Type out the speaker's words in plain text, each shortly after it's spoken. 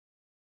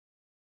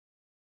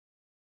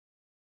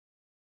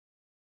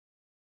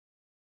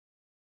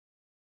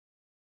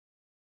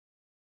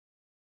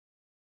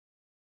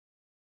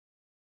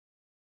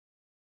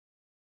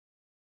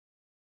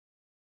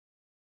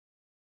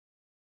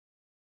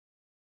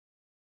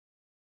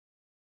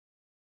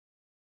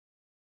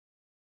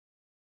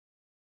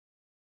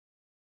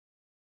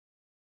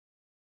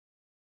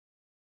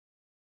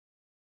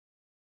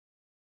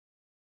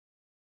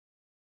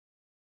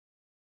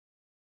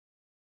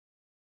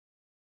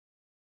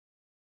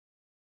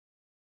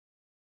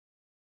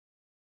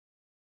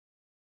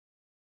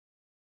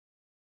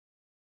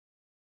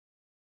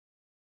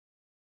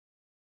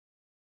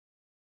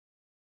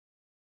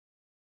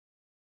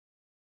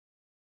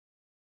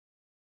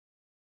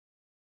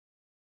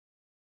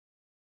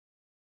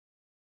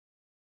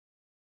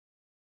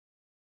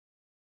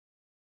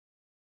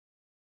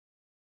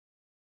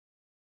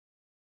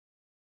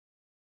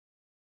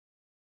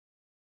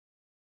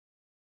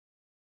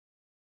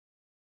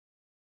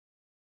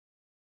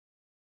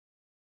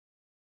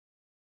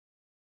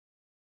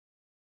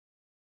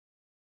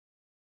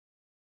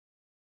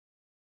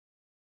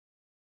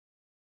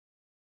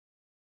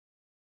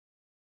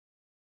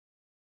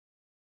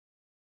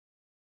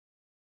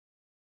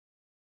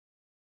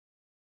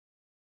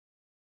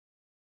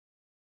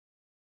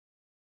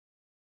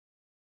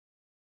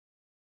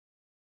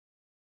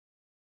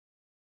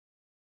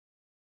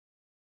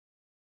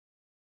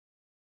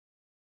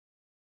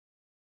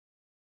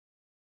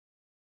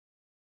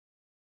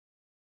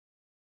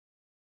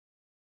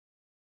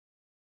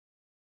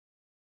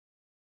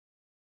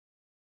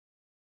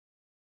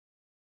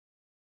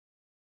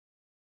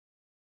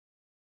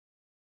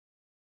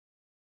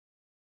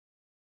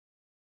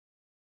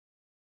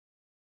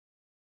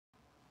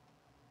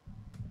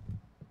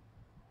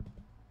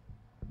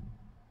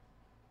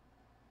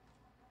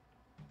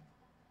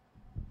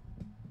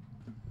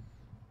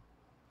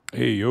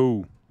Hey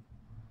yo.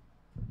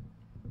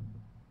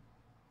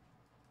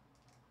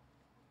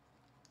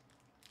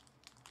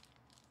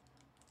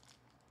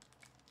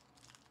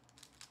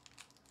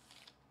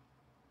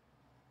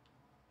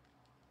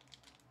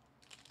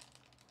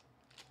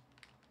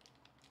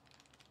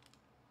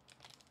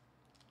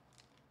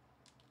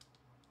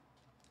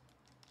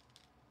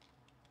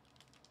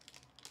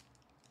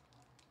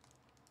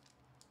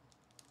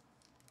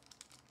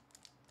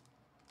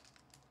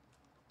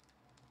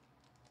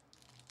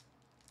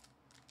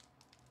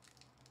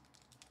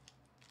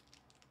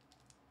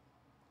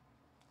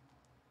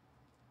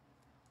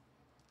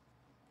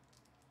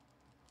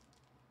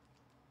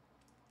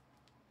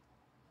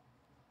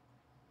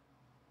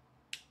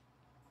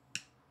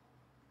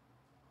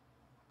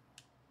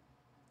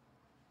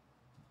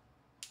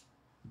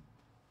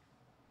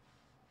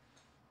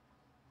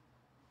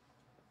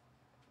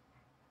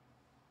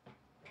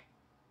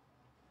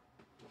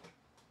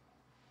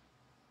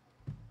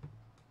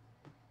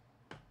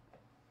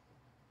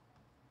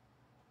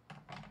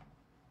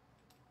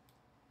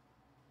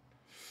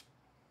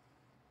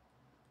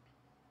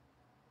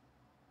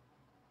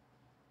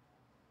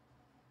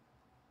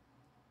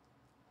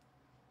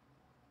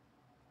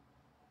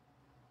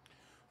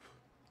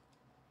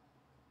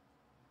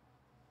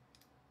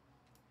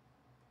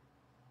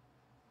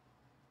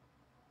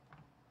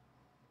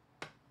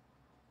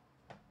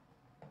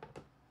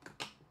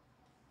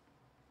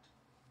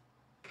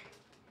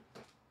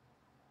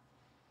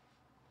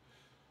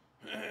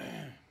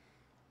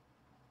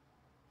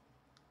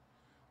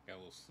 Got a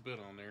little spit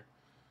on there.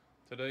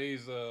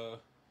 Today's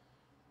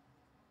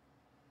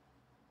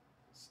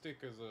stick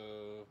is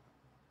a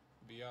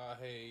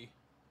Viaje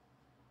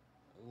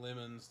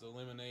lemons, the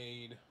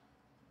lemonade.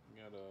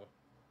 Got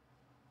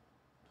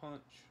a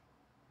punch.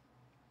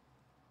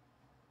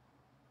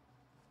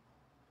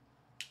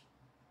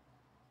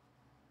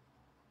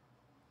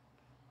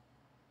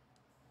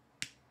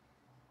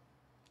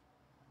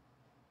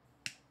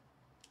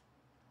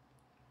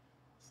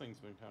 This thing's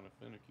been kind of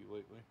finicky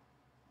lately.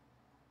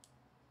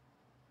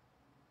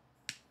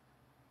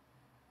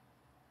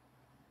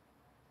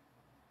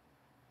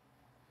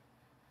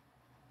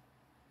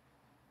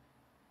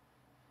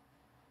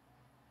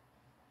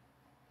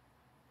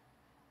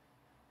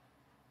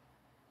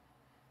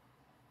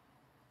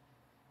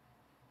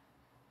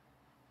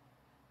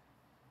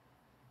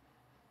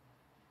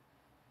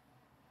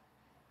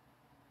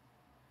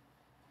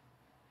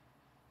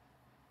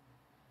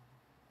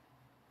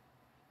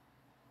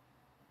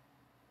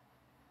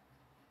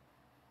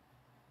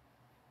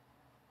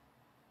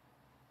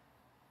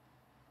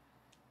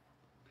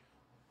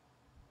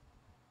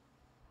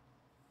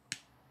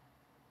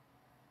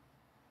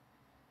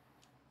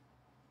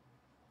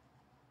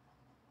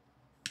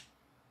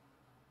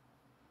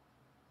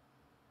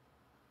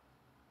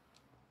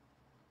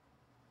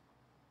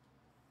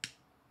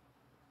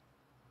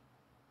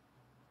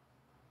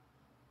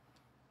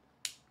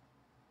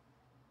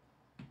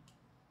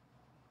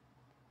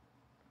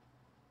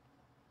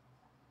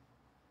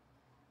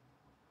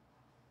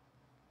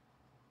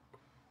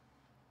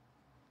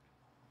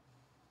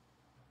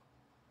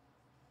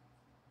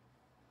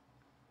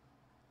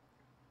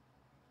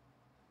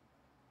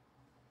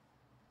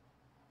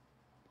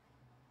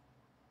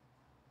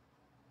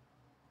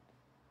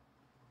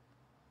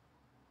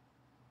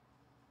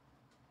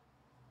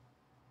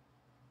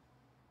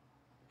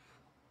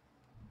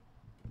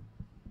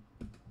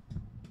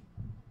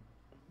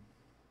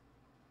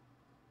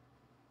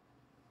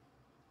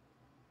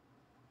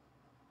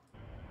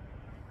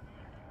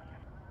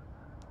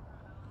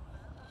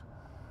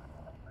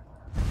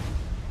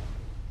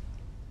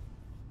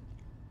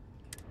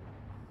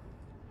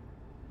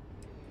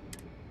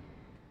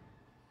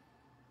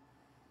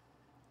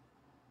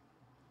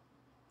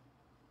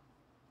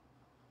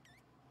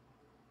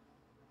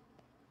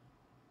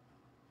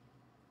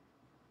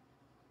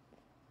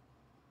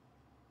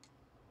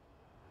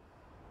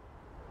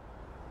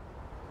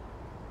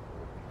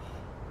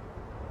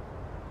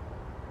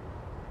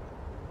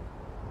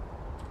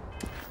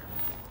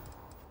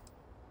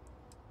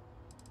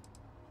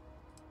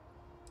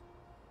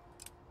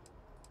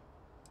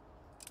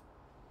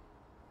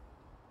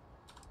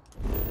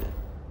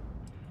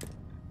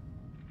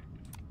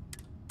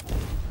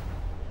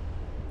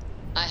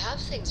 I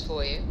have things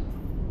for you.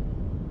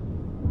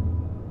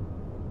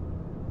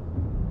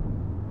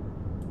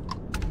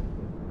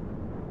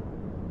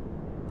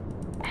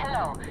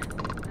 Hello,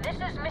 this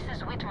is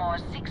Mrs.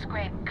 Whitmore's 6th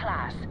grade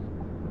class.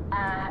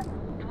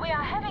 We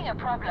are having a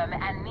problem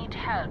and need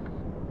help.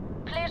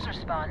 Please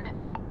respond.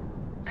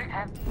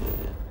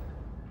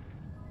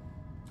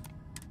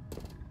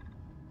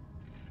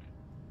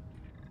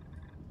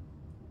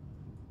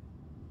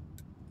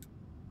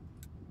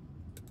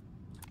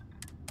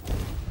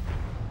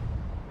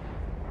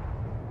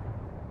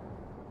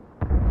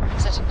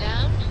 Setting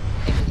down,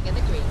 everything in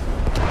the green.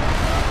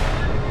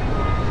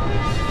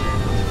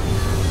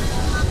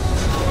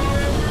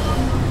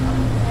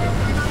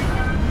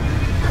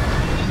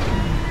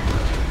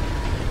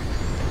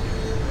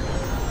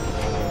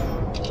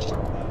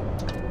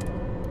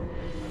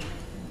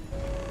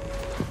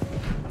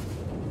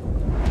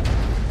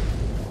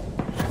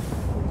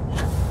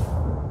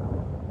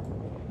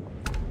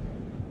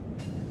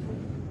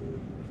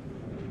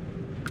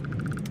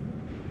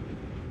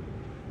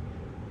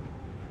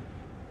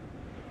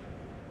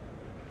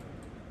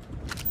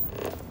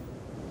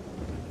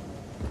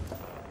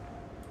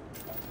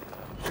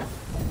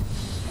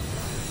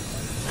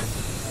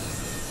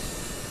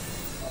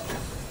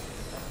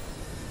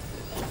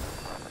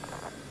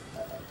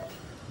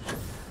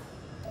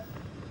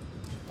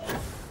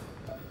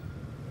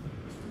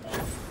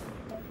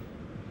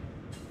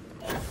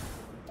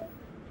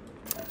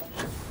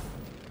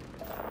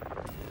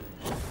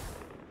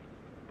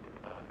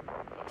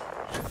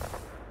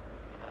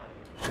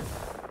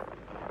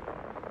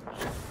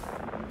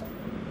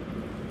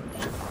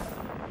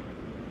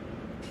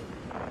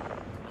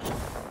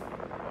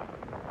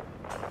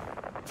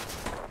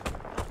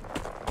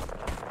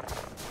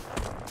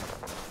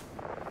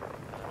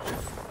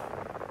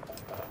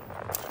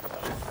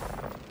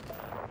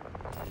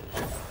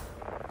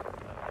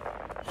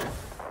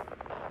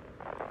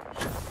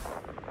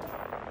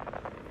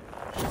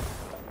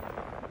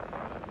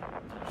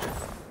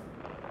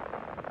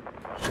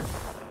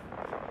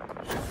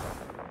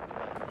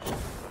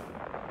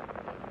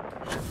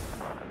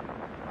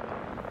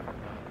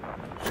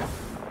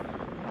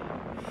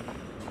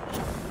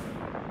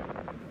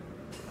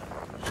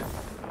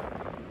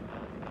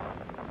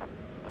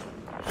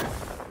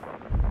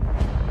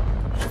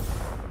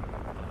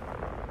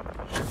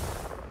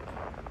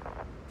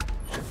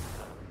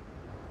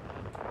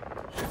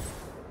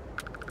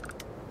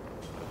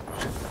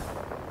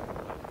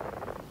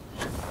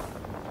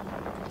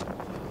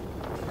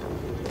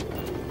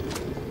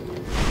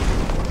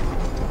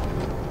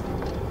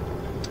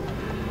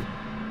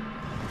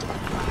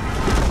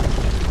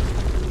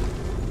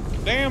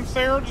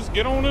 Sarah, just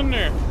get on in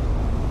there.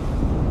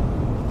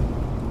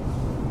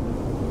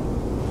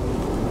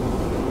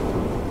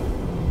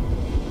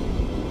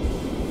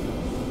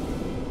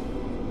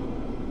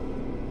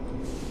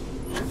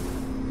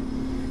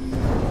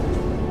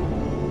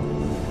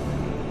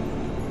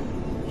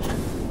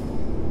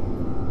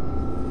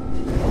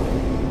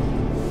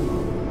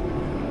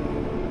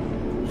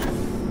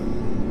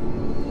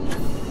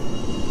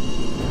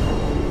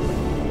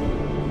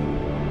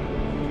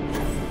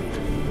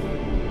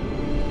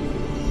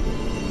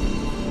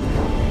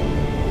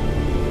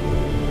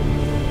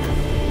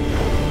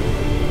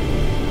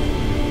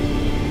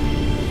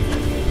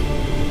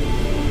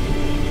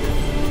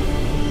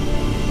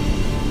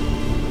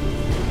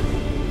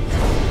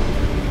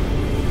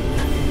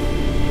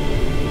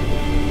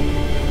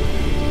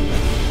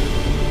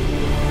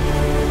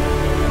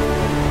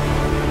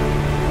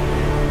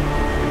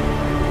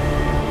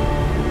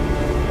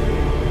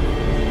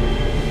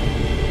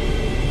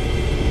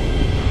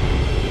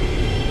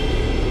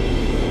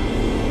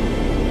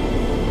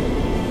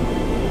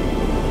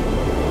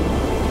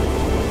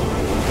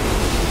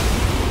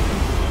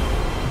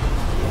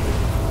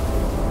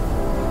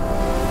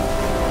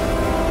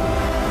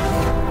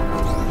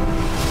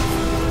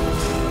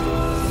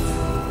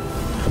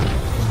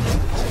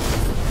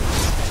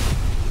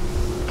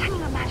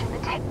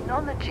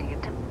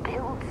 To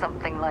build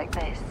something like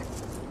this.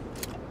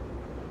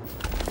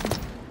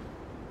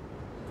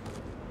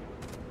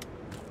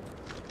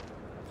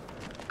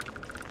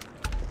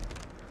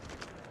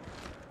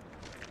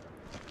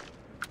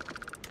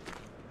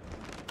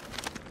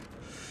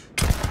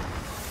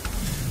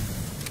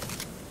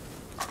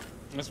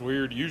 That's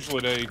weird.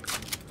 Usually they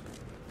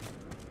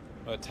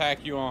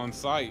attack you on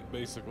sight,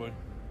 basically.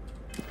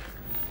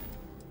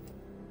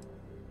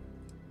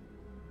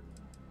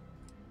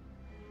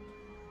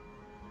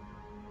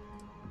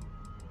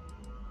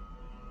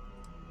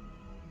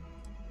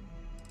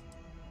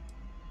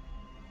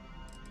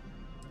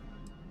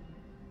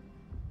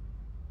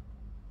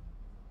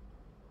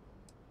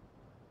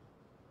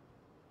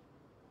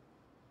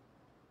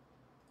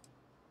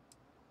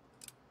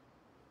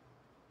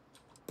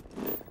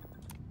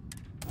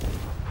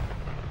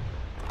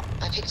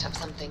 I picked up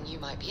something you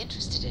might be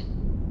interested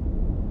in.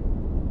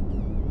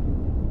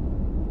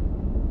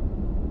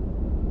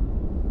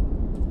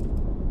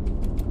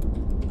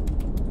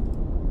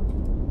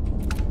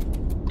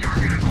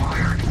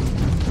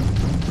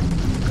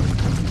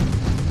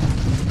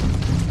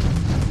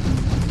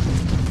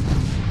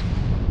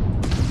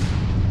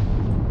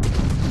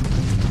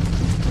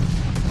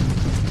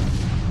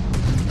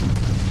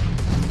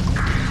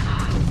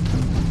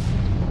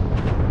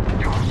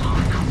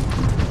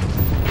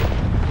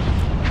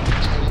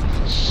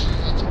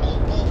 Shit,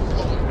 oh,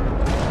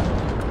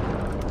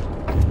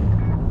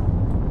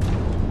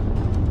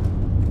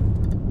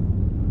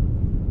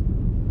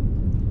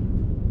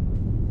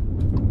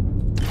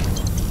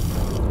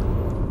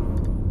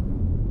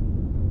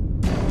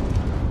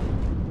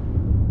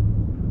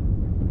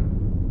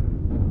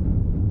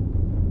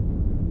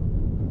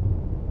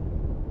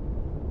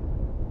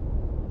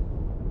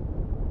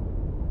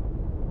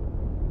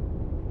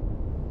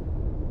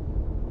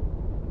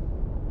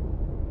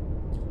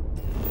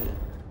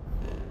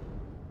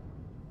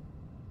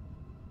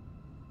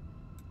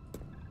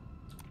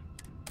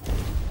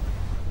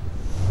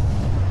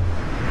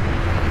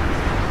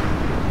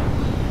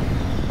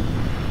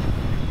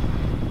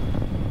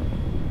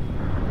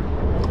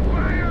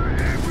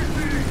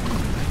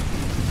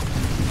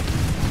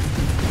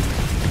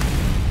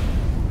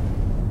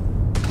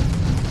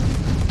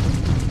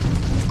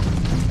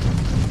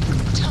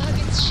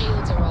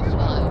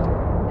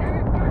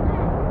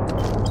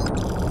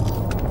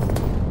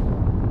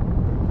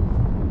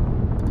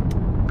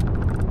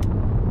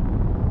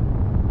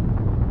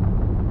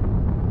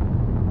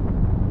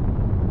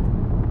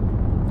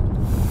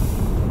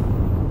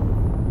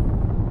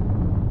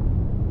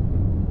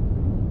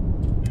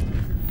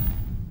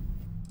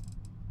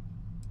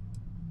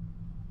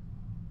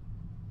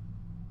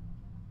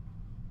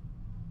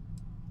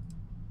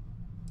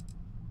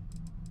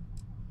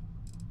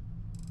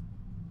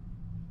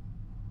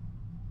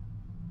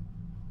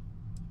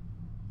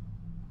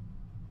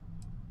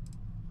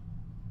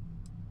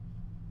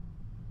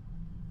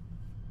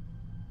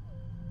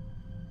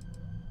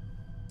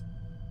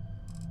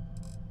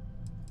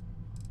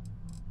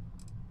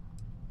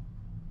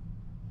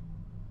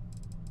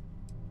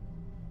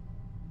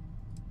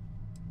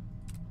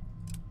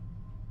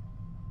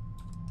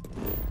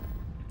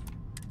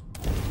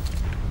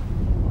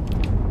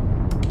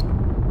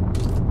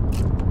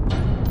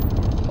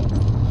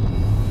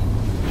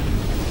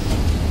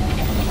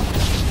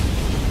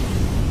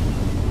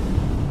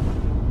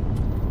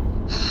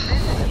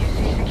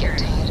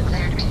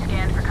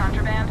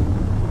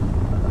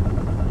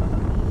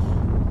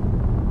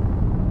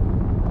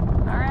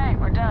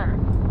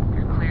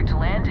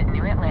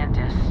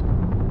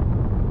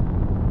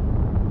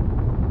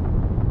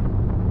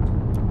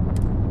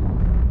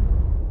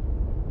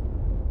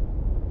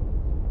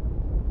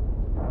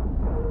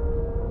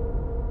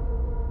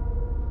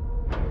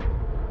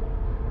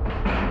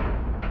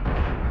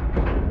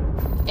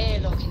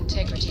 Network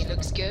integrity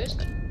looks good.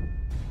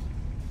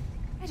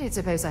 I don't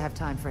suppose I have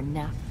time for a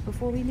nap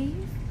before we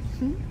leave?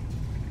 Hmm?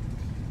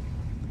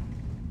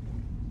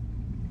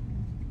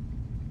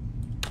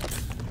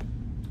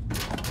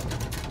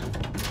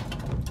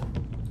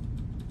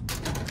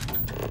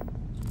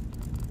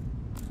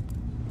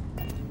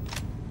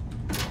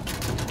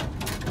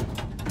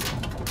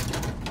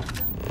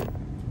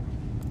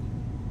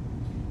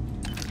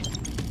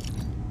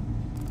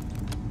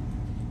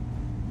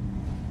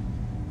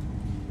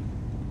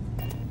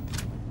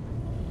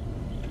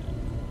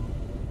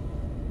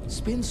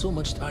 Spend so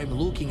much time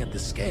looking at the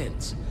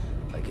scans.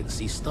 I can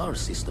see star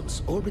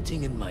systems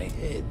orbiting in my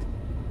head.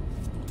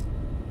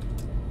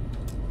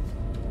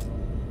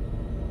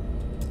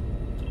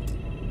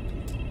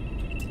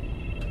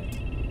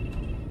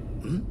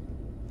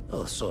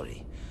 Oh,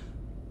 sorry.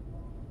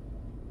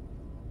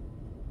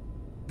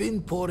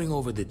 Been poring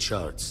over the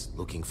charts,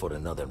 looking for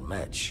another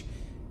match.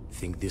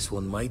 Think this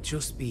one might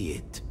just be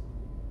it.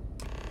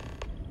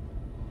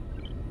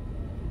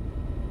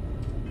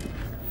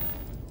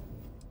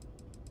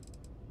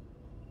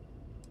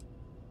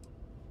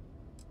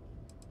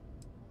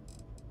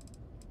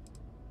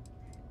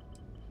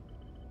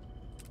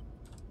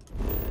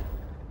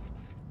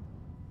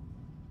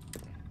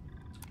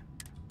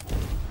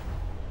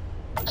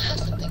 I have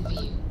something for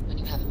you when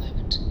you have a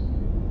moment.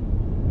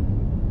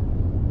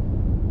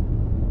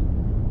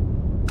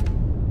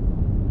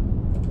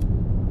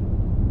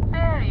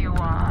 There you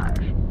are.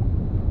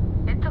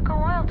 It took a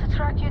while to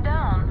track you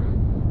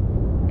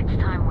down. It's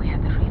time we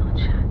had a real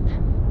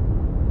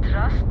chat.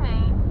 Trust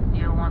me,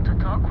 you'll want to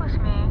talk with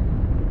me.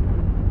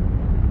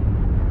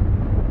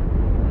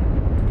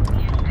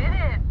 You did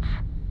it!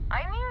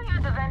 I knew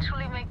you'd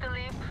eventually make the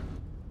leap.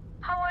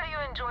 How are you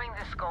enjoying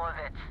this go of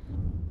it?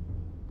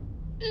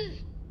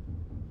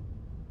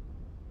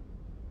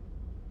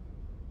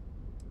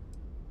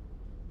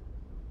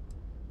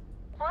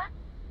 What?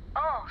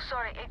 Oh,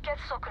 sorry, it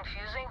gets so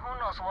confusing. Who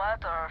knows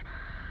what or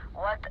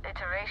what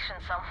iteration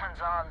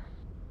someone's on.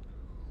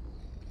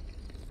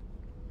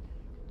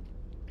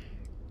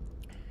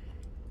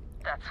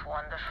 That's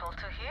wonderful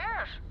to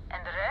hear,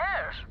 and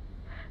rare.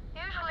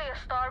 Usually a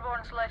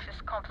Starborn's life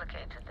is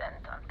complicated and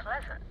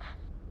unpleasant.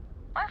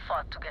 I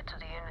fought to get to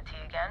the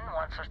Unity again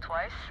once or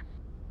twice,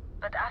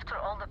 but after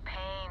all the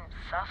pain,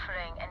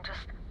 suffering, and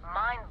just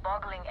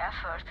mind-boggling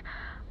effort,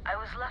 I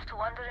was left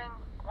wondering,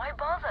 why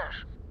bother?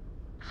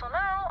 So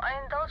now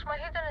I indulge my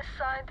hedonist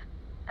side,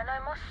 and I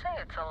must say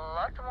it's a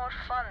lot more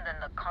fun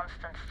than the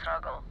constant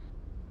struggle.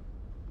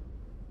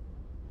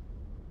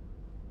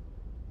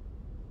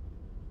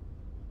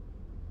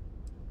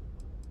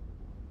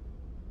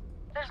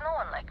 There's no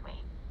one like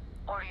me,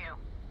 or you.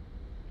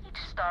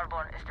 Each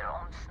Starborn is their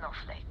own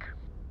snowflake.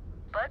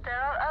 But there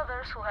are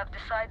others who have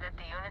decided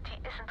the Unity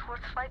isn't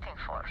worth fighting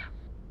for.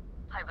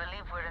 I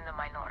believe we're in the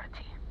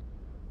minority.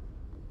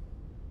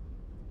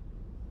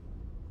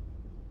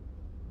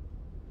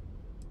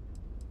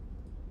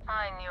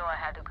 I knew I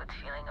had a good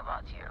feeling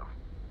about you.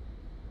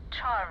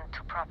 Charmed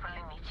to properly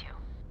meet you.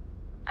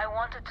 I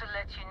wanted to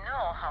let you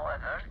know,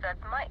 however,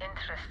 that my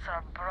interests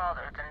are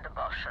broader than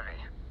debauchery.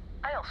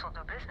 I also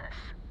do business.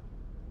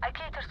 I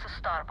cater to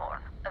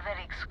Starborn, a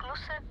very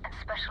exclusive and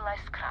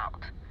specialized crowd.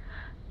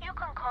 You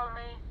can call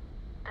me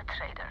the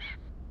trader.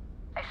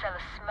 I sell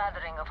a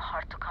smattering of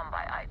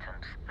hard-to-come-by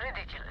items,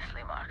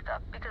 ridiculously marked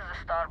up, because the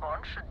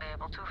Starborn should be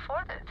able to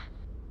afford it.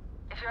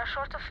 If you are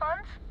short of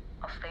funds,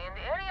 I'll stay in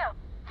the area.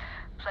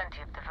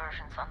 Plenty of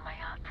diversions on my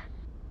yacht.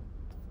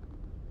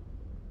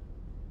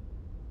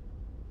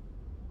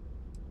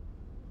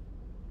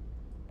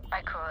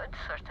 I could,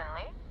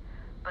 certainly.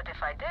 But if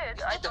I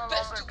did, I'd no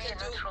longer be a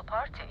neutral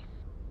party.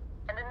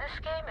 And in this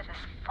game, it is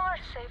far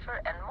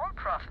safer and more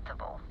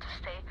profitable to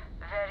stay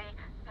very,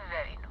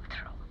 very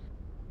neutral.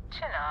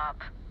 Chin up.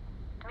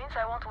 It means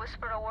I won't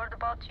whisper a word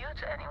about you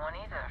to anyone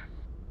either.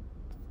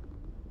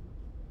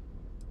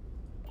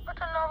 What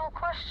a novel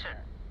question.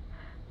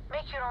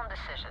 Make your own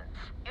decisions,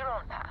 your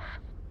own path.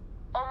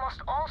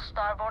 Almost all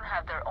Starborn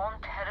have their own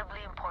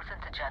terribly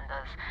important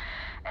agendas,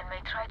 and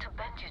may try to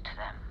bend you to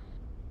them.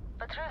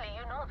 But really,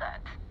 you know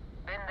that.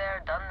 Been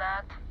there, done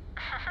that.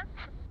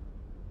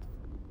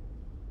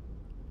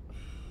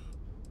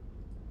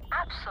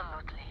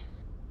 Absolutely.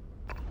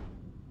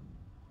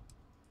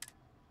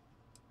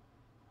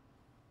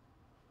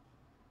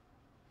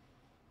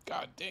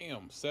 God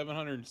damn,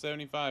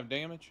 775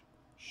 damage?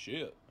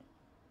 Shit.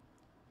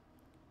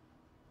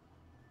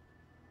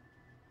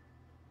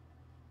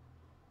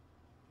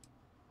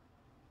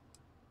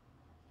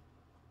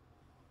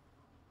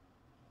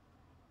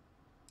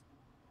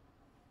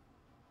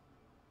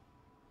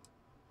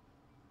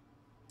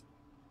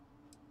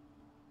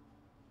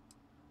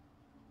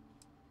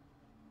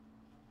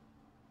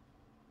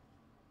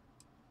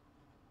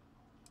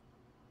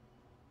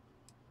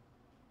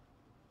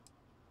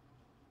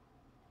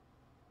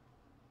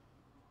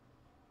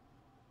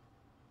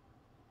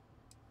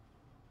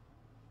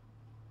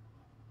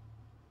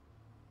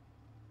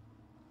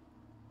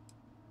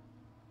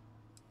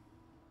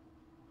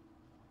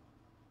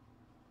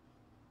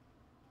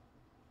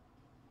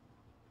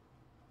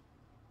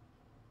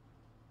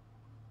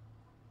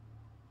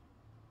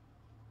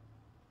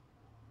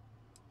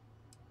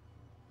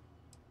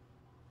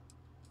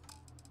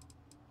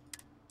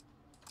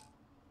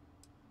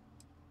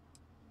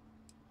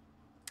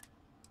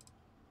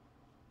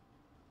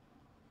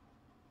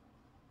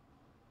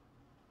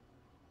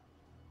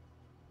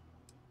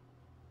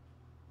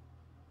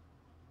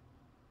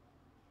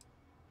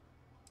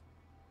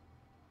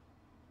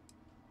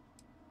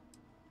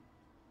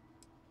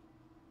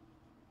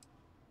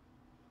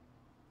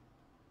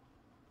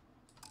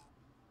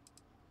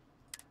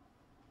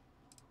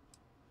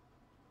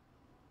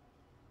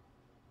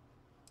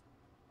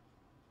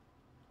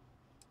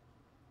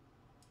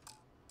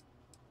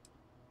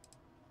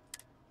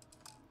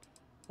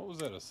 What was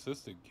that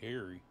assisted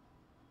carry?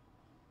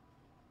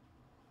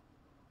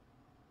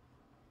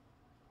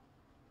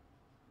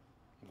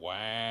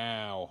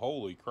 Wow,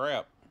 holy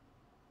crap.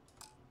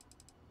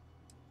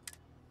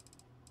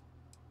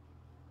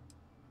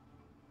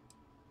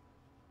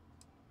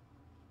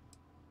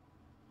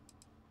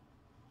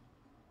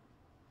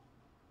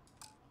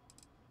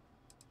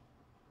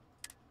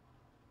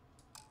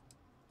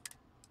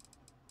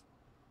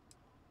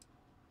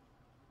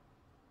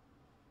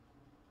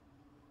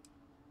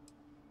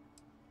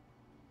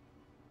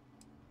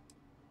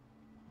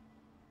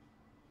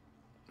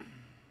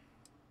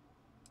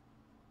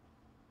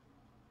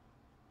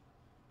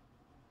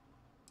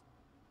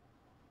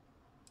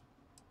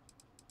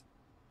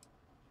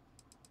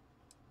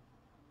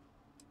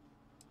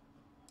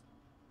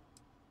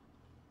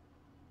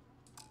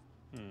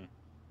 Hmm.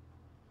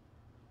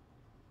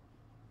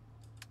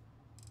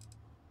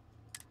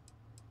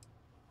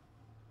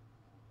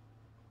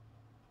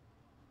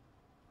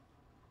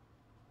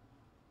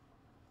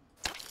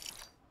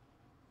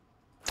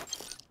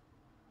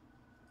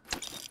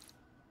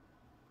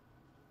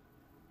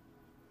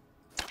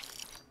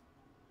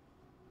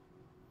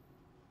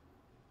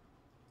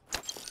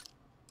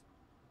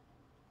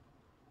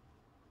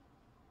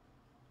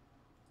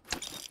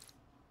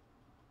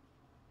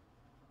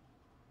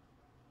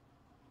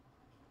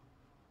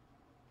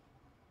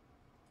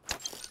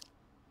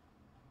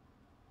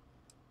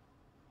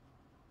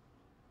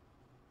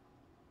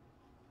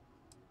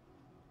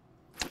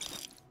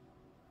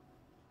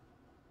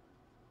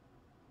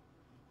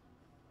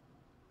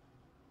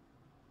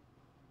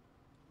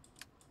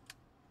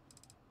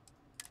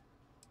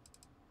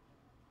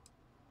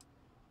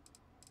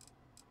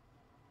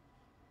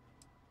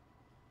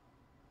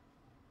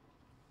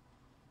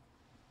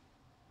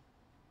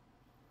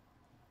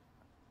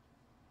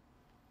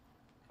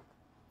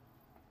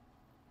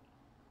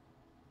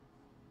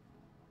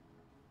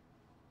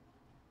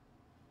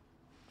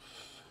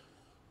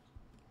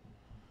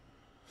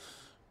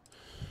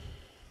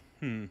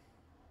 Hmm.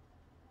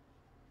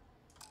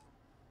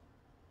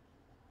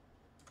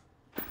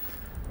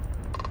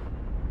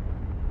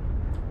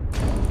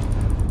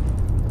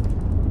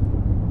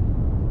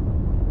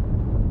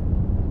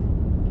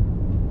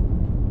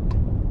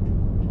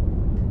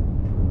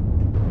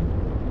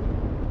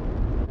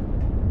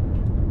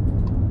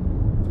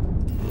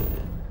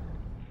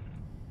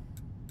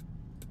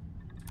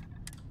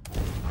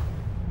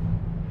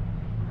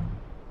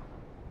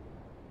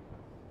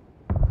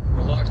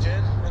 We're locked in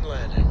and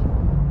landing.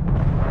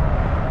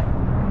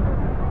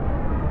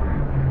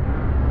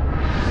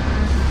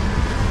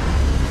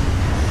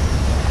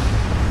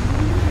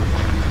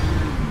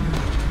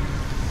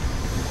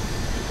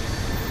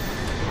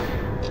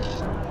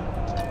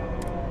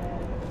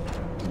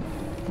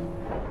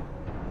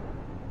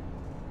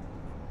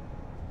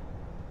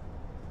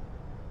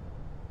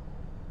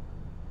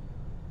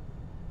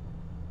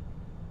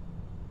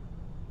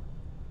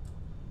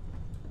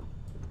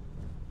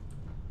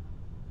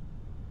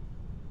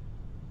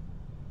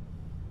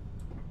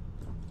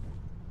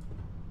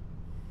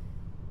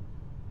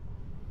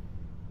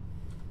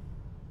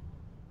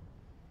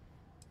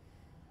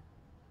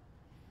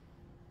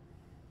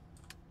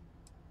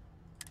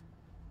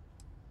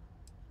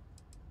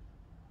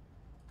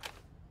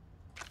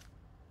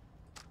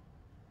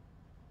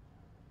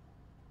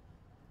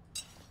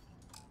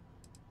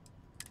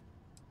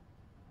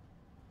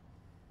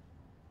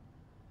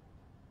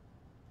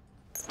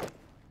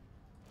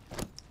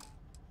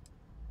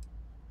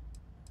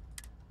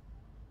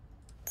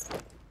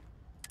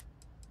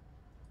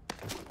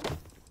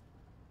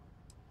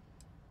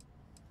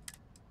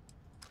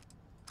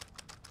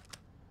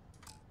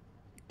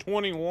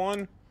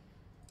 $21.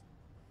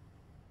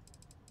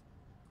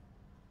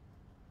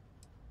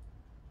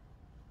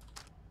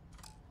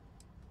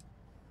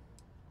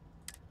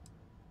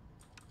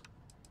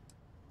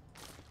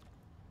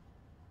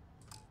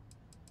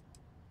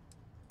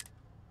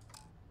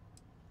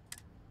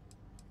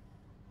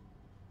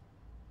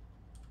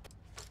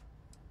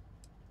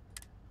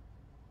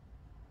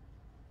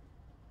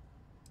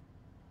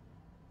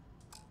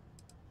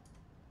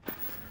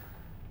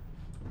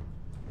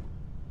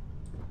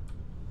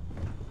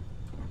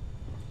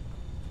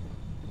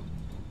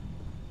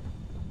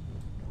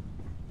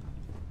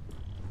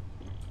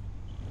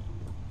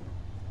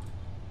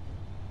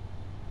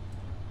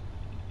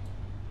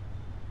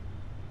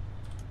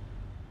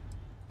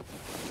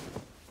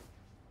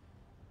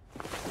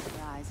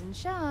 Rise and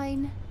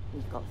shine.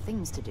 We've got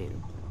things to do.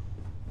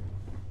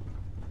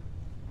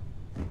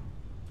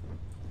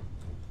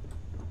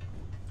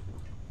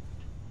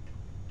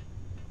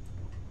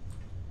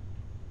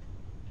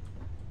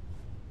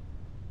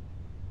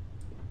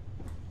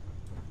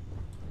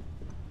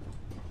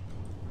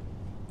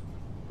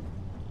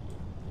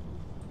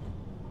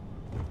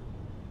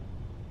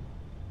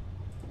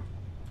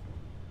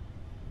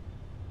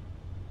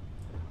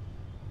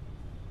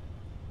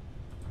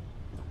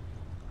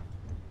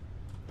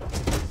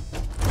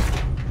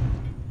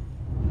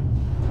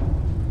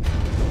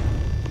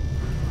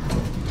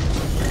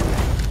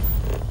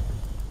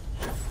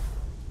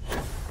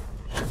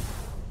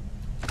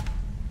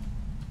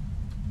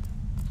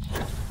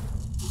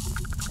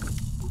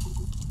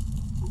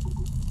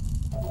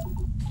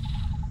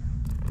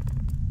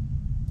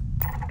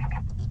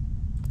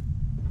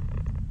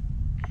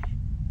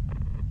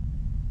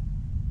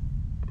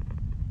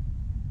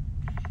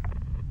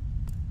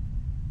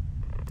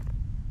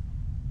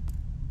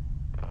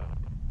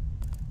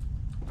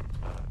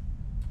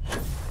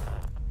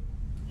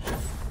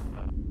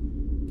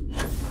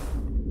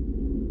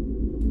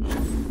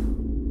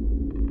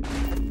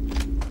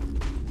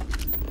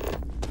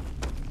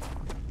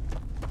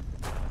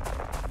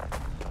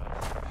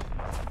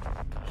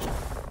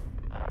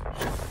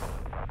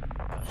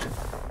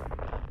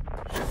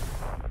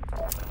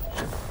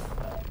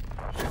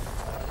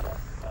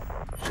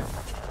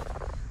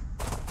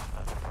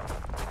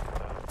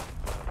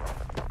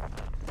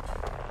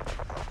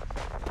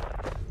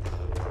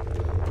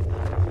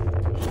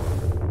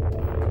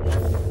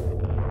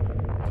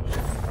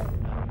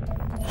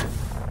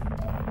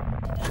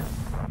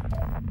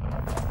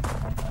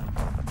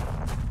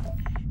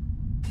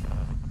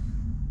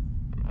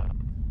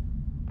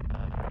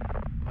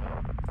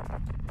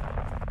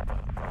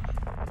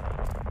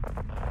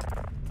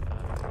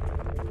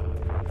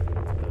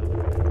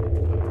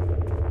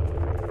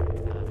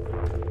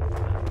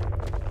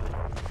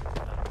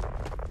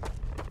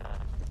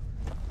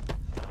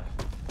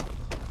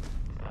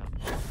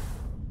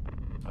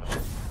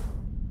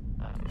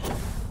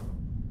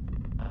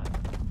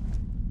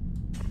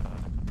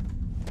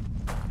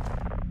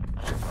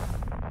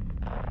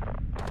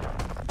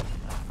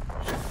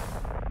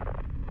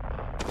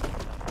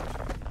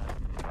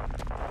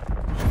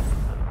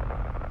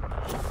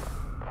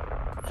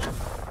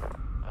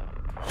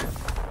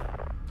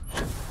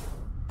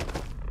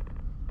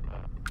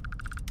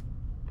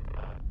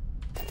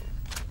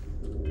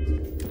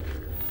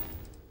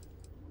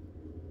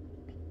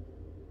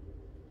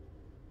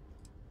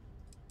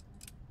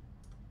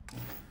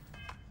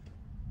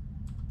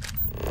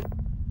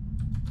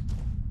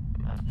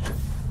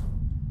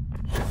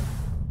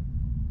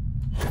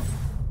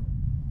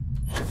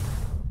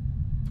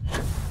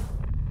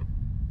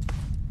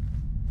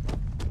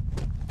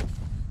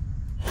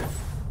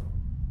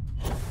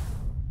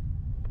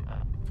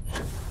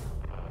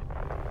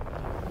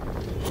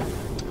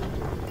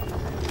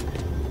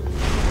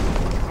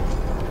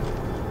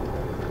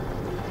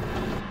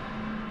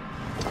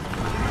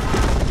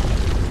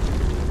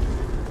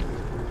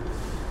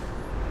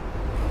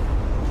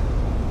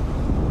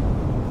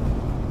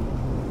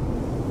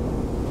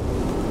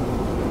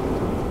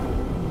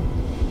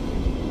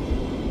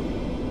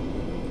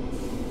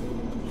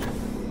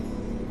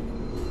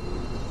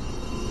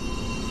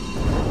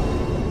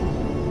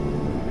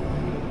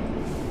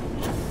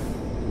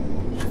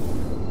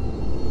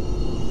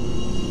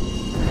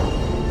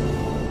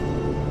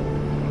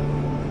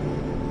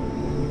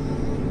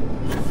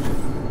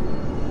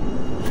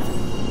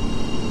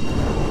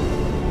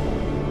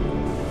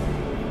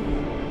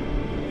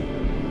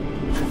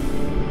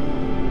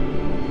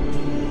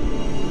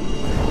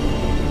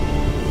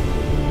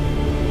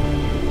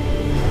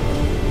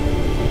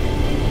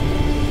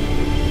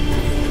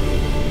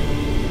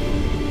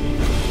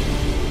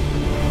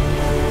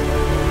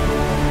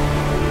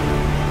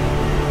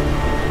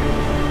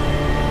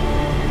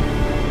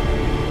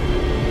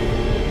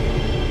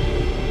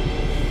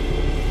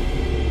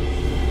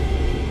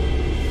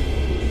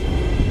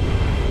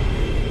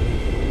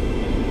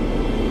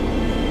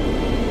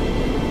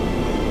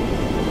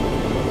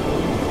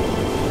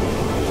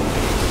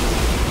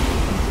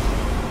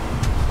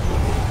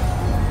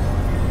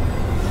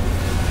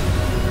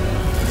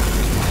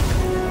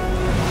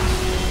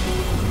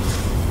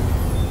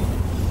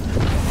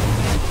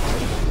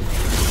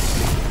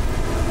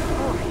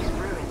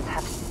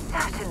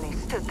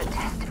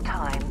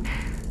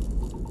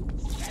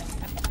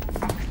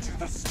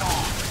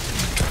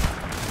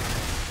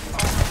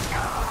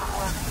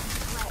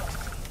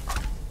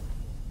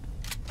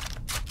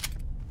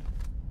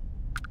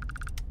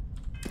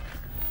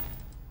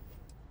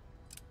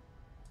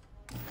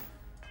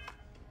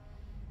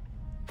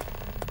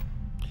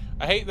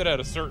 I hate that at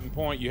a certain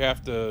point you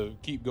have to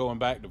keep going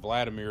back to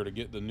Vladimir to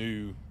get the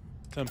new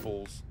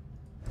temples.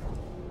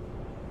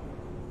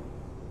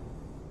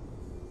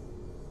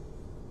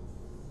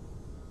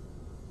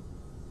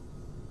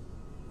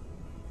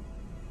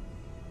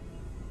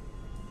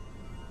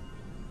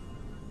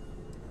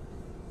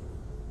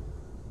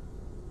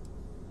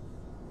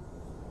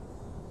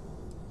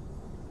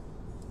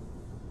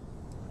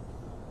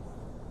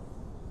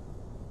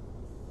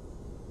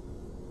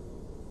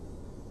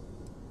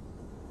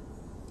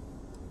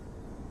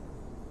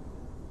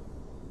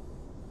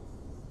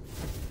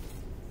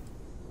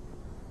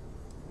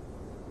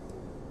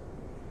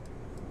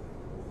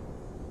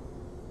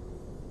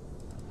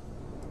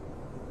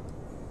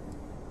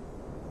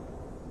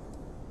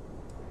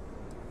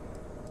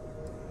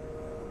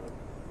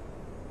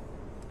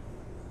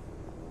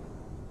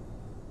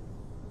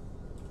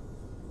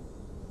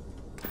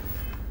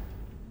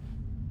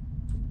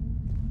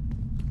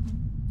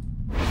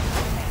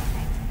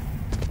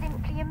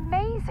 Simply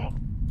amazing.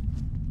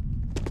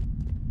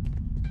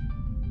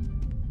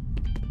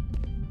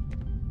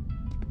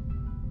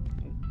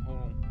 Hold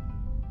on.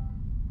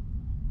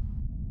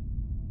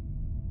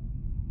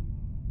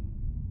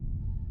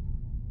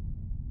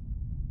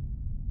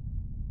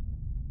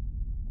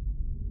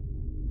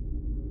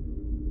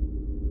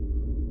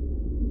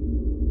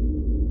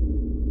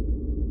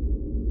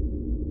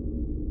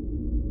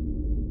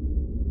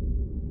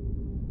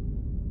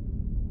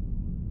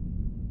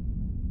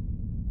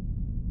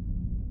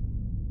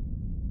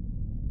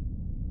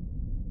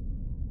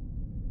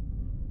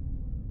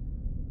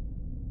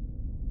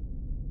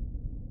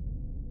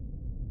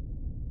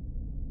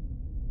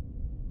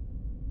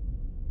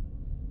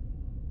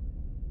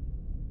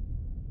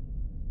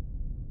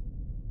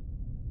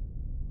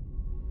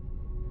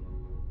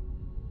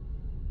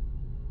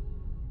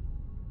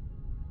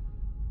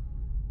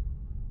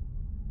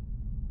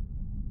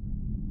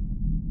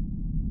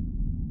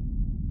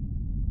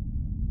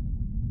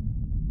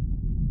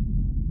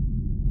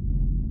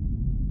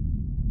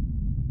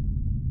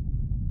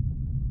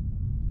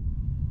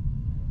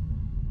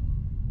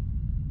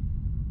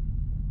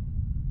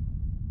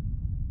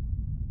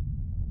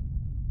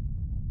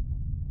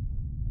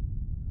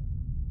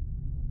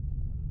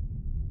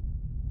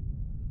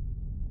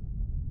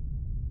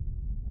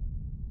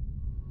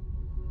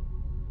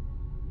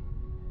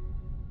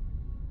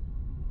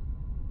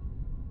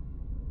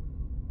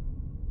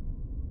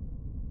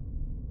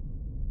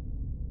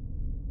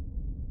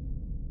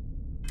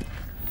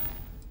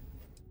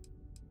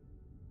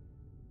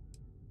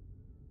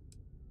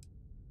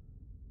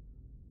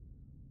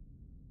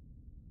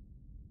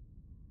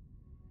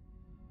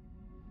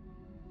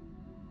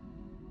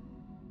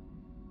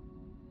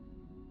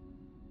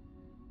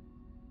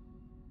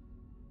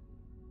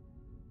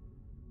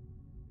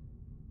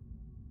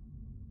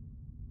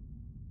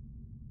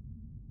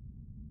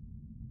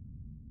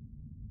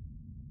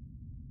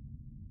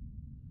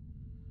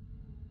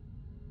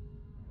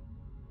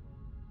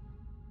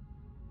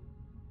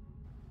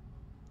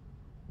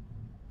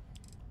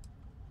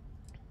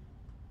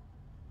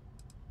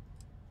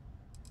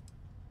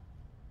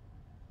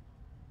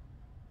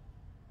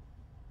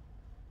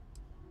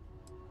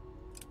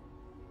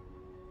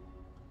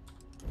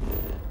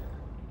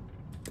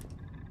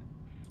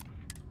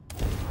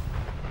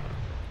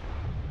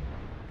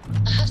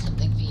 I have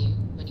something for you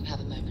when you have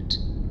a moment.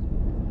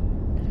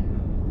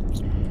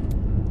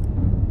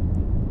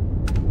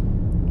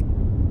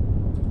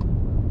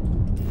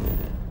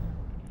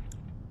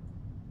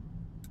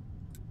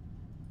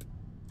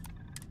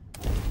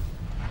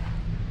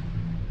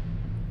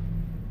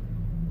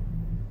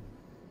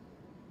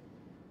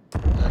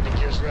 Landing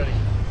gear's ready.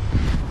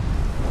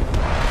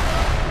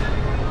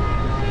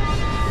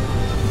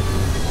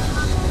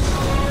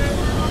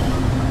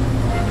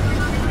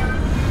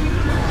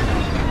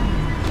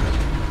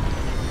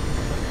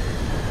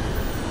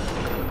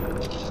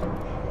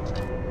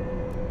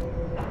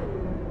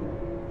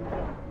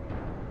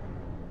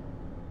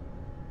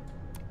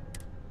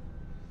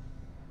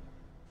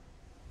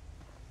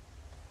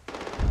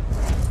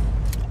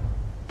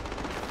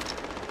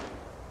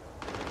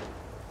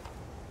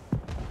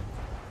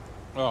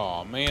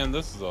 Oh man,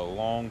 this is a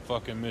long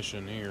fucking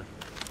mission here.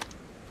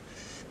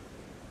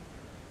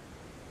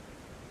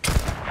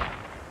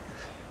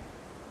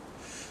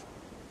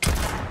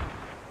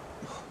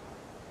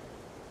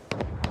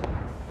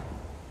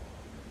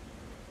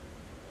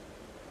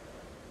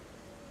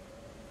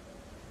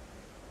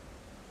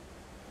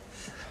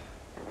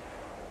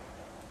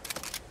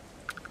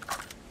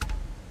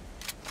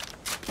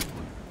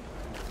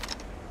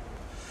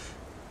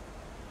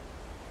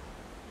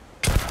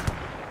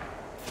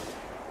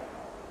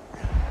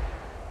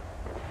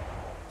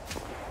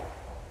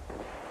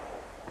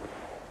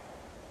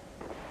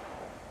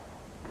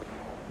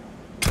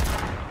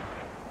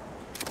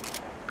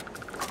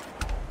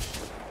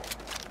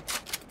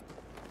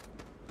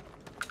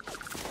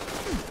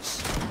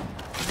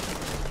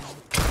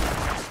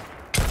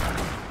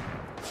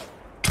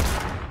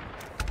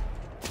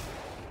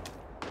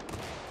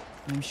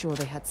 I'm sure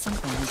they had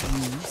something we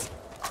can use.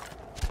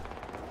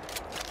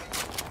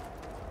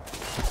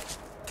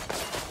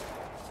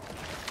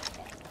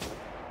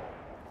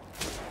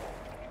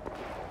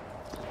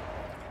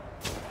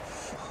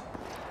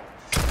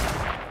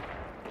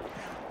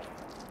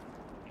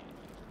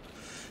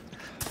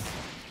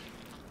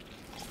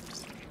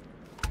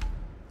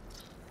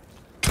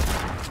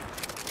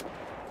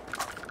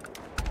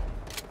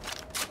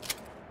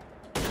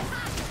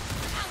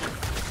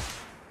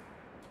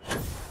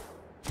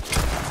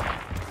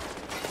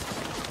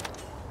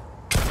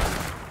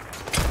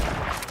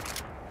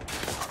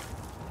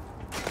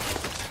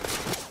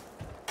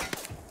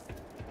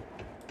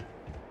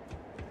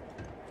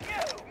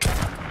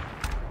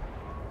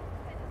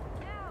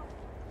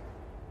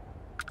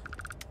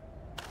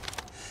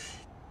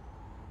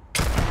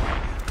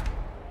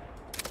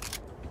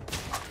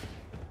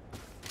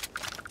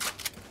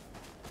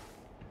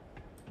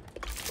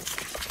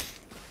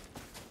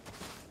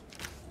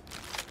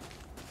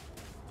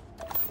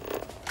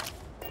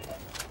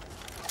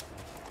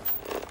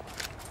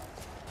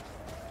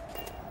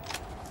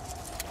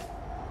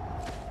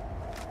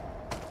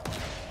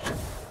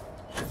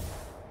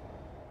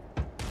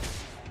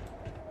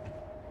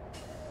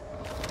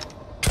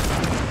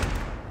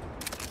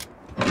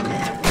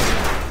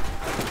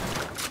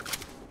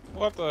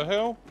 What the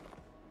hell?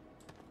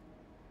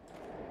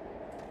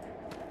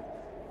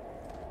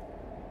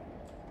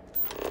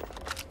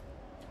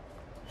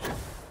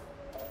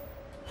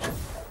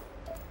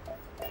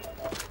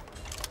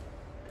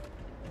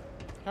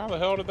 How the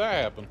hell did that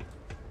happen?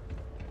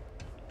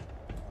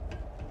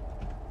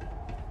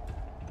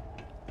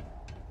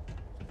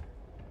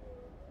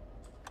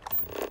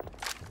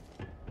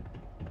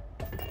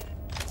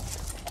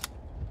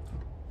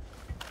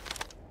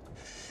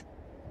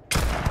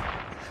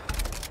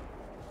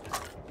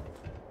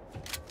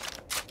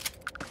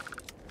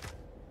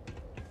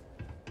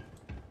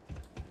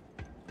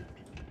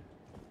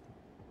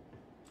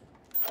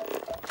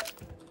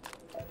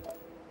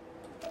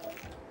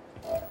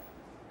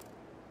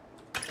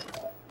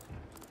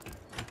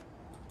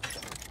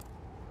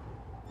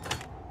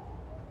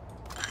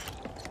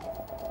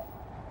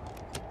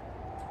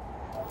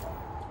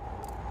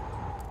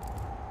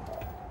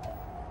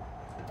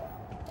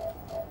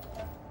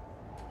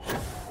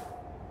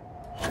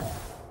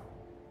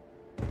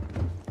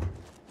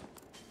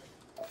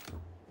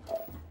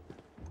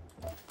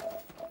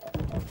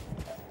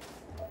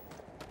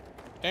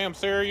 Damn,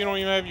 Sarah, you don't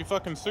even have your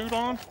fucking suit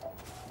on?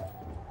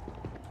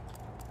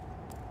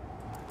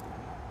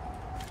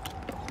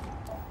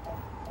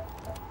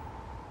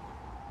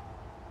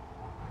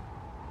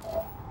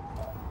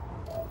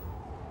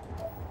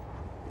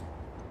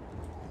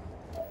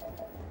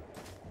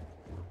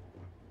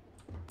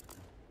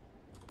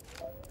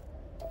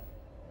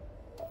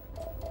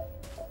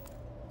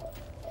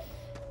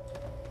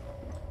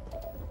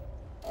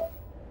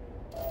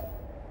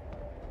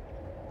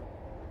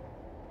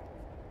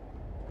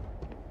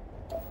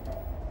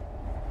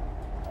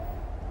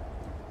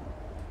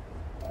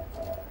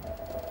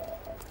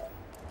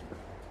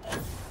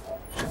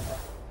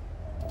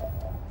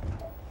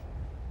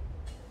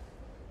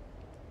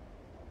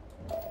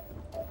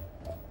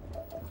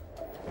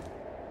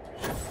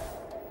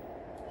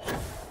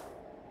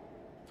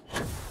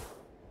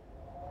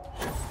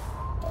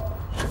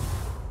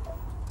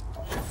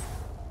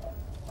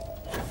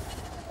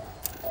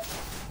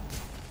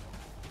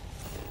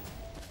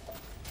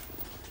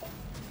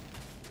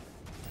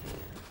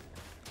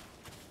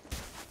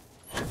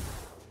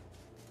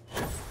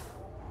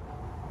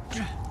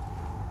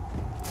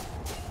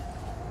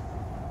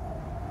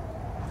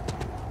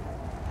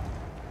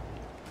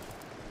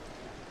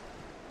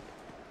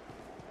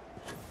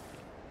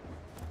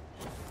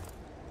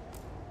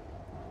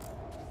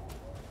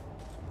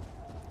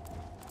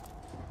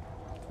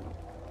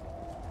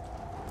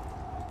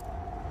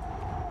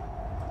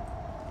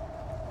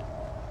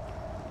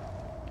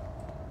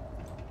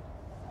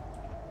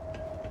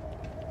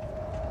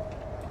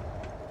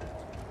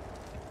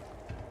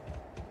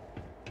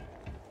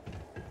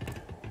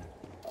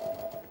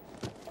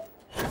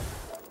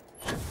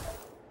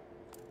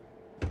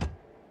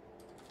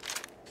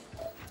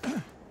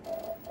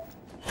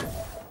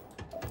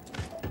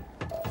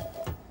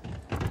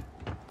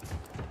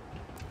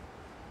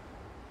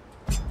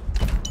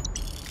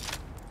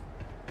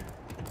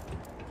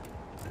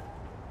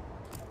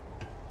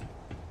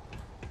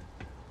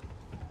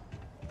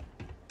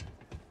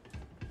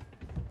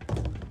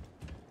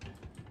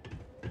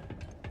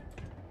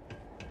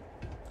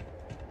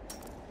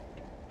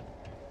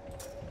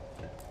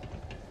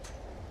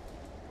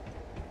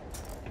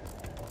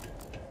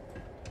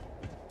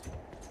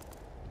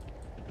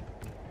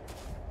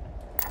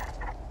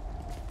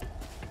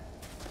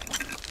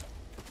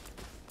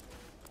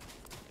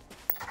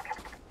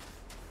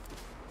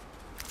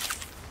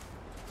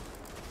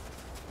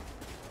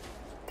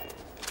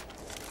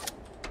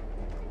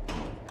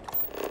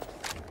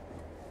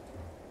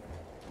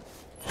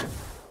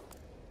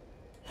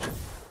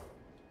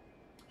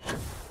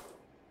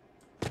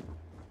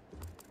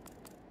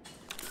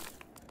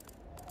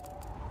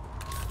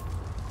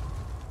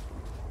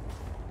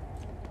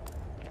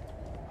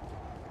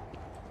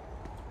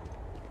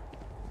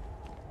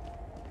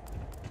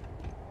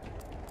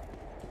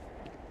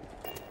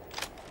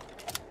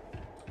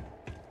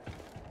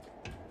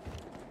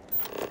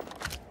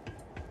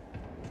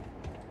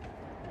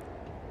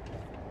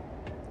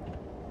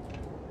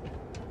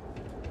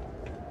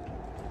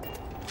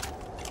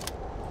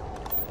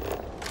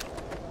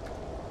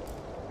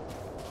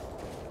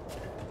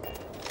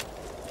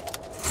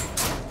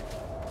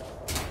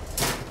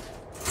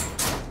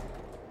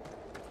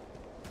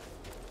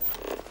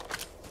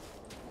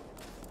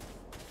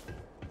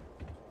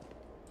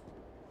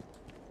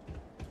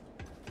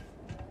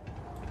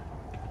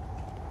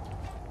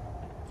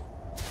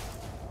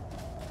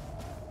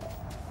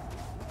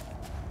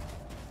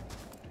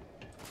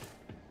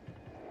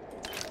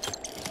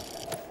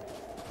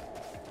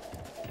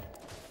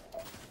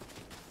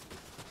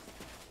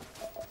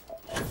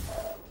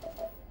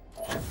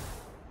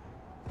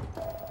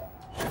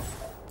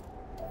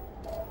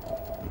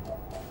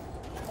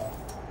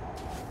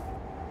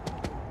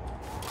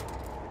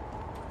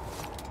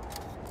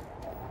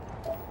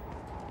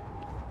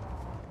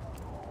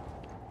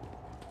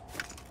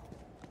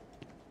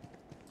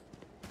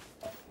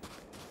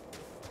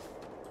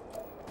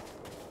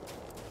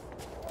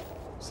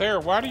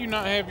 Sarah, why do you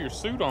not have your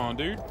suit on,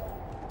 dude?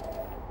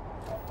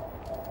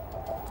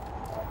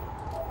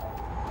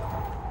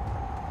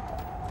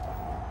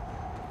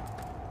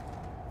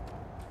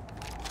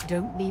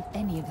 Don't leave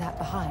any of that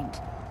behind.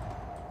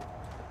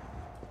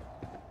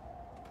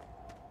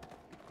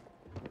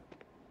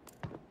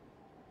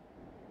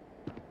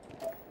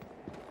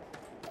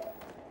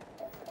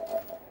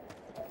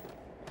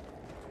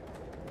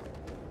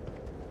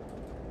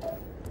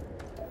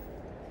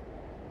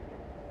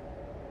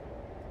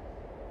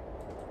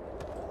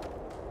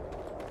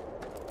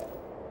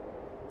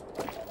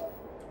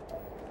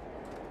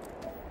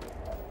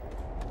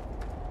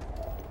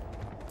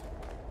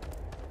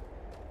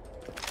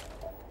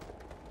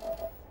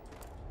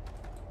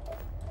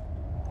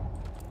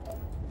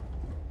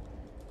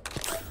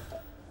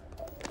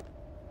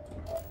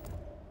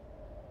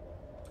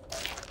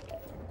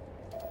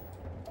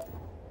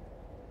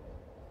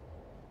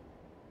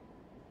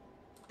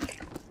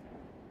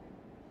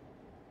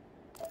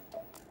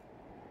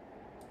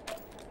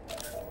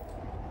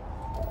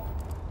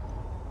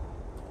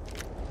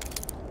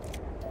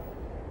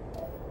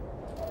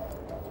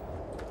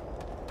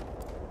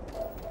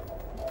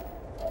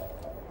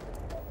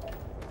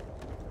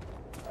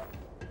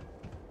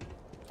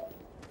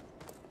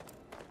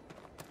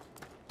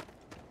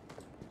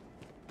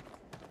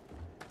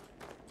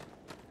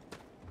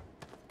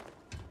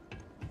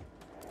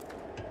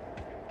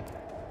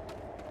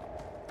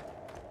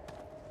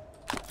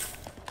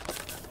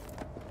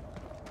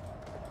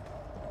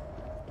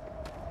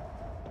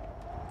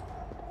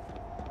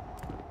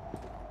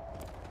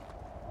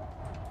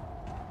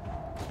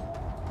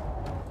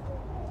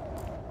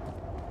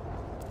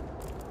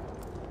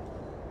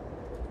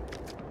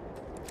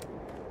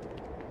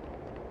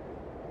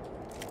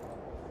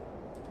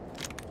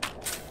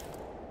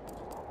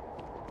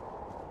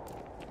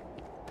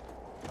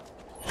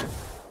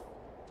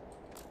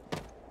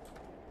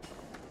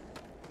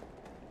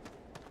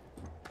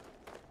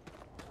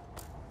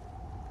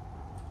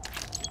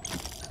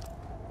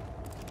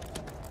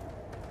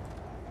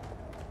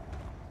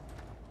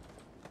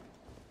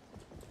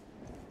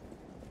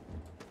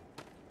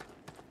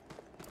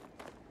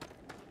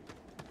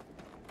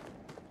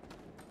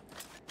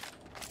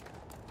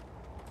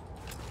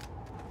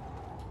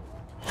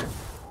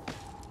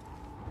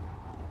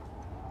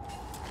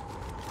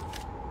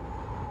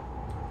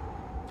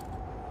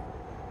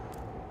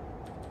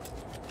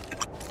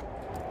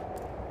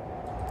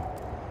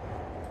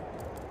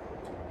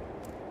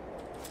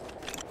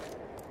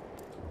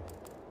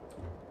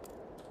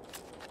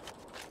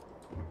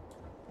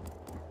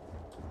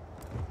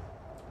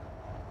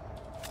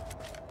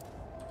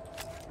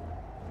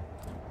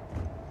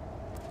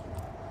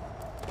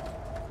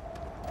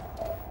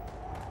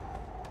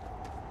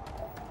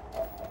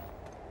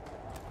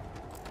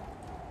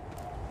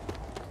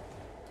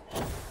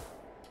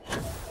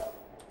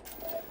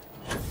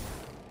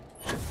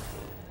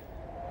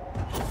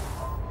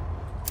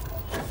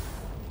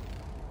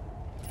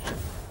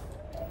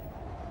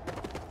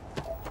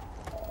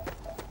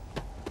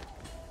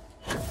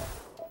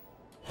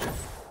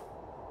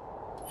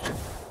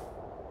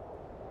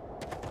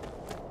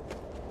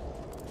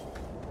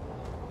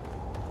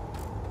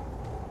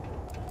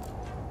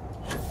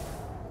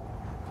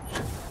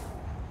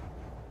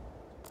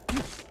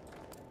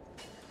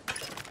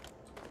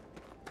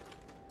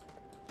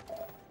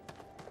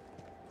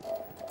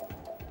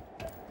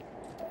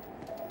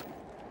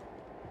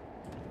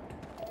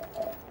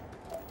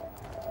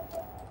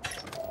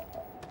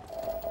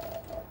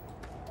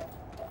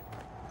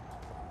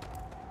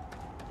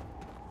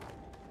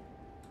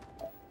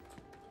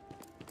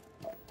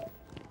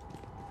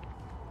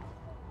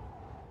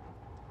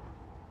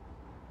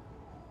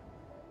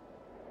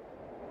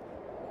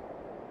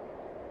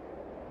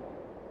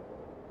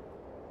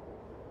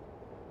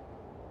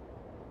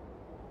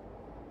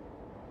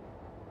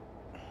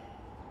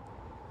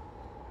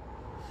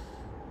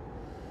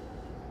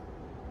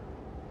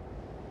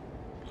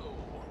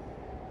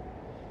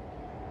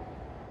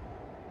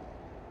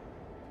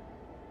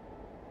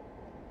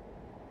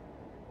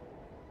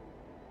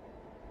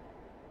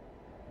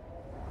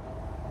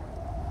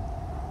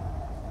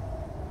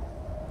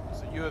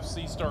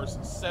 UFC starts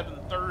at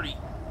 7:30.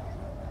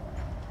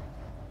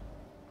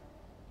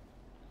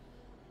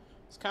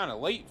 It's kind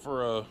of late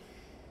for a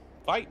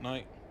fight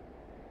night.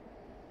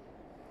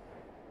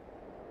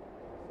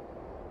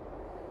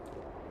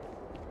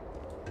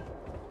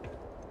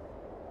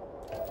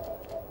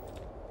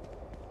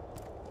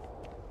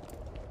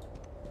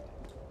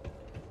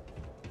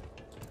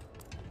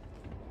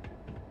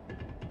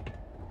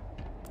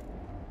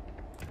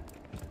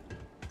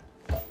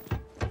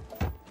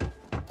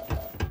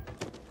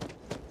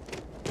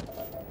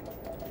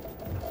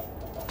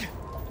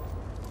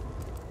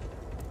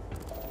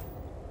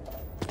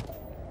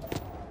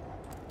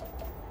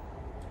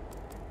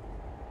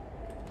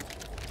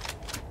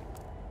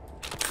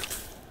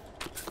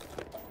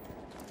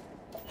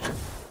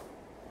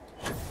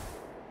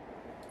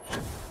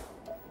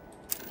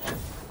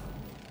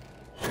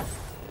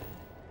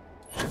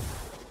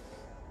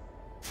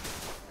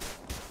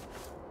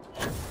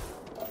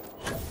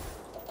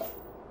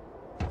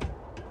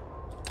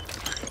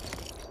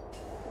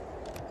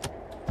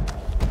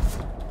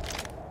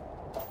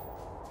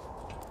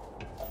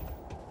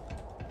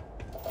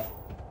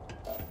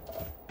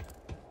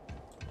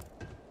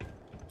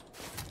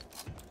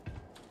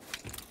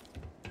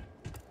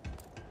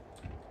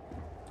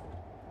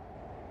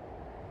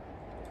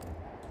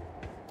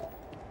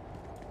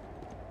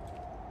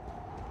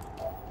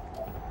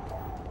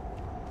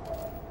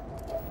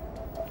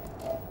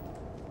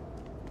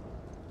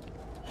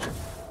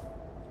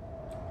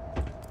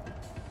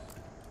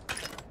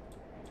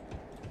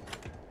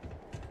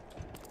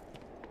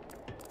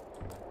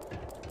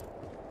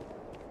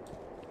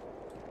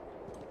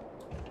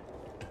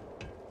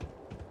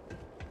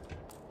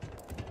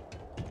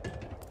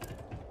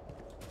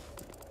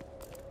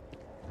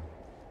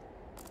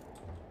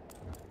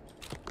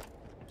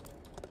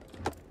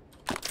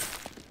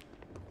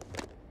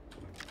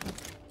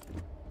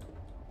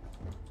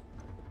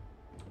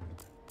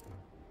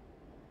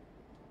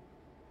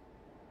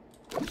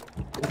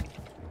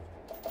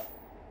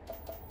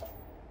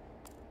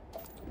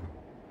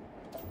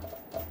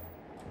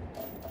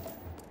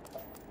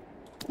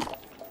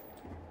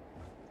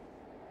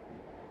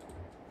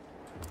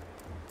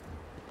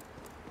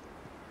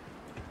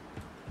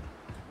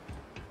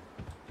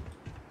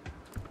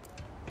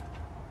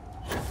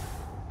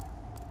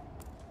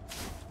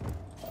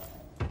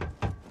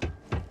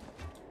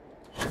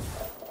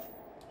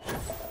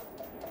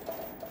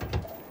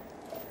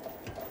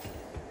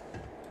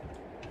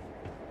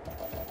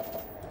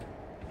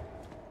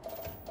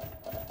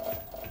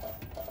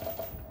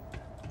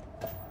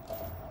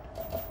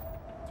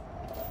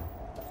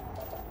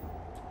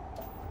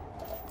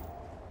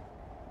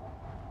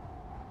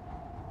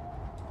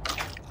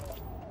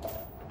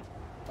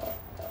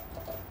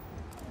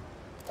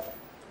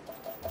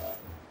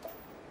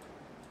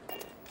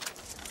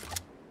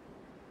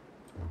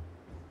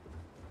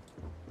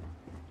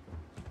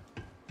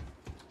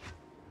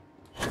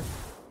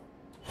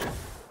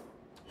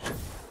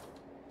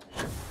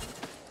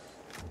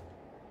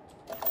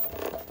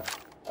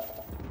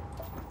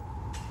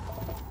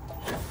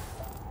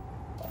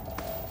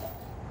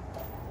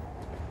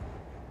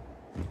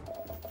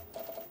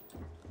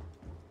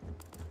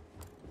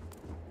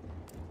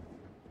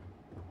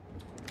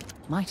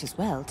 Might as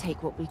well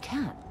take what we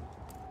can.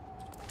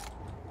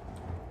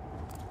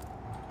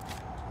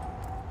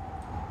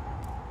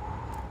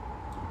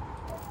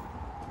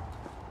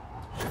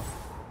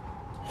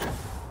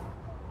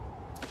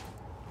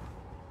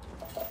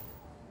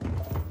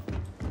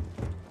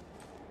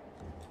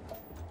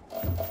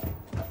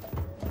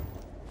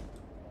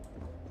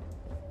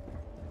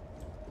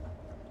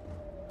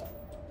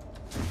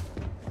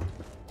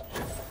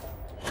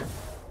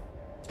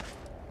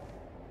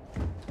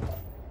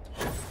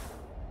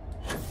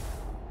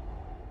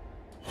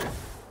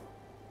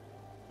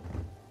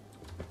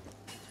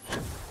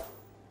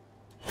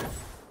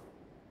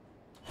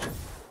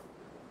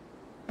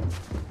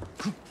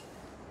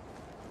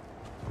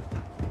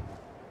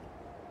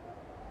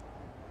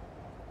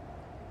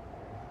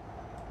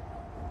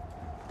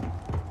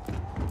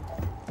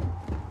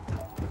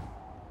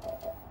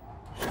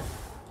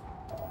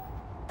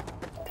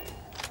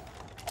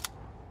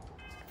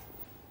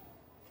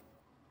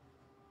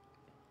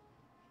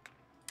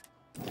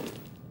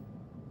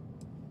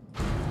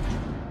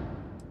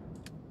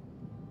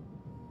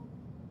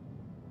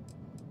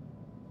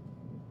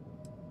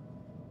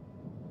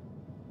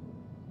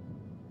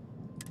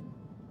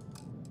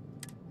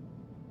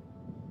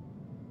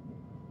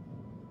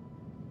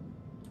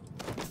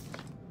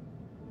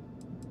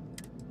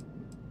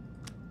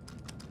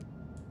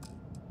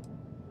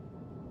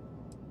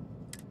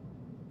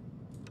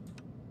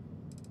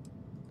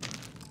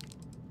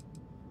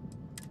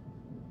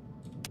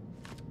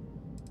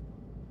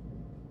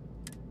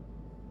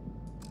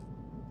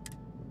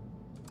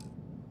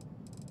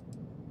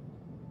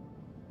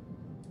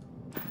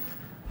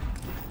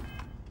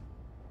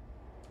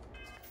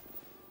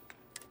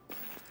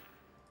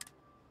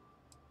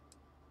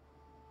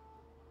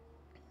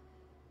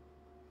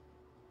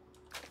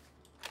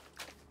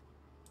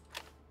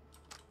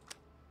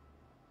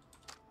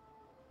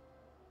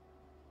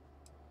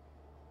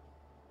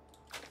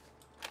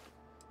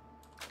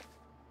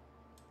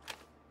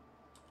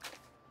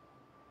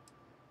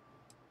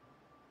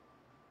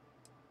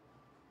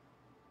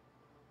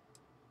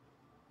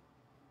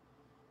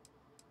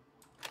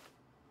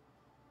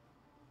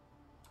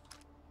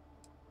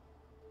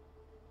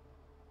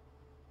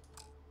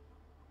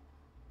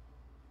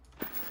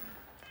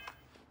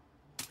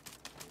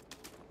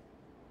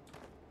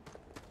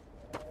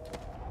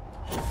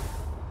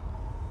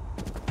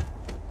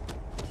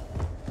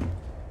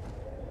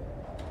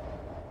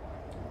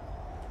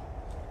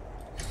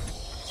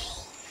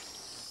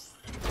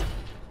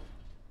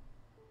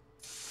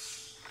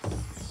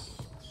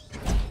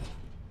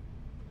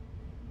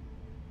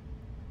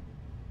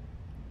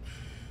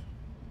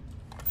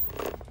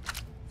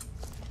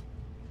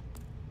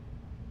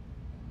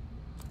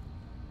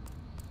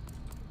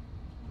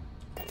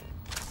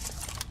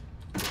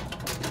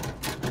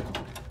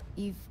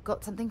 You've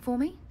got something for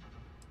me?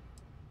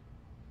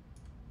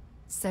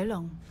 So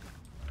long.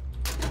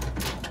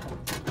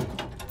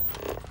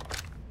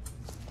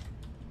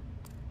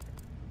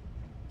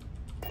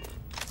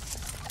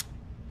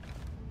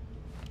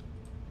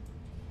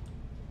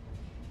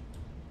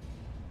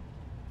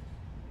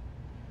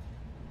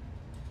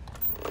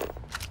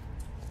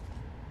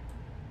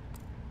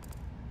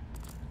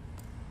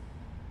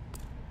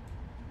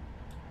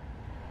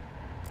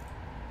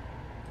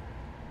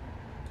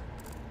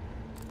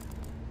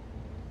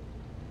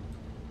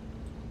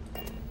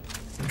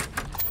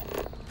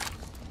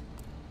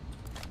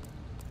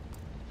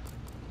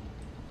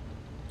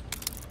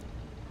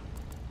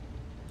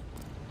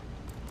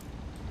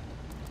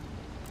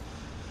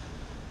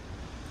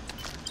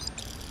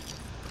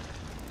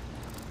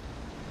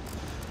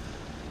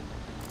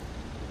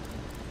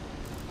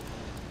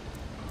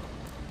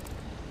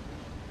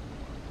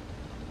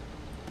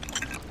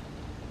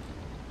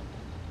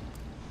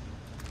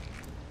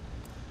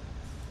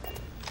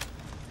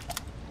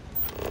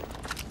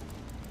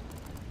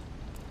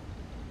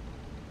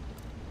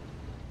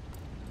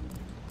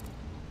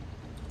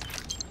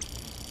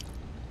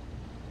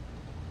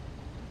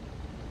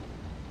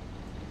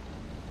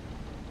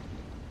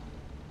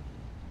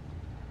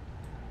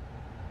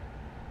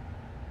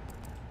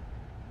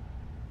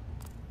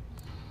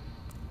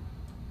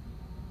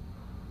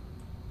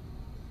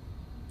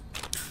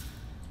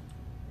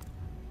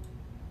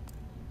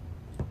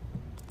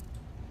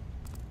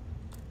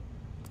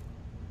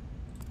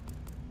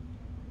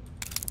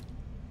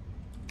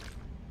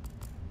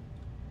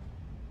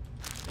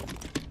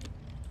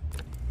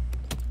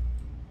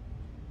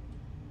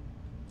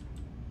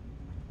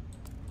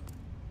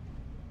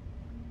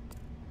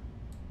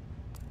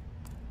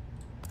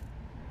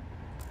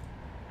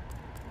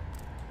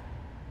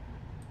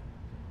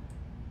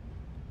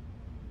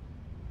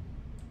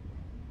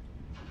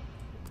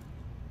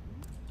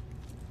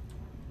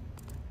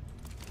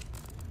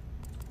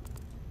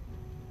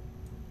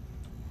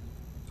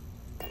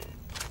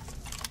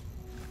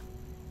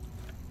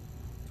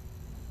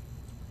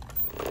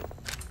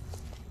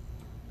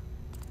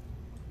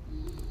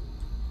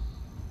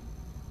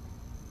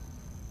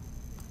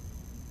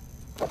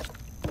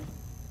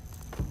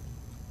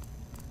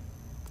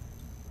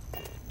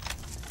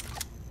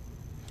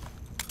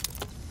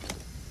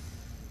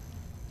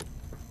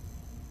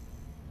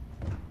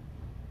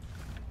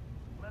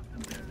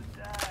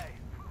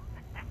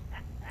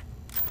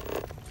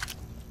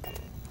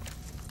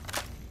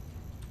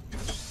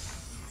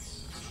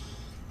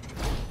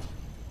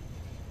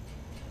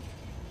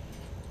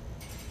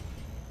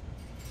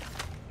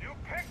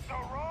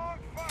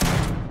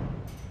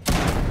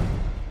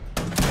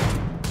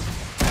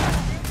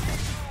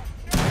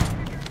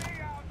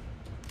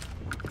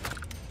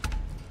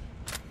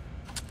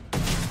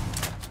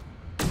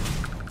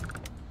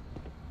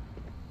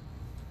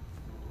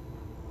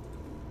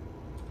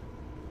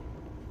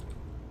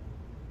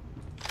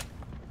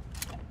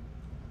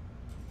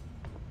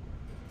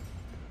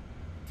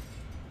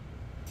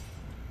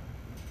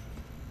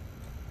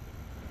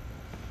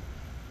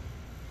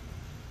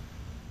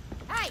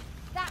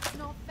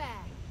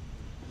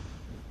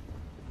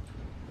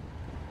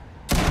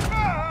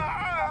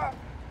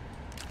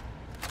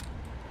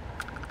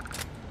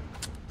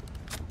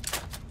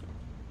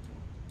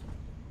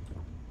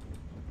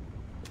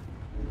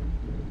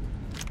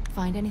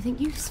 find anything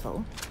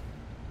useful?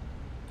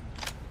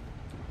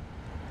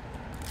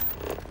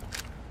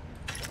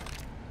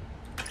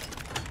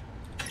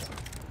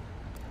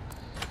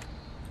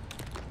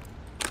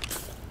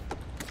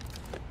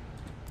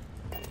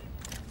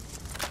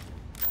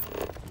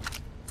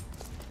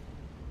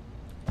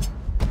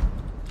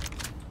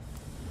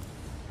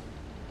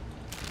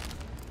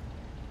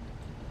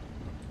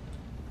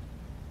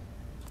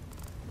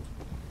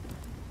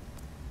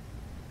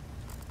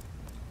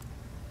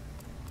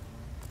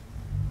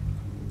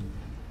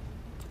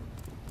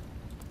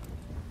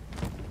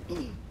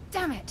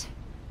 Damn it!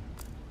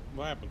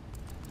 What happened?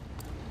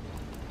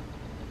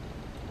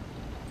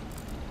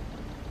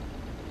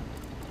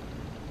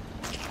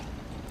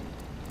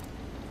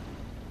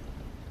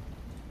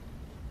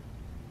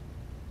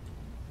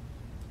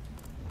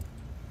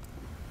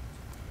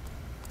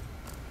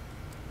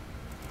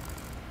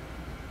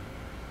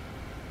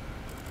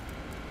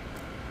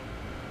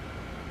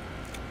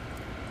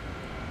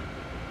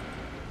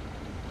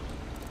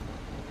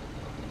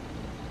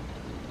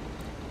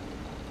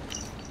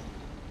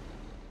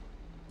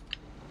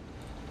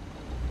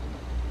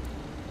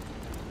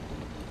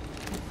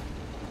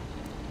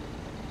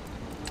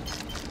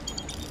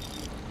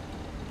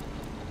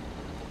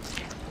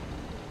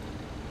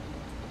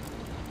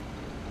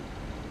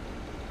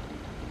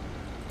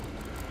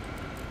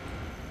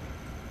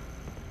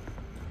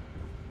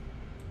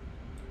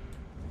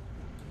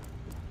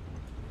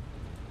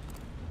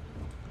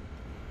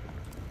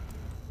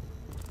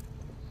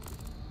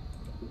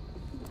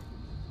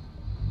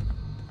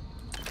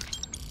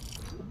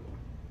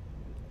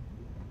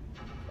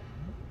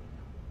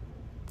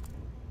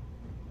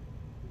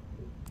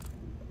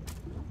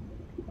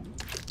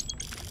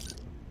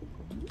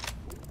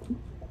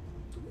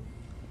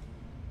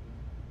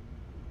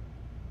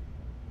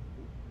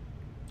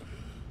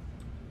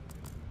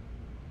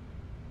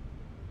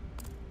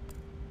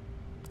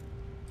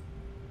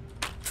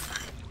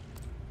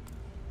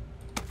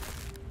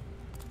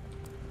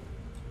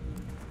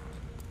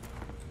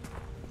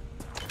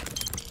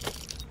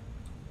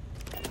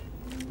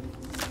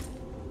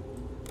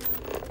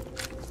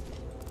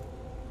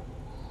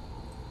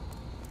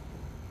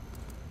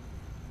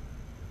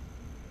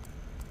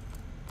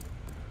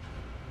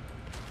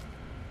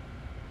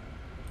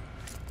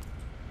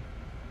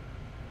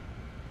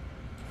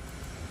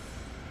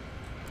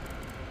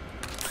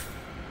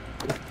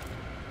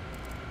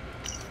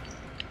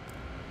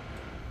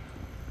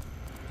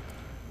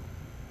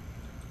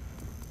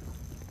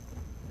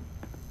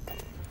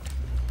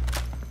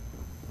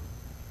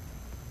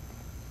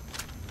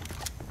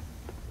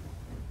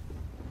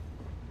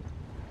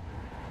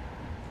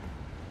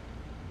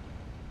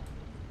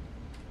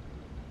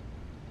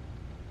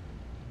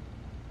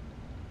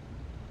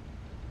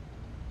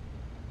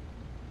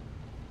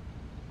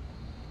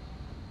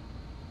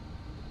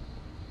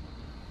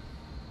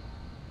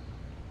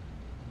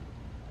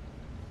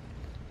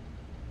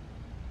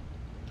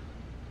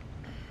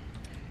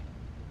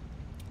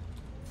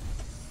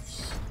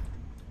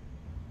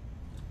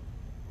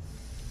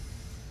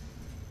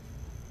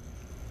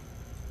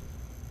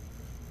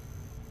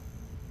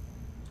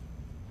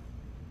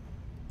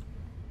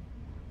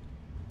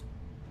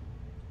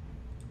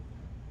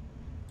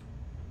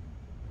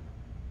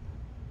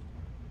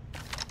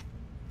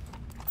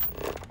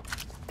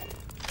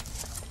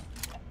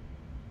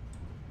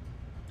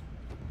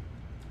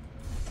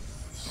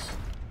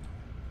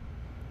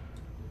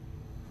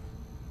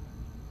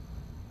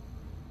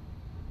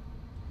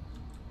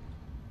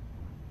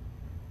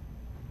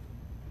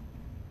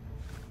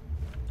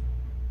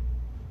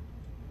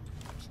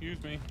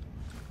 Excuse me.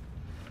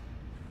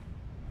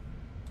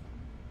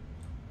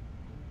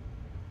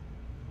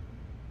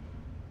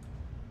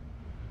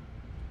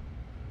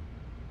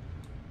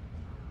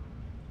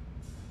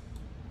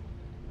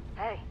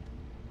 Hey.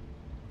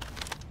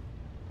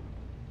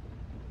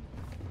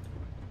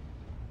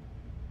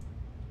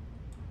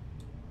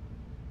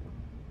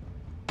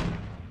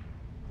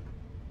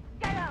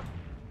 Get him!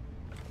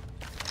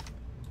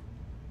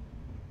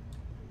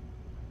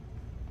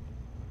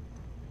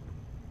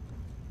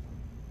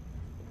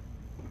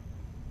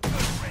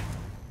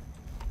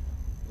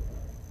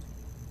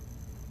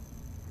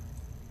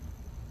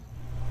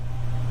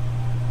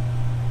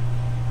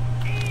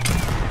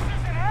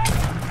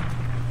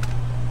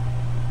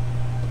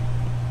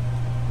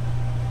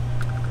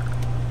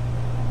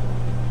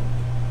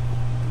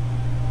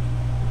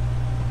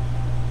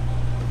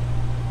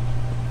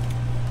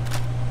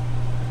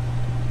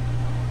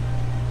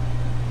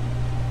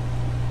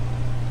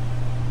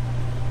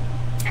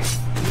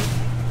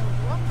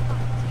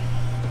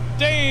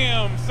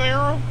 Damn,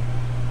 Sarah.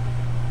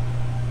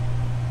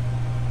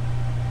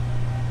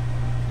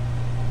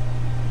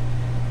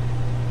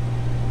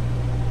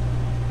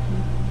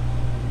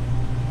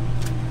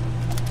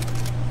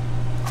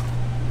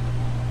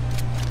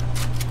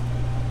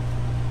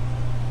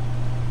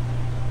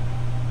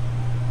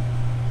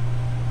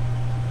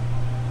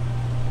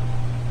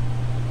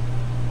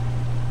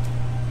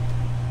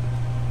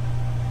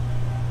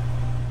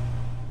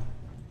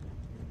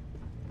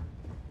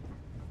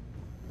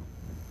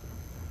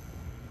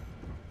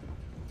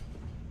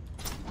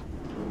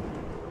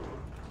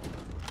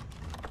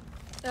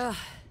 Ugh.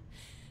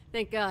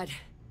 Thank God.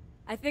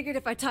 I figured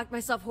if I talked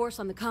myself hoarse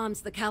on the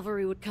comms, the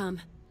cavalry would come.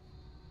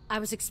 I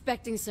was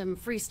expecting some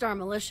Freestar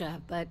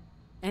militia, but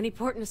any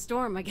port in a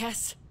storm, I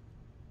guess.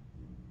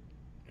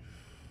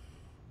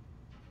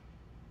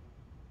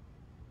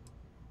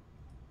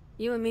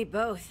 You and me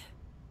both.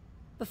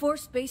 Before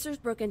Spacers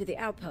broke into the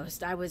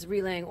outpost, I was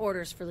relaying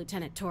orders for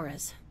Lieutenant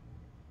Torres.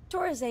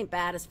 Torres ain't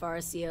bad as far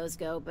as COs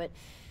go, but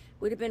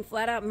we'd have been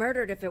flat out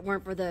murdered if it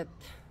weren't for the...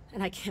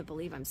 and I can't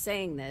believe I'm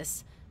saying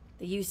this...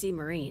 the UC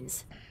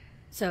Marines.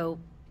 So,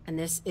 and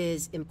this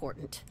is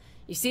important.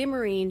 You see a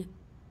Marine,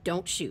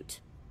 don't shoot.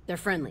 They're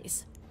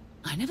friendlies.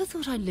 I never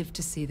thought I'd live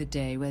to see the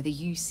day where the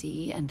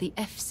UC and the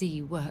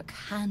FC work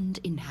hand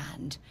in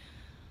hand.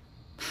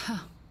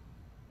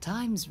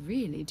 Times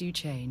really do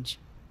change.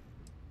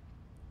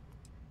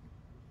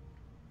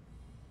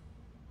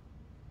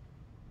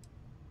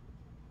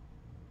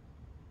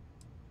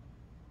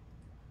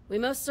 We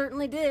most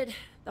certainly did.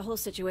 The whole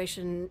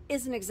situation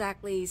isn't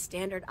exactly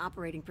standard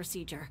operating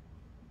procedure.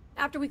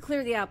 After we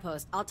clear the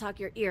outpost, I'll talk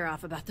your ear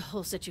off about the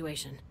whole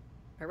situation.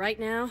 But right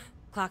now,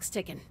 clock's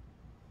ticking.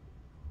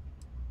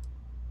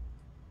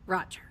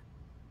 Roger.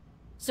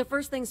 So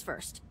first things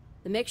first,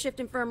 the makeshift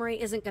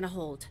infirmary isn't gonna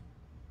hold.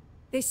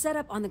 They set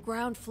up on the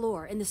ground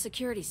floor in the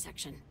security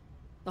section.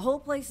 The whole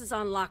place is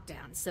on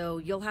lockdown, so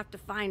you'll have to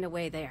find a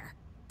way there.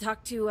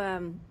 Talk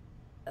to,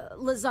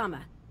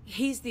 Lazama.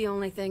 He's the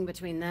only thing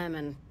between them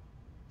and...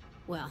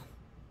 well,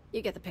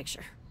 you get the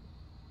picture.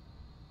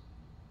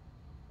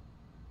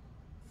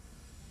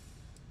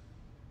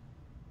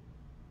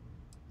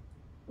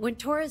 When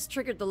Torres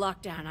triggered the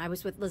lockdown, I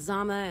was with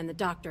Lazama and the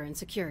doctor in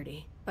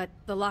security, but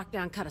the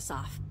lockdown cut us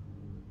off.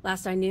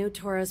 Last I knew,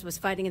 Torres was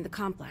fighting in the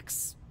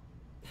complex.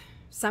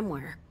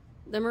 Somewhere.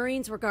 The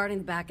Marines were guarding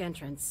the back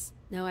entrance.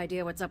 No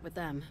idea what's up with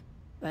them.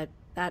 But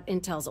that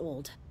intel's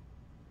old.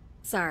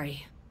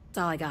 Sorry. That's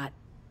all I got.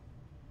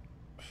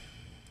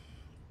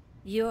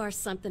 You are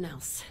something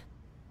else.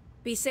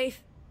 Be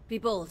safe, be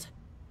bold.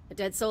 A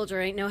dead soldier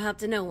ain't no help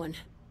to no one.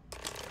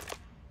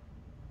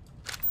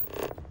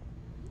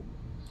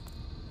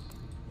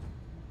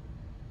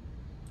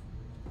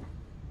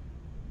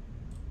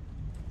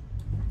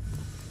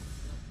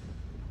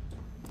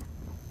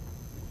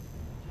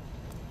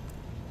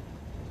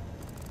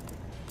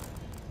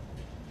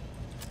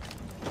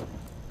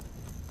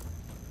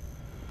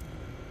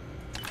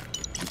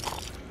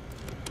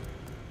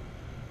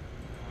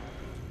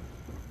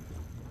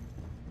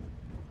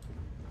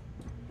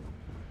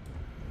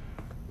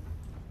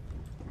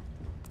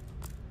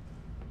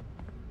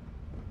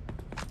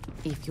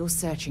 If you're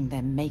searching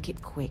them, make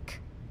it quick.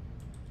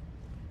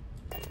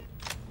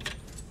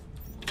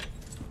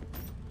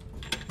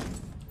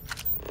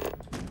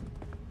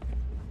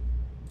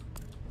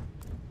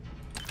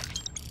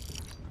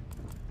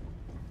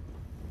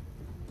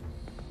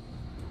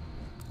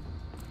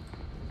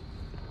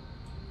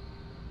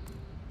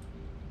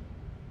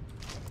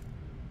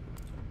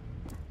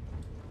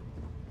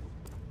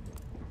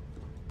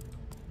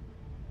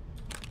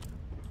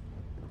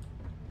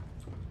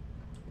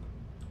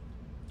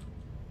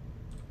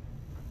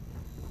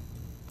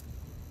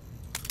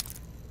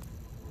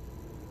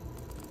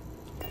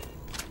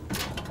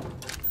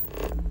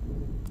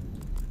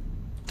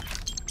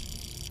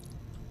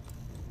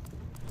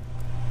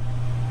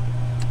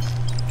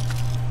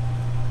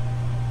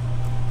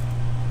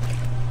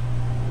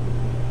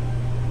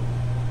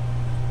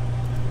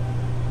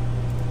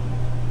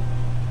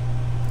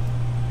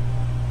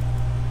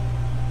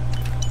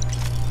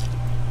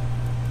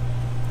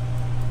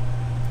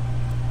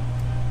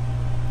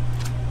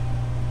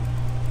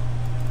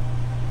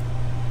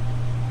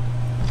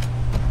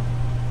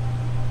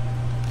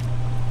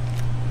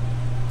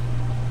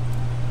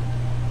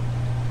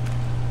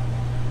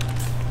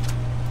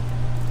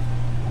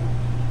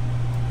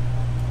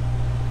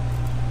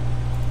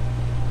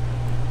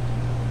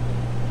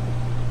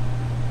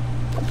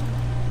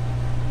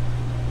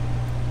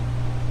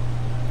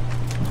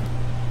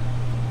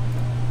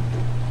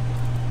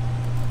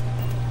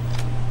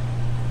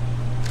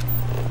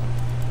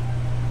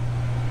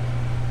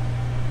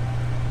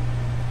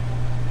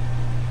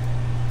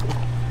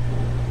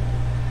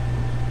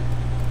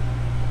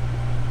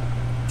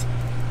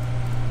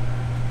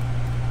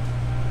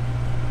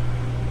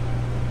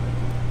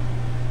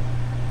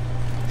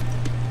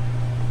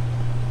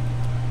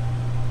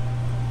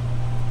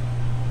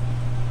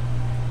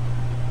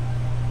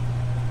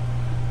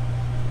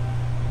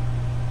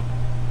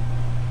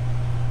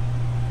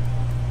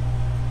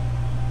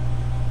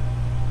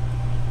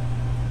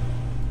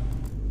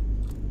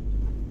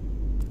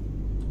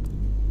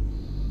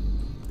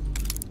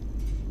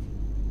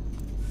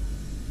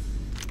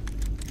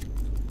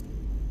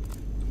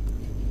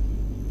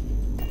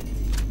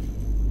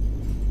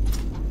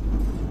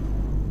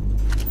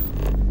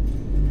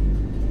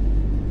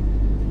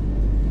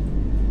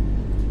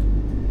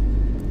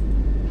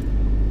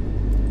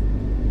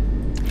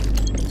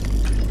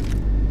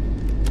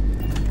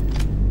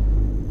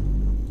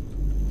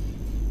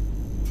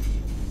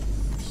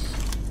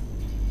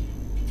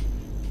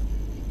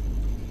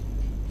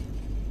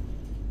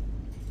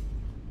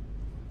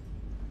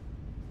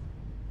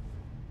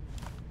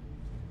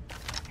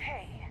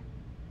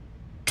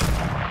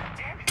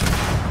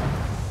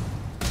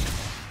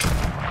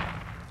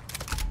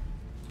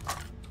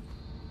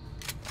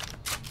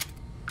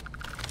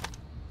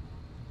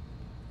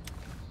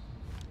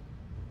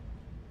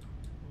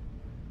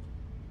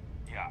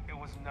 Yeah, it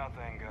was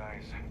nothing,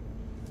 guys.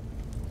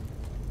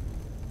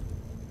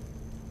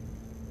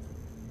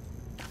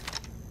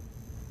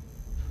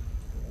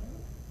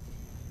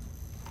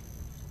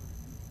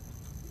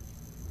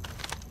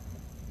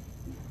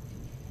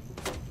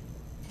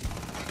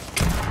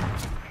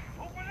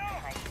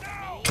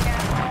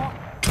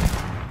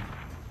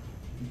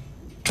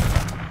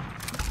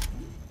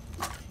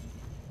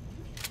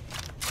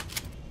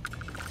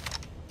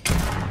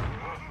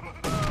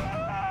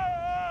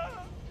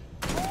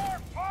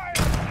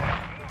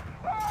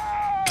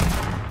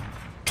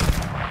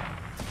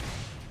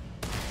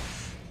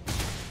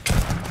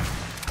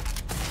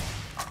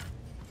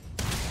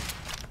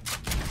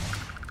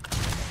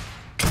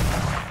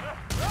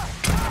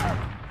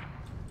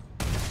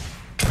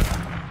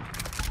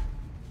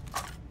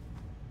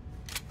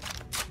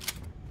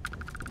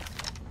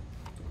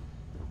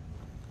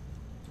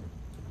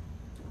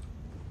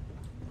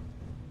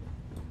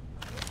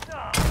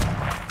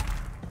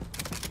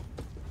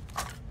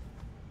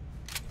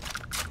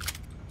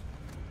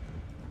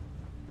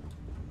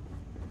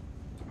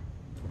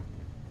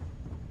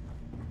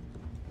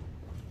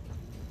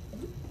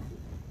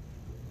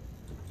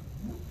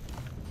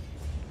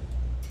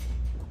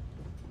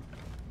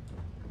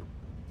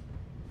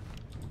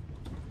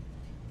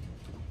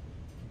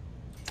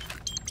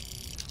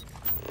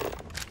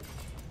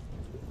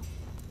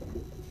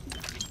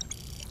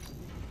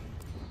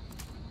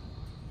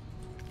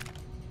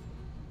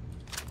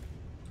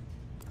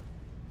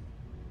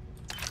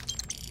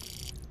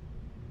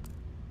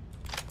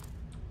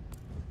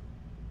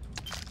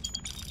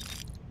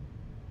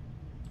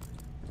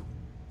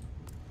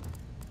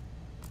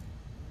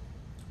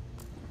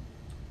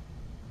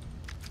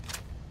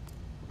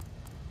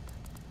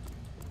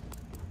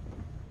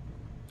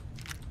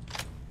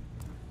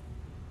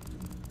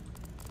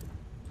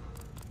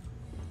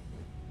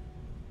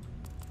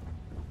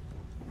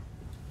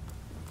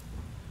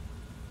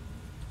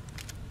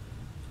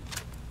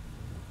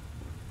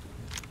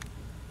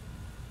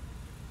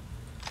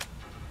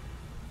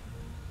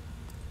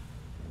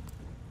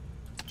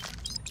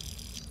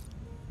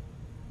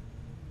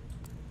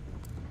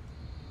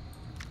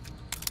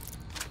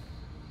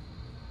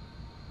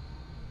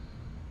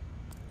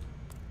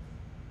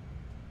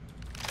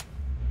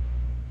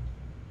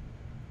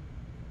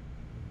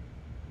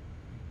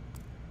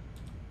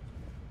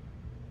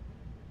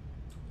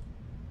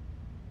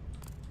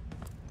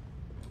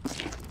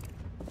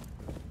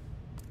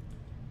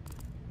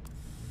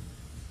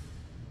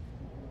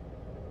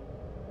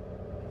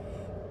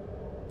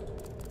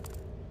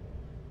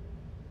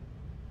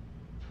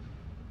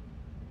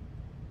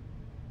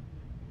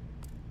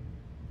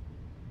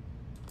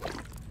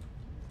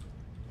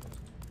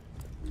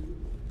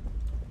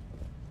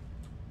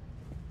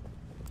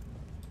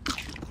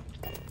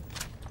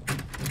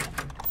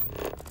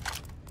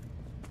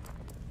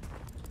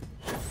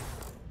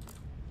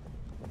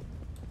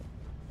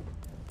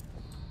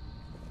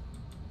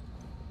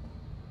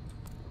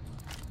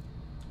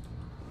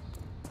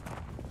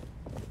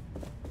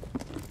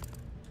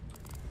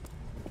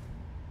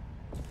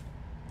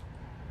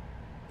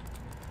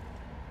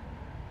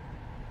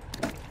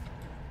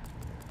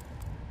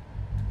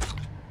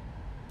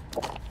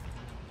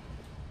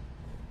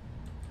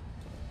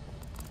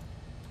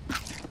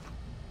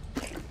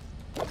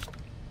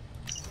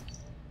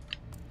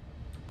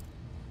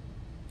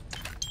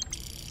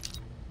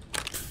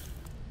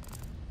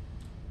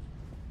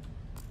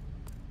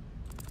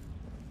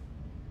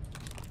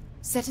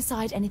 Set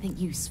aside anything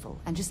useful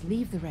and just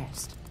leave the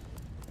rest.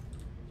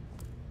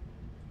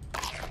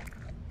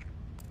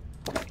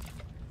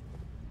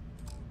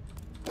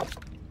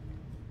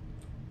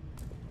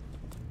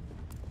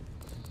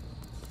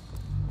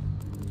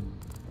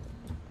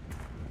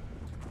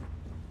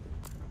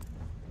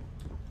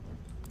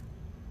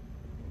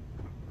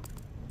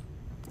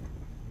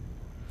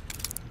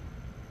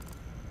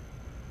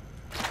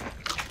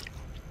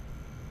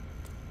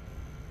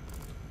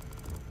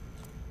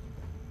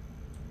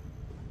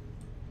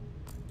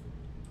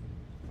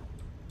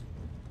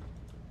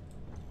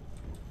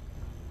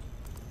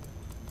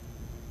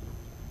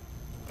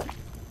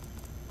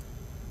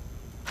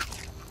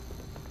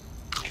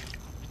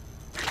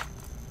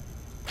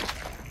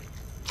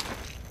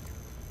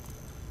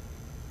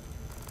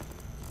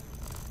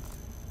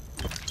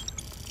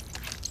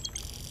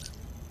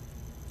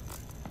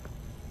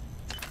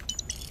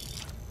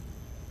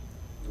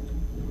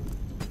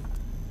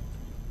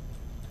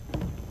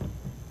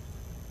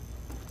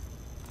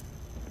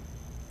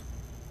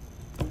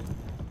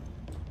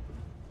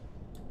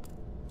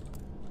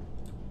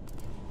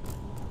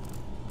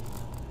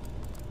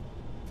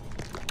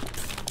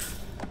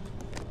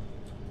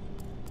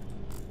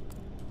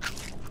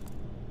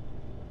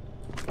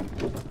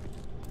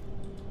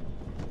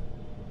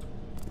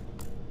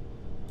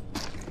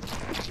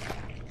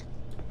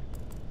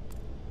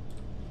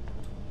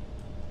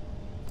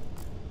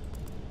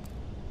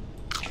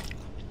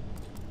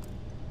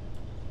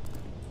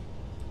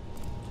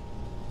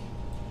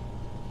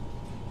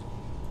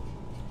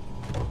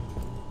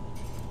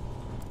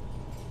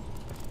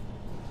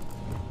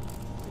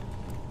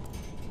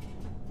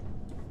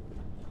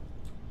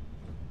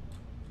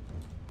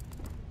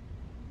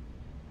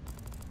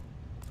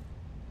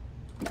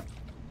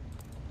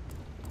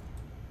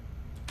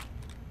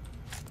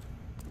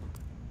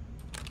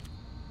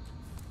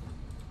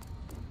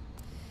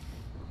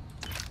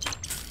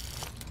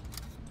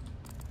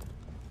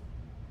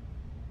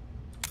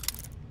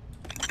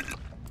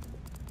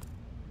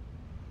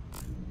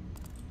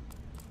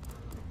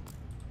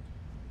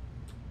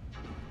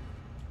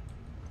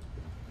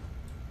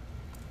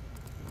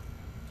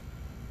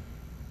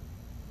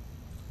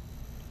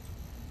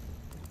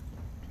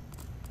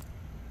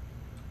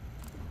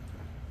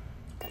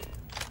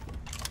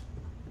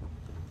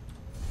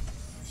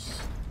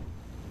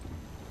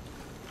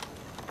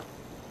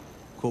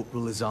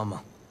 Corporal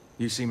Azama,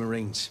 UC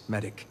Marines,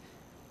 medic.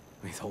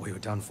 We thought we were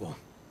done for.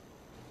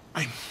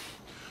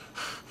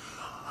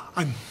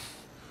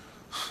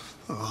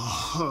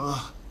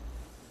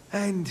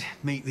 And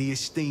meet the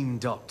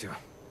esteemed doctor.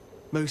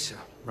 Musa,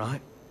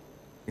 right?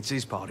 It's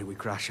his party we're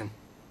crashing.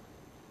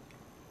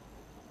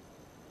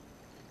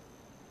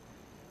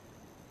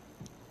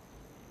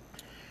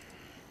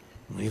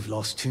 We've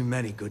lost too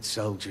many good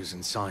soldiers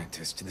and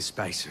scientists to the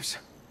Spacers.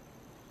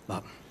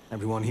 But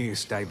everyone here is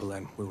stable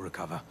and will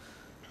recover.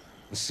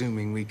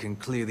 Assuming we can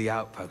clear the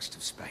outpost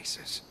of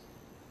Spacers.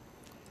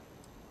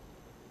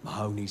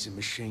 Mahoney's a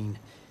machine.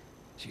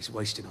 She's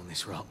wasted on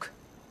this rock.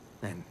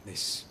 And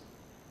this...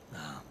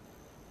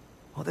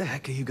 what the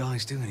heck are you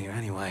guys doing here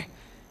anyway?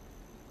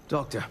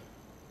 Doctor.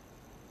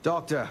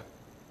 Doctor!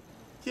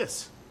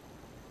 Yes.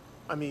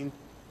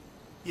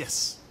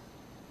 Yes.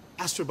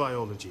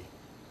 Astrobiology.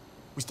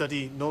 We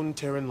study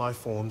non-Terran life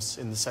forms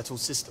in the settled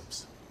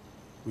systems.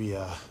 We,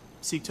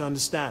 seek to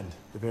understand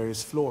the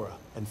various flora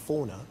and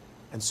fauna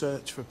and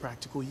search for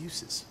practical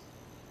uses.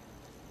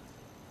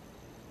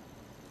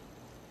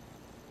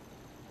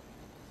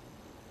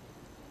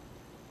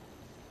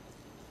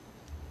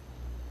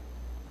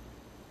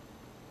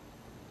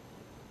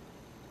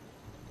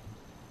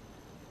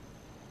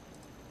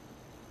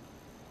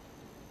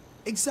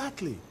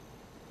 Exactly.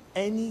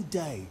 Any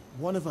day,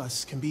 one of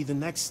us can be the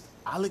next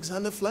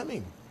Alexander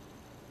Fleming.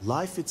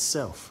 Life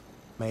itself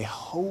may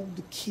hold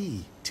the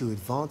key to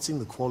advancing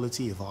the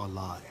quality of our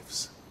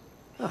lives.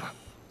 Ah,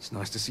 it's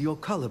nice to see your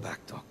color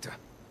back, Doctor.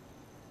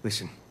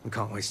 Listen, we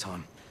can't waste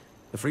time.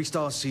 The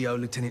Freestar CO,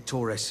 Lieutenant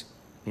Torres,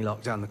 he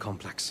locked down the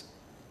complex.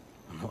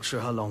 I'm not sure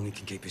how long he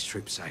can keep his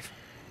troops safe.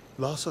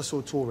 Last I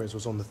saw Torres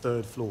was on the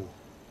 3rd floor,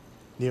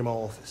 near my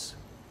office.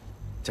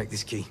 Take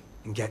this key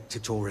and get to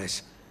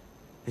Torres.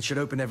 It should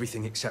open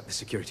everything except the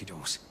security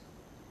doors.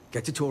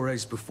 Get to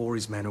Torres before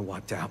his men are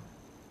wiped out.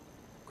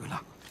 Good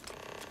luck.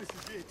 This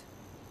is it.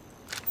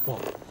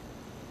 What?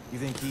 You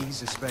think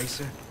he's a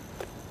spacer?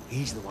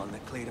 He's the one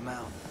that cleared him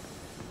out.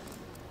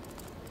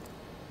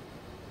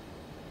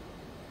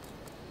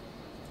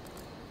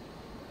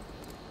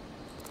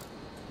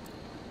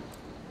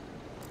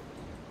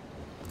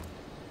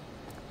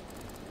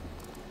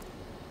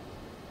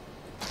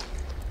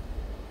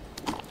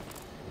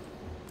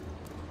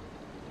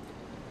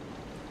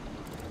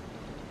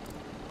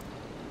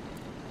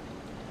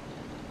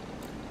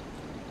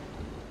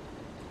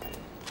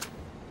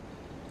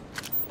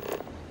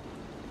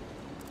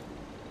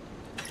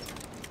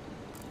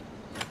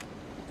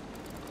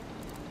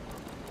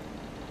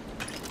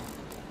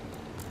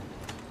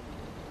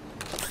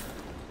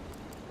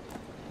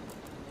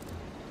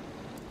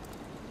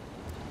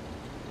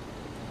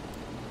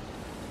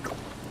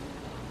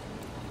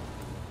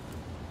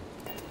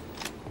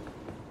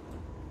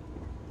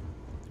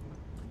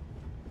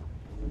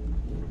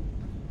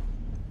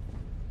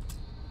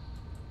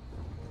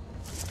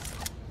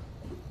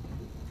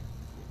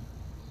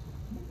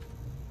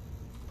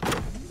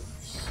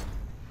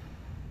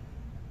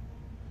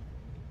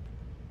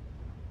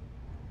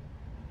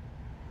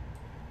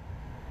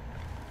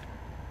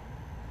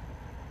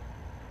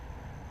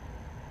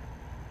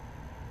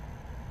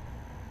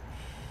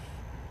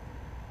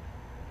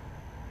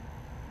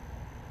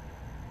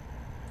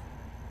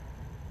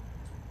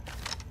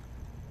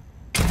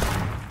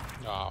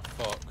 Ah,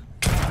 fuck.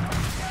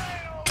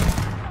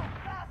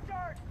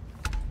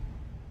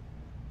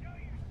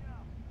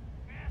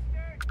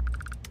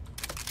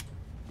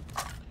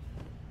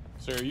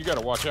 Sarah, you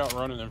gotta watch out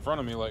running in front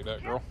of me like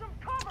that, girl.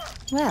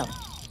 Well,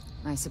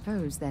 I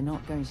suppose they're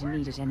not going to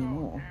need it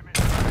anymore.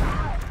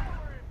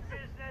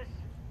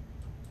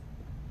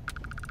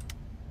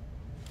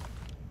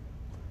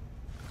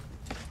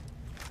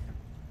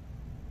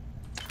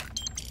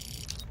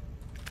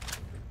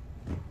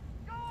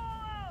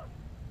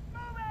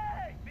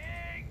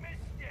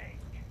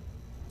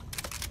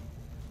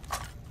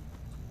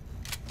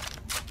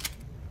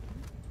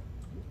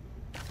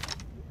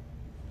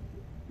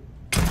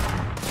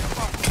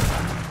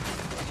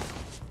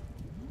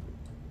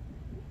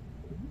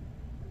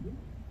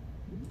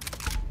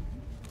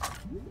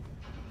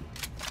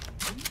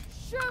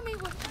 Show me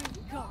what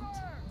you've got.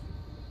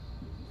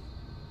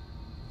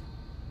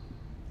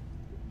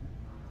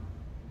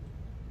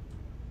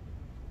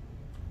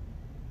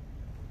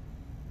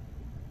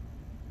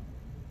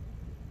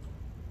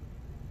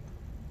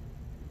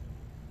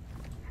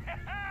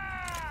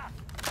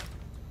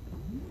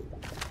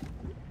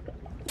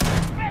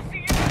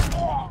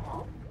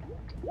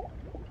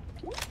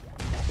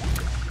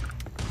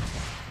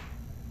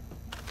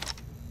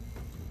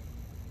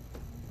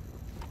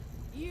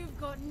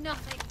 You've got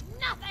nothing.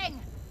 Nothing!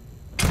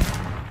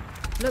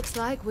 Looks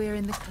like we're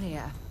in the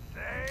clear.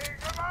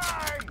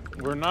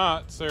 We're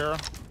not, Sarah.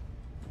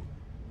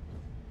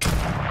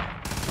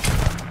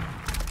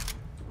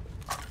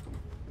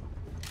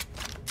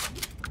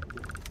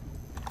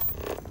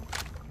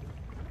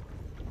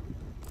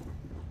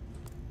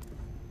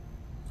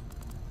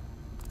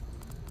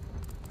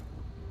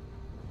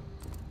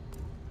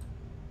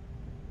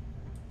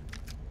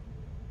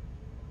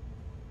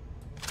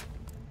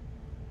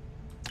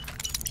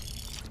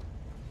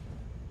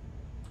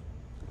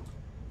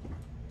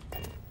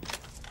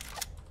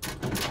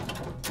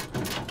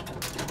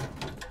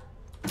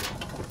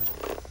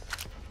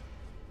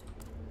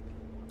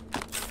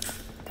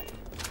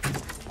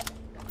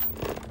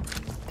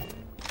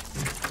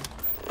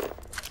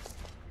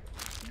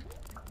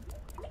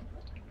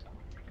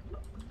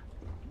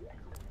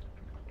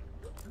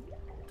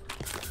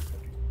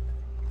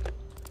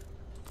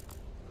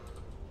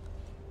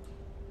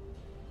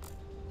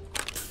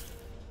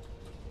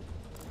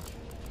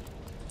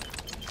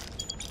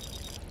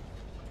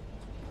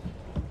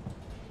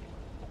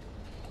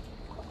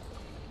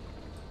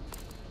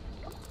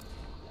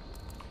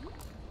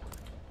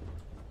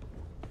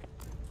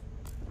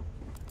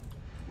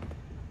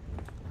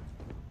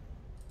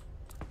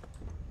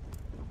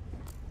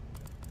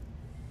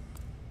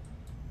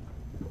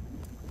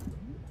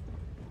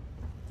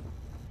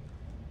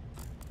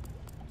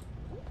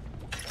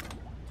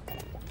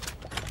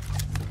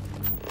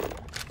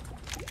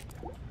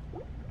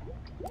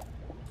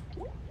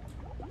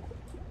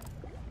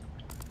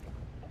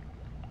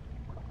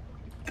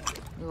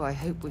 Oh, I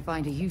hope we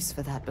find a use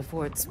for that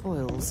before it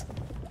spoils.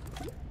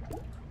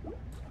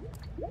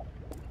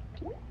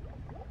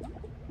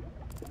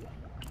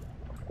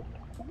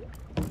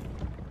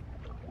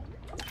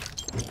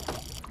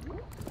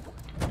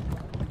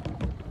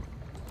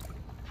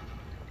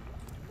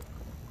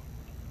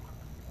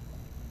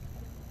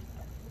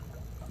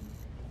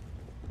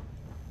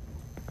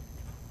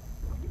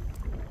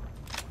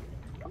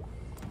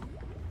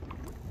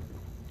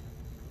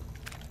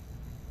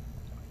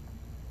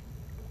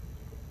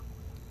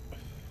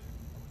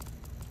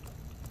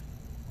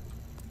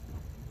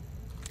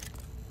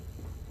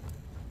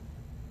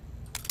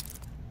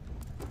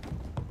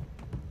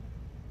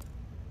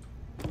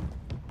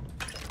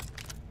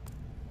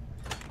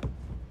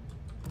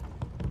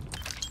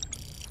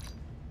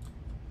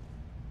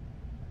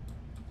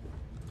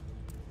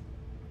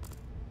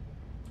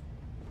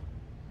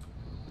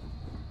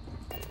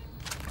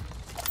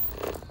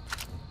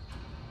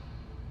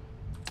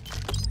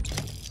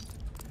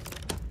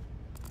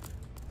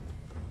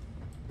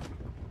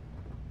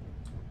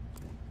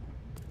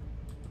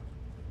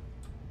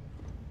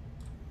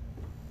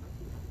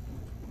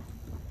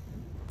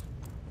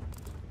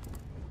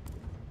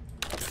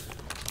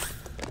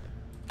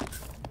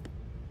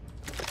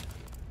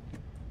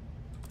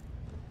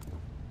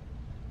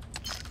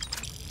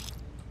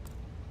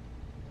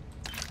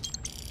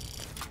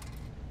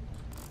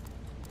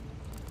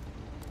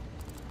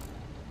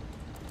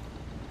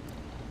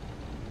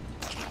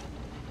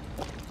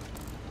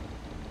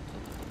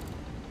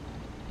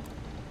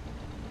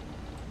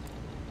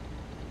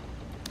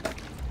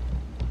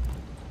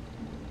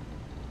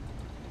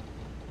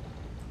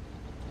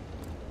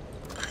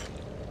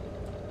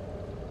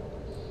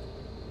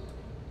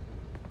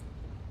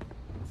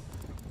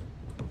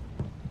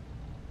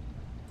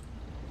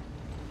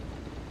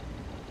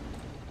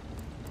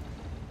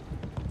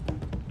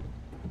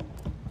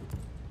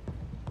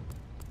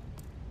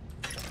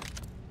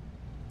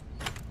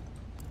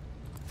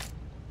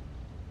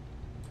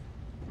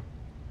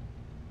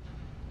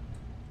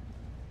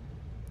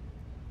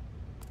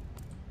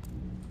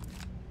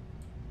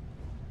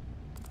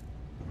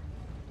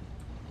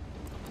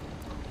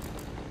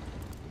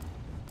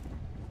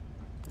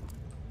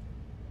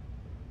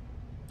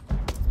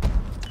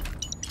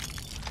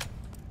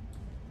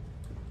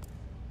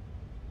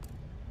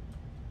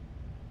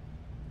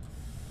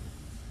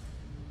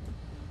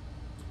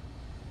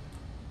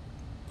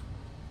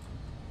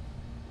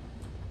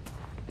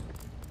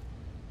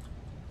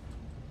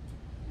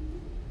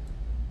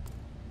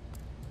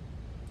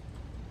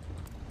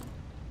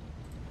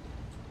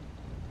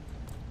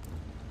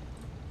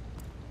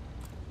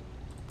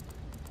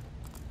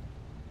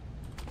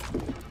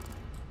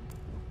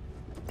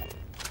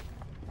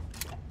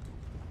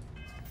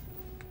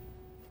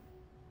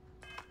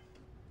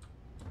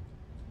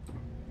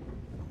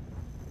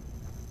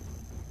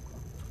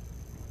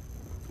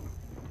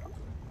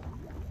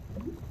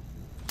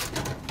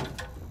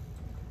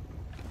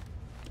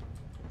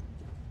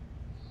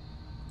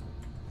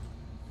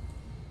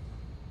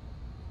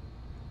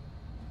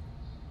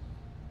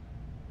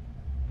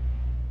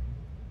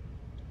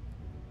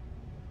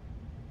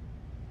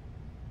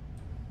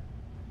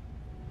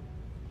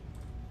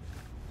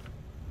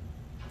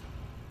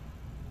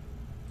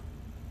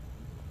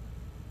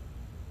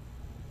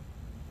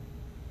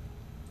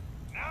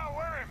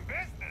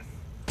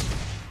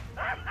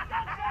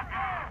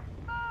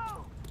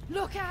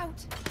 Look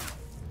out!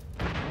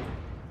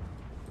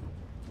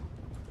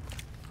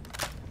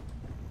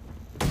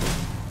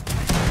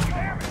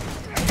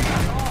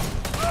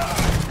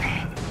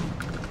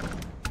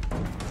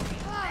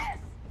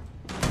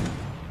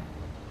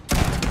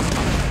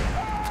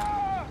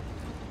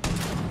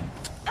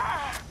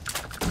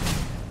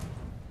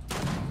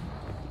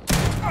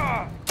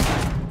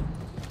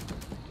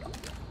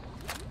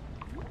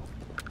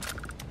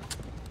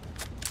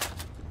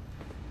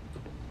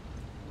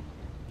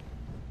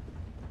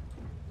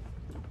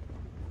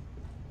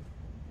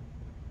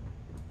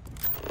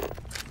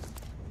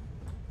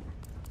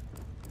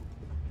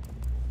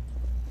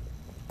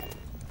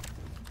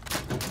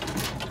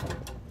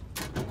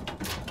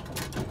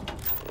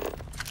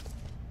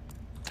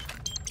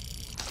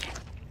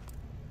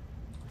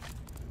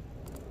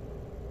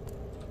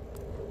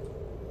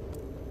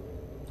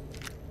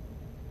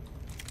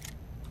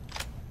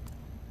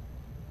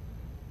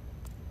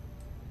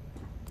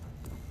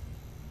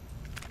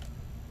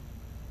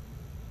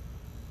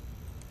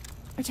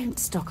 I don't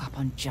stock up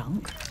on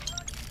junk.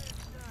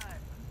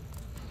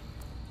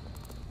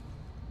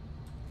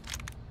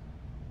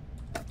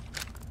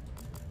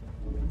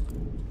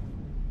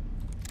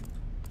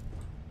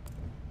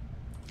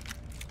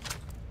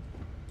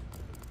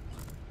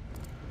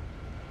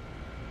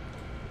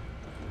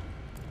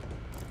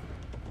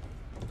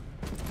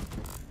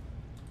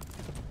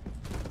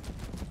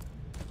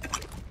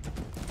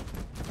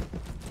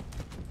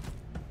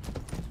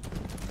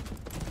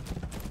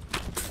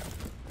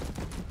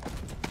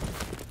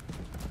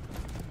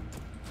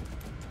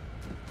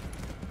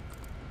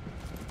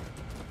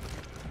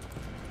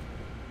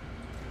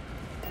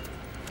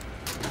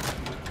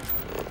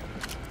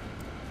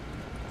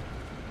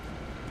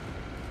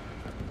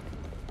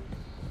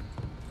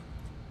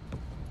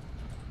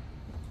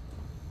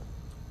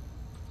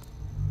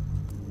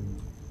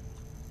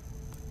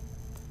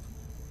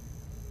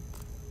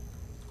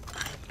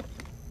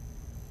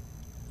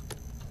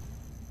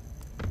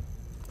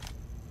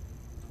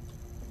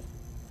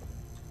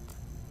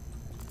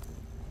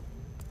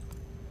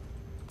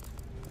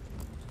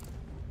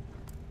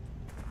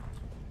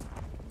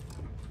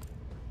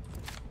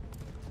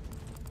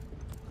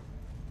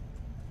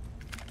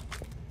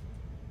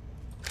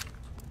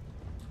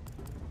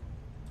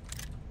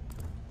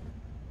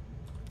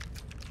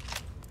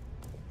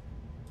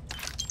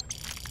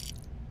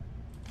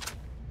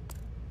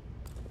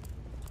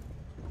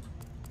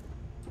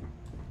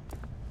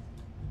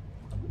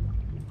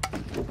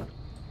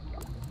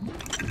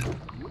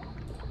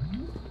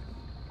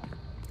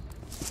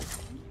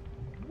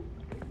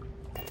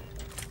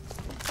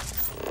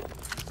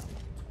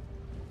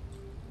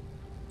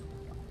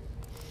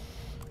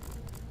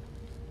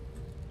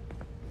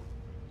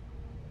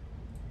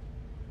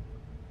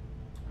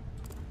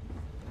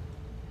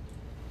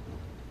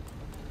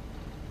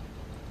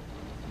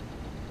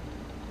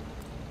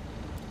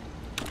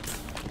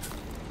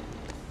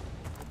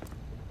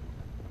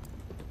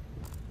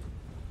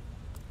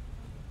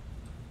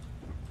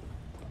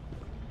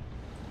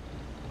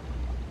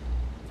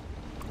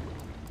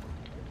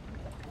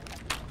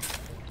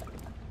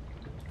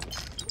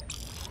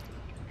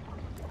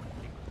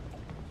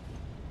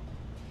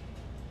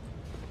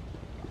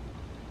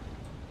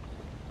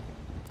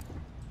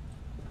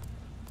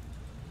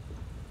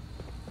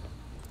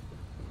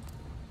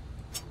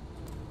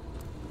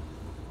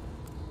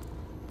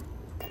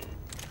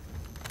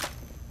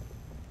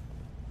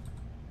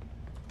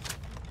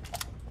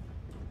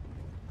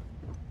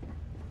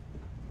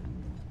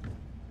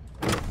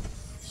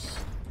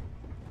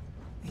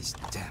 These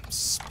damn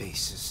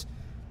spacers.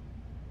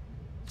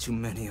 Too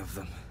many of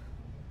them.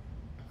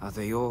 Are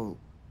they all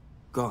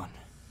gone?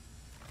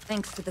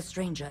 Thanks to the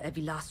stranger,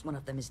 every last one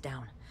of them is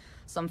down.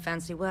 Some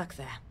fancy work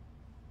there.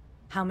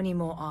 How many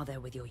more are there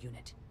with your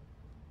unit?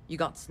 You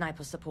got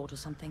sniper support or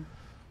something?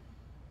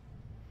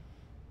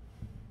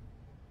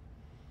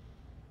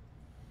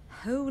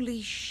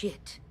 Holy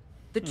shit.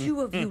 The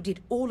two of you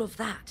did all of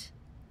that.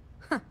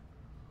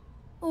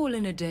 All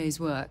in a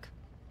day's work.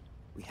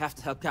 We have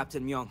to help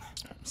Captain Myung.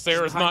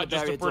 Sarah's not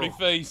just a pretty door.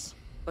 face.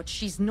 But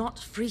she's not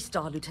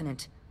Freestar,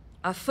 Lieutenant.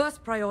 Our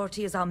first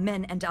priority is our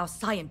men and our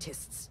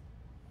scientists.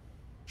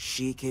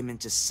 She came in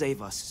to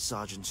save us,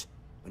 Sergeant,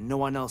 when no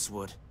one else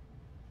would.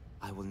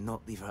 I will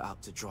not leave her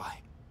out to dry.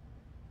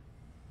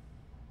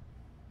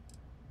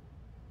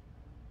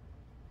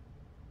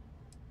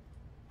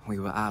 We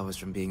were hours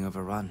from being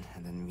overrun,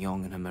 and then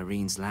Myung and her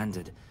Marines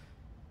landed.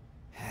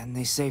 And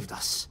they saved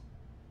us.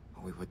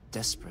 We were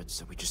desperate,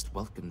 so we just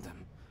welcomed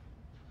them.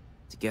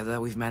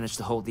 Together, we've managed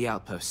to hold the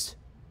outpost.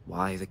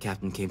 Why the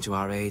captain came to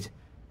our aid?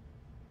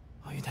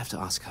 Oh, you'd have to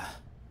ask her.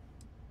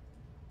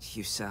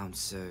 You sound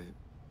so...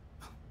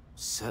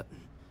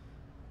 certain.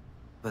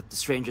 But the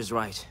stranger's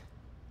right.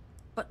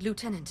 But,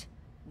 Lieutenant,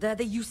 they're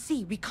the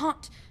UC. We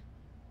can't...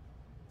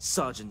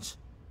 Sergeant,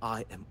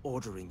 I am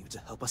ordering you to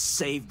help us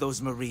save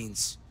those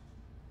Marines.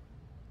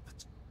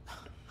 But...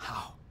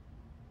 how?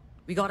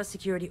 We got a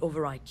security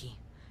override key.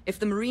 If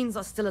the Marines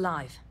are still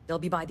alive, they'll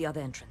be by the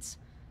other entrance.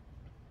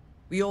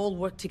 We all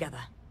work together.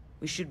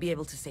 We should be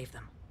able to save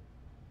them.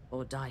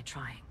 Or die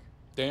trying.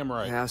 Damn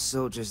right. Our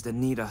soldiers that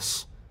need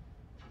us.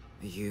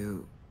 Are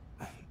you...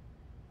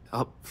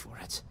 up for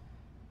it?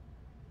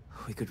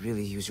 We could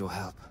really use your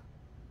help.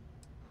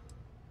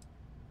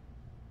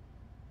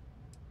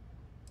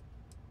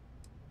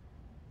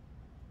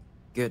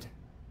 Good.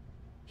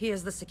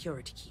 Here's the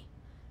security key.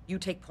 You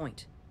take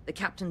point. The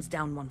captain's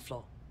down one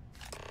floor.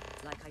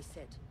 Like I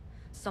said,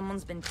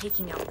 someone's been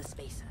taking out the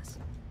spacers.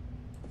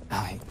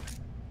 I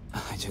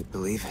don't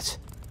believe it.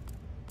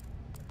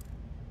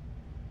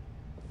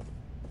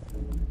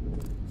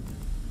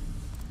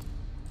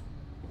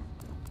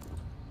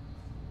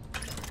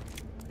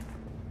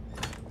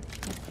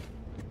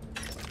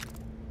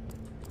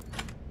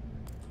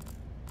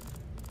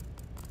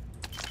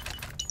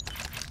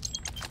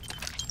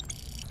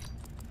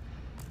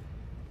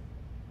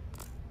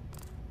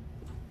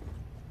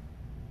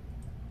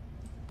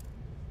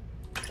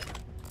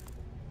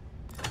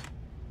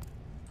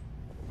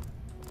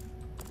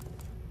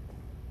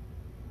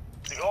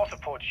 The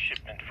support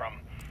shipment from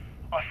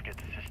Oscar's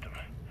system.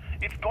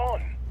 It's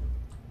gone.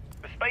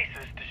 The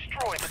spacers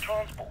destroyed the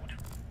transport.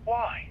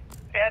 Why?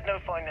 It had no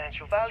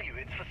financial value.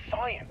 It's for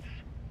science.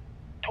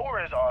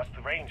 Torres asked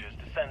the Rangers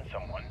to send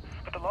someone,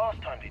 but the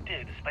last time they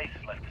did, the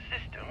spacers left the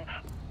system,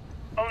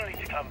 only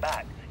to come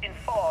back in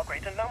far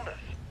greater numbers.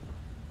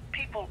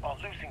 People are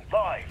losing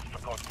lives,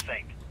 for God's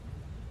sake.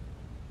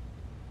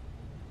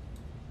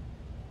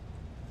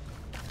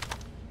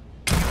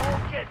 You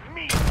won't get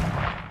me!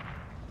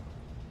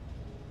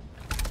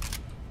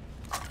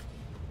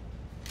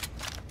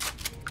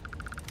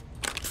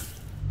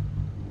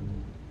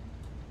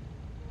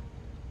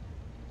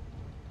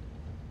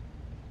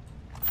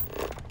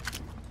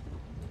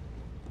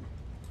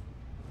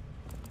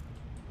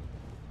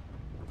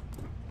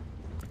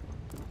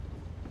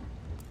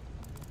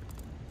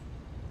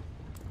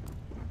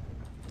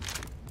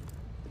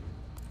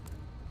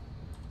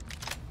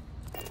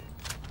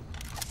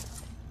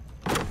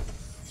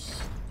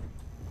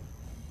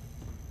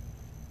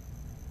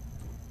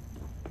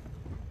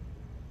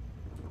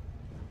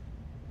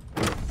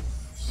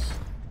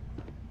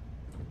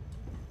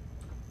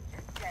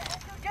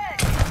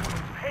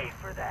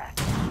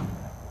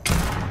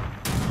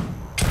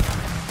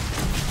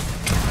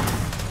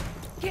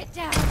 Get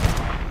down!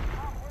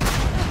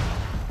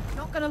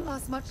 Not gonna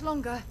last much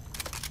longer.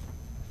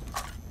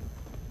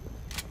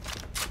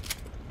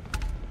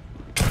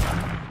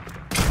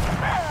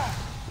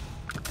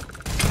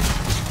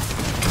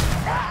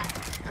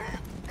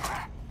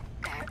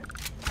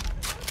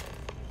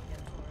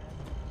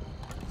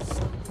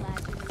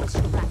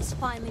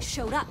 finally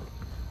showed up.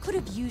 Could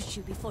have used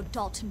you before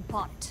Dalton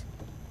bought it.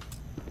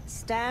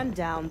 Stand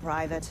down,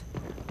 Private.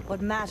 What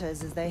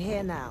matters is they're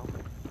here now.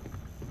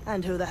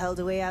 And who the hell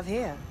do we have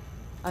here?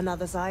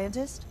 Another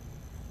scientist?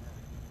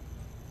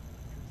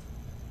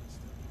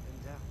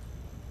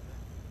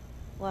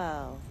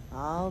 Well,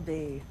 I'll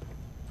be.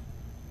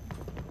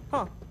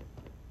 Huh.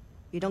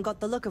 You don't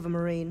got the look of a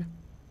Marine.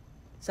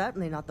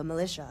 Certainly not the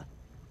militia.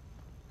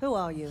 Who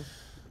are you?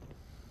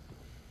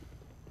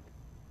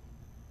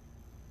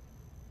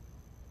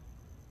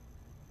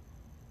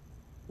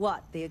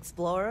 What, the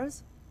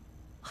explorers?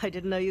 I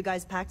didn't know you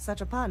guys packed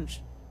such a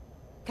punch.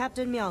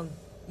 Captain Myung,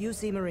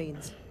 UC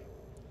Marines.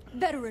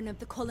 Veteran of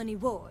the Colony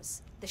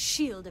Wars, the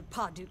shield of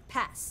Parduk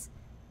Pass.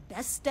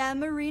 Best damn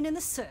Marine in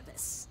the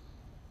service.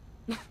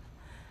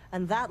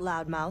 And that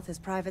loudmouth is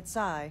Private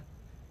Sai.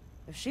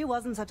 If she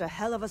wasn't such a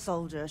hell of a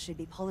soldier, she'd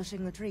be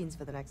polishing latrines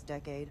for the next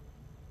decade.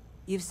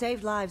 You've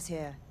saved lives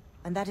here,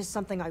 and that is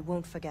something I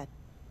won't forget.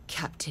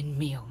 Captain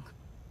Myung.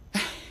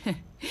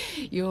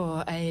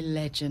 You're a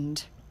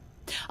legend.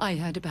 I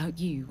heard about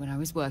you when I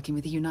was working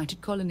with the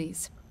United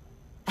Colonies.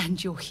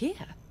 And you're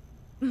here.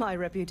 My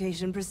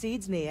reputation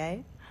precedes me, eh?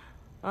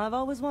 I've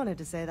always wanted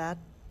to say that.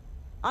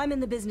 I'm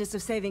in the business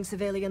of saving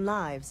civilian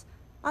lives.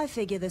 I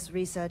figure this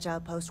research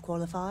outpost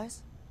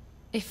qualifies.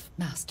 If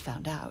Mast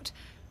found out,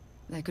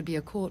 there could be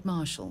a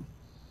court-martial.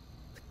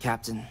 The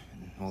captain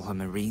and all her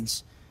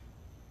Marines.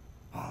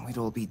 Oh, we'd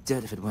all be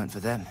dead if it weren't for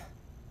them.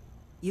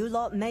 You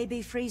lot may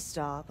be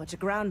Freestar, but you're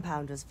ground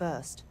pounders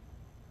first.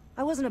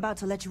 I wasn't about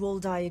to let you all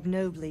die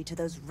ignobly to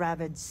those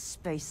rabid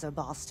spacer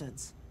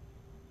bastards.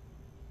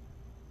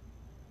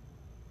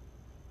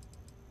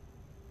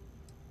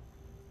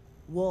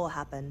 War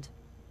happened.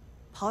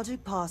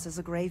 Parduk Pass is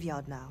a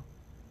graveyard now.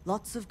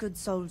 Lots of good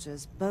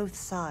soldiers, both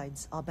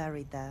sides, are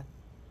buried there.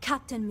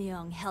 Captain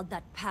Myung held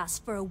that pass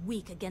for a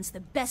week against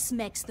the best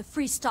mechs the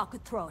Freestar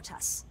could throw at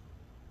us.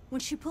 When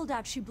she pulled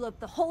out, she blew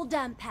up the whole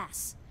damn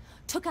pass.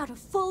 Took out a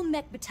full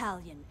mech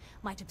battalion.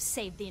 Might have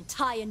saved the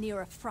entire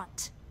Nera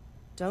front.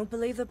 Don't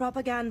believe the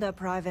propaganda,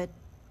 Private.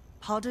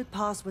 Parduk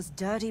Pass was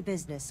dirty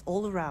business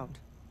all around.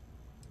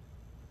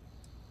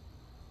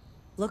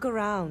 Look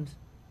around.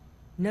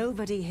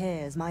 Nobody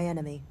here is my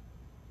enemy.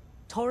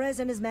 Torres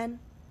and his men,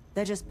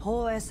 they're just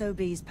poor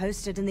SOBs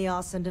posted in the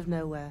arse end of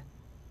nowhere.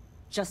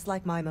 Just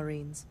like my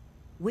Marines.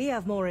 We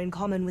have more in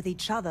common with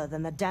each other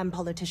than the damn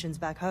politicians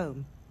back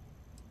home.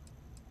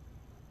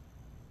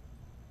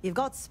 You've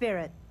got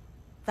spirit.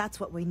 That's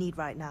what we need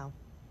right now.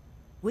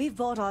 We've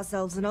bought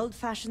ourselves an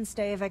old-fashioned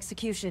stay of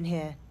execution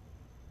here,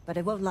 but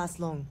it won't last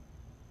long.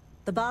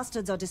 The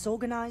bastards are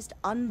disorganized,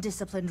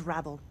 undisciplined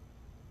rabble.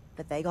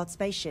 But they got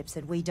spaceships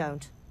and we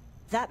don't.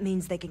 That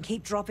means they can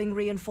keep dropping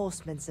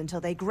reinforcements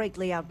until they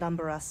greatly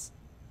outnumber us.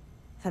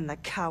 Then the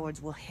cowards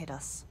will hit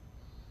us.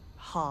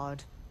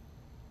 Hard.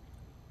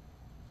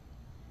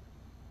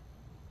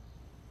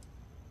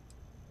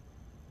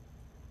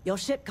 Your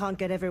ship can't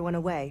get everyone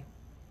away,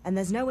 and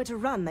there's nowhere to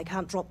run they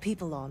can't drop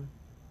people on.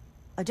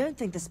 I don't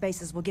think the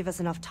spacers will give us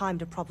enough time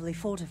to properly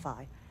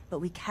fortify, but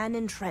we can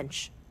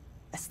entrench.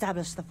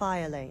 Establish the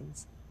fire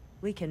lanes.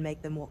 We can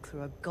make them walk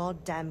through a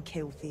goddamn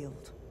kill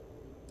field.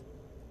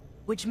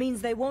 Which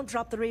means they won't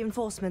drop the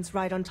reinforcements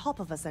right on top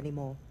of us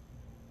anymore.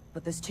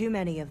 But there's too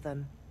many of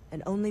them,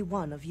 and only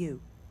one of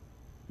you.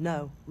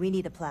 No, we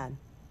need a plan.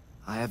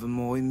 I have a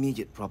more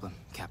immediate problem,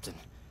 Captain.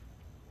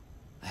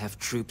 I have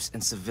troops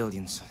and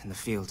civilians in the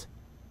field.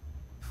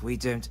 If we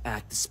don't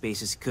act, the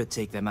spacers could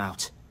take them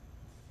out.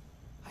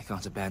 I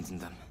can't abandon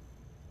them.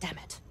 Damn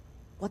it.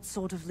 What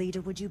sort of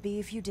leader would you be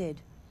if you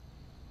did?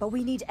 But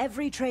we need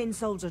every trained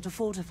soldier to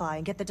fortify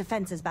and get the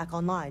defenses back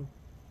online.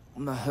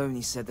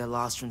 Mahoney said their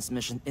last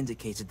transmission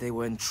indicated they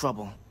were in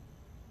trouble.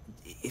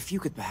 If you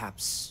could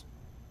perhaps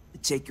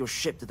take your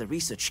ship to the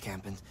research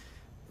camp and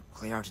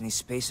clear out any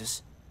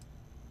spaces.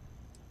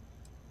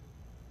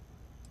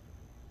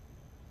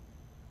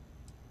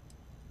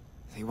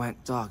 They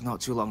went dark not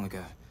too long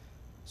ago,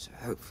 so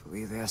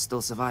hopefully they are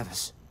still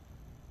survivors.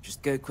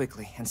 Just go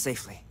quickly and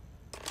safely.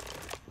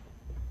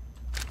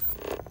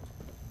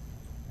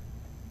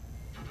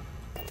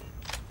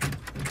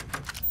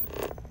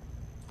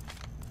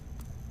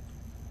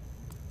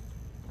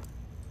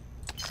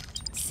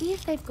 See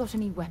if they've got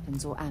any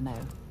weapons or ammo.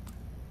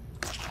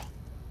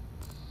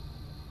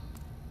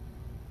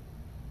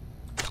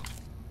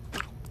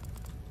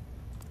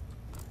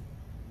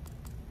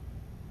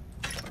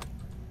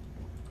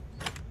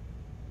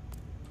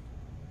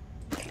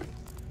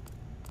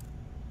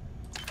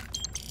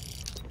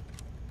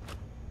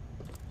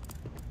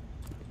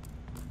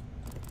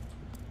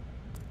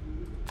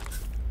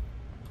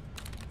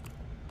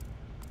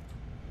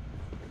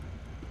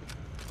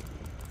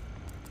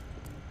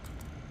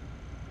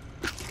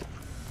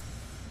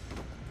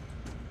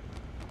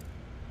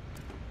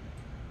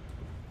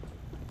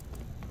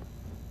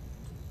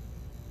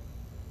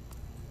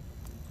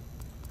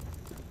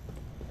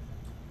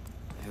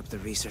 I hope the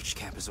research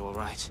camp is all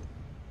right.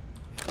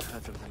 I haven't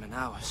heard from them in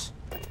hours.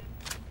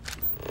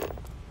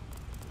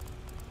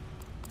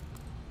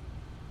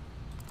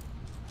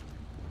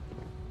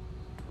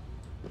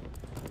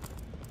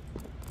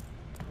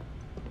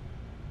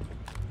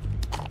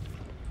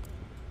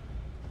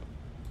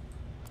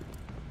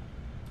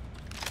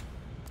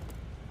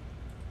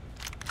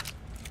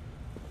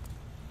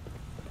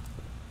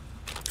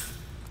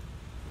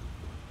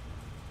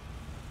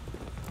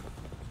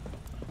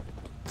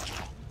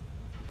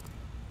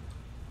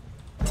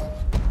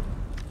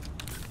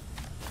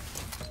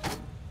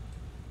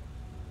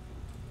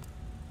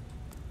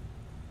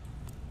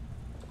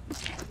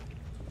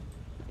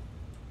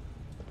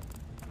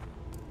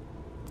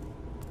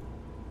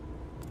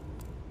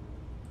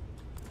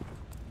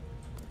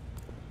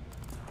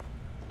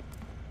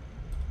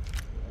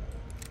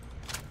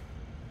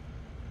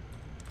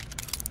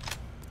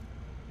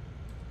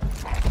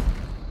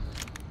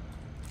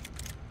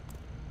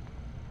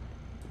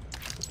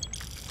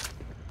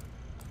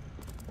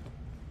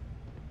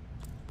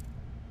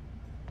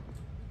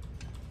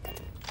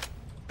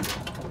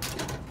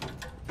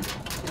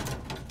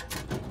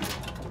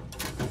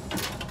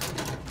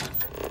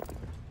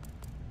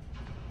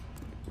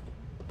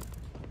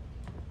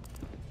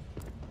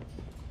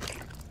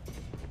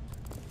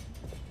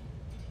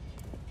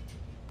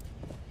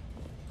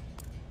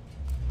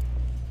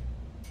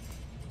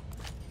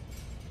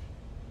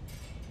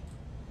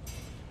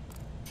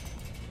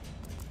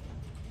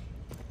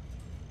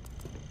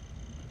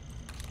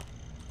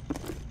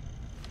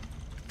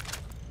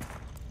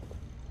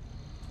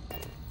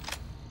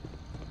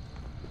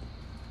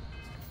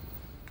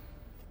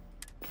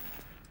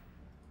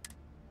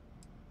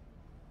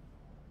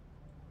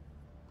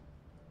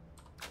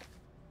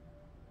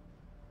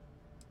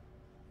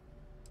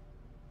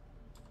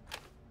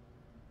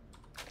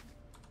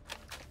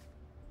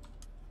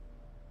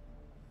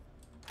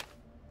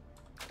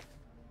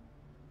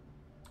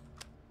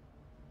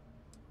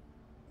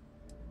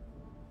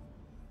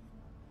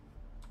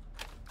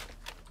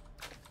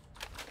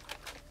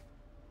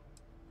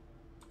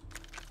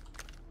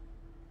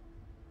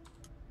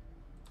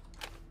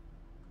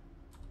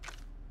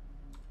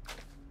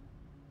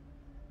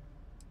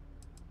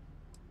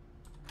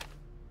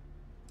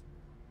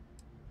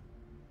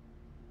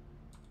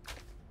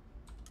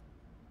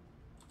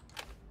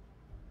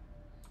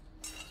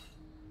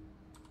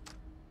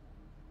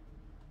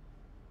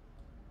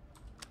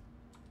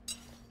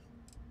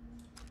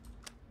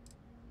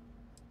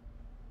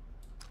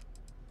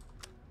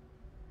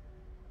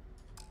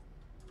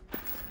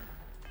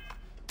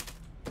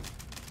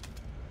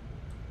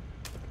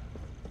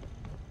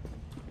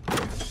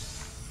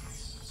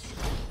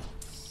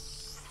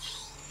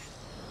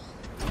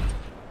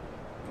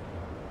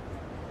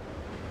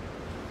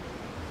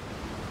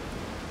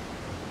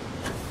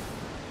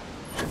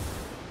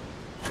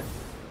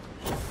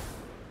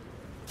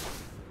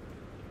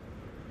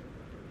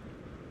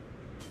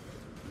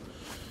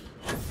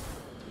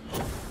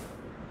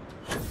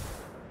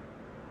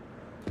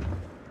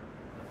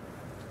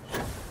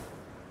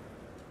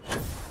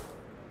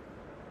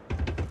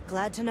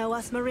 Glad to know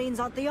us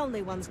Marines aren't the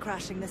only ones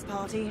crashing this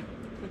party.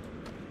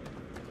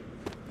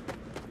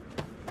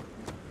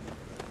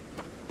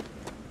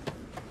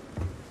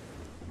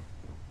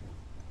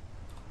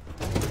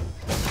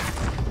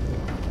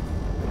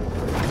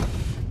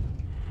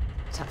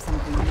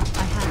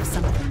 I have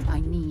something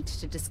I need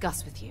to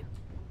discuss with you.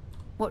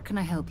 What can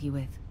I help you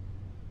with?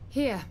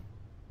 Here,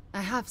 I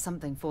have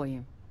something for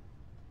you.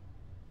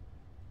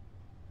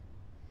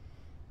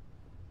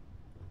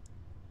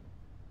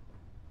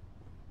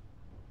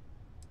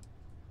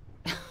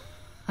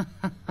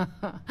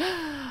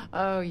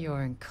 Oh,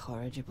 you're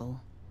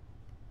incorrigible.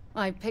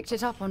 I picked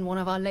it up on one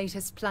of our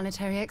latest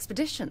planetary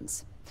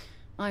expeditions.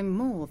 I'm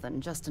more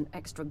than just an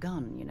extra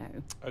gun, you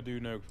know. I do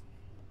know.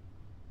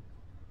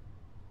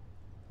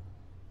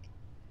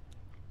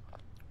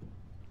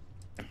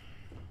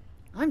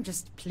 I'm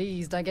just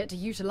pleased I get to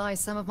utilize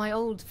some of my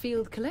old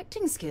field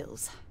collecting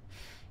skills.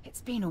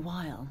 It's been a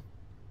while.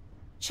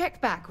 Check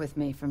back with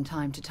me from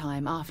time to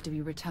time after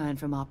we return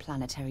from our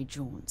planetary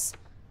jaunts.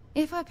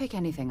 If I pick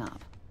anything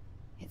up,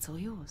 it's all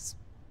yours.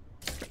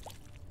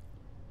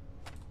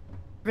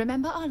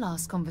 Remember our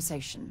last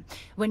conversation,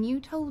 when you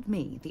told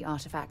me the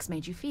artifacts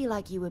made you feel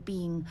like you were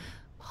being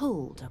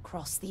pulled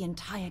across the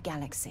entire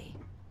galaxy?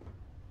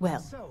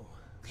 Well,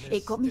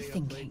 it got me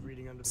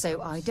thinking,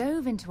 so I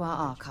dove into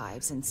our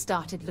archives and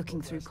started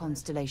looking through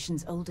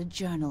Constellation's older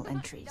journal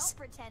entries.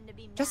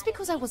 Just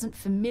because I wasn't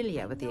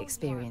familiar with the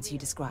experience you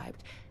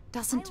described,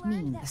 doesn't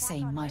mean the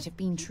same might have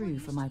been true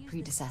for my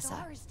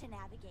predecessor.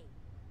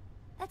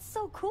 That's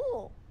so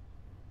cool.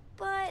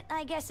 But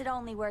I guess it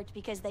only worked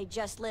because they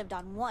just lived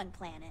on one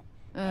planet.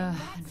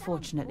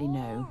 Unfortunately,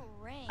 no.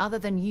 Other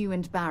than you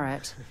and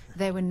Barrett,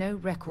 there were no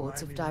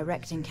records of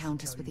direct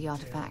encounters with the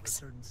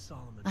artifacts.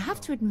 I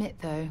have to admit,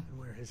 though,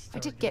 I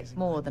did get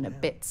more than a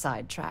bit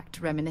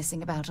sidetracked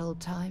reminiscing about old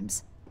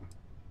times.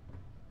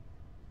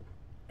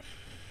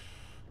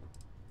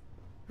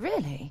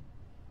 Really?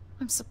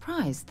 I'm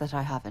surprised that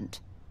I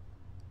haven't.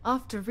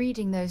 After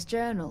reading those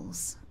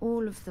journals,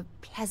 all of the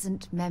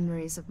pleasant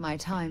memories of my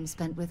time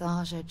spent with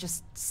Aja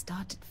just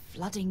started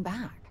flooding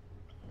back.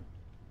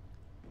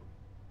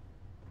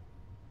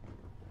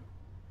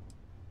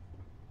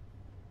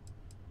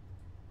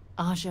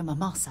 Aja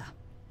Mamasa.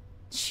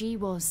 She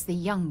was the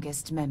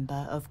youngest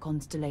member of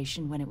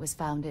Constellation when it was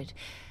founded.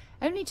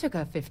 Only took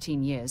her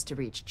 15 years to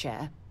reach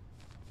chair.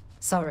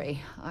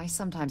 Sorry, I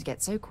sometimes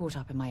get so caught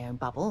up in my own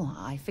bubble,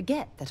 I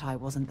forget that I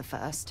wasn't the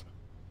first.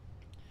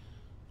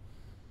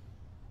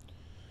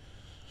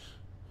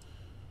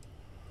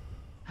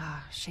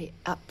 She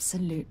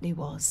absolutely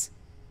was.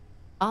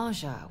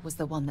 Aja was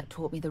the one that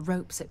taught me the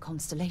ropes at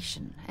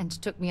Constellation and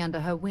took me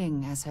under her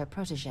wing as her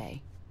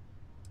protege.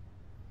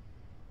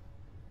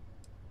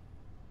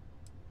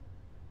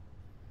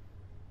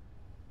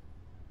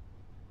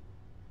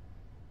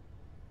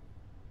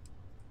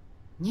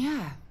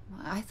 Yeah,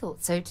 I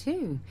thought so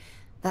too.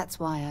 That's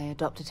why I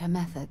adopted her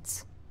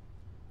methods.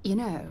 You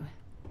know,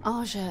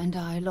 Aja and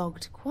I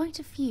logged quite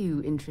a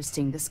few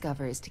interesting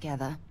discoveries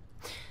together.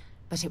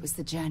 But it was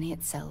the journey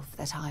itself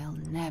that I'll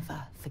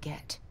never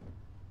forget.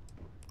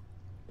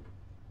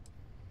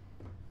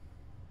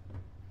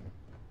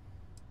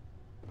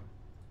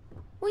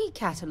 We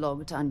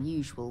catalogued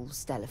unusual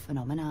stellar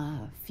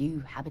phenomena, a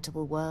few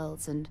habitable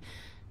worlds, and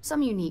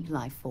some unique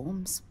life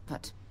forms,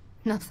 but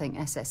nothing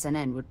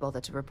SSNN would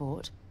bother to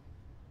report.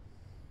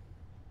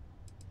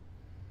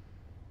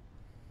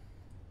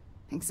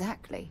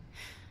 Exactly.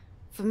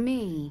 For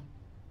me,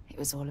 it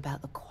was all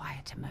about the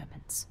quieter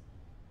moments.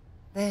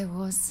 There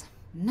was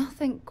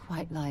nothing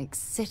quite like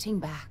sitting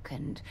back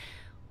and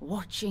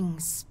watching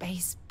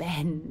space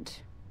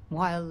bend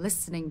while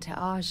listening to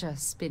Aja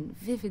spin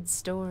vivid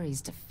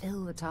stories to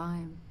fill the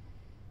time.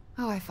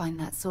 Oh, I find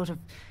that sort of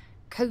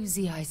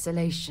cozy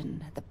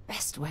isolation the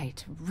best way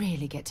to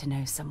really get to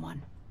know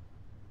someone.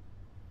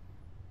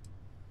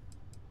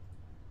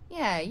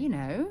 Yeah, you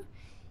know,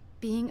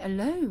 being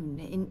alone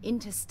in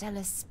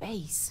interstellar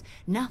space,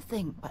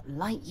 nothing but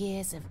light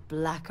years of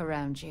black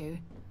around you.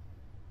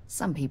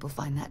 Some people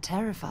find that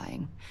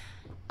terrifying.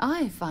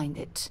 I find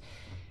it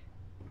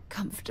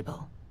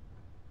comfortable.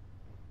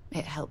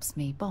 It helps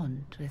me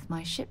bond with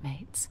my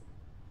shipmates.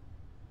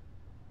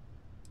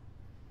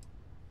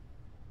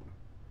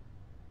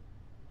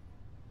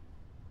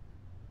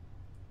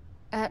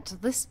 At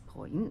this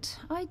point,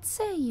 I'd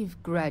say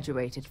you've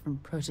graduated from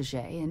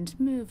protege and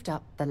moved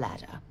up the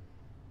ladder.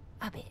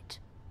 A bit.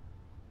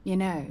 You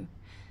know,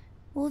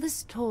 all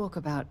this talk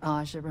about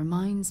Aja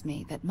reminds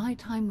me that my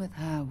time with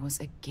her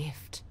was a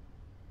gift.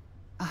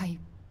 I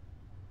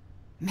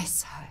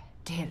miss her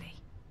dearly.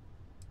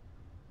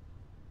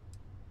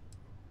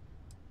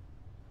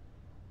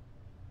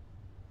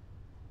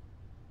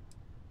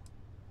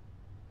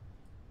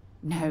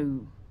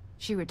 No,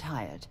 she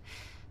retired.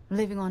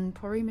 Living on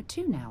Porima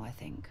 2 now, I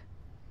think.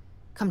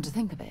 Come to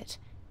think of it,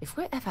 if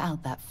we're ever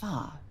out that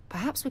far,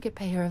 perhaps we could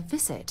pay her a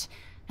visit,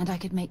 and I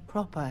could make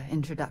proper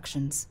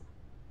introductions.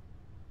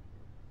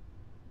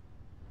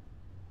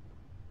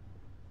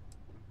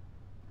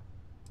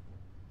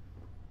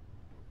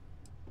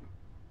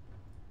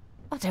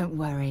 don't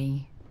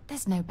worry.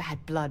 There's no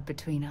bad blood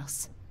between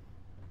us.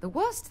 The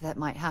worst that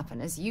might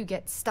happen is you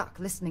get stuck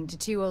listening to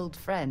two old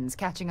friends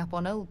catching up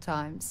on old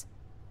times.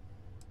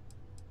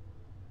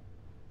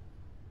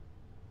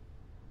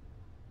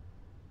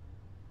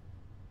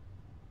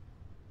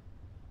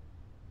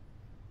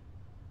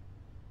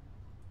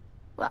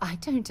 Well, I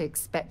don't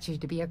expect you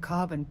to be a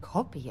carbon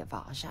copy of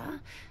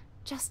Aja.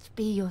 Just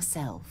be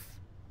yourself.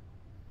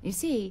 You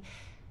see,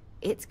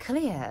 it's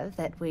clear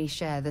that we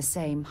share the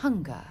same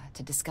hunger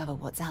to discover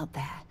what's out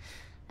there.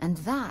 And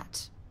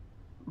that,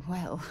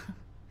 well,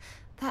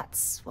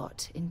 that's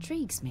what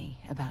intrigues me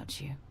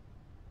about you.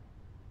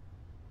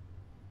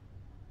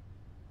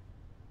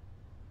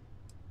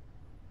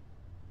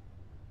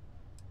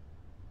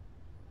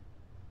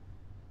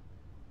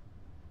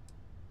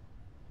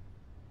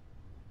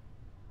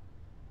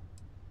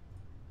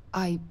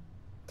 I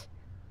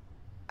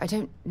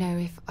don't know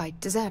if I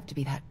deserve to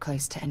be that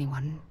close to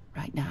anyone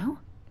right now.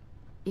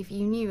 If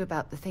you knew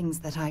about the things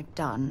that I've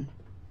done,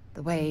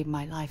 the way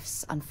my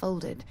life's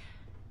unfolded,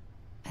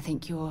 I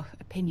think your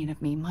opinion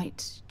of me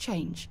might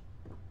change.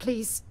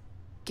 Please,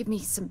 give me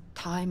some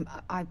time.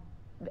 I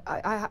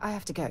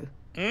have to go.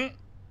 You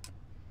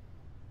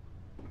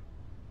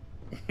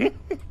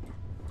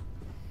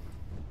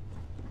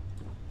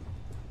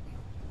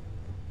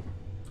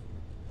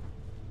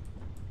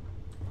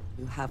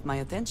have my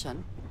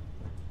attention.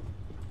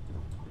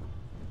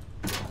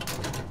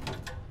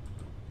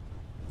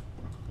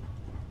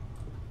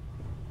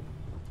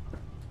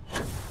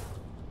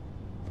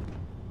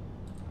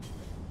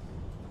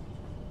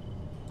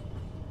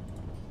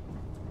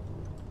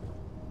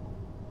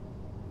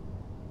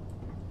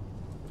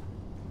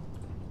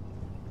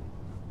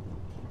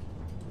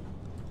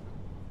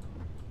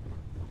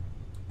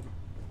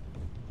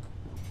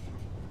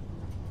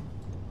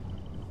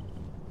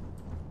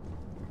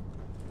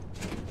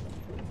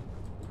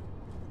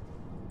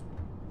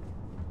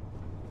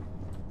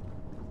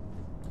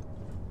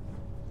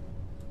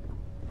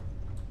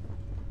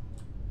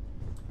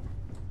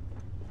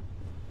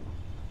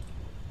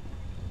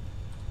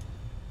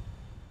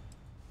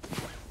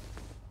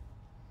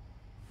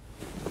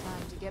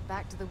 Get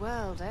back to the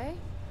world, eh?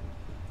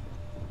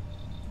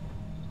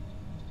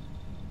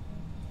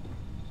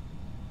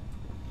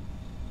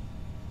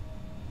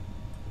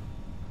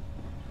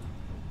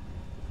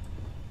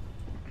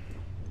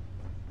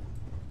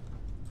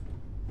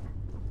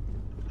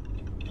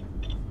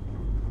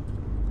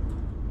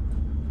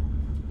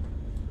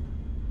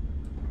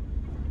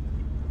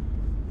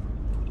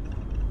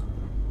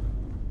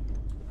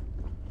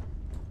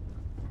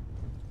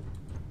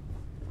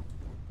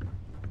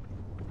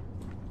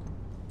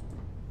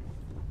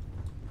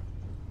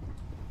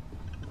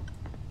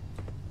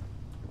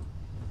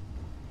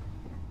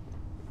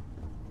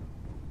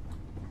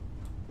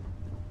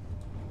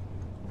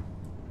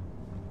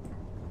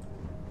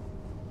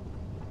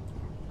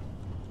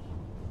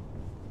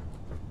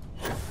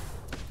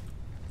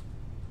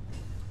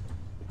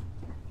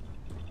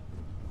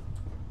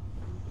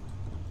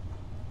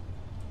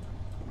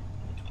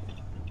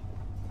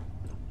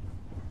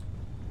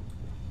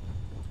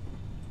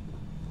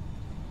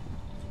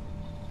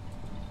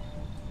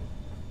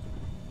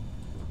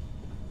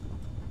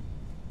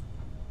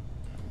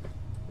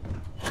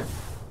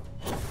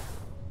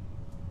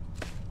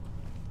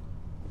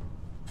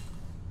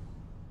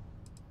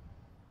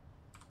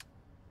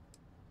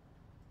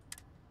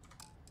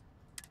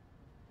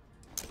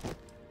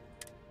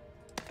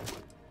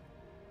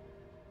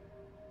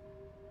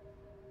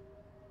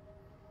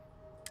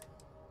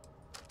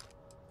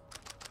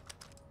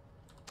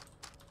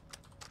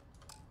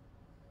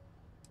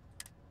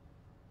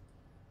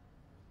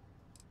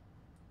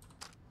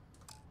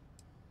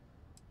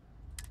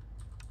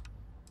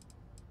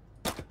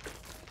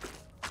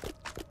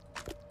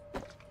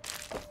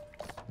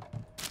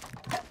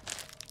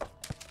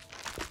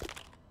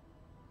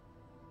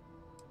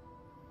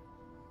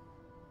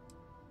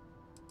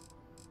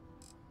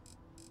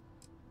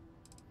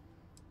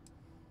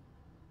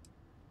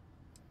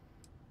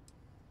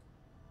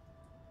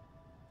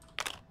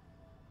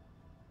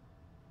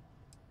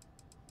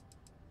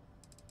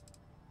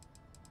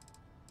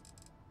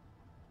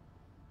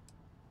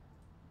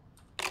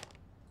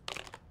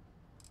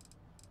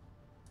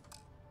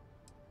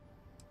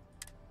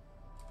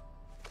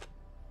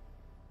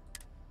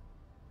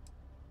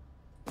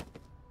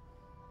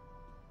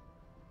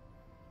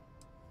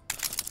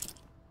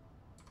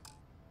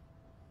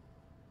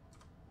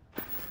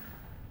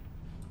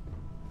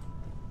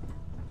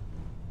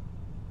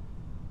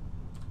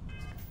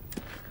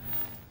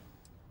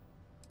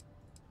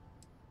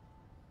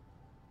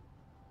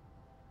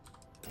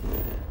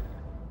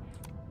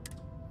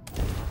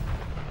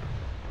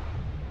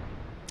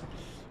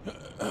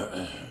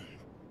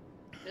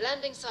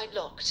 Landing site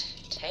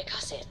locked. Take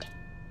us in.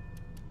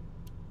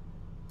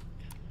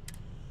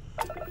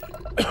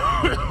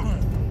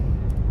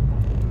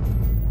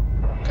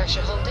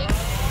 Pressure holding.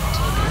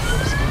 Take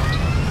course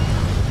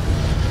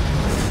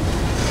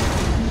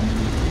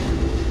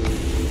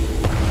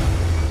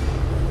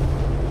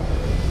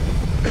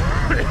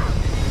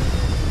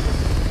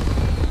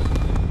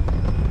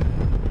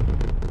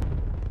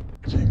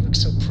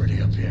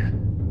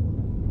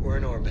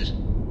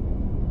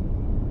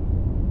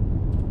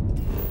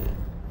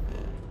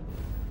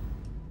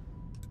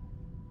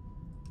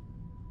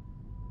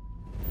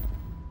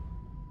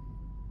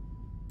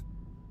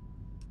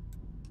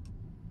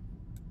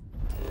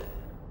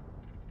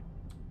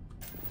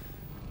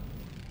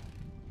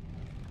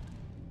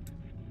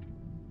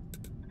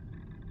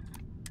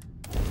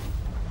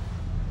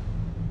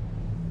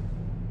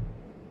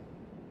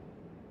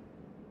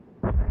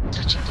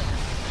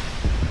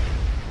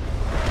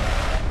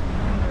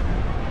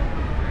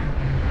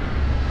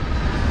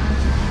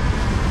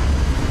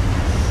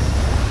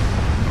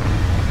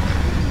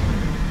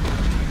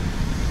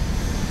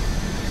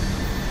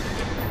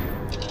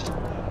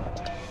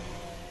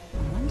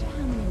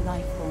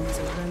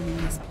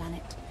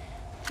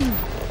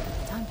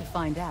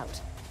find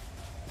out.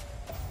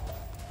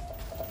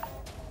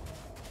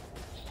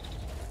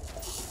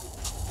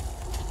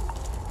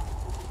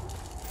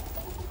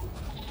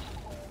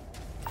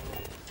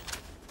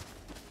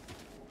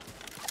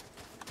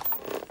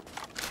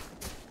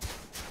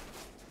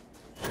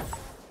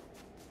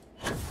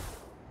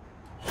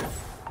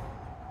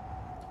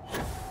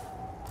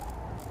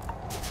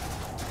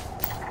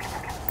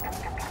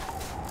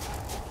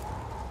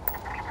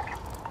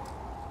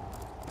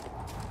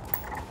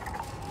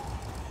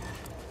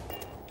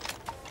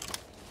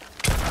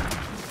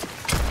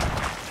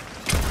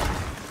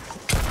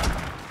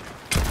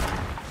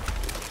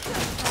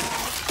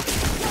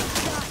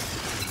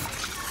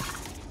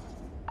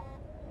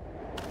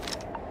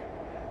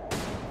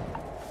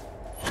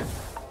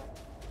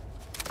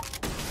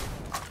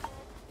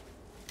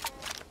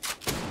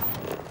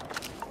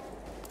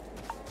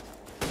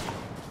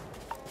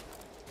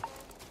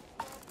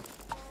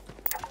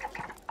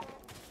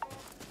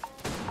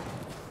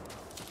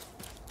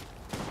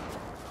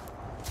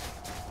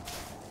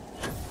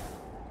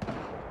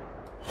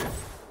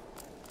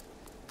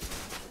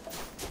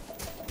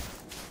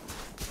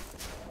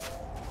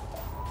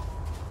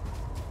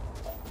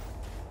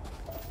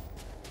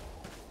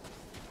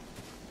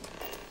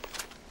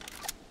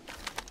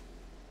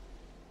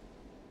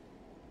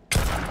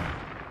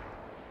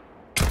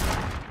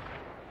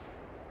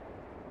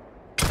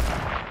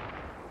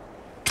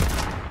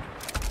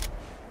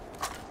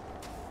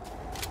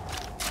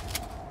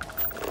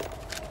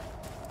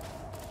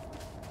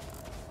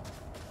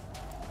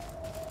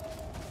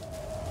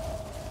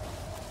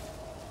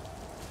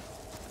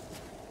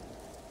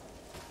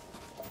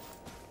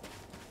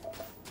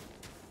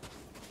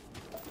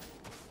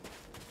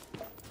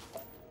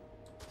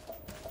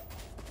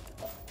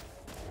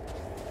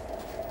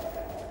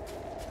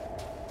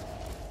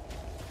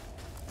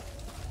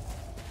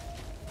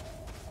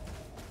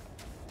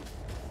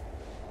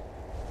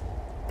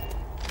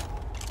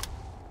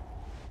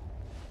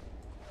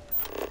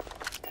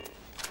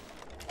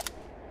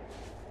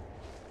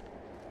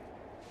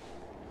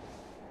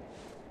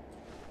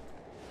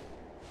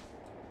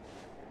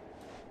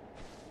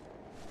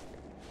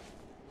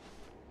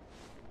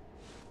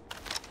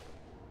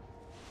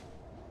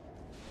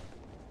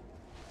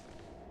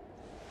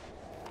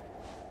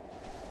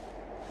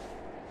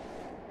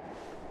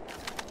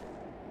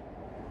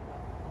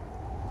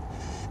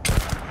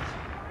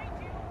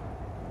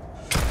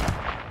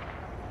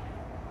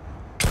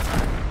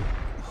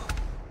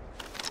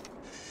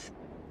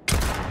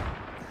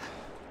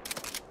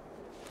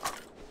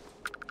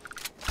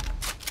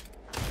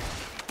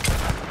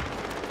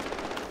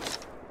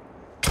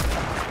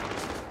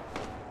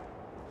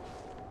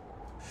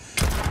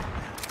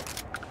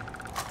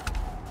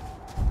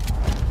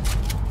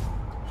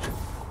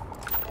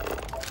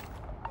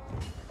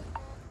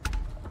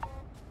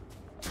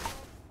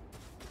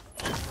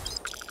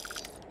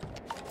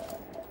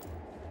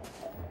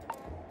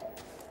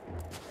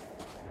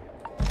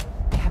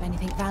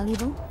 Anything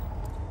valuable?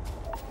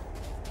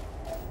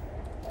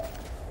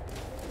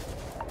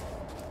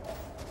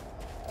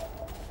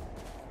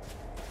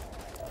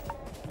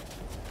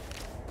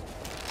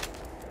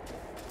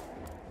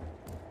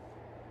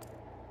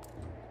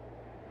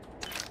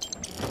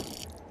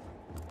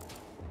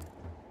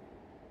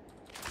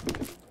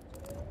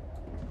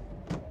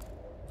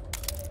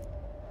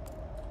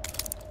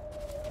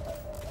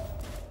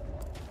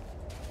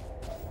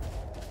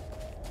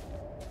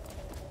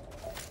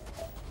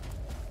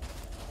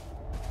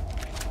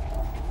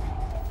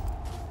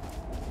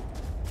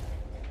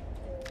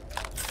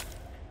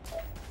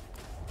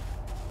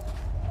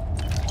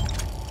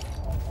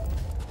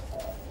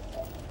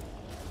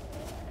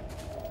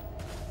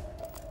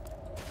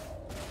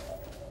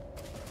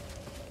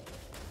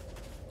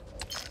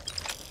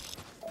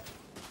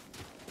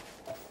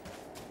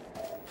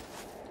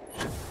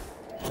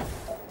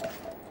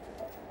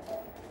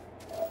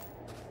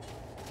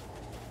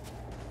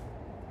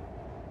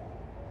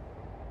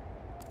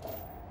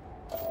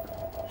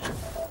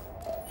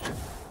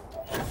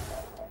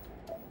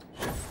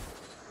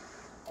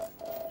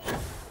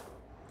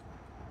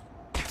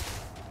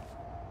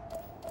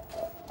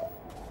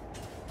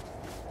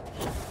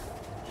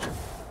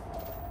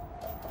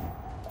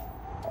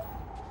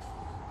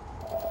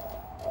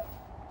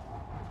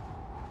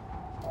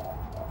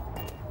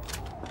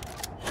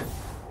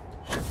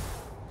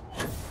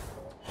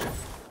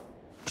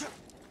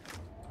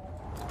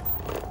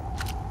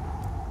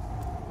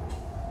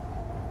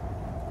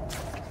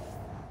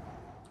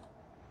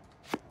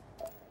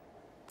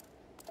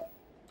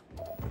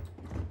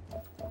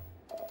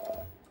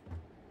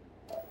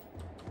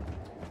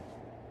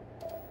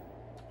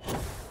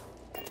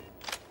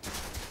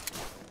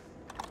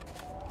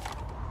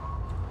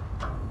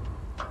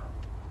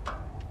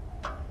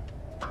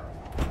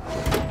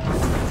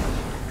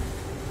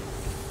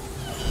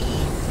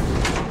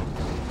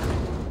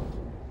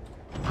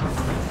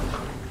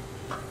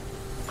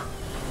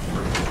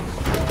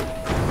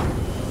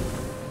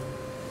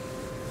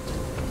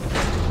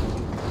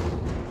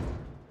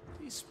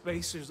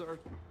 Spacers are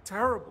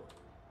terrible.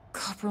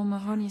 Corporal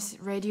Mahoney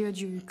radioed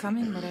you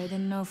coming, but I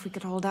didn't know if we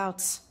could hold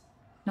out.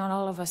 Not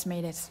all of us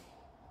made it.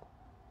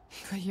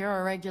 But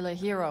you're a regular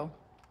hero.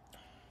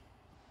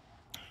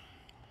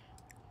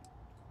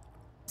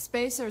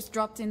 Spacers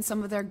dropped in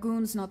some of their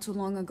goons not too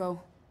long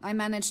ago. I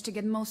managed to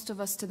get most of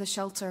us to the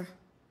shelter.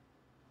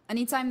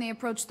 Anytime they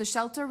approached the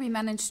shelter, we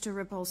managed to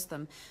repulse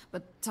them,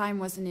 but time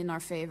wasn't in our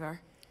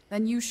favor.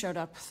 Then you showed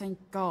up, thank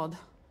God.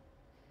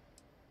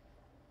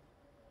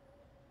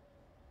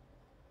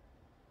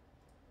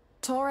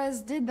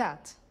 Torres did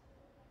that.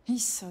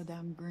 He's so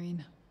damn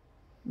green.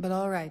 But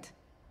all right.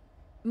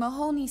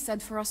 Mahoney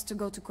said for us to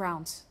go to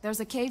ground.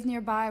 There's a cave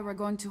nearby we're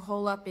going to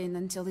hole up in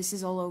until this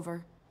is all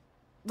over.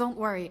 Don't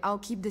worry, I'll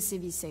keep the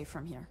civvies safe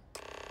from here.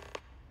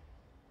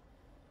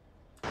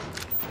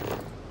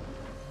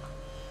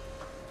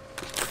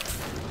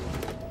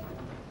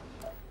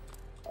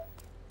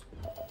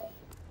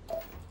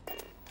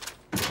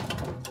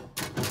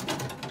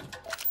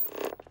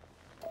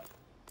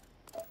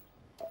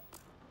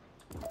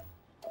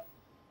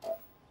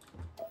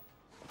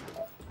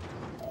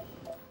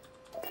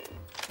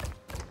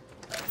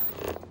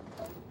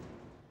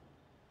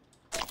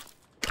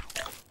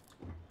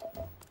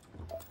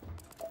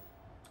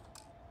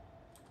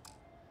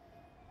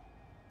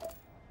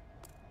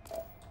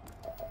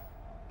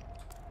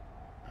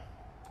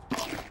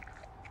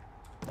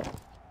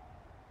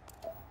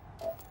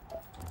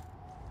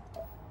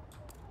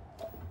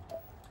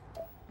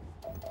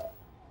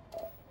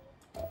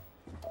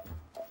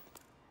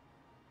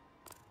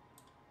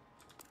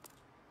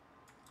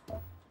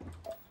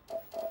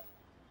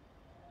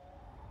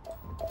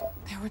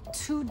 There were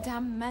too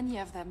damn many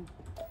of them.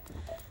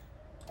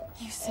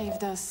 You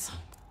saved us.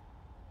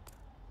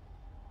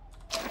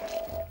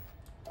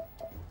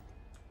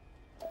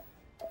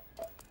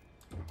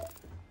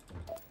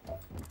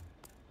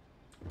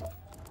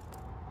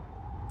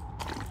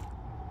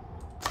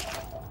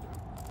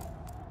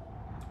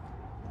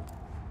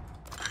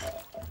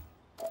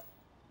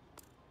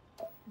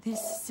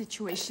 This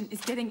situation is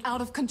getting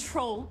out of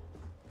control.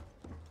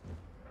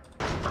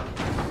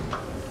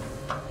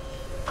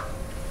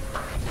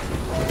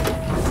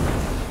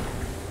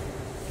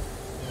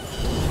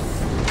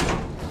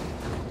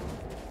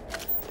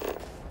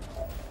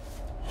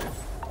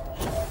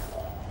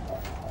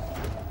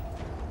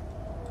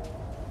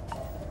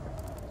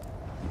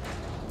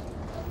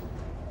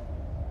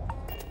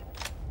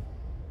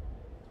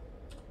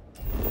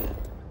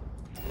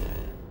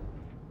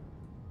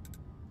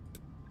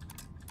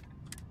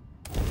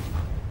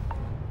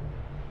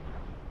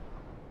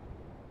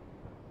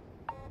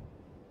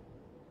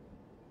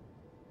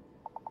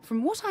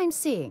 From what I'm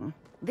seeing,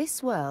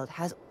 this world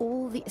has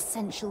all the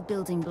essential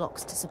building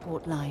blocks to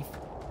support life.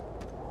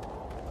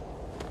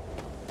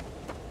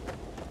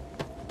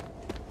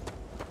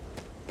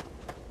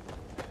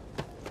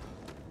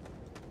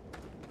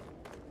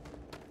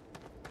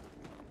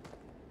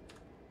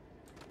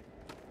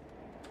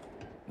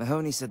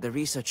 Mahoney said the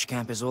research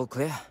camp is all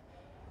clear.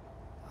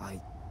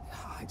 I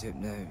don't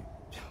know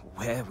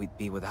where we'd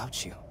be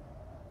without you.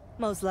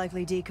 Most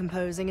likely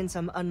decomposing in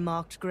some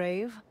unmarked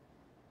grave.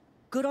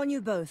 Good on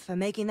you both for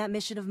making that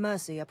mission of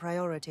mercy a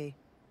priority.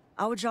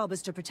 Our job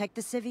is to protect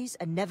the civvies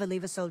and never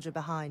leave a soldier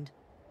behind.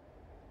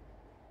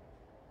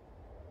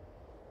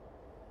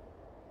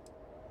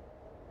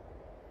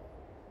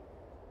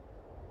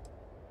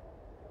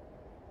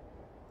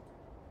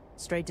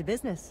 Straight to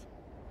business.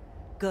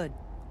 Good.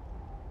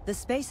 The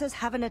Spacers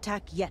haven't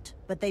attacked yet,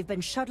 but they've been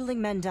shuttling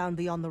men down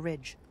beyond the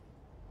ridge.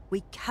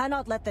 We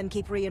cannot let them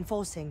keep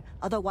reinforcing,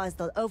 otherwise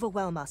they'll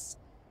overwhelm us.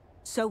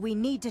 So we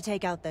need to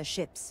take out their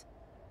ships.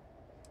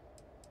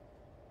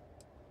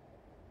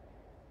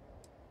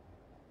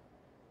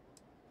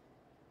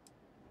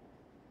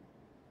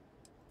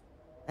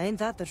 Ain't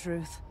that the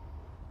truth?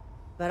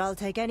 But I'll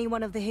take any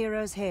one of the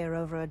heroes here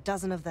over a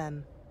dozen of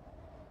them.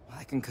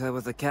 I concur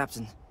with the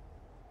captain.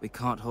 We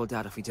can't hold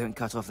out if we don't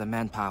cut off their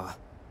manpower.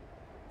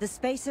 The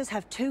Spacers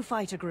have 2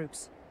 fighter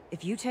groups.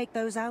 If you take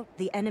those out,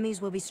 the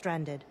enemies will be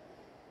stranded.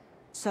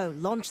 So,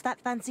 launch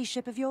that fancy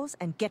ship of yours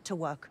and get to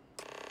work.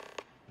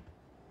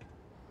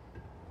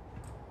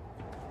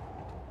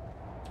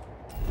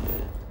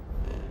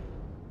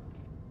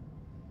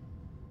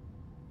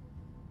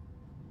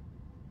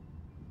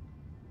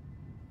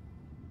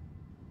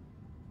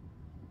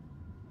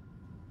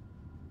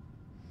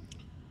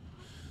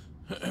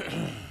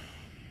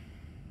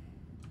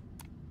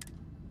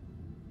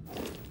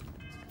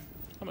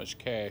 How much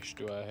cash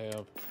do I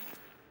have?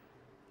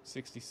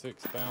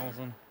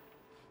 66,000.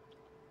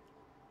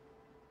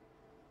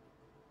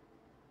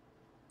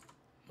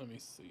 Let me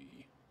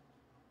see.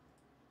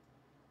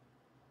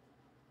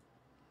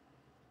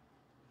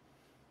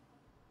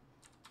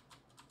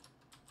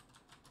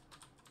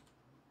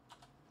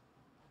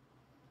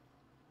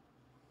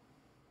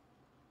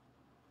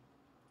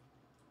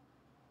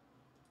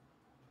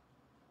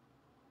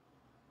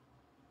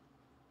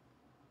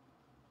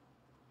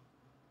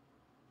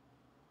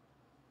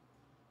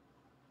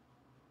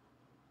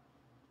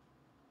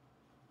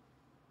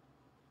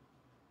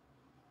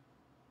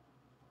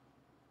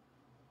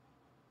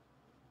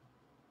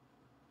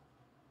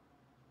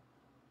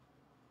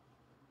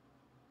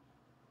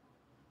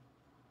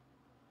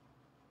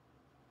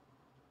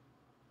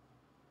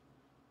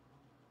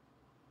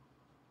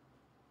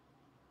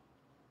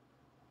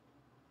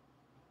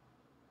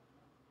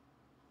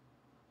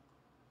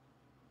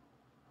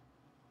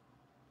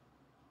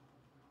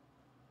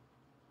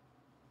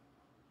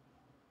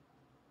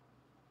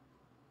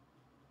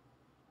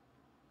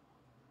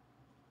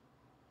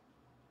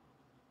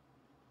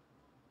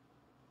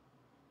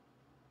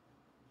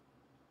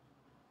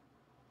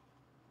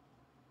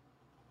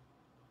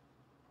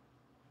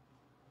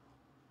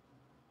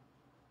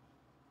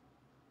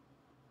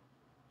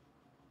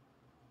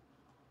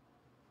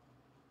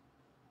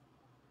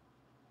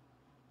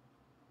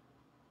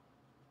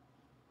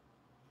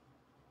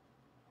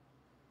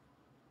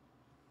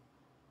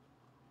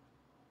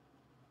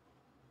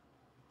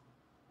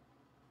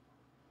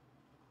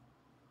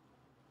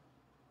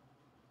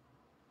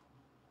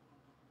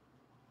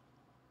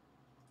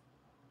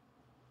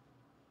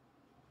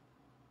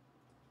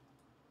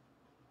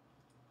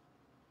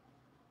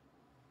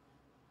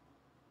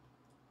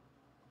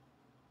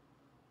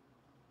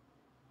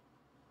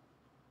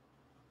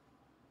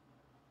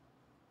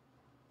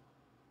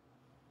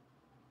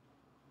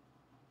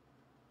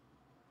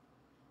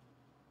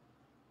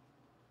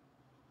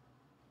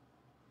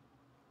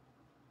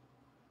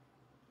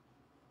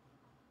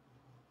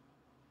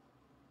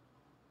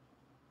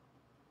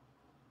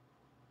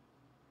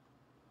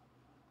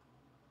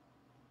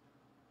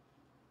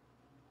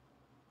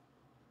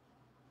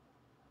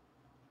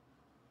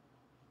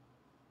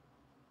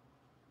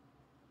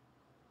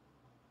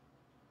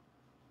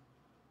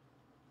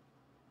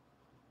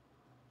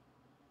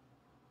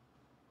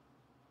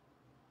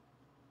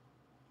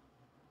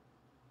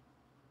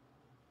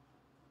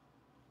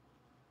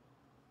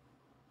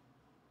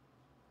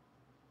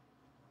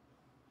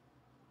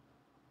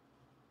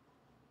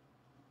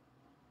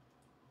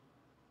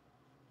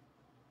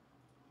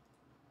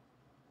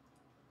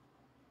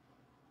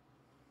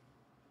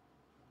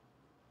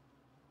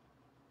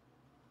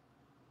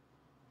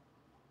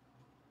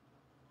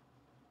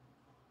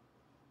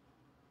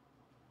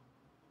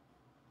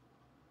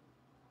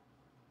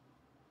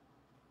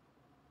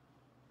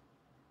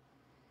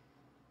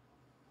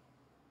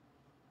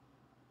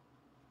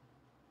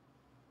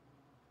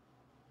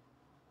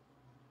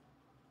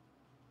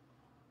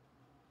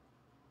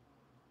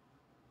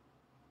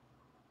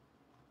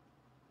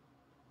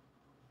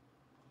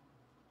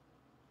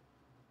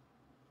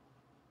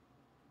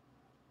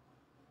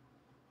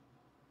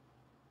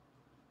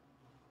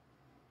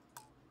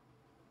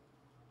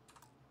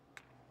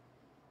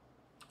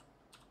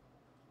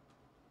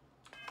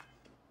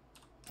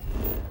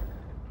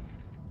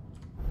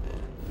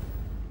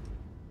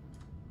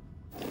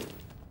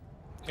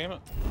 Damn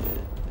it.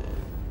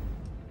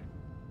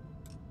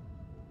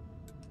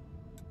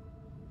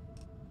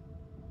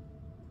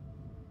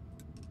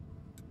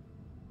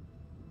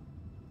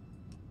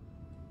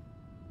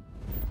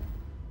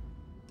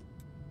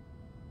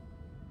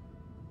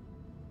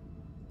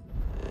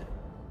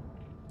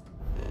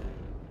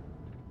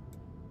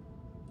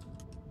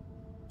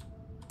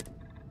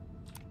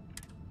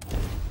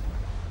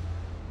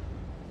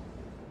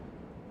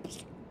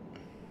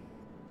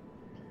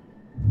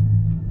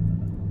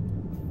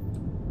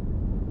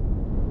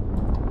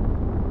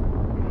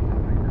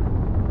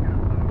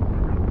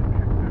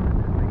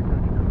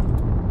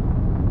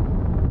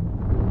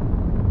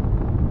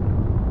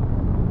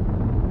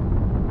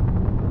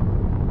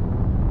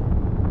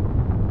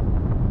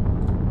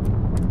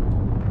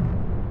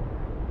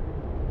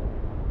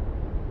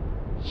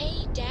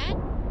 Hey, Dad?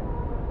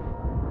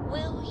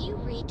 Will you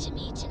read to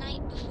me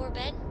tonight before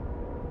bed?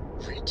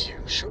 Read to you,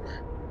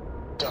 sure.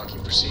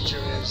 Docking procedure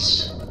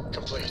is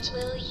complete.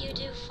 Will you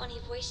do funny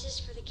voices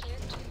for the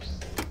characters?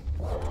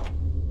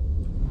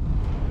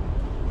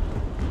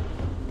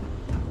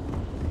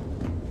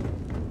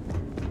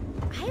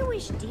 I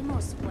wish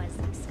Demos was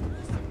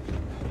exclusive.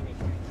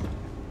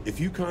 If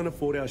you can't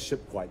afford our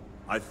ship quite,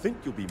 I think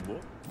you'll be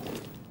more...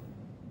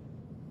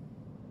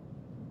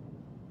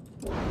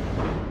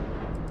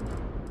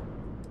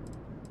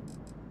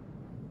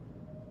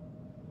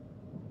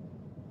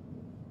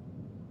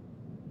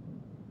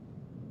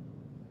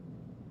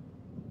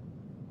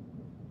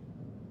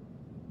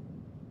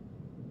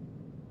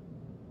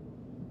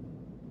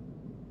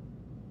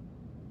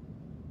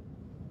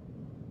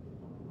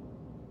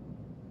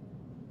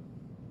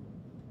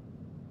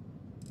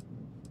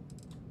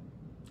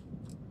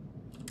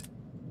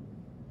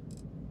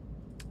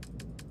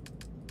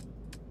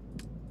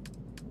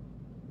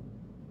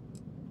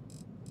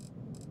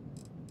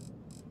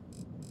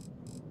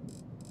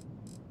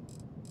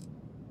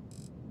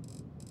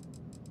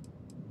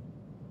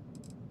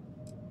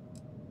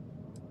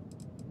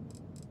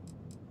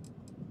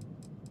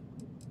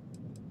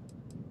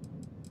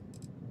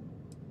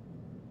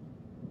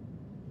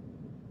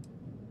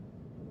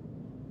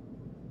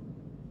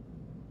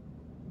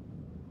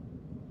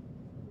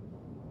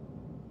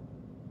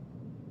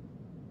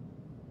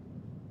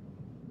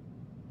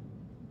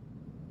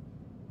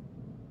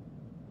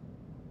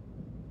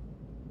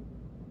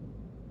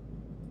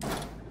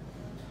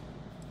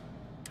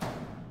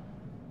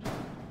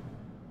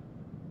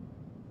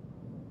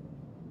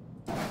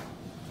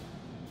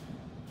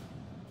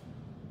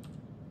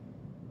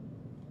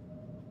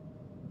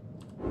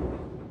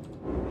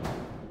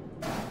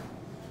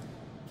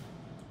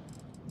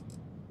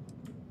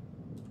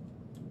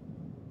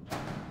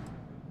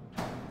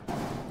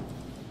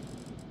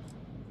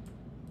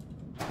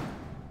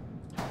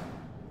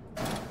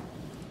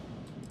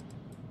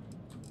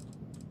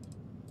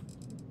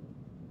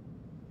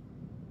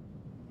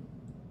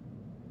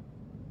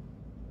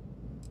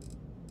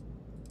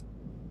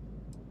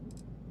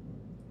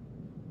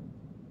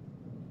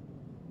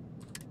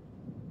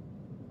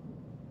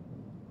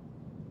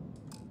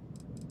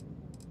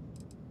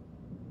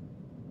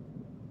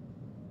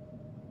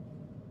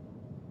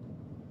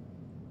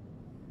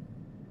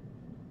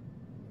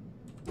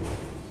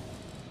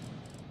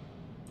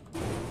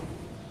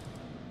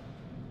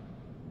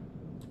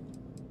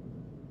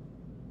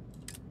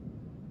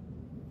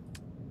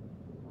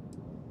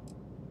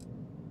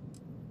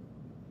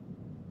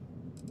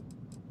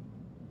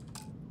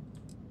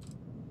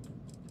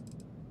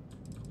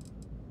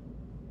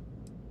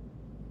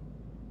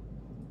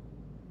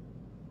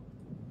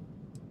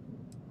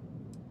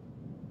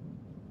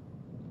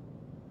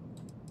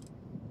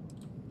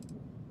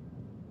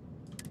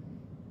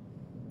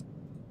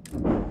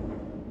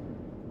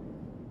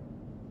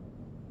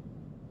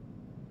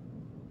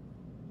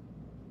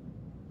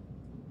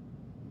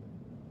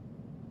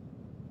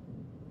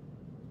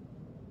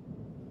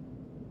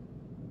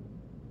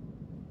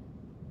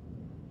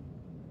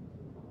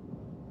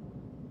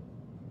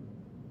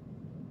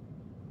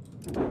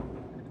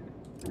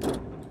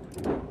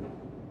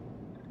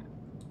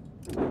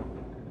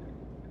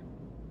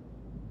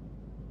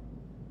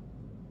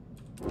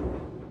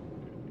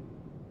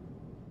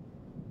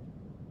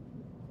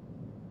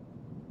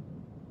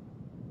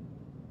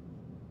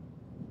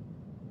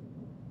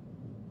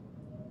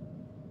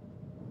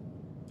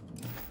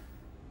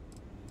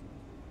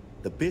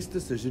 The best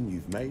decision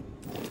you've made?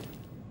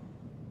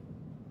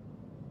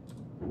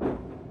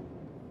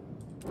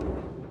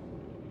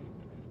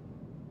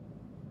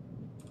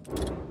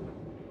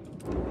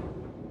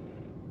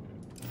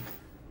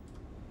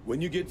 When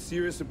you get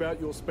serious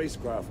about your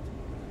spacecraft,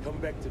 come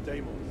back to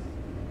Deimos.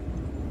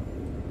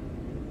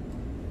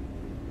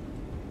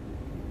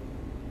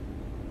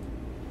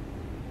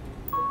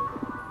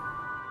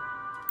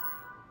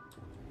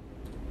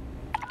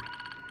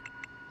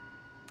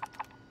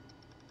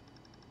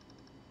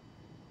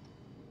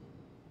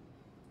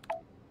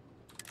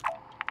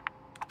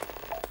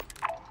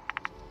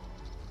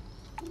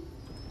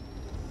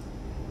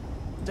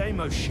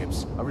 Deimos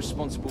ships are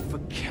responsible for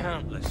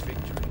countless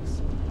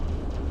victories.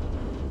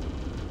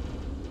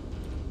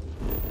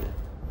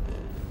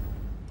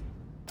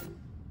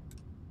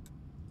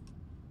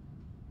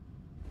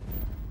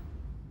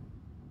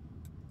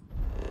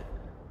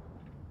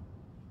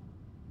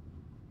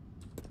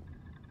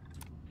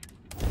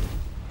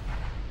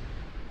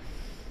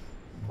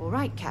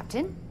 Right,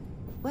 Captain.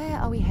 Where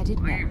are we headed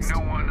next? Leave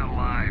no one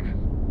alive.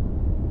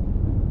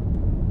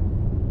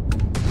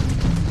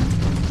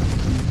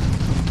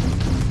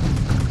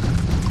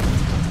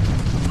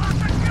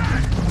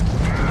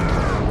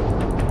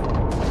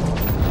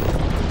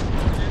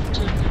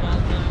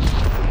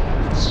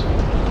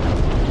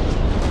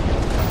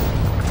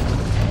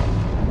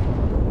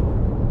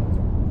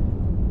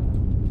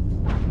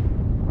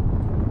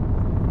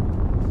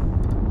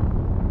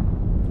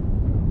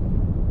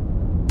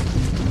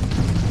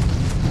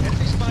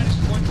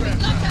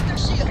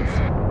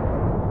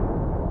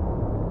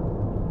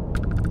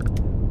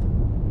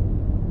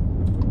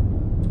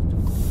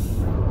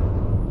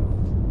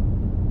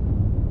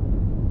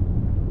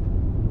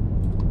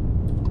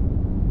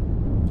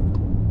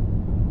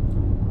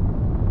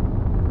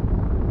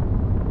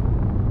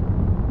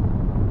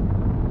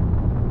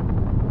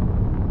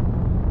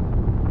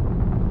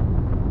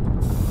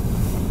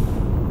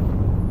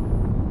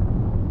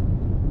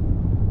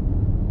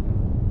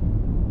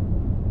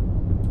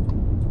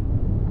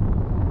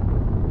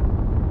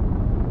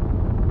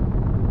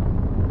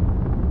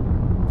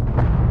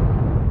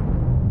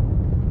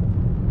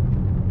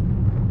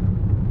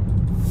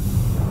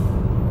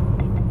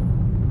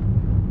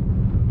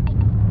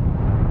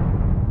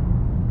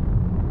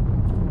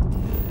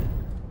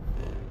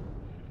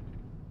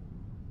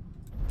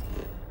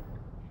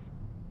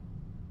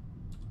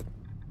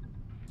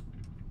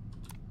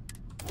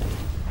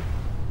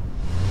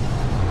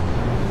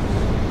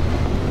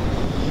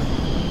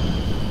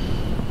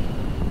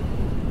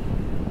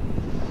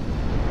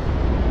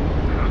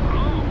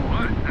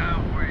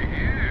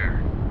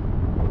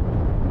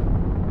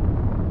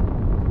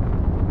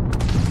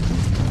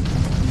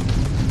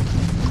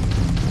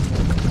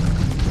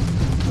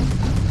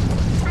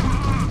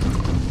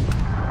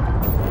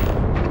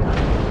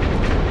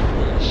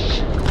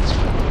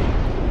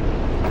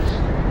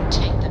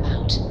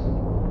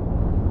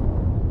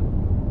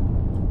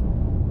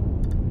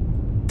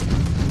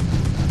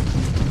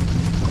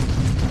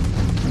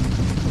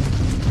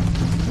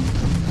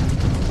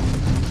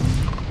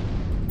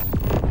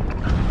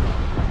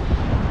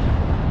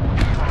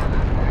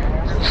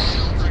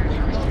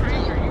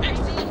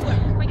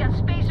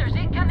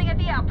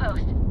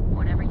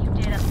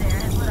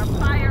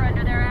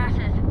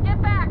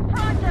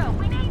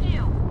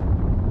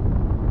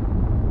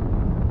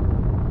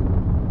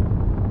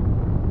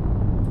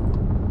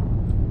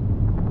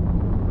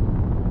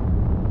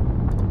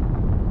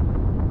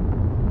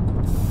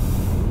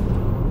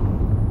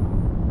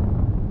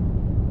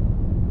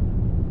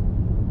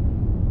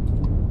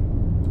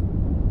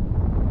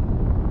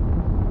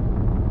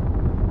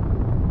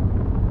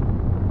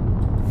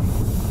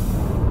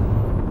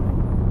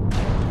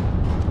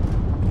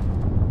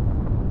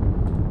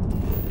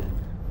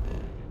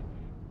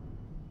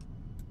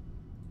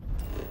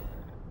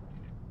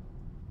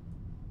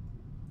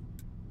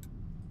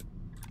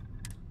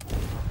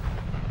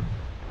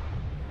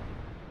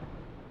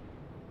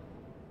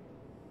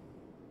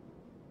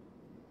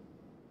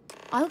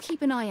 I'll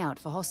keep an eye out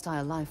for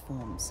hostile life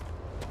forms.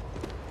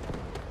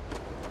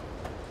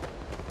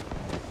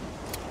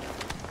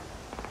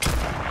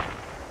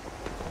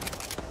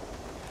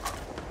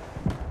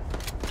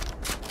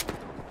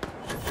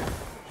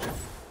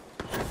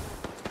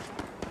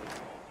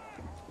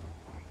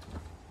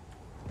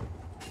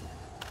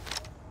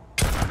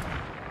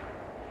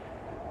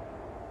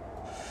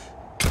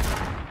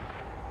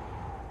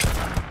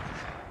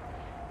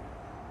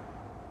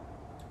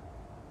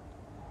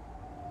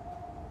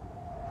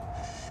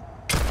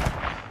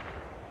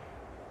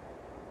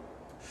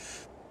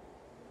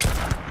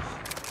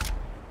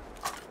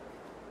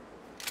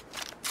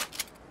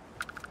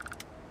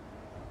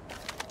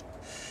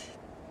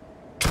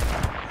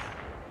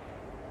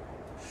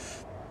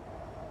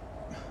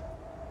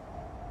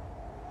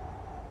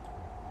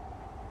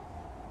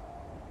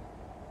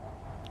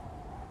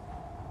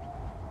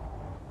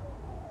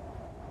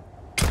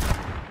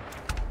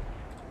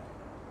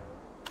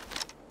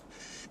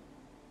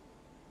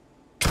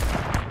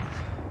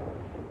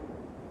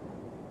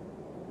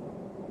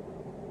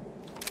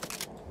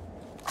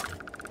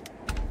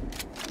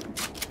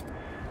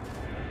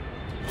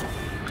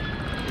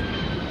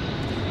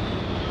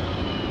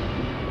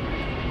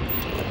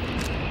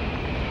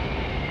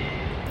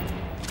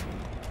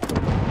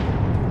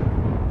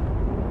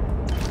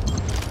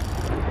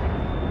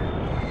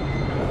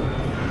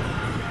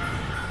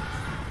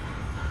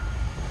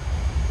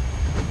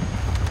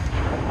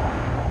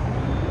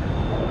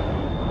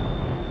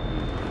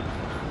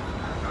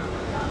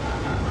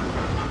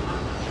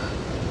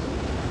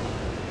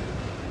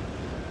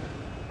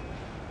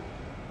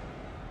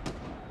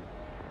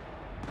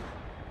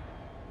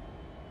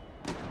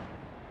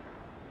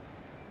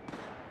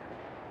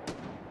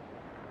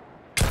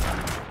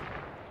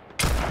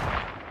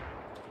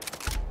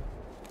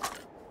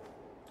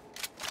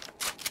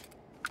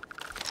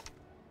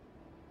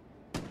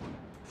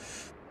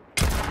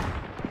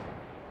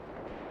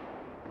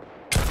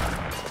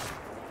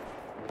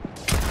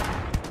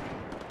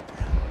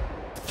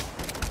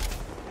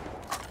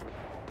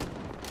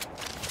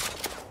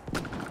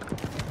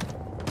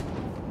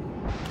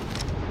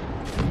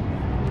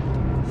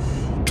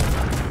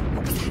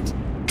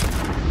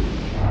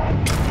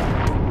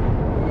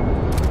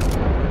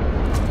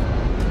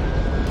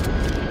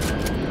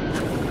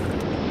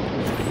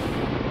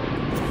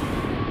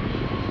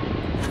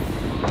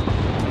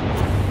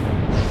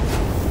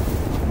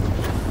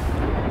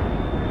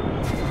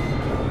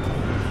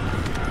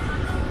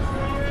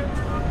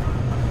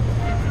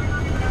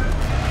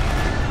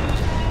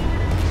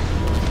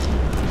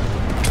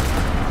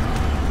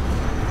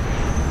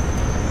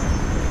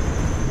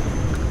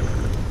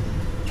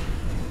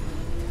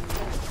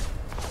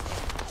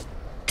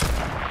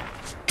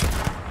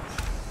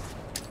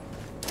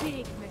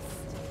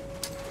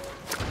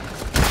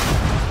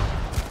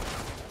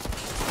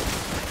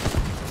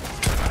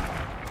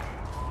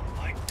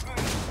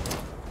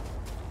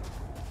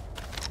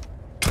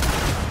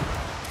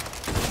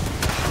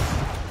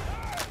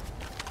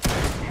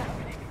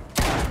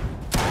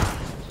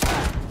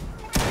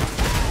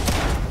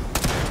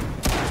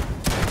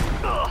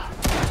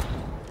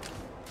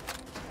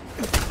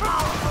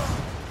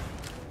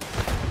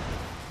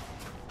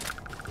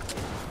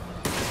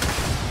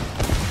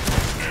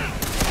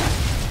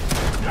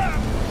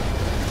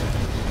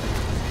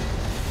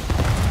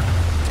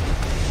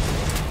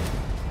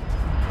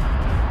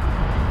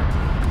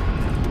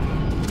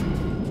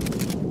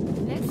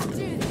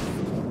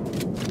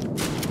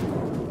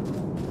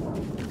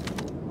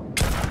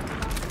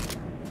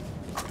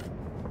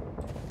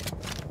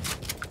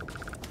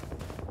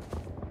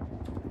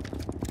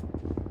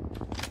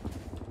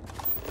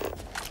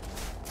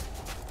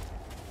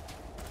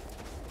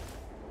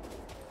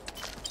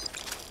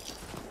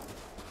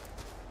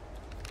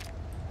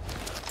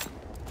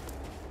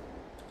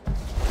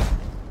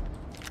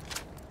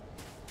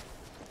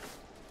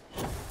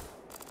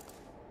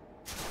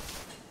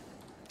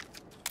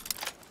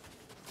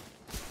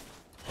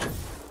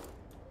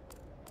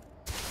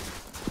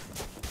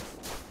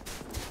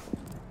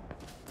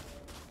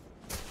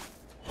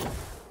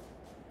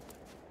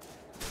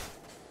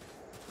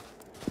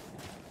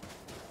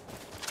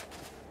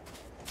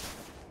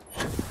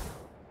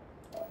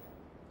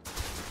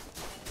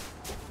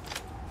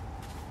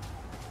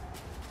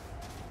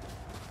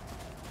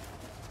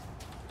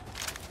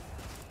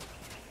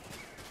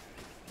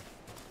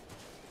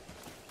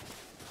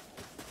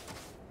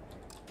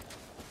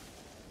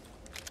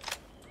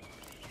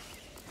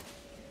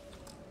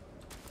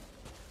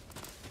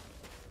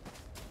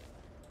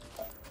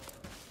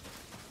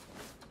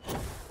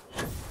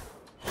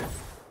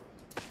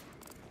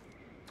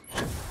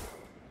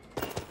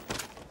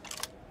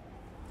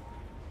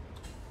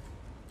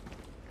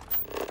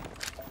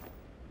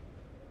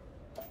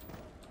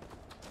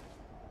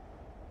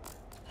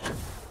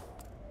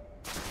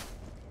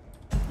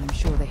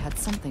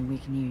 That's something we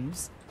can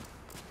use.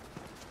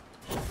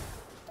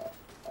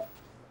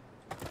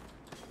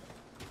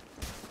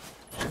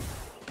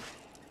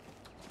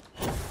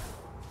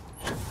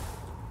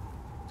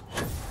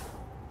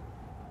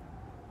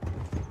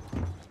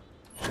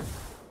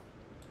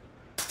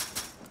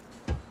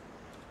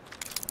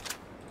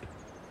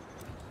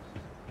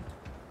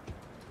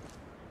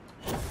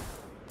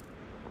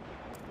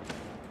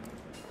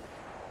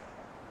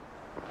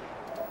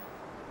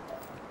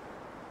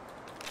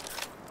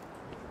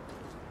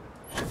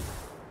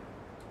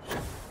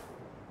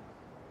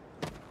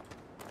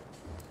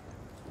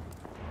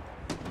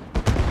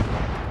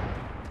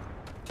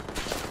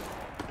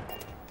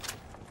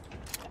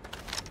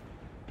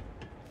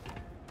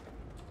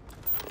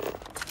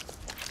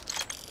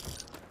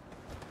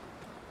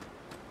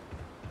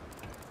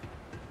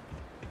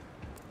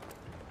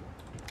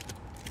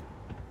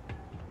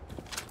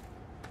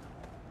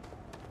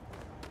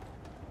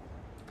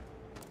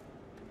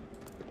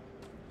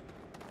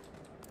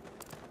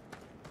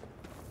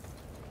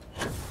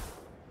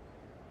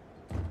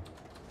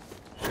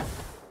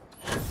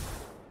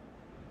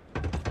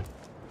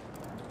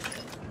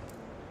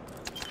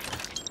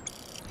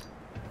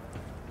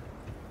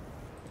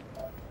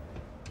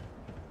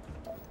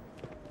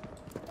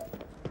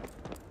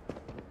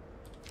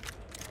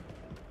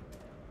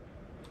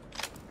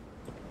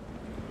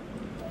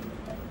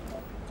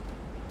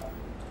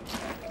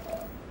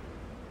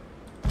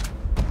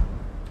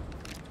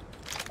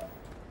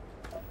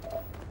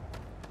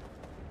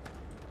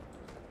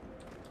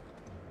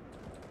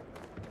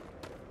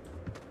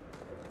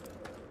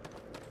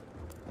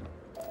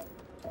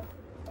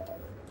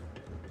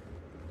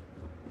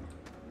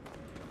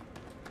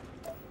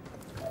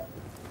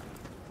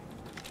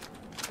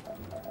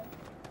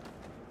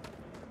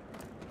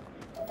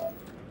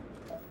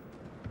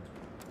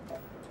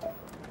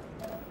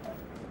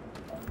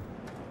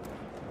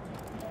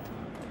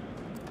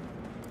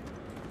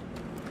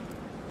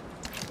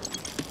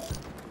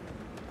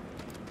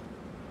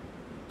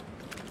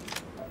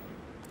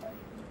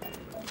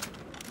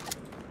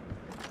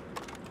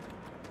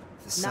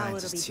 Now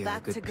it'll be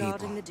back to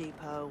guarding the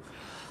depot.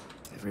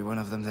 Every one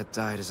of them that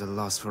died is a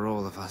loss for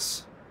all of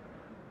us.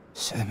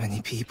 So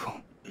many people.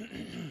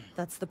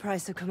 That's the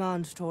price of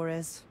command,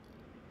 Torres.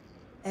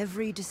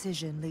 Every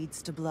decision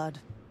leads to blood.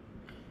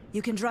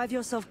 You can drive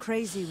yourself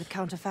crazy with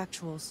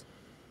counterfactuals.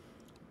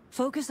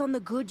 Focus on the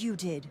good you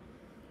did.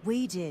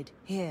 We did,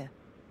 here.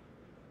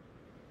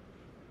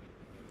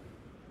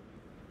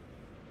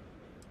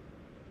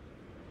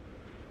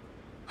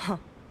 Huh.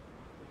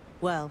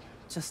 Well,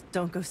 just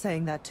don't go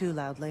saying that too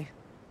loudly.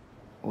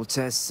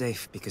 Altair's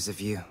safe because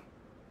of you.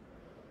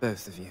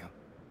 Both of you.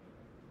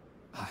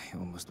 I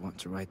almost want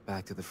to write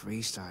back to the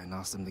Freestar and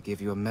ask them to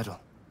give you a medal.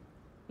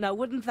 Now,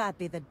 wouldn't that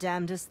be the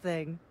damnedest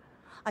thing?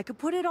 I could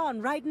put it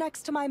on right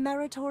next to my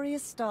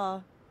meritorious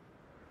star.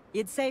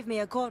 You'd save me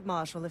a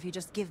court-martial if you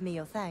just give me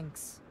your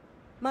thanks.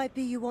 Might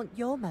be you want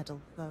your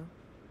medal, though.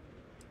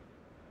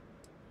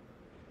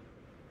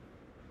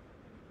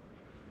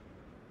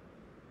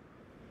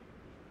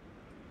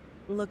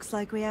 Looks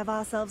like we have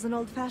ourselves an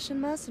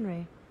old-fashioned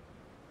mercenary.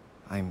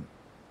 I'm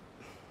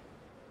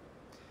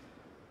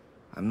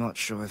not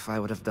sure if I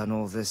would have done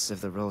all this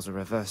if the roles were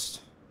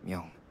reversed,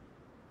 Young.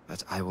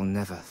 But I will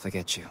never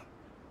forget you.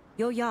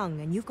 You're young,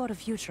 and you've got a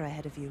future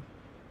ahead of you.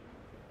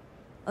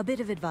 A bit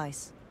of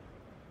advice.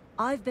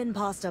 I've been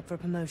passed up for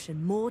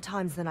promotion more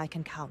times than I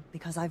can count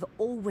because I've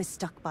always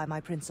stuck by my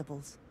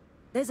principles.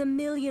 There's a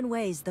million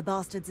ways the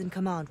bastards in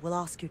command will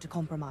ask you to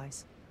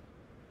compromise.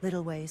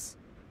 Little ways,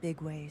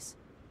 big ways.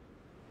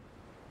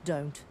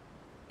 Don't.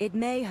 It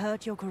may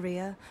hurt your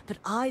career, but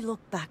I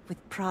look back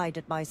with pride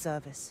at my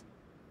service.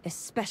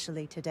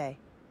 Especially today.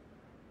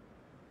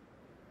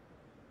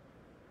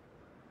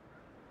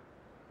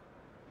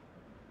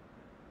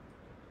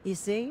 You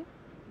see?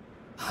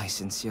 I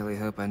sincerely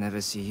hope I never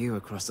see you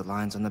across the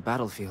lines on the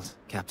battlefield,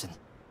 Captain.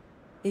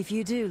 If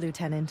you do,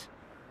 Lieutenant,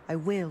 I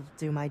will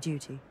do my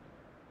duty.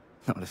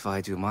 Not if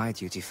I do my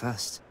duty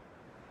first.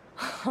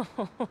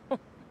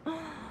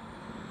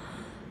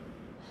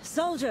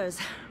 Soldiers,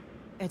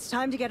 it's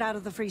time to get out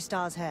of the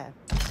Freestar's hair.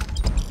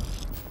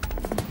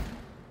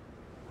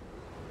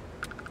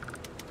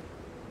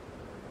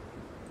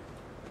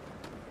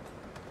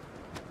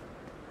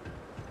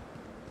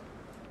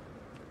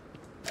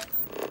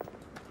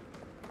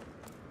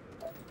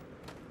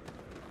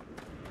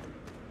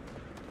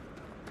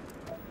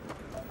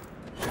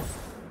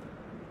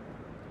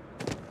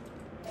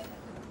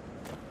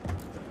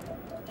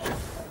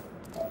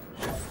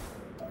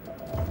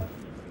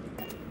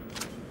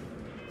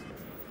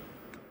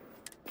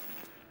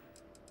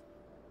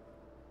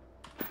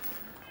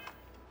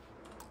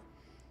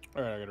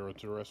 Alright, I gotta run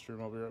to the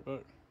restroom. I'll be right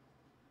back.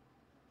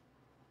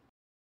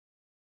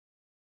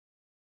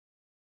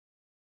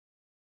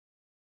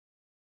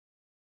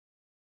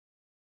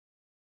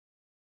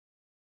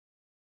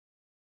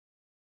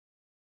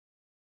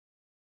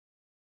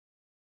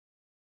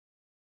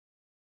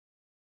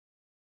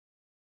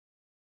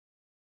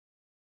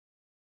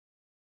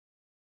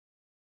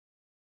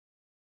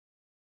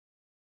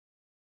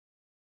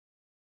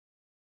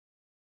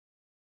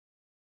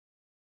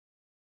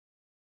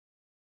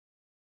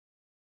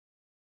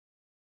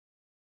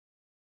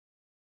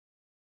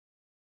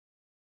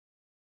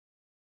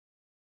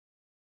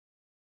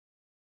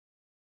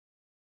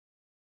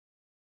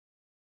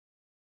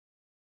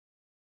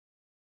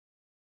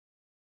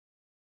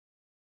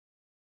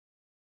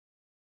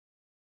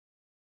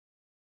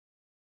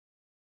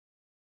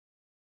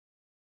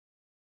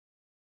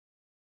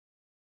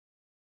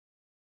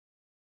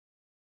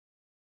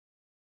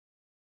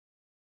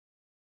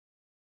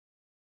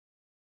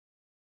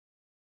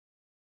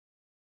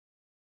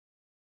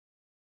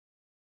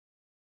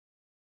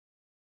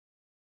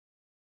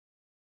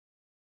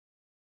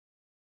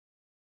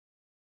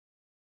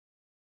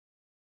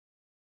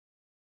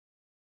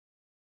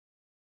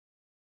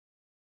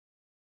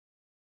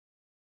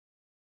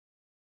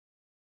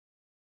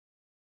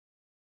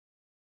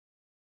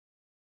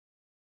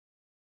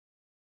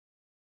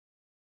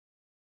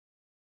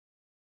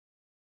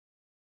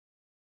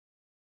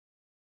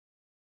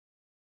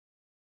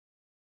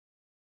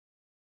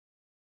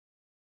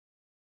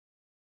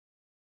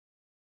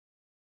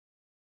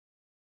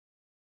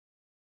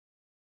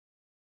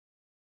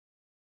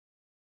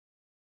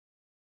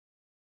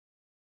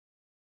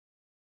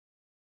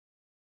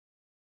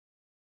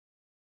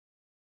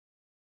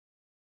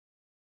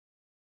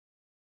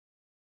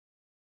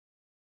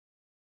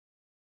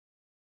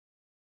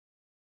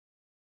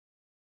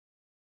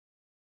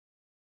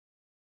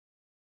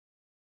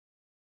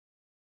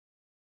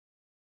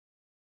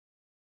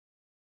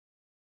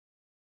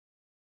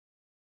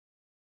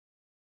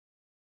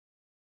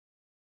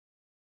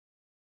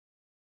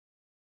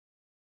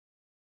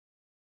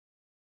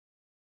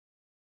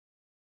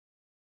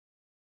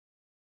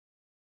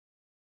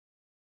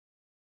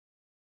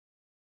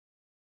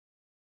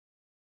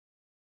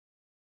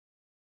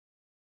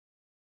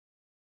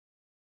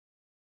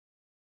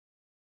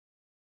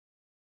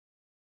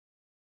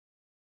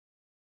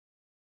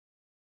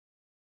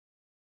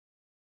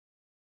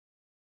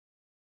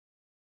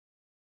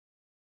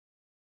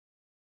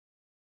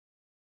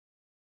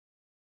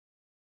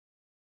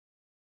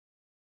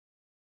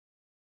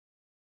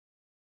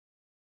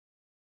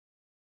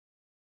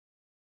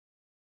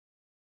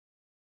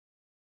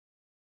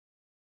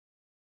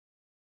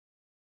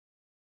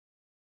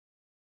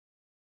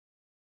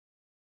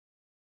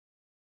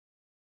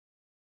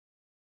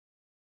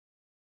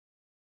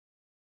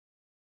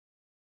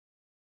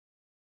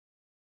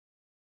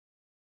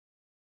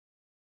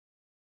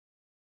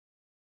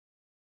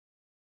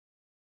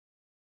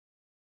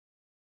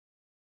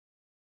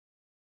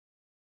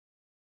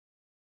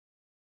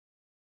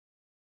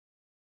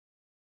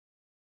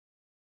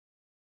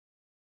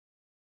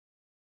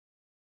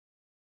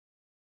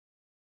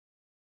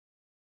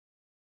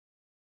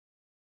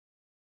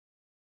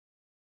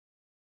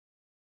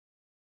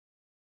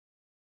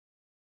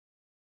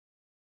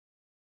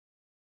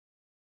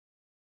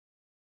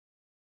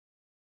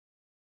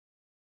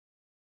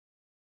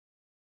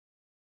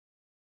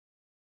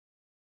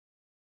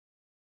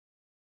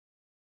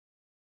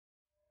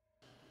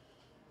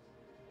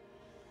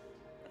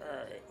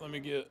 let me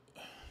get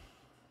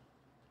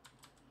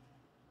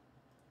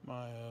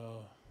my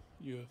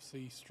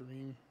UFC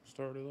stream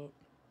started up.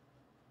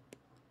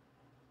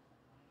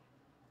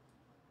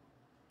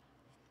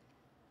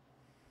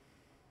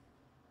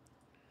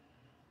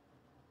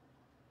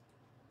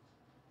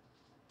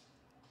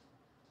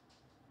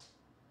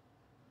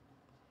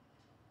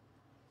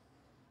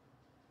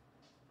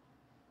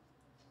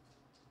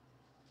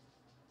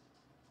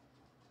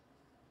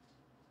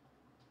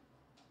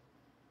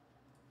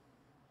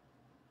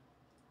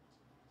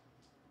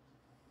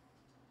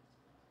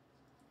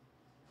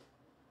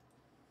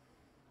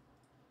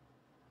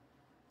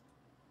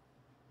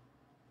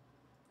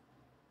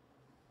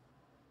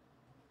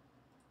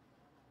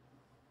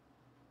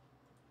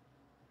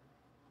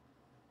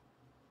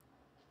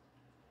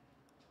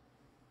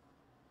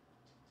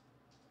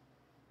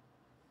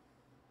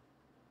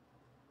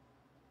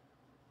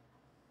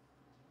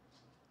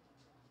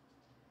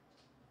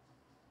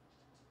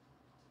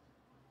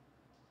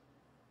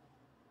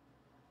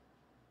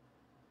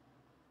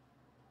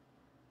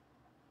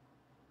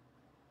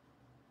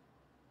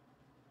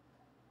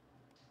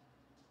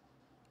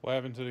 What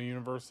happened to the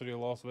University of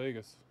Las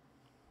Vegas?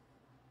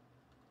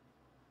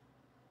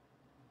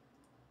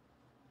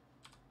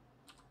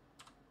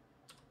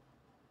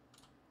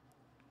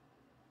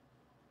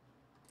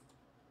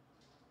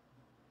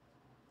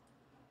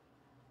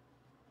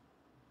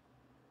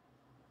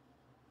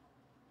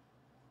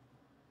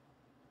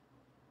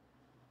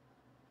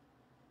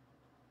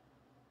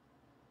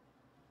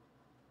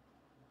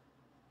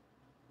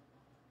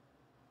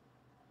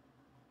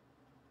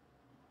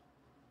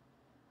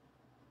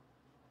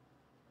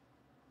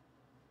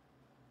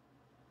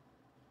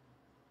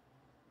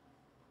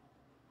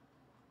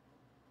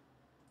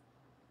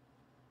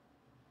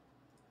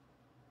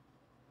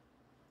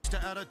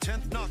 To add a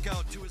 10th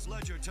knockout to his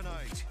ledger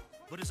tonight,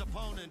 but his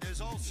opponent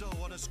is also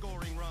on a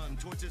scoring run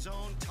towards his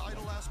own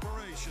title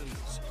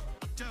aspirations.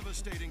 A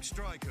devastating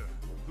striker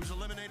who's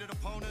eliminated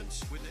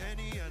opponents with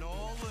any and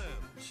all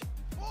limbs.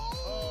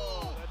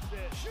 Oh, that's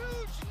it.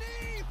 Huge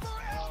knee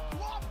for El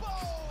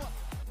Guapo!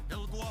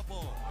 El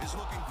Guapo is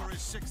looking for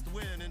his 6th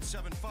win in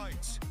 7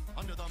 fights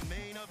under the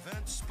main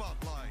event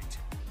spotlight.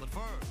 But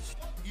first,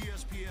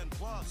 ESPN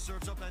Plus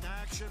serves up an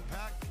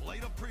action-packed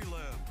plate of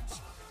prelims.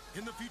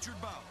 In the featured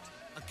bout,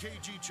 a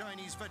KG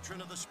Chinese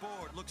veteran of the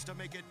sport looks to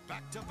make it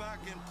back-to-back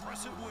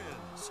impressive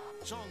wins.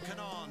 Song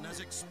Kanan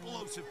has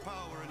explosive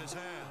power in his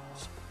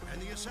hands,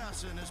 and the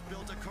assassin has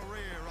built a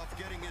career off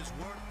getting his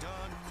work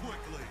done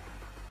quickly.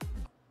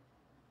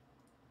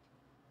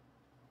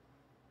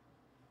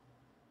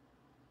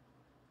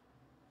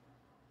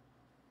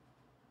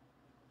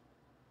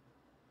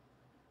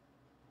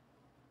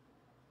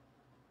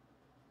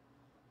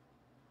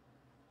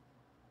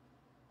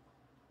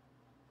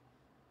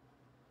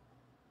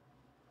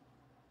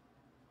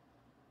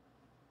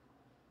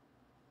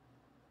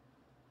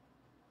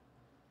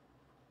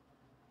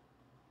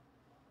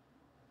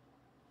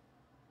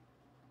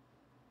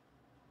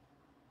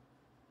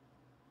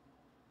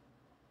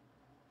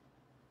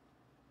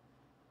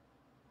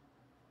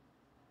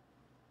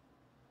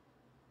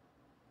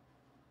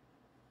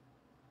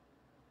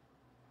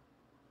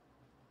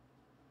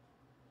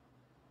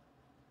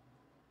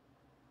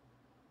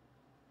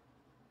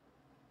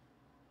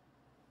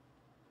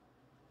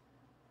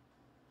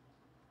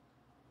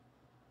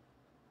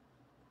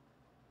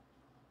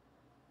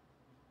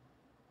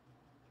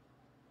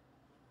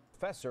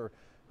 Professor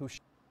who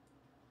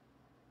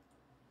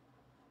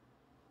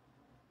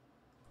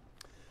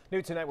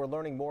New tonight, we're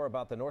learning more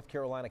about the North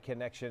Carolina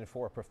connection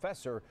for a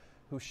professor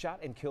who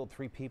shot and killed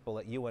 3 people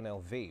at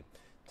UNLV.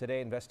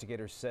 Today,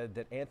 investigators said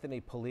that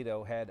Anthony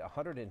Polito had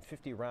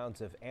 150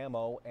 rounds of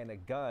ammo and a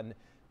gun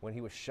when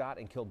he was shot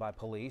and killed by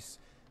police.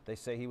 They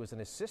say he was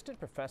an assistant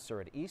professor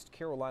at East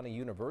Carolina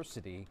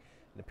University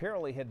and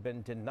apparently had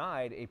been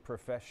denied a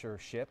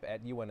professorship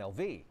at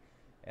UNLV.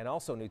 And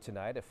also new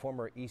tonight, a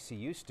former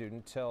ECU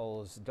student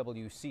tells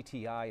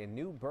WCTI in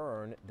New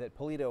Bern that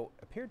Polito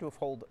appeared to have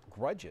held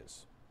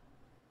grudges.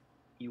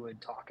 He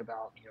would talk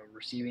about,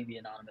 receiving the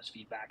anonymous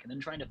feedback and then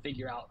trying to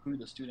figure out who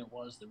the student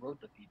was that wrote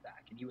the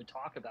feedback. And he would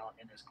talk about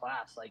in his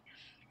class, like,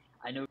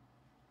 I know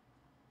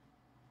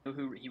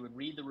who. He would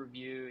read the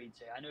review. He'd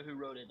say, I know who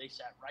wrote it. They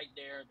sat right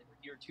there. They were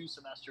here 2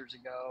 semesters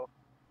ago.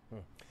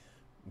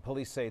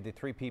 Police say the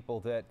 3 people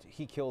that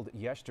he killed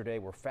yesterday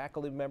were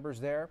faculty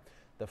members there.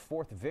 The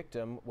 4th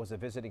victim was a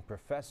visiting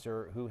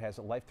professor who has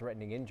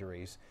life-threatening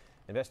injuries.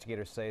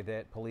 Investigators say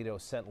that Polito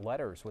sent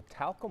letters with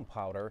talcum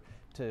powder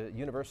to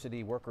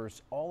university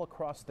workers all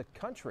across the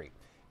country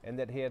and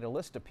that he had a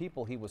list of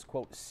people he was,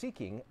 quote,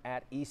 seeking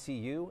at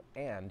ECU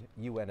and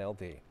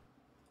UNLV.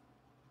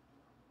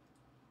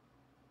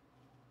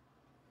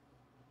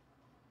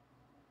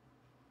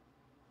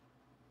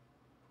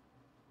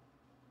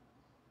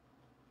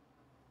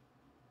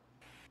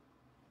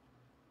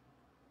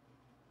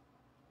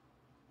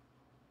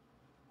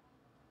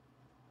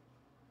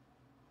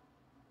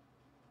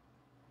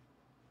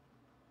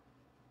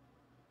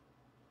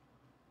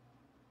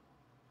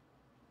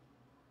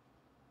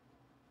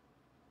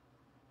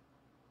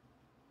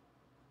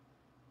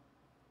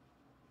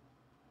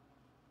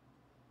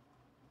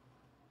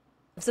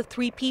 of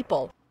 3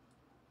 people.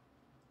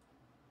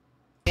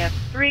 We have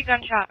 3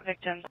 gunshot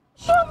victims.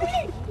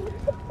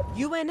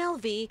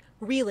 UNLV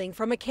reeling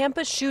from a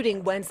campus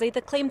shooting Wednesday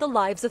that claimed the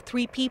lives of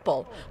 3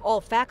 people,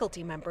 all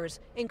faculty members,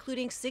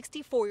 including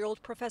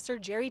 64-year-old Professor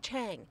Jerry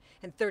Chang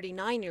and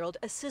 39-year-old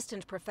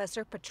Assistant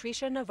Professor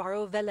Patricia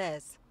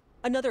Navarro-Velez.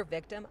 Another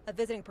victim, a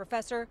visiting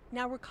professor,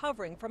 now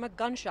recovering from a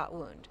gunshot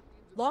wound.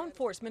 Law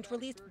enforcement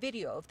released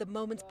video of the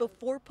moments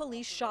before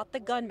police shot the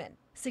gunman,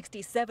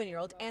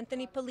 67-year-old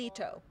Anthony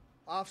Polito.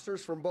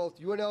 Officers from both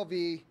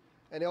UNLV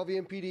and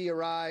LVMPD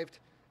arrived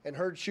and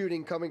heard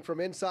shooting coming from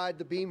inside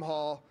the beam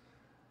hall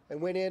and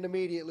went in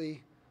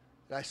immediately,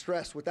 and I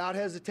stress without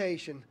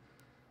hesitation,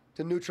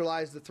 to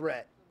neutralize the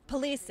threat.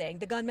 Police saying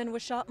the gunman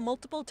was shot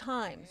multiple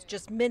times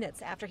just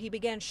minutes after he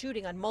began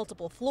shooting on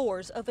multiple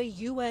floors of a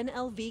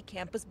UNLV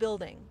campus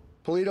building.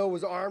 Polito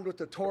was armed with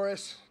a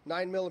Taurus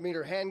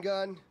 9mm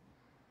handgun.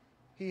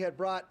 He had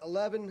brought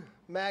 11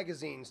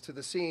 magazines to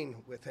the scene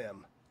with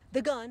him.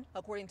 The gun,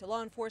 according to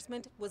law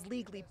enforcement, was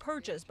legally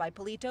purchased by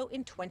Polito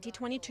in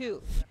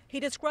 2022.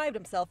 He described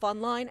himself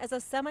online as a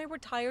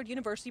semi-retired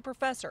university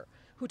professor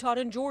who taught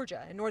in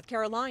Georgia and North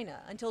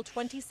Carolina until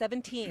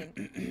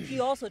 2017. He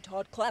also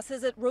taught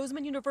classes at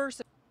Roseman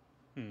University.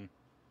 It's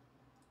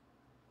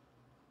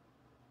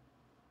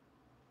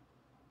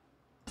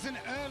an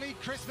early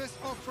Christmas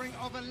offering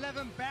of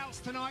 11 bouts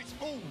tonight,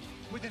 all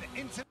with an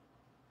inter...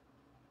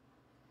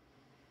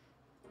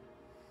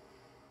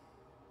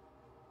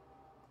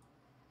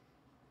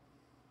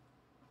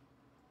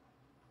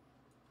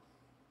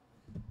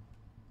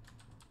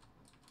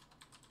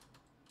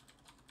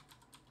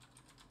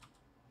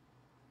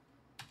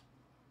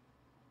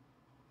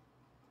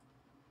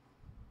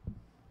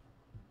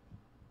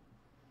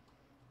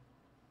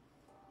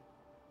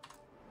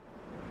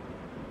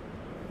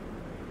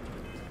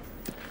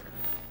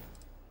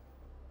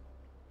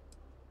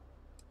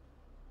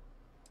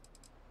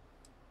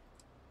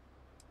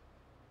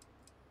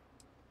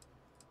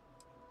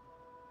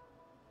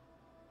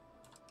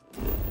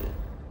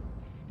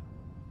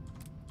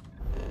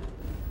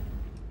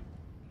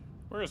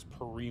 Where's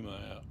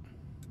Parima at?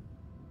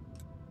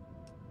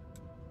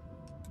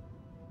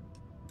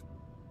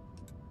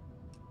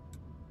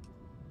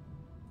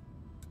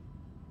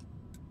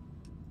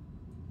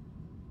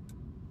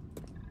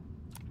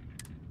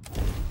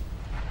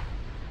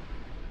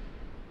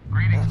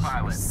 Greetings,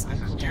 pilot. This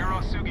is Jiro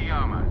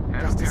Sugiyama,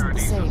 head of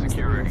Paradiso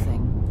Security.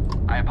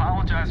 I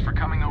apologize for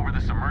coming over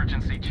this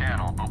emergency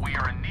channel, but we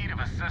are in need of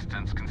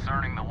assistance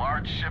concerning the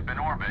large ship in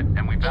orbit,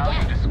 and we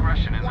value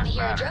discretion in this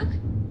matter.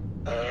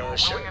 If you are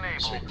willing and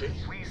able,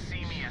 please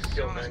see me as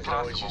soon as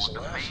possible at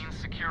the main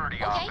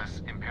security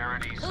office in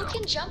Paradiso. Who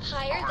can jump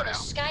higher than a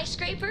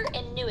skyscraper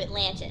in New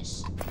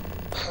Atlantis?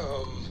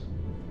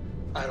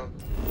 I don't...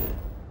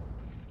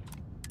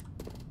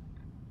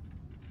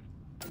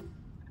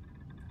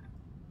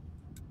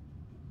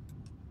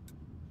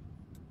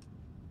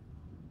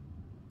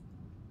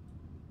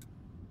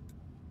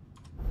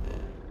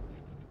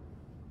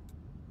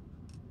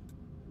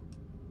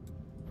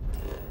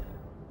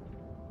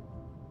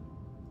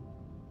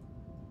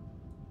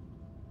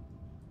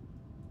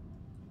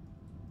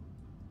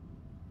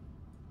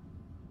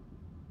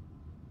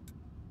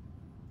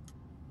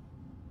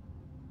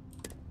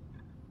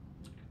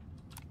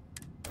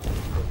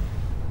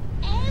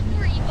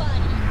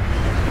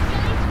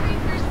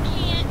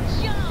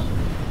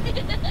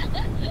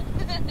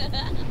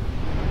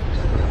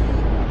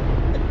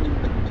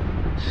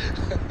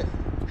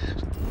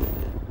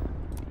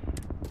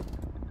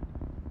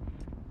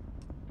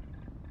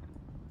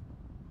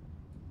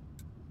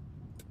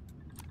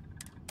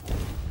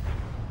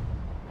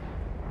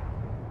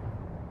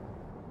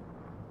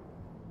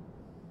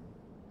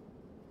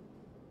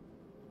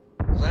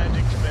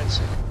 Landing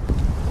commencing.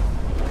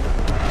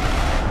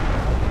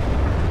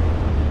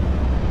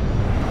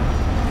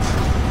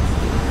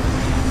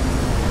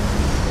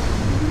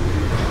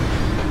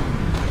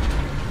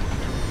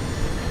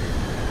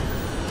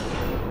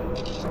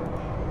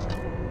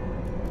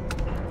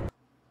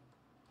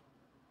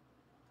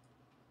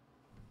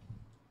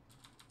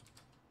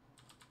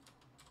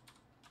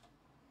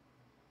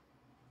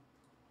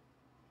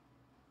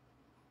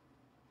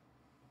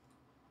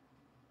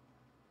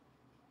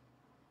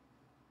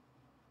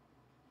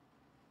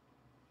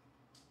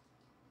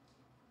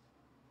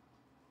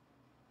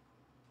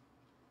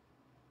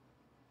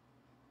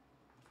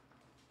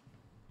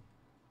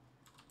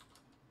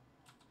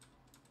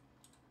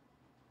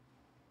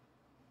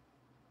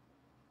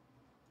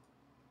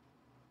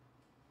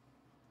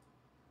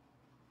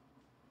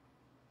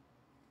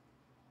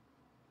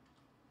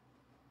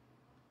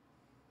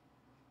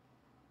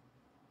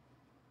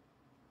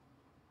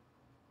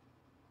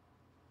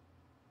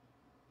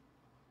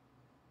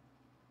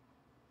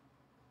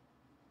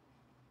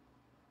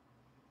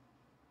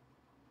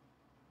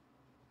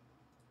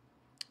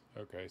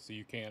 Okay, so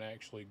you can't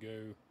actually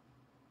go.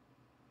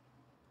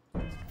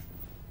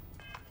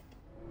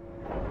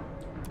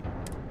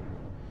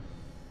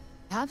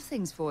 Have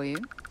things for you.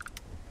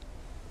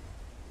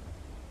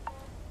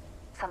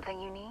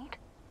 Something you need?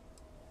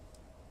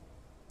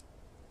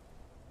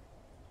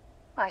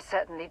 I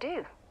certainly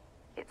do.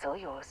 It's all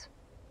yours.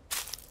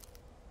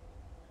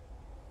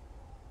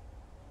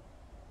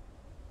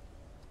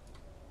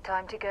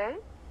 Time to go?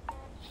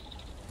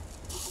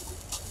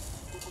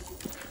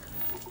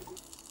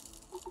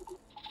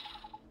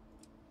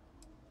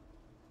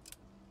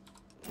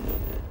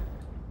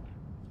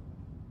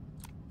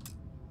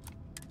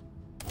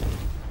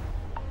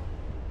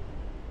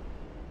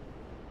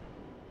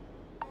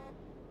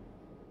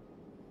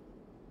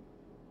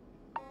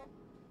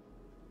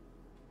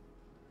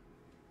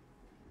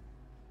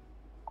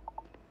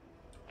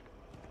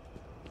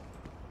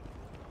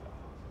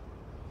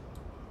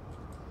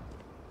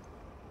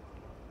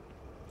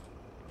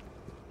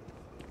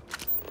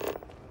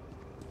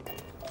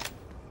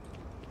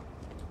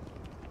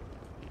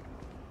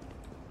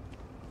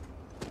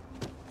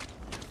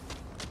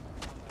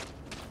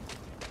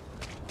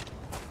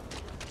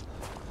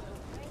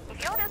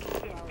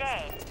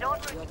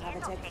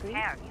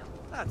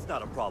 That's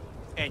not a problem.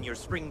 And you're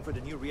springing for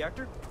the new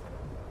reactor?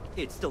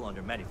 It's still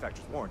under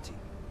manufacturer's warranty.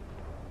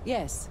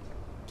 Yes.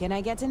 Can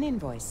I get an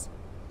invoice?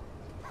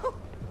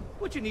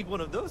 What you need one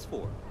of those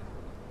for?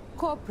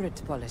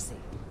 Corporate policy.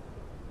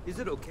 Is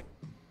it okay?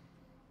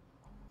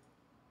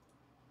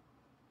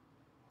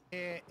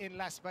 Here in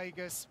Las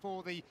Vegas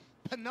for the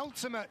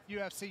penultimate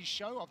UFC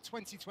show of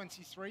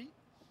 2023.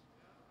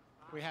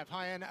 We have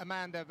Hyen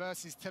Amanda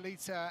versus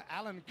Talita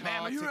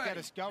Alencar to get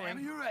us going. Ma'am,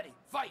 are you ready?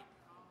 Fight!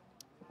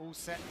 All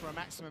set for a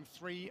maximum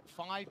 3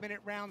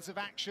 5-minute rounds of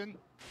action.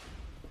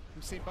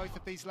 We've seen both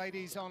of these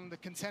ladies on the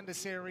Contender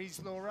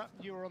Series. Laura,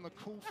 you were on the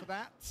call for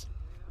that.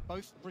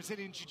 Both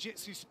Brazilian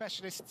Jiu-Jitsu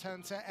specialists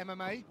turned to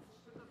MMA.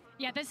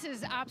 Yeah, this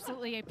is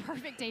absolutely a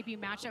perfect debut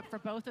matchup for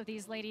both of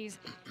these ladies.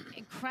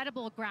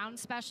 Incredible ground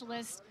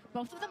specialists.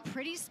 Both of them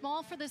pretty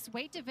small for this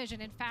weight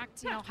division. In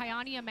fact, you know,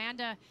 Hyen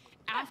Amanda,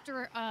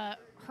 after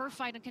her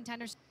fight in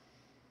Contenders.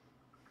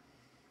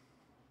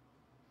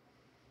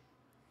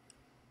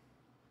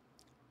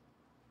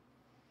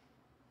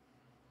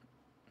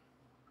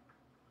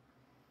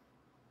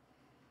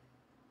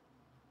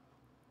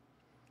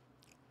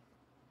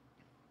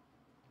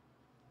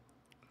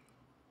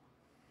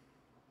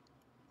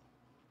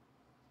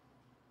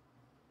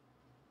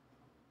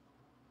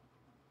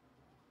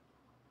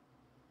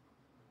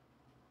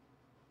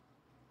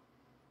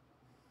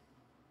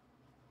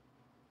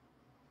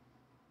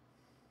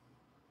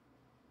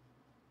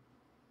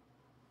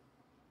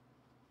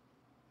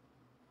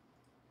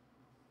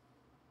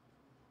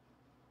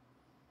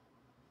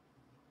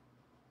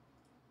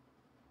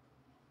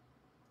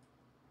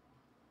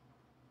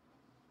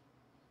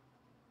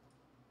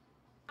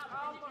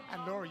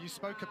 And Laura, you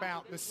spoke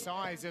about the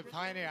size of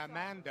Hyen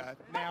Amanda.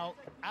 Now,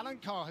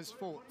 Alencar has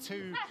fought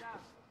two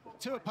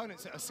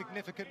opponents that are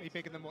significantly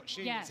bigger than what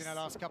she is in her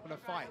last couple of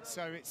fights.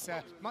 So it's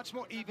much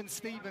more even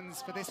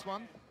Stevens for this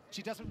one.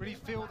 She doesn't really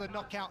feel the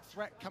knockout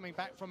threat coming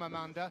back from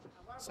Amanda.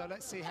 So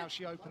let's see how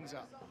she opens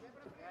up.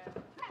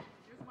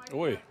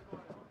 Oi.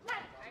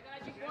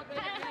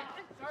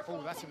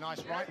 Oh, that's a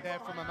nice right there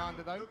from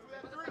Amanda, though.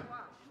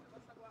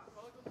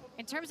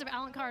 In terms of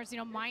Alencar's, you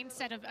know,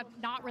 mindset of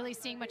not really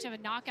seeing much of a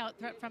knockout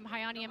threat from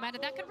Hyen Amanda,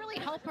 that could really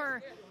help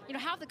her, you know,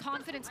 have the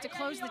confidence to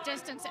close the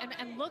distance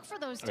and look for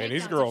those takedowns. I mean,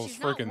 these girls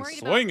freaking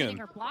swinging.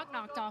 Her block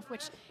knocked off,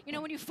 which, you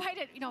know, when you fight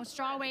at, you know,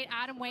 straw weight,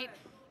 atom weight,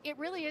 it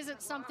really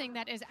isn't something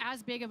that is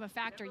as big of a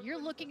factor.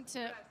 You're looking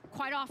to,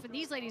 quite often,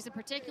 these ladies in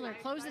particular,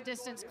 close the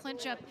distance,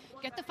 clinch up,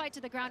 get the fight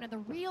to the ground, and the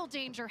real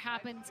danger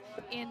happens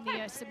in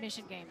the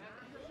submission game.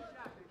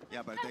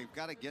 Yeah, but they've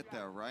got to get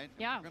there, right?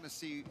 Yeah. We're going to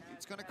see,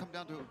 it's going to come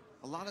down to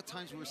a lot of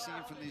times we're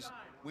seeing from these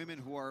women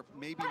who are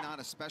maybe not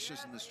a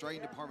specialist in the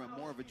striking department,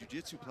 more of a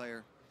jiu-jitsu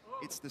player.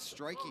 It's the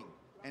striking.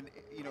 And,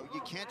 you know,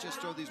 you can't just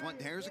throw these one.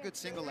 There's a good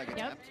single leg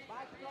attempt.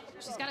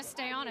 She's got to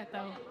stay on it,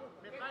 though.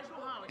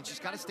 And she's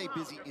got to stay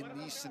busy in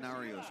these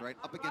scenarios, right?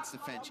 Up against the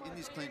fence, in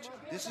these clinch.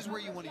 This is where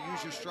you want to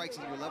use your strikes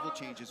and your level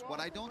changes. What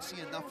I don't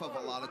see enough of a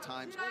lot of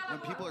times when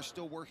people are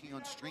still working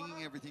on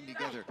stringing everything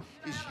together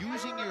is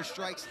using your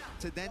strikes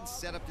to then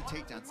set up the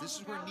takedowns. This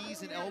is where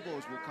knees and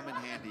elbows will come in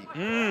handy.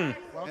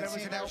 Well, there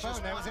was an elbow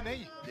and there was a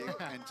knee.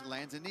 And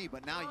lands a knee.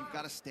 But now you've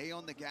got to stay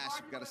on the gas.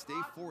 You've got to stay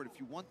forward. If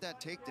you want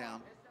that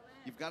takedown,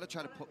 you've got to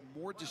try to put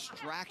more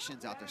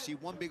distractions out there. See,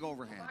 one big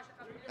overhand.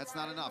 That's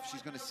not enough.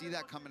 She's going to see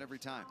that coming every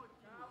time.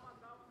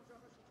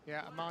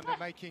 Yeah, Amanda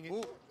making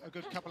it a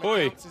good couple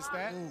of bounces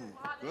there. Ooh,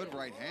 good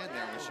right hand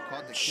there when she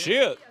caught the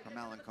kick from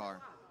Alencar.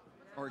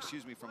 Or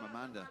excuse me, from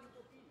Amanda.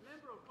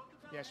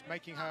 Yes,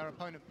 making her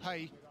opponent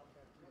pay.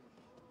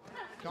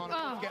 Can't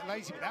afford to get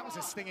lazy, but that was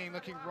a stinging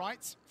looking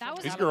right. That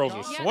was These girls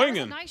are swinging.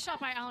 That was a nice shot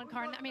by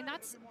Alencar. I mean,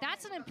 that's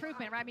an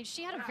improvement, right? I mean,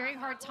 she had a very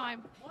hard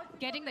time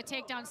getting the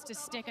takedowns to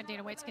stick on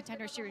Dana White's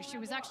Contender Series. She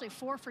was actually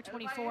 4 for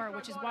 24,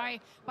 which is why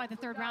by the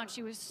third round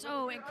she was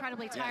so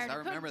incredibly tired. Yes, I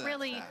remember that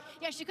stat.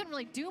 Yeah, she couldn't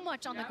really do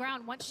much on the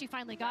ground once she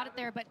finally got it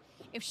there. But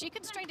if she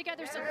can string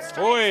together some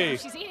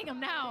strikes, she's eating them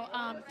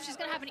now. She's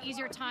going to have an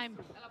easier time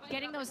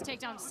getting those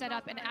takedowns set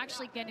up and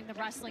actually getting the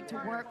wrestling to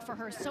work for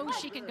her so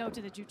she can go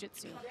to the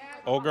jiu-jitsu.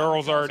 Oh,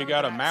 girls already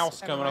got a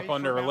mouse coming up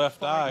under her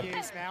left eye.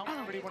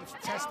 Really wants to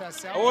test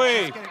herself.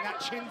 Oi. She's getting that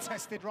chin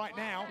tested right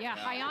now. Yeah,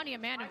 Hayani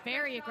Amanda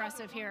very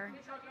aggressive here.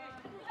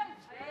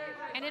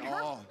 And in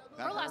her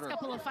last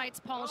couple of fights,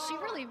 Paul, she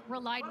really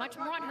relied much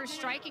more on her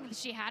striking than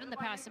she had in the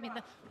past. I mean,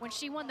 when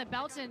she won the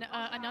belt in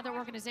another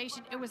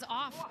organization, it was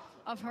off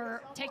of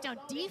her takedown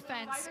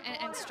defense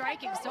and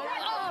striking. So,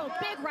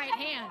 big right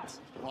hand.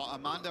 Well,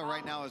 Amanda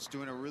right now is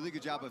doing a really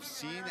good job of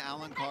seeing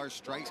Alan Carr's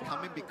strikes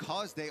coming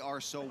because they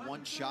are so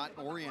one-shot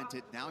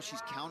oriented. Now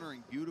she's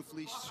countering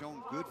beautifully. She's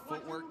showing good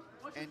footwork.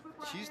 And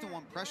she's the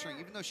one pressuring,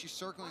 even though she's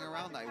circling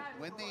around.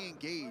 When they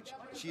engage,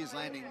 she is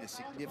landing the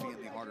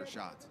significantly harder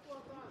shots.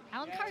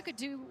 Alan Carr could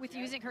do with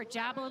using her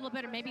jab a little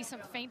bit or maybe some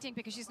feinting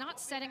because she's not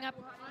setting up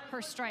her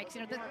strikes.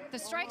 You know, the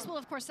strikes will,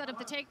 of course, set up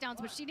the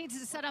takedowns, but she needs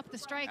to set up the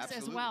strikes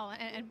as well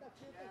and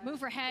move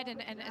her head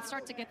and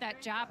start to get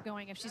that jab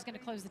going if she's going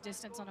to close the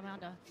distance on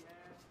Amanda.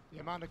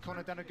 Yeah, Amanda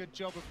Connor done a good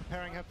job of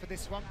preparing her for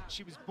this one.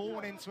 She was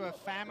born into a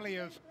family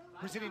of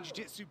Brazilian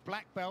Jiu-Jitsu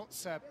black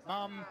belts, a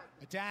mum,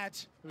 a dad,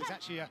 who is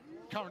actually a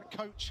current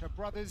coach, her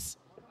brothers.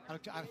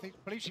 I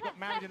believe she got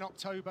married in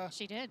October.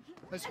 She did.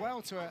 As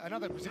well to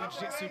another Brazilian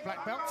Jiu-Jitsu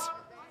black belt.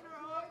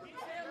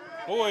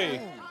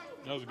 Boy,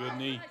 that was a good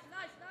knee.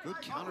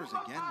 Good counters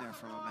again there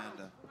from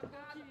Amanda.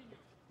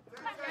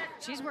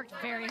 She's worked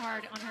very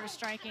hard on her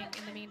striking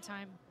in the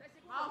meantime.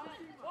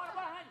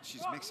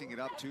 She's mixing it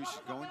up too. She's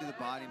going to the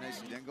body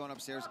nicely, then going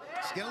upstairs.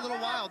 She's getting a little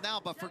wild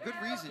now, but for good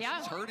reason. Yeah.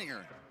 She's hurting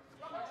her.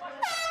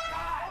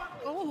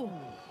 Oh.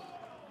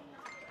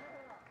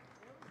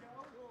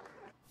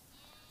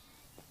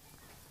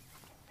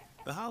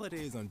 The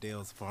holidays on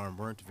Dale's farm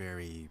weren't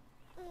very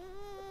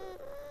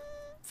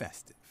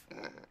festive.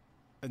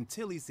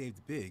 Until he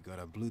saved big on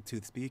a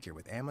Bluetooth speaker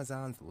with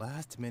Amazon's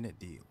last-minute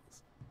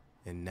deals.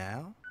 And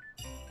now?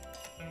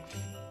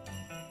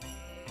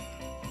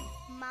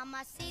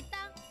 Mamacita.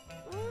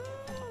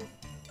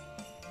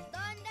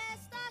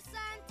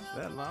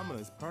 That llama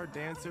is part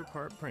dancer,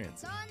 part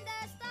prancer.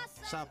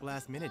 Shop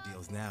last-minute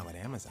deals now at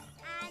Amazon.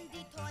 And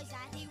the toys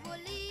that he will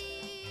leave.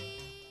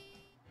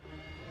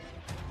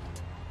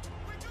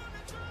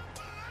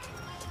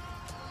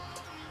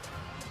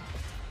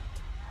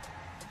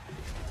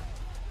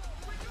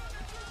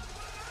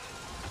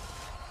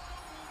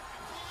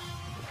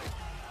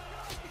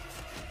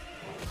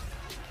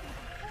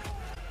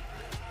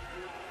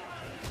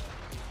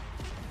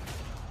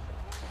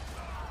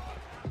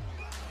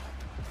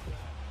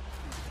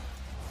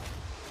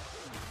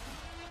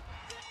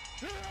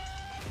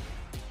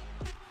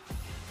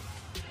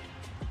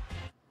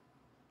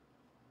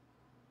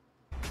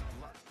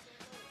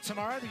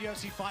 Tomorrow, the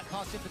UFC Fight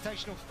Pass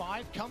Invitational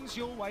 5 comes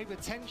your way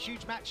with 10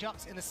 huge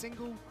matchups in a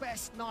single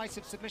best night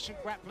of submission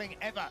grappling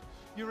ever.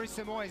 Yuri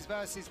Simoes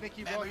versus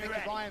Nicky Roy, Nicky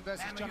Ryan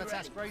versus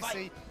Jonatas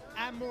Gracie,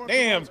 and more.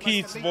 Damn,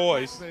 Keith's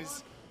voice.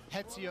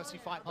 Head to UFC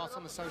Fight Pass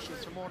on the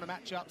socials for more on the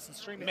matchups and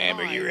stream it Man,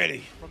 are you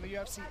ready? From the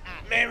UFC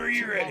app. Man, are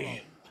you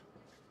ready?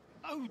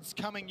 Loads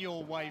coming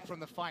your way from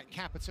the fight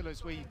capital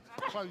as we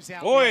close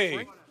out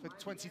Boy. for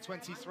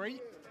 2023.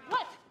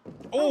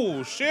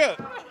 Oh, shit.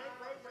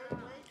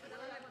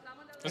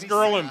 This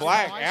girl in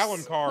black,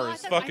 Alan Carr,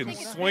 is fucking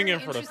swinging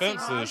for the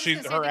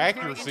fences. Her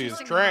accuracy is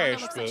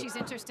trash, but she's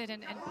interested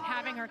in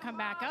having her come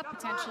back up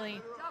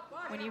potentially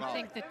when you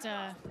think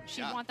that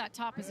she'd want that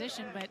top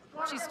position, but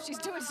she's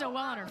doing so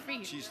well on her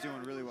feet. She's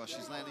doing really well.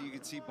 She's landing. You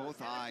can see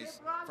both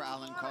eyes for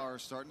Alan Carr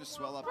starting to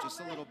swell up just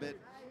a little bit,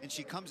 and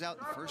she comes out.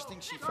 The first thing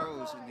she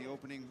throws in the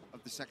opening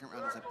of the second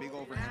round is a big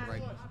overhand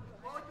right.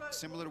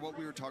 Similar to what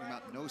we were talking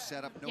about, no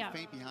setup, no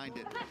feint behind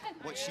it.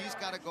 What she's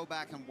got to go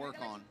back and work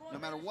on, no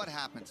matter what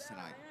happens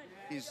tonight,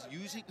 is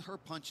using her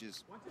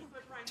punches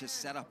to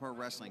set up her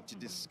wrestling, to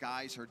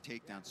disguise her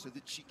takedowns, so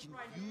that she can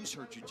use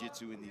her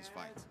jiu-jitsu in these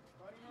fights.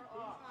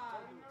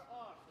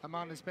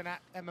 Amanda's been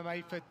at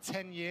MMA for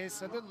 10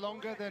 years, a little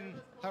longer than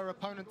her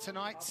opponent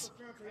tonight.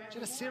 She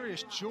had a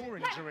serious jaw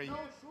injury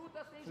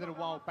a little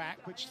while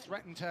back, which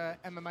threatened her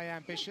MMA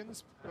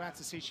ambitions. Glad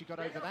to see she got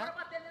over that.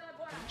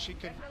 And she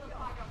can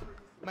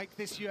make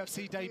this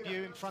UFC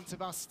debut in front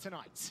of us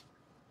tonight.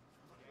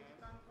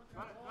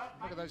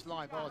 Look at those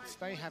live odds.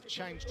 They have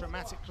changed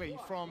dramatically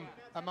from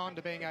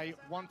Amanda being a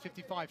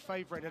 155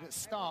 favorite at its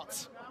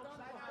start.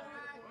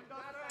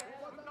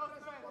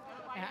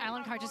 Yeah,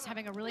 Alan Carr just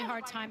having a really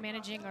hard time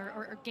managing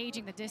or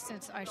gauging the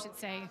distance, I should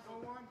say.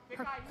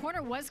 Her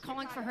corner was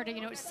calling for her to,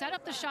 you know, set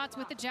up the shots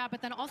with the jab,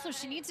 but then also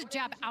she needs to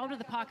jab out of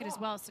the pocket as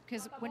well,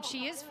 because when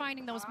she is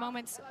finding those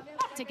moments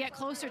to get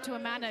closer to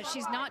Amanda,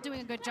 she's not doing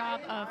a good job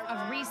of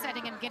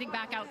resetting and getting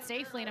back out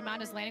safely, and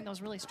Amanda's landing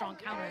those really strong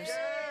counters.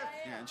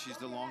 Yeah, and she's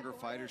the longer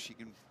fighter. She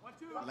can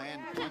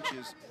land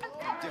punches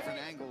from different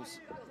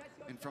angles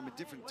and from a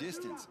different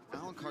distance.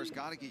 Alan Carr's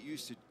got to get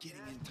used to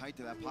getting in tight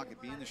to that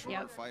pocket, being the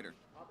shorter fighter.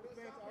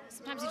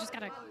 Sometimes you just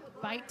got to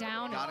bite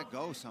down. Got to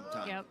go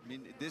sometimes. Yep. I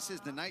mean, this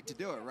is the night to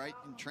do it, right?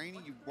 In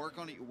training, you work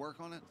on it, you work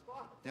on it.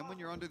 Then when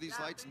you're under these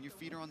lights and your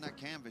feet are on that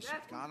canvas,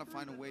 you've got to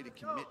find a way to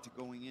commit to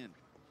going in.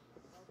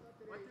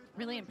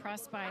 Really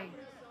impressed by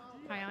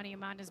Hayani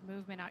Amanda's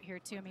movement out here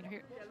too. I mean,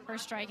 her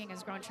striking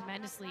has grown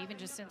tremendously even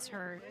just since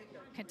her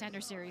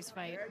Contender Series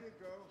fight.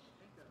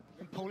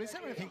 And Paul, is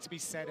there anything to be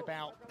said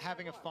about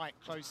having a fight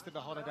close to the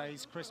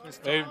holidays, Christmas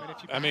time? And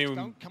if you I mean,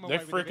 don't come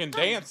they're away with freaking it,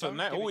 dancing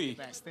now. then you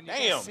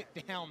gotta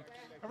sit down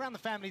around the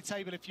family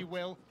table, if you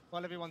will,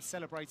 while everyone's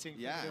celebrating.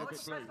 Yeah,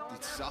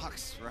 it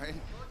sucks, right?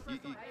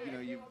 You know,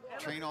 you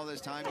train all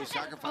this time, you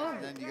sacrifice,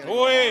 and then you gotta go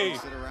home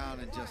and sit around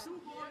and just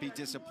be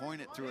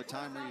disappointed through a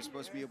time where you're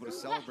supposed to be able to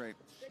celebrate.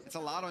 It's a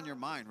lot on your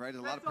mind, right?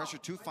 A lot of pressure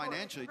too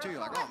financially too. You're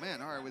like, oh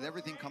man, all right, with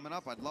everything coming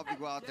up, I'd love to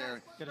go out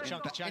there and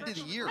end of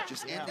the year,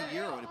 just end the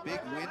year with a big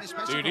win.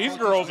 Especially dude, these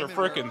girls are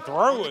freaking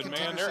throwing,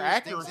 man. Their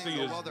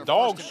accuracy is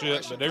dog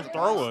shit, but they're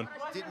throwing.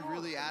 Didn't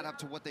really add up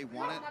to what they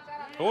wanted.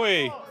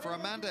 For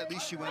Amanda, at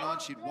least she went on.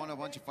 She'd won a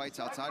bunch of fights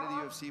outside of the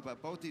UFC,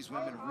 but both these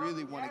women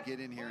really want to get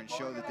in here and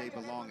show that they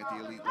belong at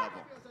the elite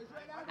level.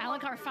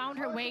 Alencar found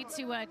her way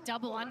to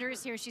double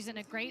unders here. She's in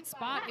a great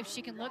spot if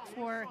she can look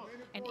for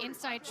an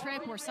inside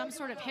trip or some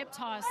sort of hip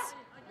toss.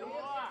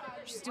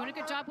 She's doing a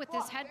good job with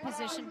this head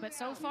position, but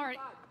so far it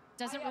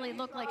doesn't really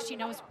look like she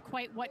knows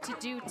quite what to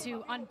do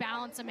to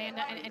unbalance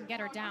Amanda and get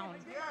her down.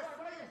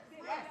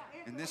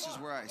 And this is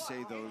where I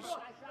say those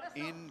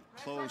in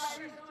close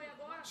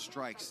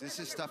strikes. This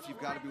is stuff you've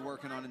got to be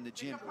working on in the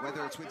gym,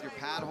 whether it's with your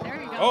pad hold.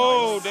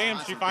 Oh,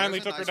 damn, she finally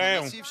took her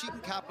down. Let's see if she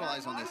can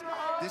capitalize on this.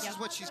 This is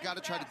what she's got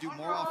to try to do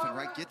more often,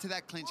 right? Get to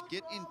that clinch,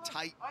 get in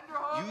tight,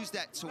 use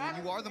that. So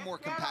when you are the more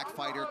compact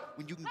fighter,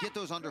 when you can get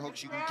those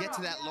underhooks, you can get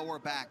to that lower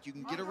back, you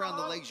can get around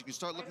the legs, you can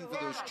start looking for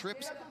those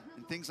trips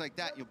and things like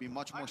that. You'll be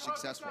much more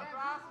successful.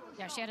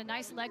 Yeah, she had a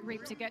nice leg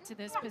reap to get to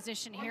this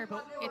position here,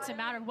 but it's a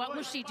matter of what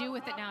will she do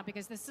with it now,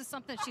 because this is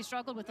something she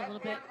struggled with a little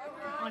bit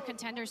on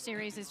Contender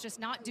Series, is just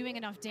not doing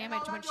enough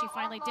damage when she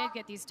finally did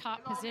get these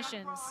top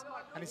positions.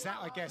 And is that,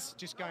 I guess,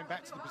 just going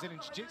back to the Brazilian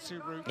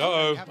Jiu-Jitsu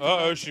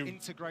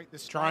She's route?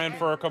 She trying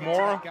for a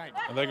Kimura.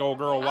 I think old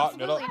girl locked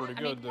it up pretty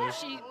good, though.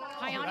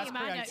 Hayani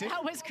Amanda,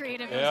 that was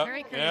creative. It was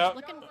very creative.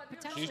 Looking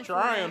potentially she's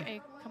trying for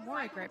a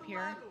Kimura grip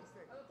here.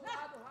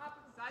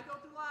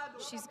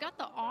 She's got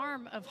the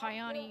arm of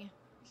Hayani.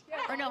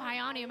 Or no,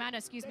 Hayani Amanda,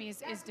 excuse me,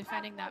 is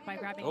defending that by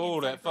grabbing.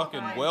 Oh, that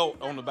fucking welt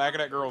on the back of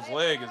that girl's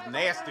leg is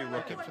nasty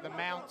looking. For the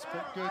mounts,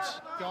 but good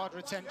guard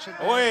retention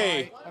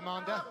by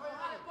Amanda.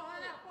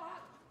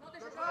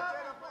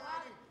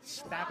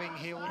 Stabbing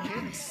heel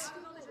kicks.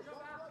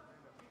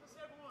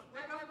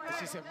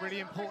 This is a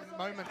really important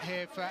moment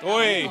here for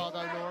Alencar,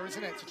 though, Laura,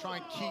 isn't it? To try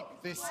and keep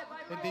this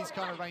in these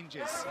kind of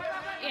ranges.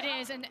 It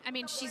is, and I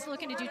mean, she's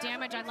looking to do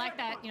damage. I like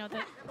that, you know,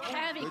 the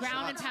heavy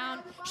ground and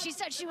pound. She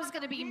said she was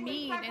going to be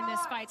mean in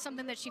this fight,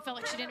 something that she felt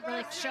like she didn't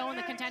really show in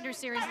the Contender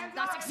Series, and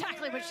that's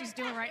exactly what she's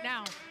doing right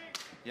now.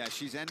 Yeah,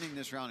 she's ending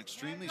this round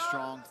extremely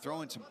strong,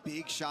 throwing some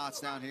big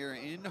shots down here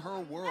in her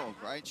world,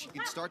 right? She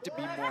can start to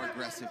be more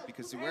aggressive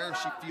because where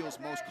she feels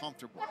most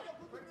comfortable.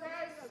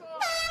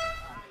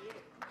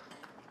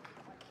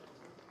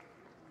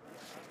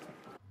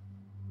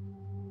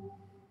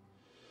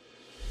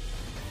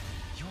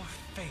 Your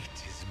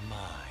fate is mine.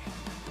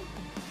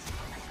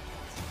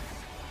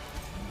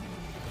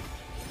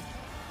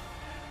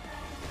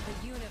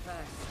 The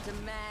universe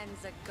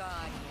demands a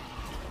guardian.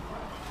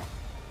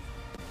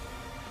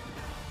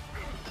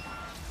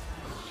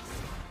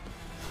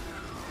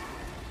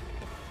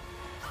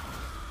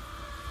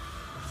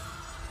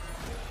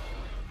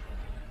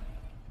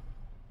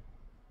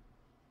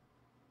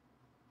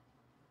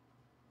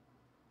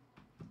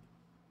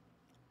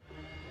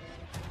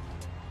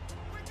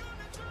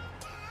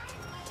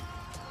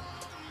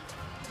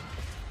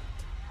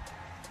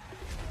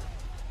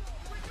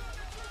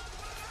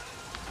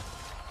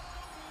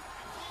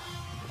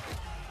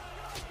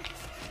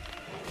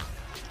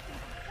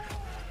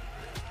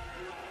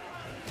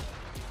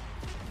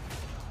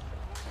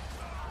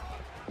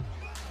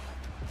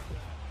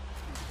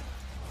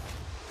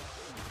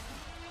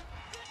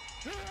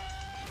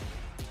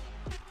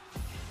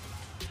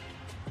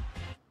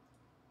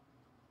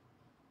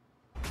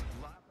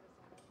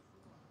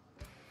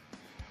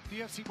 The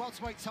UFC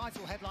welterweight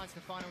title headlines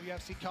the final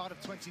UFC card of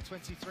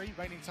 2023.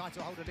 Reigning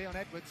title holder Leon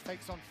Edwards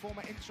takes on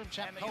former interim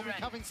champ Colby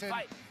Covington,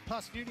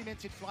 plus newly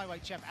minted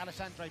flyweight champ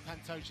Alessandro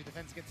Pantoja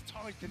defends against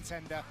torrid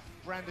contender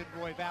Brandon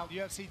Royval.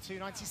 UFC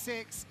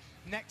 296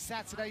 next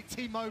Saturday,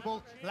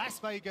 T-Mobile, Las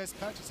Vegas.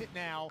 Purchase it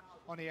now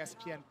on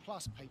ESPN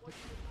Plus pay-per-view.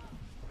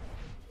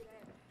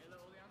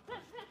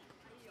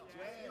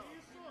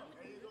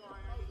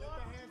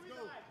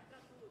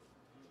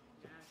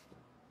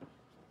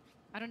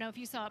 I don't know if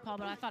you saw it, Paul,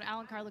 but I thought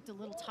Alencar looked a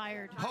little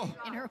tired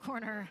in her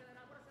corner.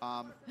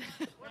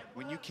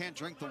 When you can't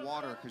drink the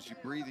water because you're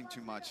breathing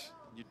too much,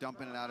 you're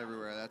dumping it out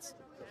everywhere,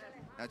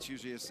 that's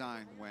usually a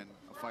sign when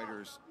a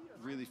fighter is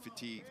really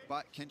fatigued.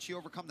 But can she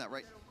overcome that,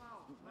 right?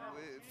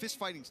 Fist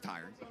fighting's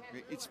tiring.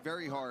 It's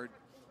very hard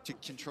to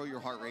control your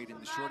heart rate in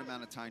the short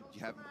amount of time you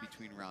have in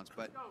between rounds,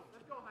 but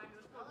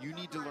you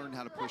need to learn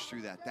how to push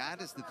through that.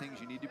 That is the things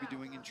you need to be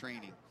doing in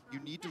training. You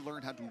need to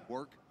learn how to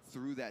work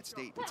through that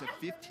state. It's a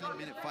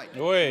 15-minute fight.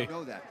 You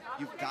know that.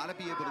 You've got to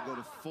be able to go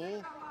to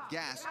full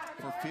gas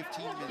for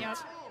 15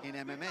 minutes in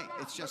MMA.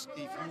 It's just, if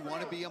you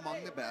want to be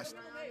among the best,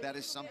 that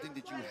is something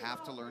that you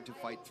have to learn to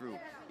fight through,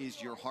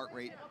 is your heart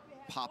rate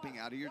popping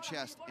out of your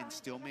chest and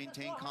still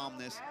maintain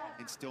calmness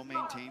and still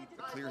maintain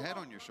a clear head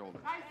on your shoulder.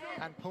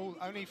 And Paul,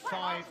 only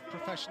 5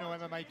 professional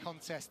MMA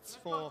contests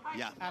for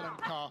Alan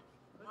Carr.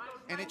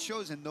 And it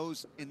shows in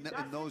those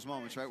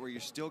moments, right, where you're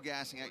still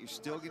gassing out, you're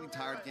still getting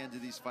tired at the end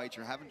of these fights,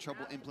 you're having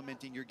trouble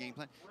implementing your game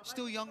plan.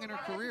 Still young in her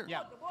career.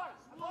 Yeah.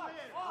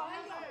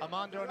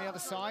 Amanda on the other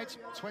side,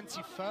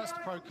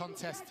 21st pro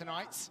contest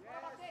tonight.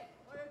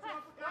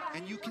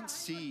 And you can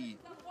see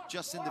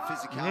just in the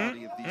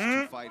physicality of these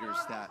two fighters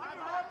that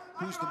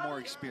who's the more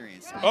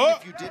experienced. Even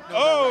if you didn't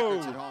know their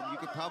records at home, you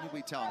could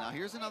probably tell. Now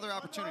here's another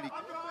opportunity,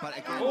 but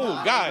again,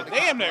 oh god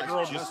damn, that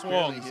girl just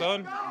swung,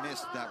 son.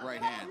 Missed that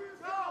right hand.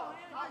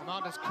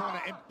 Amanda's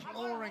corner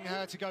imploring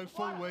her to go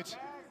forward.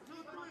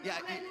 Yeah,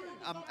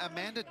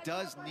 Amanda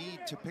does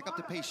need to pick up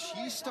the pace.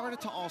 She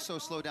started to also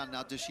slow down.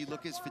 Now, does she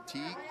look as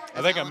fatigued?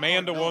 I think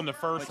Amanda won the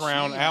first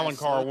round. Alan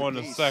Carr won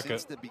the second.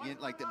 Since the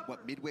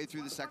midway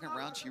through the second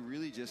round, she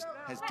really just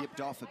has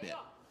dipped off a bit.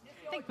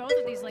 I think both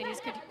of these ladies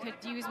could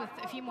use with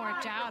a few more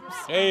jabs.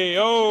 Hey,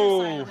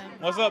 oh,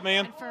 what's up,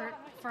 man? And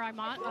for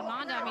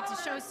Amanda, I mean, to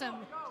show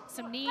some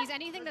knees,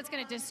 anything that's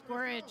going to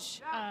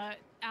discourage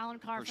Alan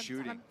Carr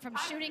from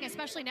shooting,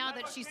 especially now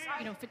that she's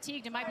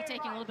fatigued and might be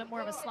taking a little bit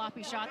more of a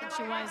sloppy shot than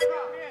she was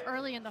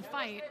early in the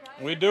fight.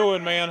 We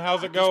doing, man?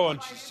 How's it going?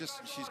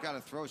 She's got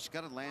to throw. She's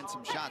got to land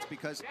some shots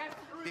because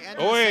the end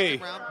of the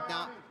second round.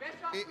 Now,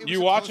 you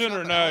watching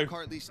or no? Alan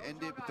Carr at least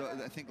ended,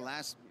 I think,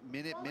 last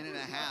minute and a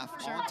half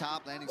on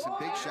top, landing some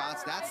big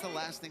shots. That's the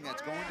last thing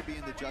that's going to be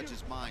in the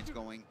judges' minds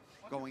going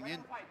in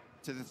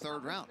to the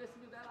third round.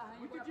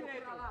 You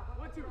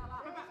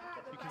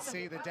can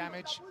see the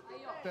damage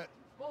that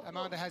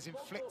Amanda has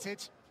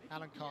inflicted.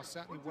 Alan Carr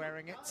certainly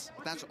wearing it.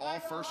 But that's all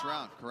first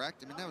round,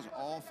 correct? I mean, that was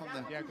all from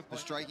the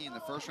striking in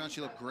the first round.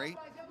 She looked great.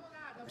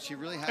 But she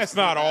really has. That's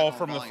not all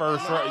from the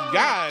first round.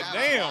 God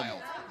damn.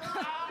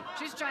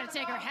 She's trying to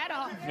take her head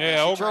off.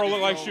 Yeah, old girl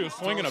looked like she was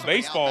swinging a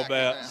baseball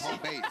bat.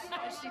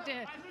 She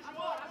did.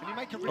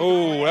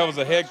 Oh, that was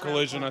a head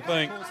collision, I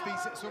think. Of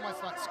course, it's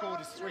almost like scored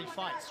as 3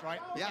 fights, right?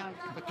 Yeah.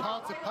 The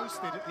cards are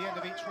posted at the end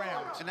of each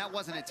round. And that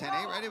wasn't a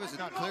 10-8, right? It was a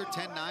clear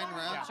 10-9 round.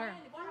 Yeah. Sure.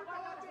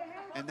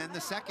 And then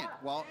the second,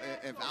 well,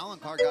 if Alan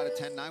Carr got a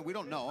 10-9, we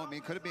don't know. I mean,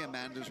 it could have been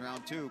Amanda's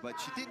round too, but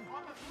she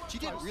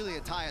didn't really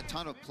tie a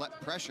ton of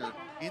pressure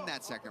in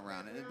that second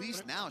round. And at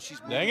least now she's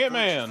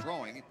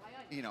throwing,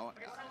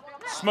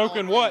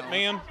 Smoking what,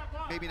 man?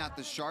 Maybe not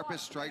the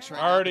sharpest strikes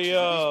right already,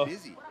 now, but she's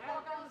busy.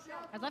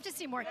 I'd love to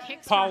see more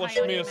kicks. Polish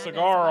me a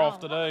cigar off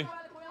today.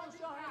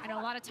 I know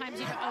a lot of times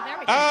you go, oh, there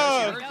we go.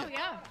 Oh,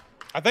 yeah.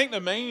 I think the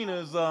main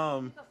is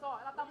Song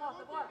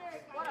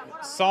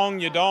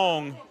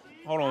Yadong.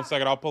 Hold on a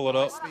second, I'll pull it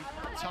up.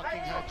 Tucking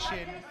her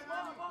chin.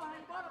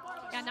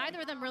 Yeah,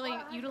 neither of them really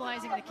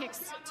utilizing the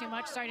kicks too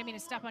much. Sorry, I didn't mean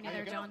to step on you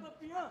there, John.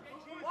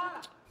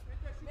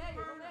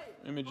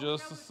 Give me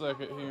just a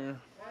second here.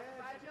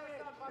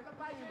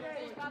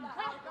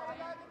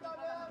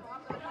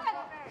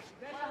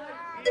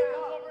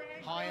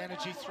 High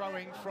energy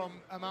throwing from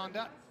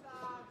Amanda.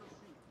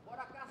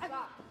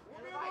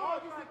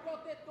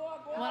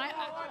 Well,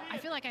 I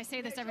feel like I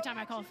say this every time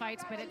I call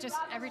fights, but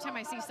every time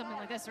I see something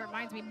like this, it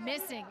reminds me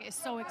missing is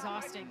so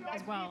exhausting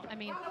as well. I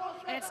mean,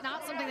 and it's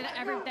not something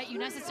that you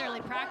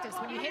necessarily practice.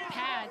 When you hit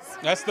pads,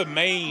 that's the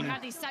main. You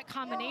have these set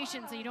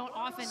combinations, and you don't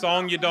often.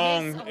 Song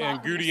Yadong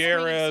and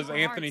Gutierrez,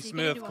 Anthony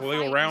Smith,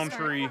 Khalil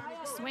Roundtree,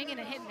 swinging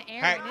and hitting the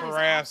air. Pat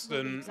Karast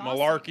and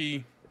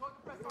Malarkey,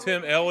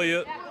 Tim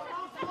Elliott.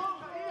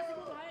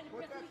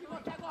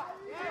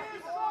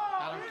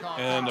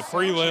 And the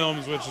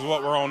prelims, which is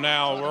what we're on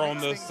now, we're on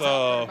this.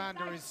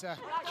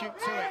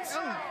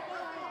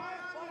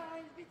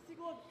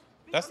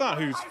 That's not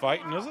who's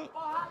fighting, is it?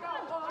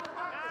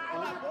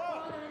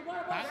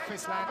 Back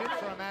fist landed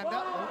for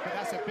Amanda. Oh, but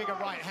that's a bigger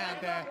right hand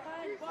there.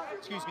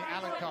 Excuse me,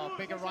 Alan Carr.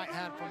 Bigger right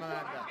hand from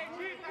Amanda.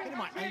 Getting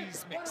my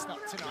A's mixed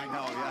up tonight. I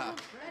know, yeah.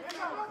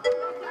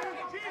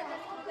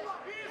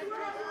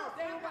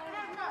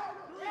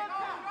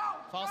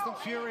 Fast and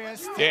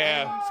furious.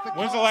 Yeah.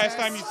 When's the last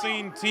time you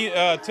seen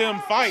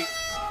Tim fight?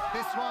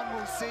 This one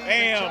we'll see.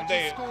 Damn,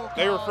 they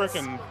were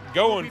freaking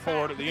going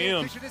for it at the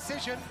end.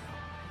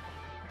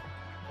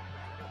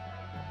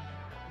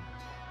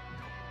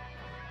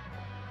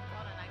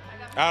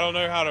 I don't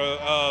know how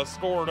to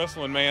score this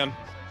one, man.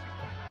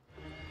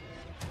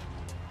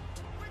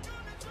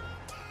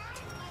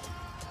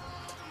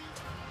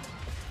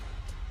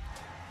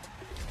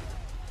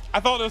 I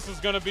thought this was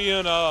going to be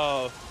in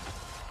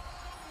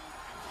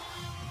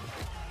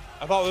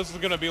I thought this was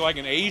going to be like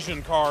an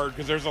Asian card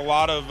because there's a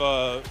lot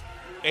of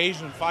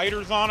Asian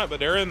fighters on it, but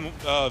they're in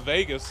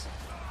Vegas.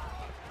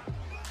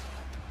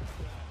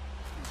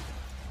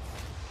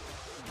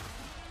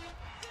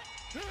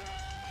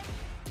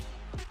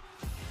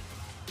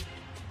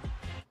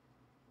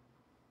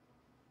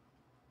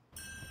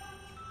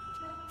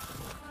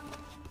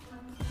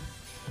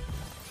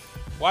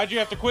 Why'd you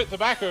have to quit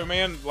tobacco,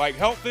 man? Like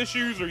health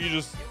issues, or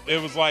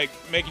it was like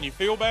making you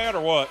feel bad,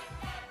 or what?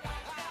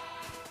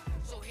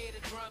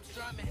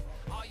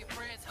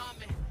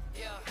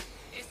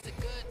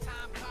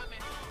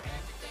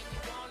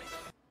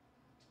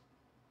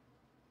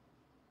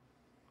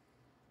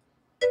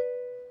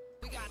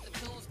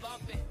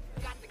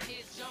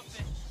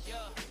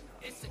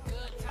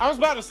 I was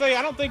about to say,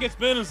 I don't think it's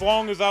been as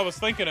long as I was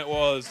thinking it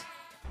was.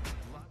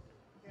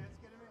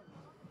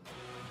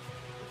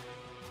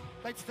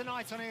 Later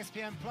tonight on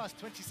ESPN Plus,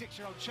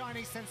 26-year-old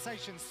Chinese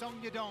sensation Song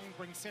Yadong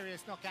brings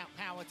serious knockout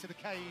power to the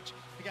cage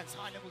against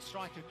high-level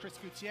striker Chris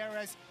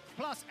Gutierrez.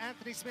 Plus,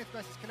 Anthony Smith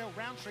versus Khalil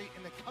Roundtree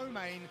in the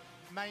co-main.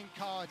 Main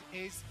card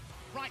is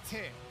right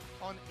here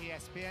on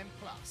ESPN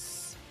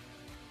Plus.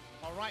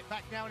 All right,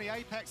 back now in the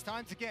Apex,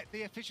 time to get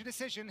the official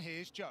decision.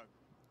 Here's Joe.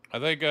 I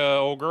think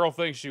old girl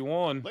thinks she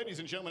won. Ladies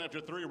and gentlemen, after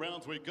 3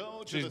 rounds, we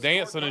go to She's the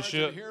dancing and scorecards,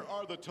 shit. Here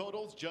are the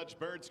totals. Judge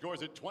Bird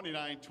scores at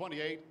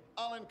 29-28.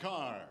 Alan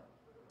Carr.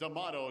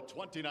 D'Amato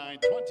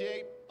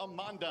 29-28.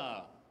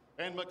 Amanda.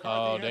 And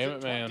McCarthy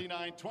has it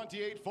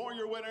 29-28 for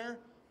your winner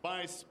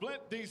by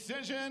split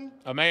decision.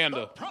 Amanda.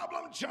 The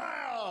problem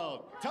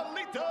child,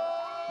 Talita.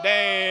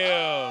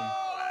 Damn.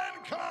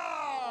 Alan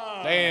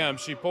Carr. Damn,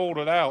 she pulled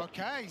it out.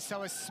 Okay,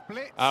 so a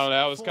split. I don't know.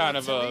 That was kind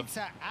of a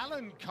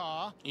Alan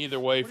Carr. either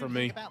way for me. What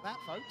do you think about that,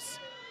 folks?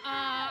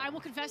 I will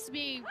confess to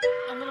be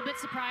a little bit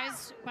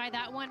surprised by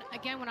that one.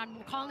 Again, when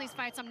I'm calling these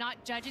fights, I'm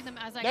not judging them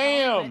as I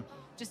call them,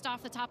 but just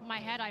off the top of my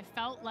head, I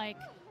felt like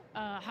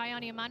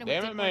Hayani Amanda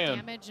did more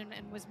damage and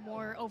was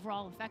more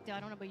overall effective. I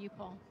don't know about you,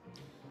 Paul.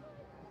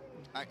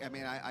 I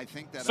mean, I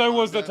think that. So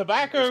was the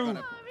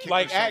tobacco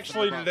like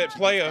actually did it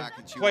play a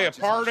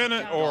part in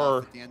it, or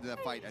at the end of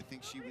that fight? I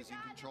think she was in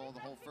control of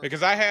the whole first.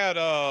 Because I had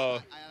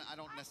I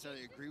don't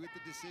necessarily agree with the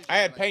decision. I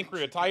had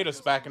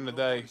pancreatitis back in the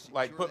day,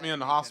 like put me in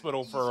the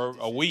hospital for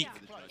a week.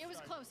 It was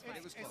close.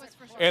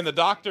 And the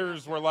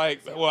doctors were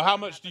like, "Well, how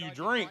much do you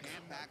drink?"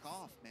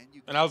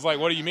 And I was like,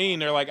 "What do you mean?"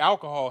 They're like,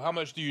 "Alcohol. How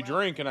much do you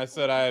drink?" And I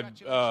said,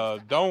 "I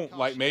don't,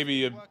 like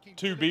maybe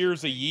 2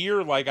 beers a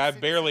year. Like I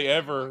barely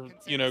ever,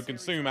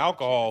 consume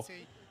alcohol."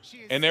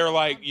 And they're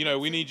like,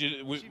 "We need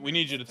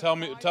you to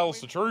tell us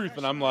the truth."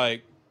 And I'm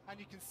like,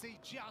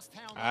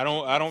 "I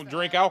don't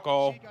drink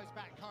alcohol.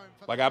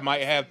 Like I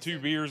might have 2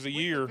 beers a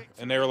year."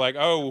 And they were like,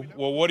 "Oh,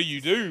 well, what do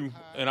you do?"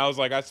 And I was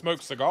like, "I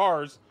smoke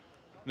cigars."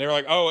 And they were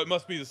like, "Oh, it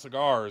must be the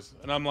cigars."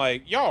 And I'm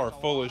like, "Y'all are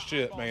full of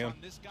shit, man."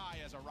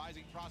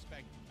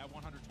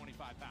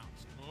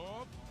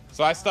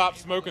 So I stopped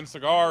smoking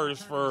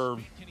cigars for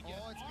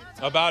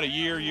about a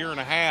year and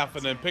a half,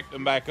 and then picked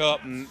them back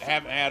up and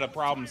haven't had a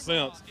problem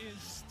since.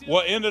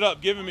 What ended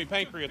up giving me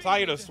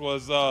pancreatitis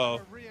was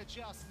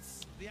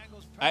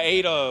I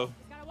ate a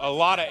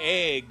lot of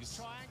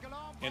eggs,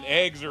 and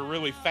eggs are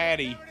really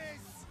fatty,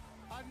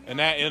 and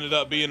that ended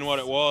up being what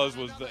it was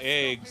the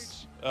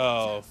eggs.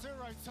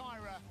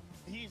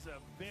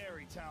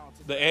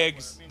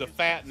 The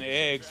fat in the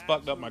eggs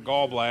fucked up my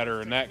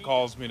gallbladder, and that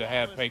caused me to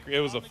have pancreatitis. It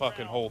was a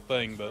fucking whole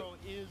thing, but.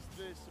 Is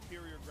the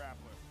superior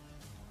grappler.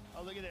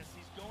 Oh, look at this.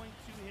 He's going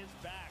to his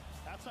back.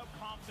 That's how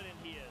confident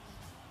he is.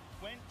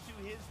 Went to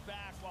his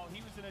back while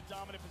he was in a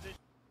dominant position.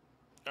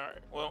 All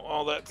right. Well,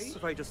 all that's.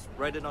 If I just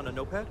write it on a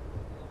notepad?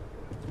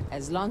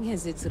 As long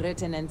as it's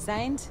written and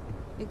signed,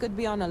 it could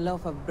be on a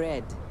loaf of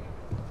bread.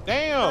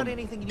 Damn. Not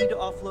anything you need to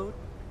offload.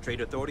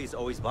 Trade authority is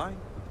always buying.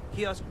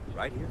 Kiosk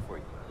right here for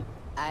you.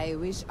 I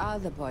wish all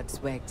the ports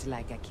worked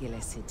like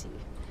Aquila City.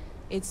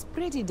 It's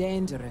pretty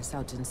dangerous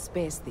out in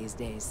space these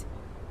days.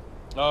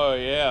 Oh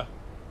yeah.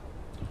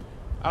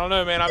 I don't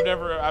know, man.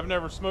 I've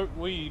never smoked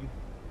weed.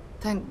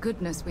 Thank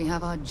goodness we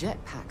have our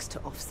jetpacks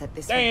to offset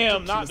this.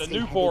 Damn, not the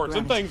Newports.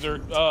 Them things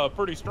are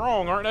pretty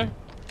strong, aren't they?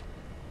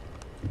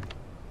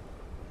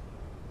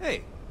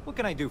 Hey, what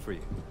can I do for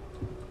you?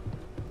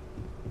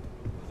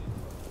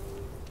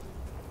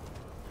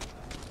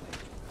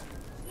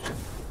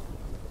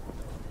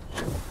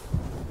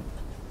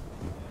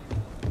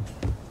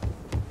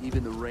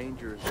 Even the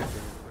Rangers have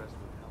been impressed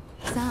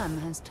with how Sam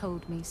has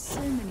told me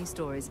so many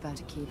stories about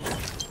Aquila.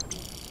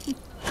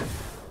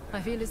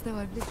 I feel as though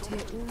I've lived here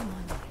all my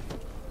life.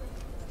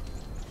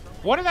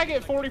 What did I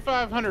get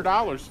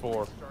 $4,500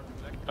 for?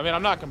 I mean,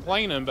 I'm not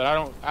complaining, but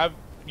I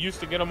used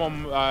to get them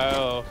on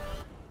my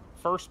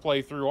first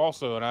playthrough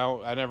also, and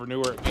I never knew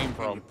where it came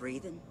from. You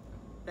breathing?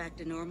 Back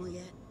to normal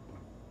yet?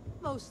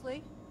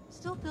 Mostly.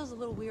 Still feels a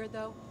little weird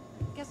though.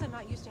 Guess I'm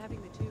not used to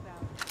having the tube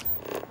out.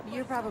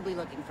 You're probably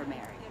looking for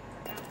Mary.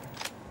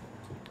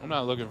 I'm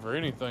not looking for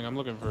anything. I'm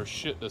looking for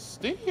shit to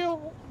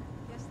steal.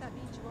 Guess that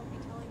means you won't be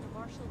telling the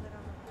marshal that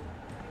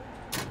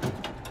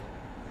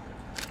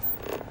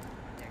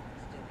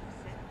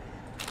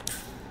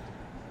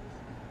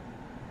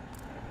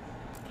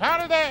How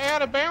did that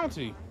add a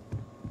bounty?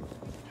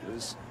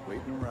 just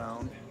waiting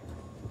around.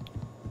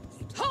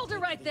 Hold her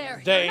right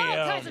there! Damn. You're in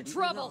all kinds of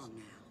trouble!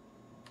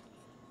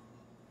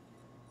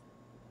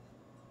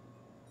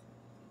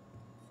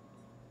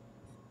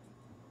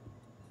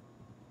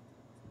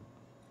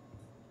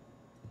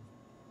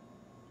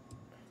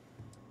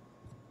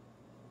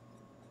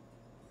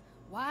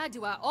 Why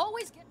do I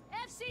always get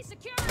FC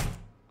security?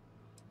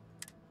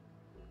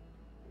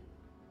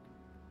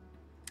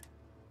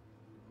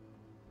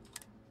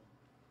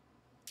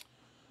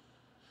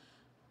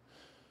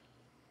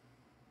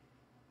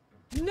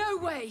 No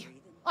way!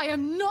 I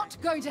am not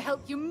going to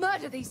help you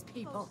murder these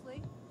people!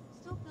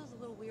 Still feels a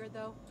little weird. weird,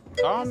 though.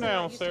 Calm Yes, I'm down,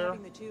 not used to Sarah.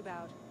 having the tube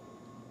out.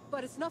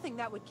 But it's nothing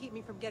that would keep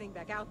me from getting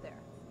back out there.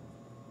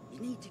 You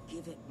need to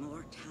give it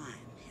more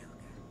time, Helga.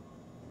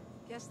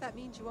 Guess that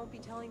means you won't be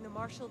telling the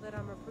Marshal that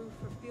I'm approved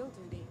for field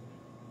duty.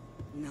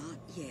 Not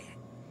yet.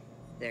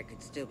 There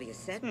could still be a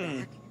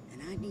setback,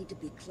 and I need to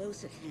be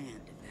close at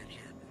hand if that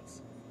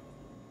happens.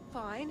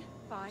 Fine,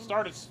 fine.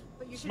 Started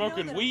But you should know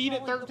smoking that I'm weed at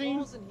calling the 13?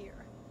 balls in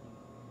here.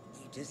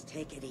 You just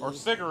take it easy. Or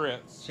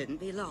cigarettes? Shouldn't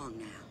be long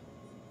now.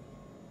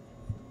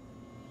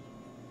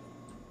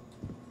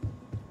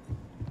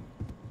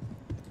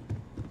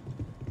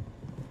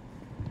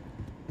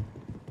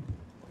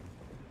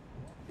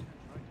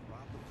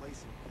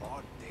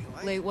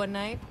 Late one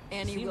night,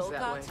 Annie Seems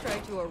that Wilcox way.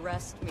 tried to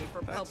arrest me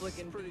for That's public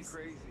pretty indecent.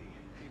 crazy,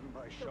 even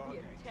by She'll Shaw be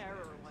gang a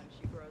terror when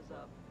she grows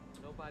up.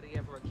 Nobody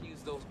ever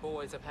accused those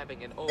boys of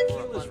having an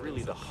overabundance. She was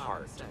really the of common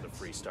heart of sense. the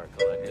Freestar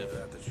Collective. Ain't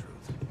that the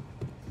truth?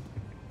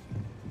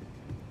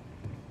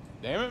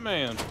 Damn it,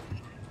 man.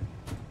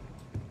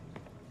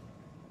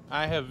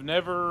 I have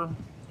never,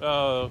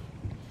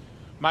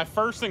 my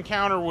first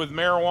encounter with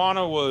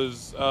marijuana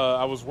was,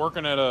 I was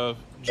working at a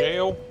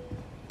jail.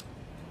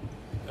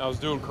 I was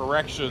doing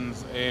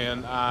corrections,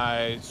 and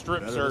I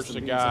strip searched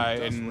a guy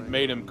and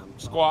made him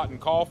squat and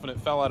cough, and it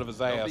fell out of his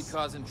Don't be ass.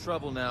 causing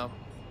trouble now.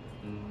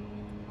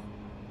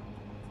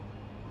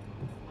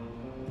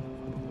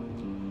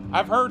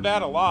 I've heard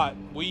that a lot.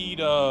 Weed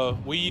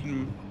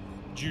and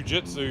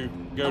jujitsu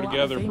go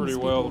together pretty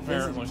well,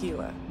 apparently.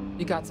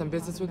 You got some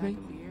business with me?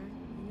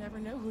 You never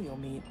know who you'll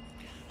meet.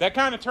 That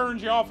kind of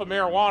turns you off of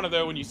marijuana,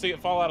 though, when you see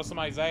it fall out of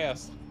somebody's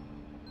ass.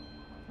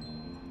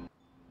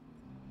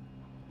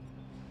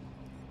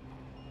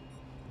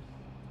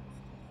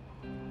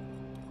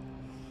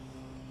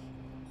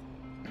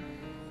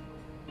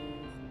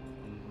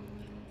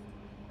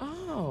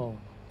 Oh,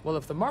 well,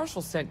 if the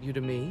Marshal sent you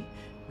to me,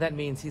 that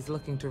means he's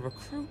looking to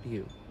recruit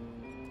you.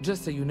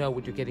 Just so you know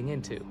what you're getting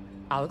into,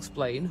 I'll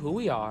explain who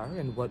we are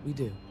and what we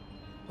do.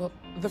 Well,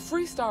 the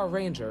Freestar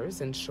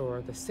Rangers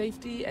ensure the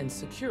safety and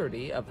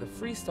security of the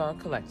Freestar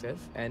Collective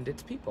and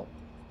its people.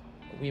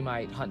 We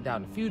might hunt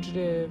down a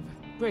fugitive,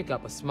 break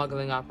up a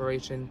smuggling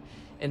operation,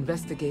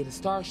 investigate a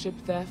starship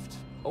theft,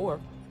 or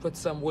put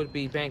some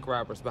would-be bank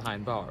robbers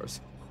behind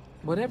bars.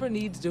 Whatever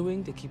needs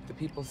doing to keep the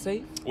people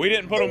safe. We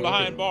didn't put them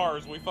behind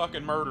bars. We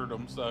fucking murdered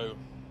them, so.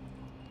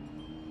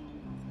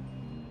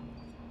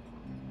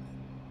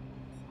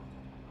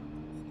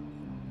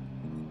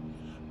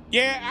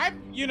 Yeah,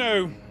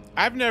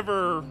 I've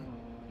never,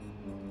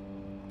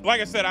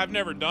 like I said, I've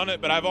never done it,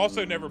 but I've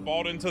also never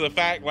bought into the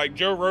fact, like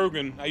Joe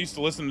Rogan, I used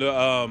to listen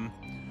to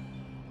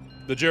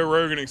the Joe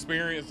Rogan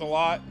Experience a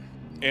lot,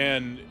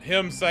 and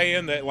him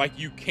saying that, like,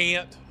 you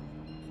can't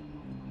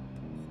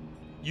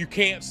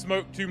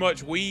smoke too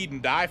much weed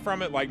and die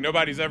from it, like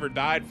nobody's ever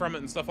died from it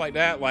and stuff like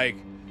that. Like,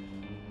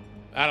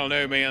 I don't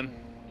know, man.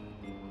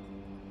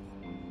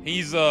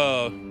 He's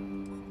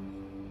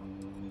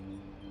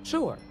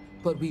Sure,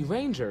 but we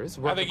Rangers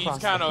work I think he's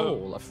across kind the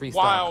whole of of Freestar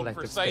wild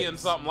Collective for saying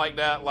space. something like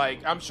that.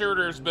 Like, I'm sure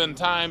there's been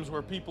times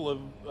where people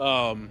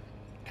have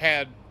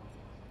had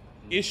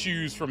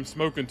issues from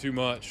smoking too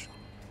much.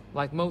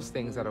 Like most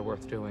things that are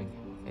worth doing,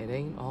 it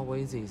ain't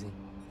always easy.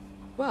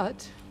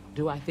 But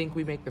do I think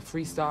we make the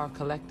Freestar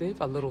Collective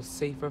a little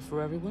safer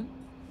for everyone?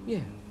 Yeah,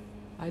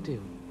 I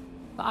do.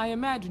 I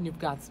imagine you've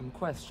got some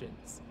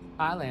questions.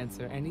 I'll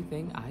answer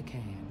anything I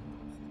can.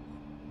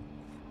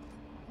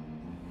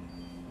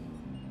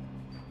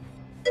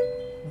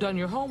 Done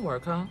your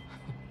homework, huh?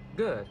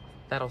 Good.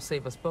 That'll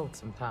save us both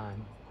some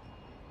time.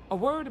 A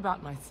word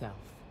about myself.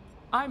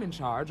 I'm in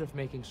charge of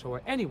making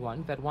sure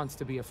anyone that wants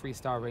to be a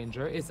Freestar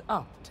Ranger is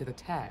up to the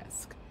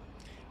task.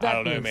 I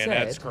don't know, being man.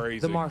 said, That's crazy.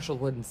 The Marshal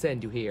wouldn't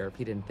send you here if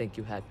he didn't think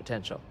you had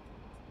potential.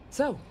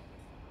 So,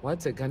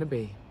 what's it gonna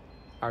be?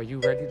 Are you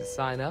ready to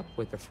sign up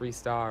with the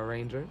Freestar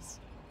Rangers?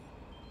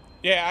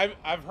 Yeah,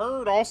 I've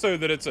heard also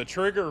that it's a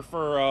trigger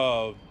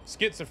for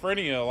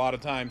schizophrenia a lot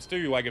of times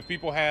too. Like, if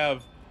people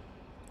have,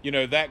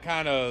 that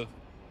kind of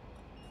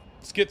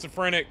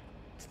schizophrenic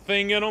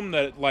thing in them,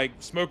 that like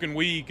smoking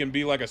weed can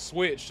be like a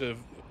switch to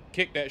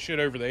kick that shit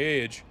over the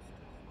edge.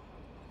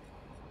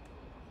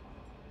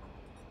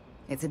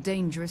 It's a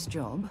dangerous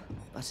job,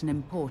 but an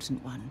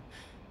important one.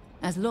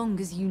 As long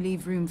as you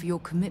leave room for your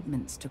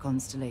commitments to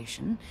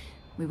Constellation,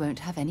 we won't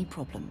have any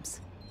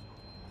problems.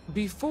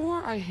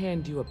 Before I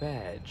hand you a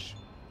badge,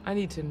 I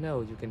need to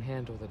know you can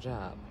handle the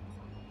job.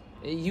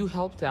 You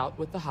helped out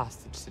with the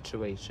hostage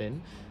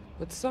situation,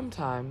 but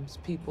sometimes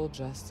people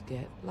just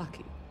get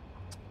lucky.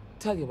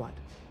 Tell you what,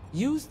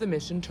 use the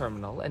mission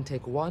terminal and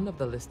take one of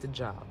the listed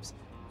jobs.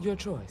 Your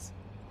choice.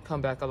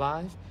 Come back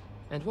alive,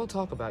 and we'll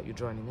talk about you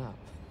joining up.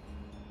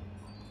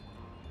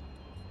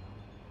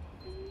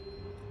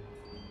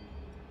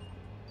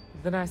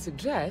 Then I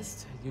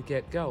suggest you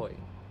get going.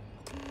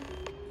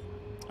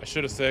 I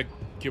should have said,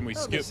 can we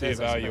skip the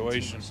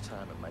evaluation?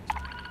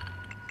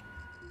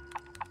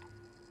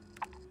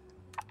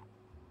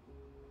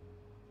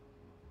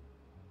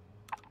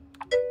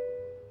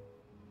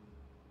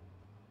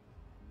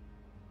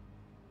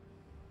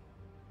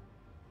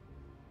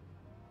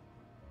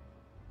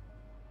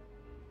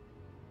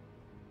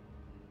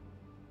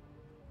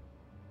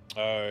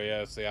 Oh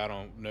yeah, see, I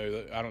don't know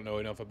that. I don't know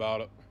enough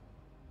about it.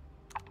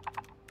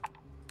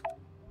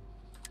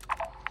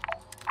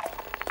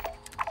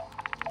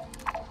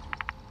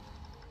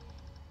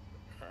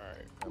 All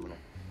right, criminal.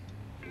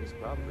 He was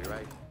probably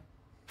right.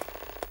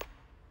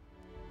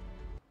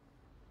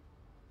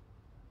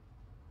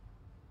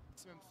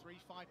 Maximum 3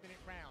 5-minute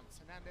rounds.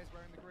 Hernandez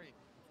wearing the green.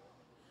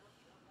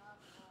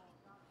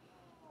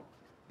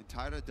 And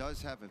Tyra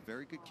does have a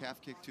very good calf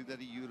kick too that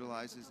he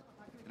utilizes.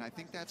 And I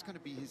think that's going to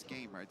be his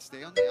game, right?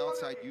 Stay on the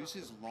outside, use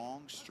his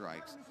long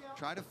strikes,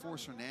 try to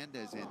force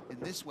Hernandez in. And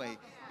this way,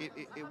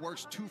 it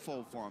works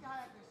twofold for him.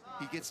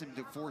 He gets him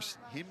to force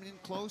him in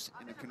close,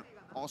 and it can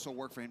also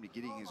work for him to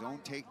getting his own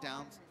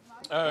takedowns.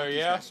 Oh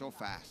yeah, so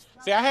fast.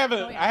 See, I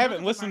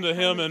haven't listened to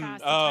him in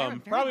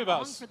probably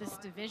about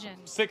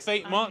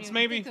 6-8 months,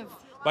 maybe.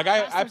 Like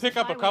I pick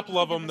up a couple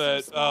of them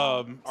that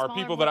are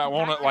people that I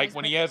want to, like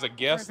when he has a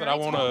guest that I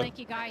want to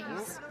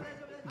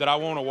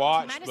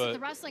watch,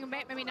 but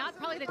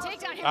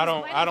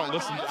I don't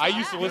listen. I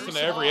used to listen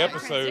to every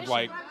episode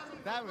like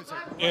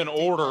in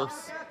order.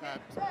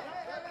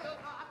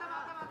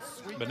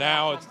 But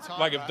now it's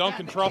like if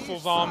Duncan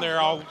Trussell's on there,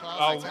 I'll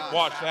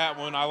watch that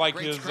one. I like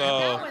his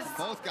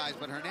both guys,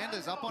 but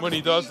Hernandez up on when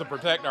he does to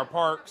protect our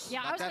parks.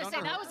 Yeah, I was going to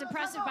say that was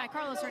impressive by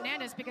Carlos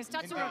Hernandez because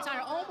Tatsuro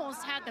Taira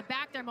almost had the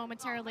back there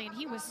momentarily, and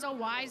he was so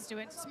wise to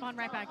it, spun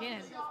right back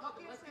in.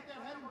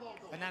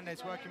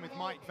 Hernandez working with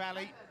Mike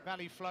Valley,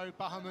 Valley Flow,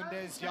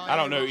 Bahamundez. I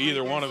don't know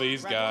either one of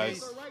these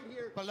guys.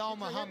 Bilal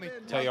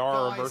Muhammad.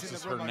 Tayara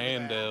versus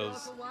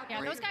Hernandez.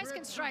 Yeah, those guys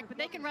can strike, but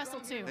they can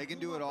wrestle too. They can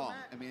do it all.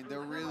 I mean,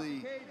 they're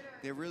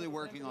really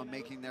working on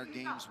making their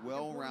games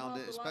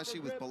well-rounded,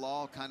 especially with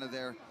Bilal kind of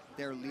their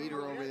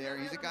leader over there.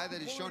 He's a guy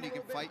that has shown he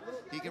can fight,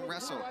 he can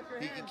wrestle,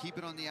 he can keep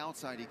it on the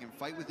outside, he can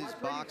fight with his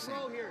boxing.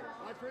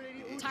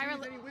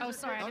 Tyra, oh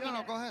sorry.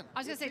 No, go ahead. I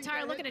was going to say,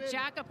 Tyra looking to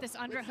jack up this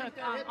underhook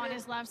on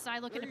his left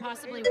side, looking to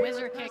possibly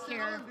whizzer kick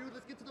here.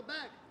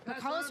 But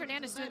Carlos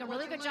Hernandez doing a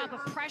really good job of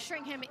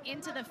pressuring him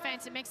into the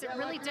fence. It makes it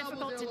really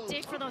difficult to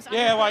dig for those.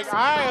 Yeah, like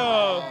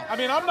I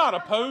mean, I'm not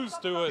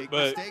opposed to it,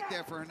 but mistake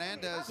there for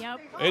Hernandez. Yep.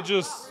 It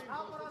just.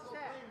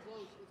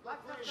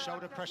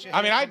 Shoulder pressure.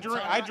 I mean,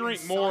 I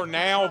drink more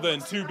now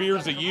than 2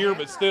 beers a year,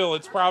 but still,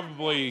 it's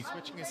probably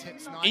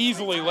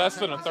easily less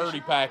than a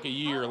 30-pack a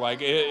year. Like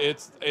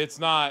it's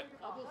not.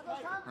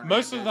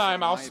 Most of the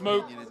time, I'll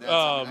smoke.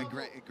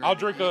 I'll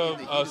drink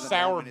a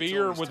sour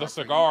beer with a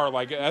cigar.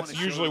 Like that's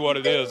usually what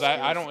it is.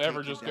 I don't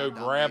ever just go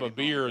grab a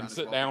beer and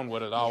sit down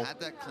with it. I'll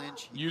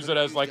use it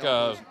as like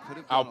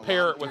I'll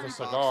pair it with a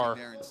cigar.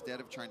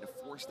 Instead of trying to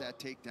force that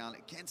takedown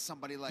against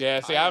somebody like.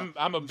 Yeah, see, I'm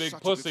a big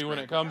pussy when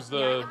it comes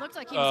to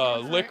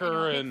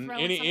liquor and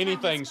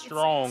anything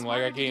strong.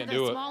 Like I can't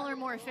do it. Smaller,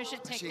 more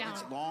efficient takedown.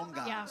 It's long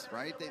guys,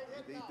 right?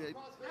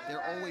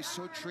 They're always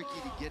so tricky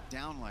to get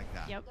down like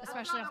that. Yep,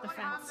 especially off the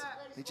fence.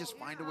 They just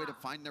find a way to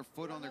find their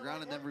foot on the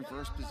ground and then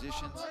reverse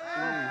positions.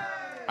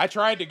 I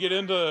tried to get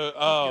into the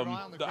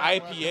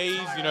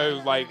IPAs, you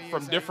know, like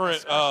from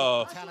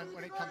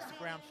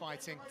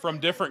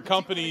different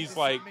companies,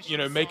 like, you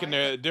know, making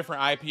the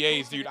different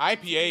IPAs. Dude,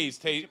 IPAs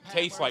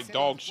taste like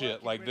dog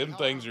shit. Like them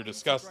things are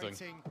disgusting.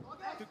 Good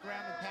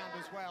ground and pound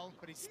as well,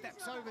 but he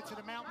steps over to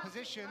the mount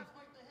position.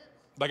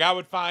 Like I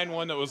would find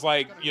one that was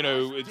like, you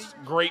know, it's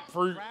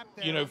grapefruit,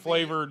 you know,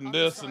 flavored and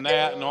this and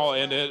that and all,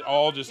 and it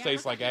all just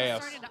tastes like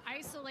ass. Starting to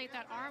isolate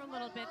that arm a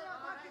little bit.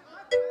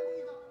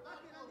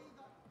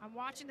 I'm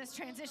watching this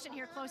transition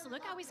here closely.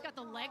 Look how he's got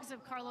the legs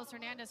of Carlos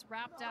Hernandez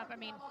wrapped up. I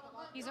mean,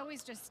 he's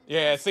always just.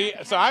 Yeah. See,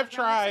 so I've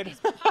tried.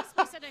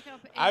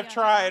 I've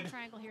tried.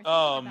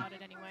 About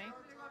it anyway.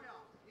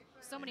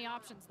 So many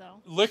options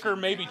though. Liquor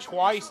maybe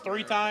twice,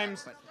 3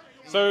 times.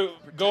 So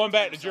going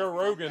back to Joe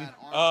Rogan.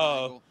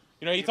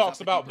 You know, he talks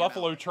about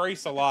Buffalo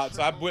Trace a lot,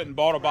 so I went and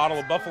bought a bottle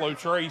of Buffalo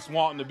Trace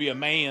wanting to be a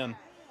man.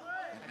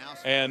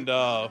 And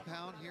I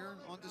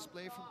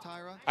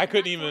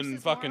couldn't even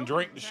fucking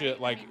drink the shit.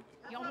 Like,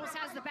 he almost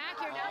has the back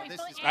here now.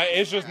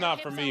 it's just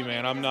not for me,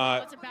 man. I'm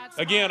not,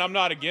 again, I'm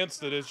not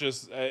against it. It's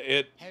just,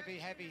 Heavy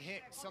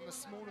hits on the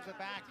small of the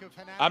back of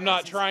Hernandez. I'm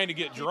not trying to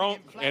get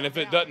drunk, and if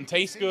it doesn't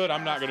taste good,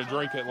 I'm not going to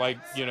drink it. Like,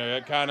 you know,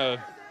 it kind of,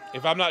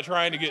 if I'm not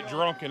trying to get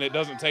drunk and it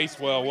doesn't taste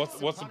well,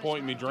 what's the point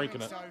in me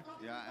drinking it?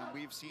 Yeah, and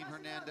we've seen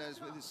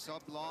Hernandez with his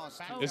sub loss.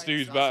 This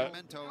dude's about,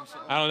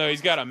 I don't know,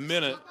 he's got a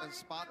minute. A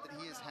spot that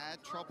he has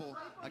had trouble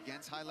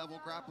against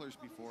high-level grapplers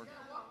before.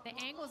 The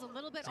angle's a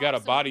little bit. He's got a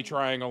body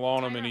triangle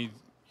on him, and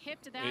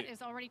hip to that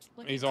is already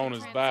he's on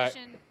his back.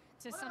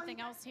 To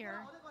something else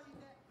here.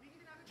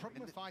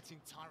 Problem with fighting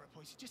Tyra,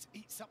 boys, he just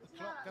eats up the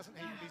clock, doesn't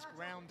he, with these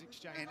ground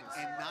exchanges?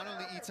 And not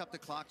only eats up the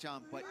clock,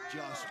 John, but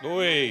just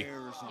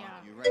wears on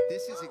you, right?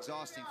 This is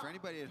exhausting for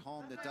anybody at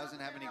home that doesn't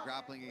have any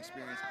grappling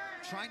experience.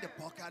 Trying to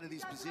buck out of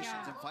these positions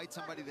and fight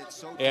somebody that's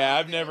so. Yeah,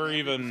 I've never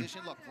even.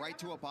 Look, right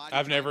to a body,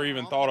 I've never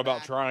even thought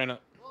about trying it.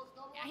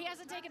 Yeah, he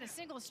hasn't taken a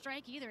single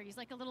strike either. He's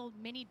like a little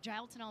mini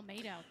Jalton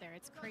Almeida out there.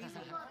 It's crazy.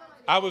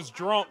 I was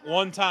drunk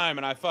one time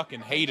and I fucking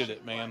hated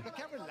it, man. Look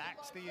how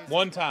relaxed he is.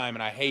 One time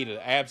and I hated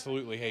it.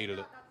 Absolutely hated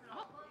it.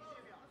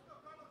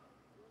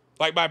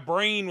 like my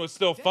brain was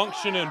still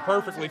functioning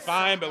perfectly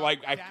fine, but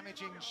like I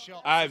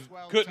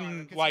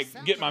couldn't like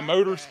get my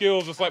motor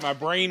skills. Just like my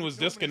brain was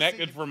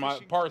disconnected from my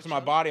parts of my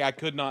body. I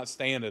could not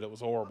stand it. It was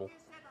horrible.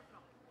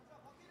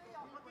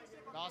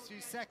 Last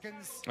few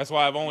seconds. That's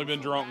why I've only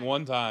been drunk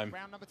one time.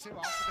 Round number 2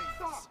 after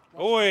these.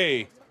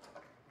 Oi.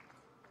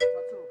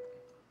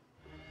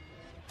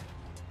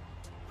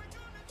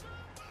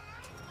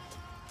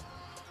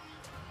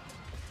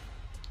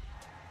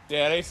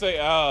 Yeah, they say,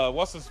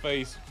 what's his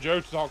face? Joe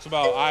talks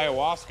about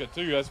ayahuasca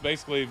too. That's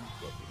basically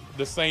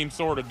the same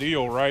sort of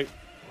deal, right?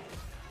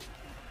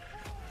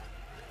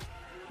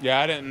 Yeah,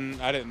 I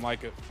didn't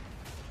like it.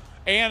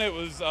 And it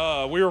was,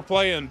 we were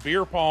playing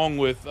beer pong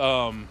with,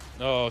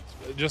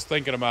 just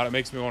thinking about it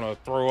makes me want to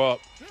throw up.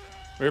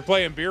 We were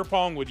playing beer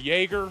pong with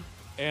Jaeger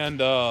and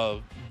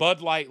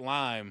Bud Light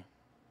Lime.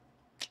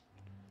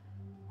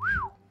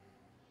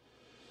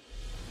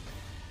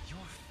 Your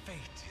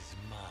fate is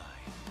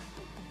mine.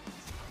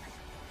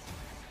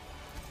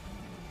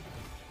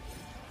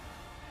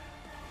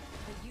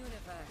 The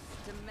universe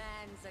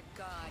demands a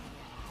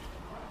guardian.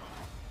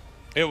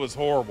 It was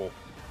horrible.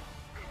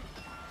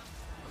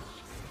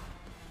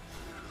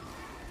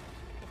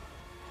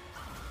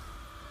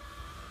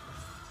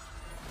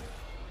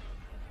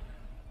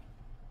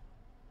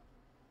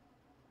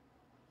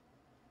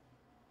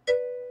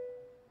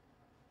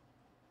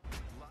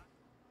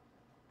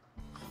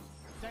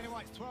 Dana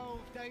White's 12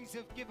 days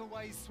of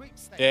giveaways,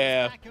 sweepstakes,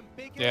 Yeah. back and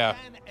bigger Yeah.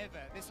 than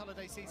ever. This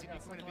holiday season, you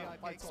can win a VIP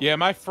experience. Yeah,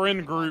 my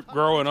friend group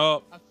growing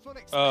up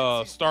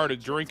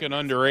started drinking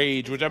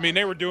underage, which I mean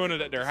they were doing it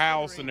at their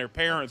house and their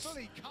parents,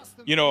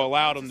 you know,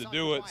 allowed them to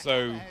do it.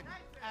 So,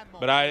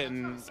 but I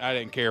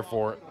didn't care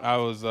for it. I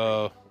was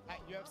At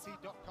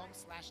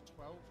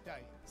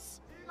UFC.com/12days.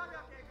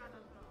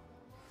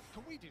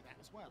 Can we do that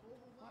as well?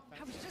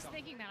 I was just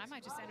thinking that. I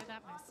might just edit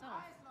that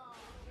myself.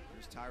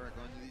 Here's Tyra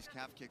going to these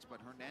calf kicks,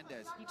 but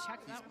Hernandez, He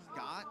checked he's that one.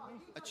 got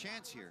a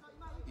chance here.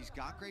 He's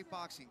got great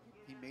boxing.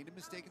 He made a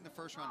mistake in the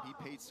first round. He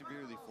paid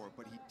severely for it,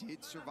 but he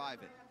did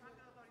survive it.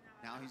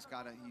 Now he's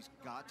got to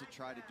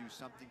try to do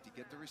something to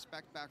get the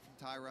respect back from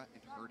Tyra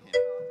and hurt him.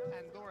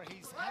 And Laura,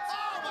 he's had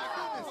my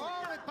goodness.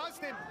 Oh, it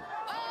buzzed him.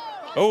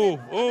 Oh.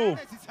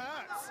 Hernandez is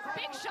hurt.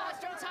 Big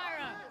shots from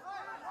Tyra.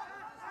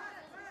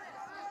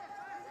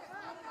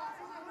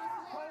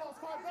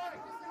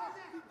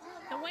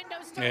 The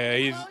window's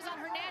starting to close on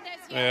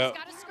Hernandez. He's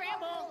got to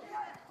scramble.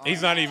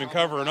 He's not even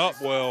covering up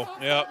well.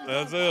 Yep,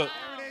 that's it.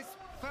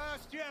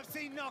 First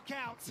UFC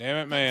knockout. Damn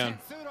it, man.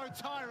 Tatsuro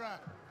Tyra.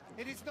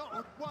 It is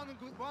not one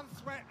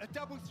threat, a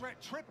double threat,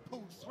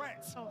 triple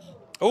threat.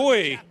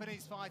 Oi.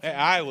 That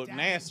eye looked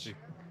nasty.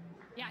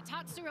 Yeah,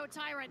 Tatsuro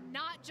Taira,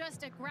 not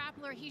just a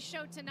grappler he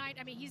showed tonight.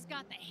 I mean, he's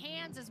got the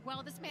hands as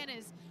well. This man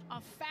is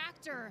a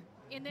factor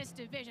in this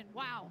division.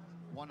 Wow.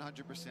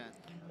 100%.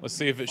 Let's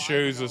see if it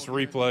shows this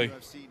replay.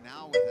 UFC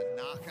now with a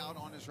knockout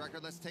on his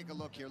record. Let's take a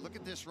look here. Look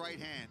at this right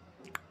hand.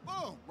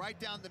 Boom, right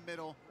down the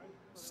middle.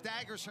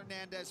 Staggers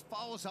Hernandez,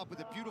 follows up with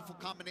a beautiful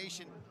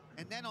combination.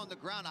 And then on the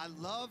ground, I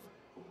love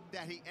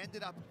that he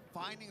ended up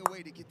finding a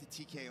way to get the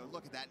TKO.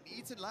 Look at that.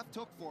 Needs a left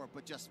hook for it,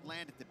 but just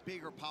landed the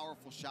bigger,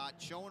 powerful shot,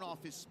 showing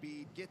off his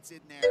speed, gets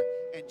in there,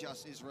 and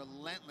just is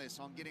relentless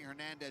on getting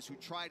Hernandez, who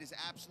tried his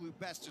absolute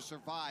best to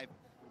survive,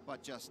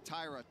 but just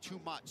Tyra too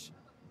much.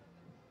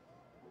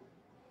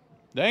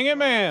 Dang it,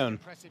 man.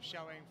 Impressive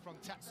showing from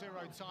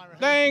Tatsuro Taira.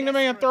 Dang, the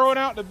man throwing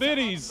out the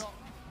biddies.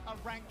 A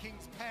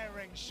rankings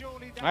pairing.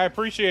 Surely I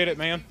appreciate it,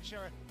 man.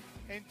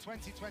 In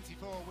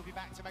 2024, we'll be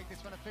back to make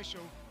this one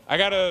official. I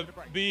gotta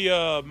be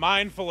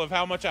mindful of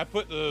how much I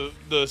put the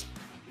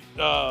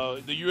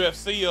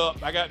UFC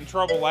up. I got in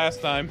trouble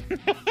last time.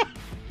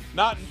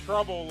 Not in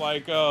trouble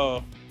like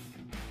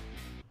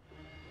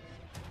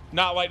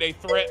not like they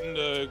threatened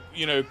to,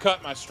 you know,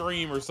 cut my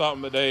stream or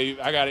something, but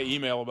I got an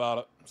email about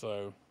it.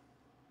 So,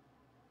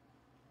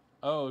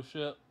 oh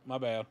shit, my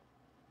bad.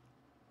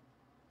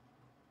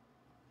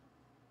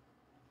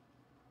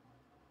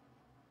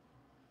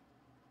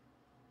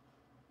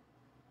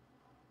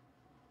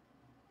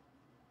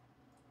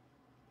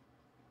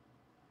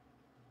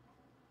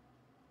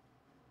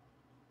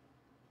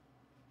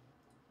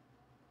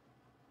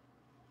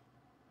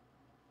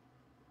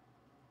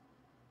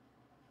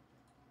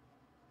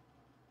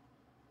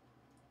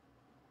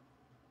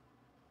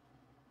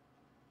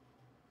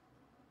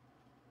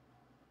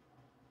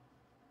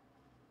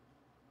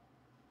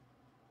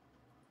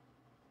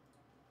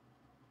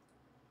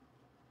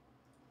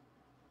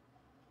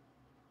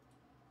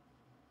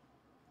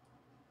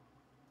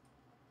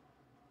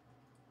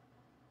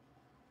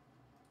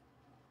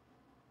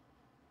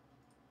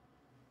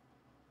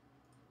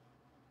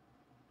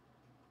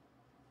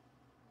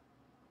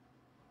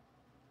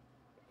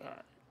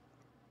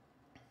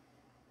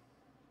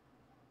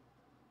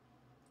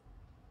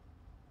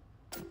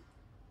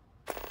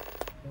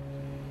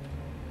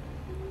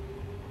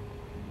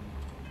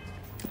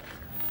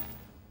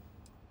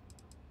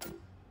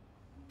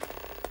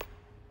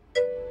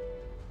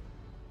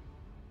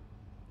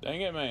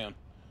 Dang it, man.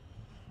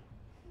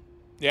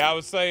 Yeah, I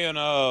was saying,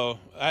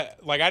 I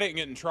didn't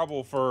get in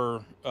trouble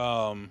for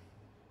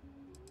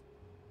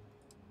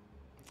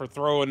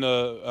throwing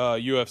the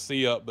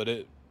UFC up, but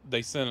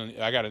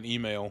I got an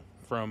email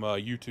from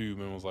YouTube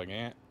and was like,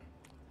 eh.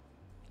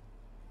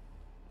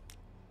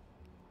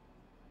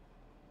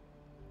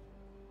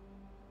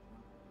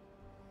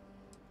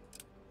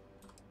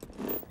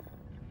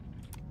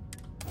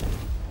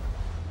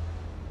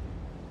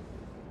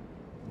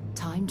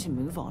 Time to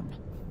move on.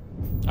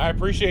 I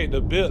appreciate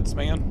the bits,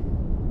 man.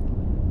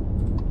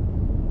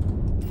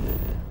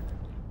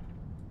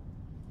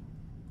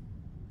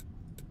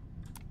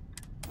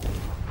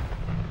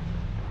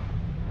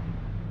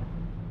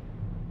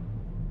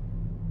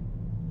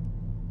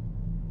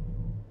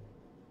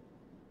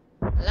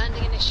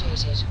 Landing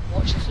initiated.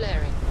 Watch your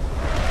flaring.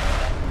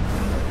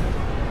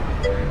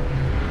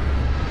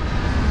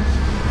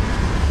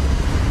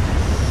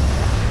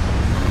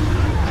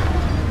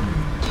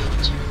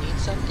 Did you need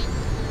something?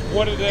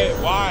 What did they?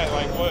 Why?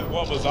 Like,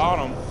 what was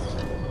on them?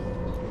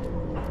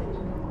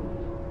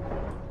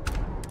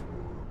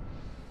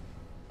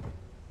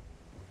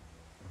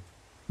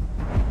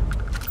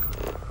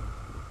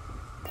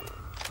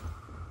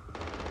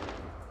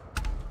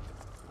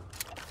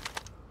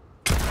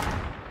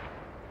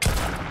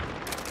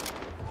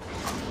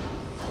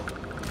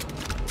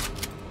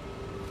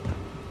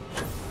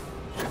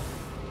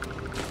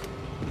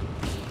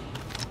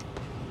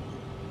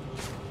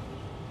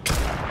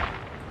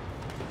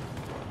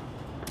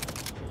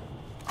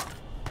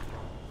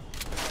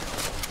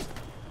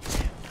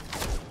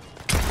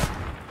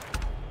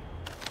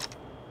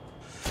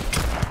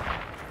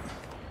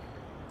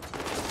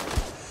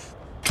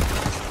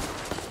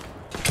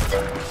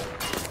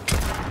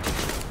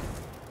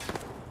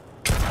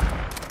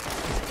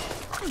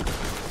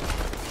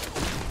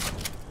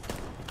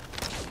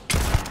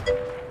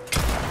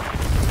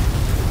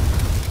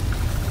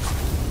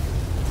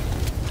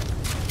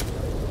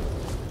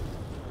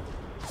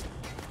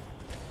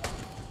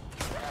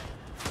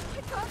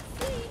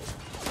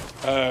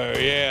 Oh,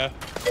 yeah.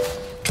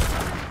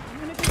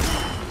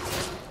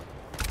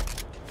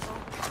 Oh,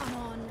 come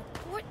on.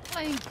 Quit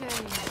playing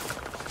games.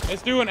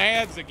 It's doing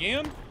ads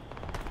again? Don't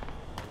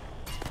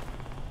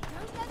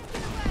let him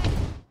get away.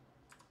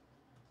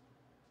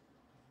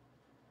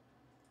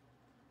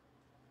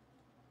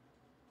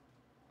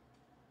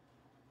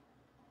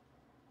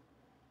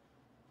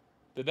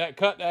 Did that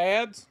cut the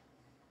ads?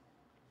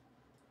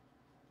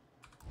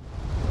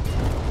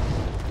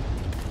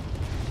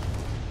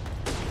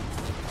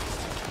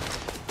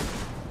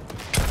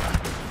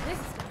 This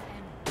is gonna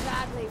end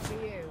badly for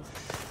you.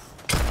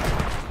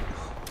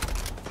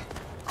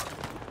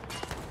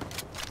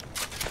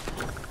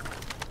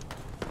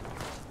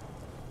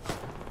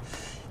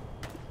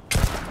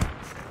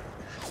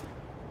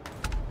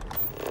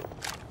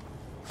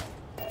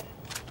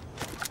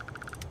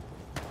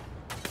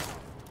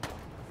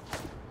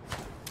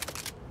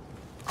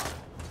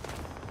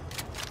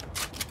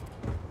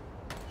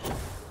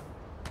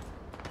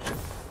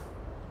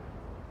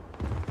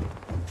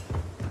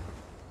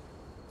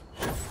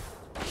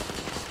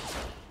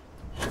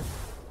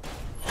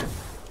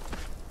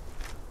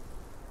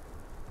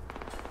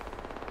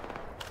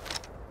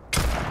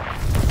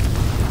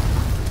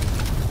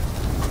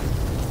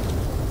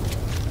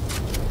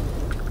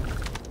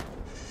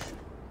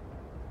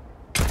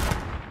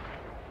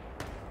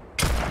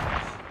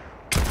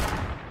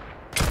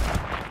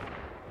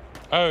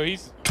 Oh,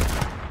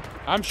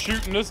 I'm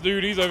shooting this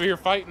dude. He's over here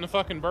fighting the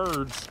fucking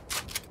birds.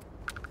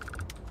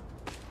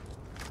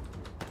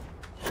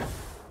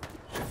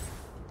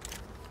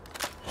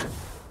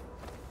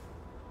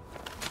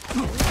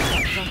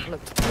 That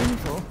looked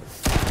painful.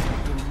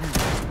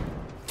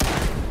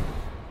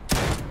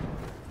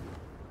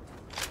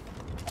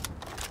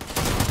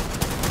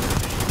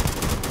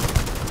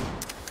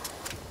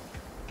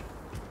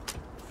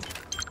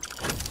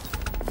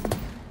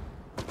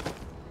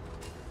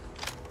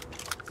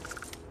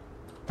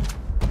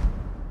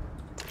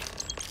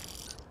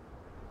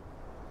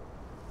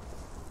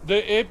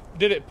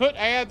 Did it put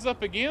ads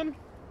up again?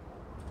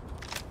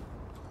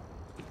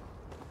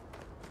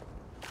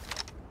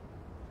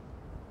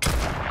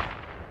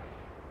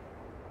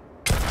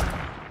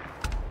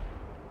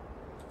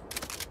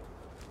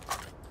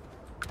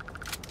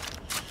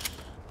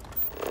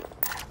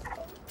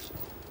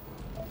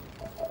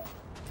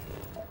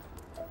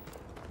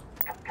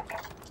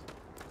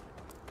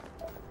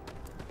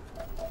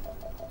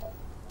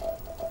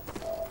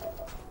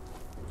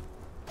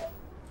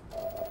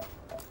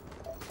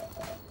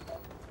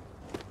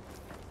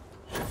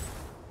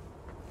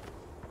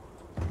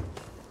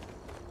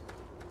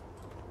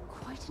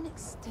 An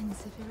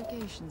extensive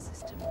irrigation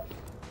system.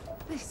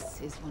 This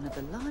is one of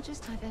the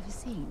largest I've ever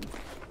seen.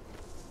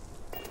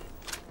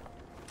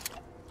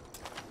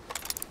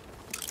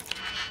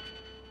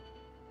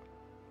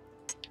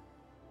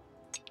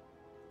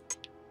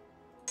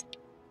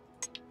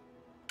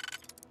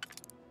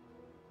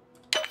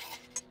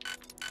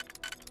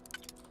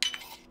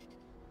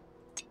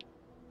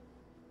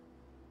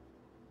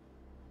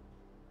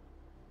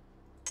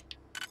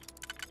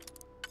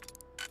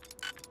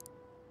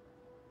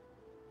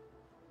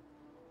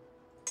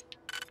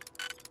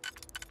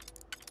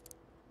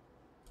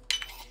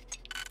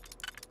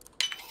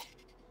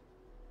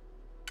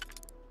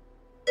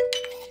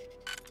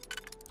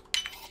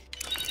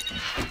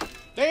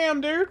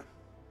 Damn, dude.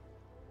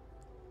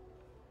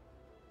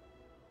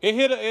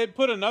 It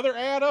put another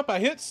ad up. I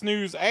hit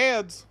snooze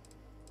ads.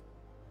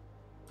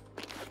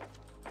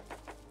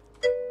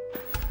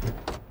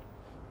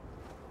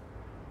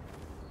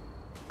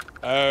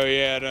 Oh,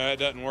 yeah, no, it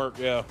doesn't work,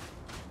 yeah.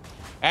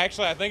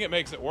 Actually, I think it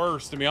makes it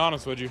worse, to be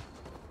honest with you.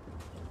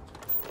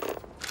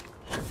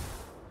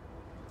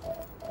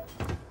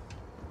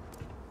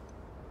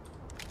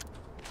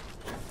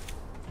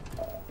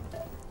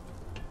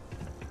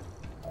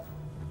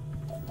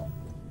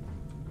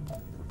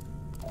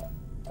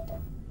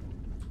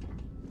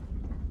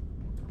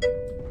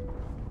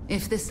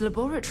 If this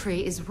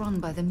laboratory is run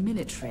by the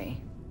military,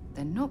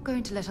 they're not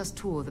going to let us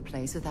tour the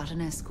place without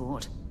an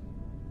escort.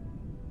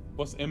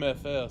 What's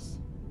MFS?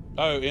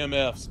 Oh,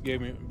 MFs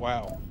gave me...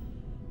 Wow.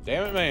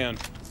 Damn it, man.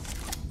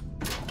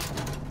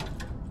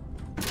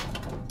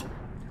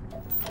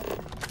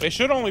 It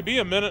should only be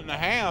a minute and a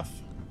half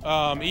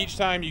each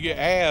time you get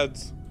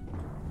ads.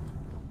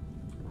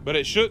 But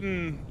it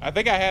shouldn't... I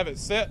think I have it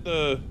set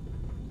to...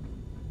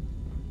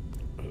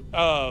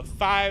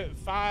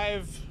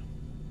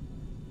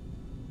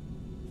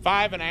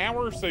 five an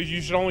hour, so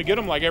you should only get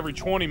them like every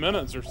 20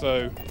 minutes or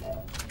so.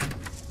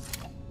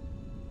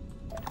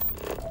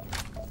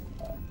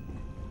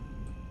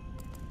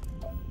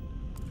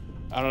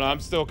 I don't know, I'm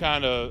still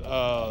kind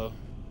of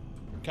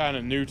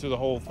new to the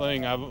whole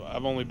thing.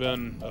 I've only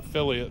been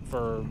affiliate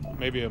for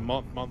maybe a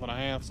month and a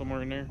half,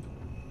 somewhere in there.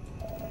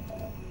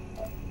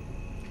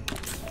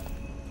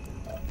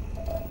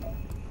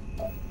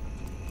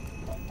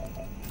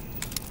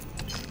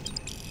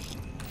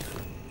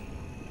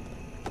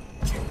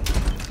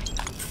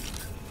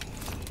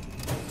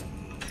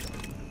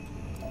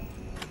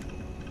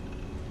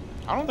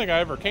 I don't think I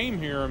ever came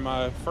here in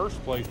my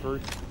first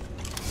playthrough.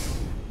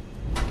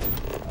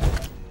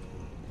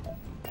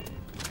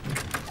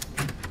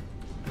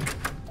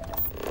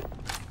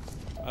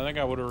 I think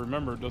I would have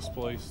remembered this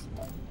place.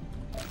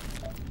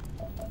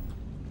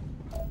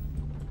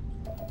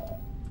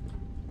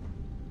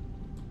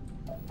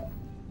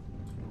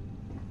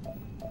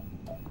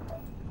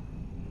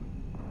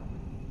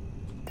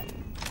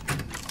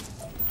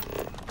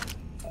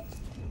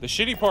 The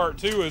shitty part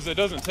too is it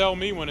doesn't tell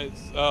me when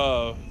it's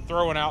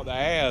throwing out the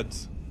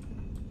ads.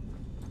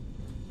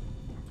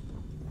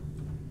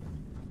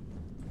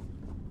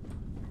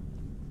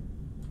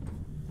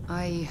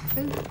 I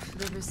hope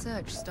the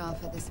research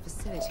staff at this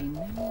facility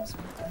knows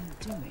what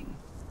they're doing.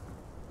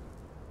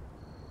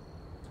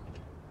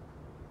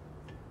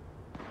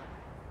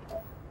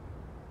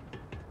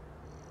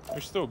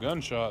 There's still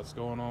gunshots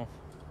going off.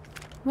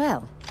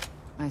 Well,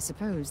 I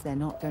suppose they're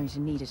not going to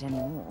need it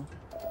anymore.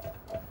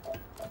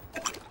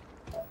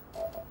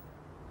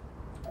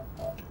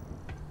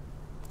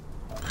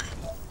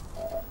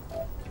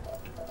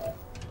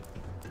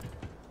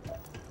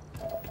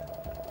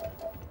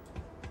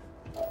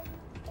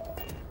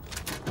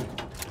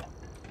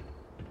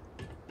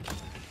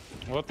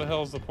 What the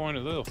hell's the point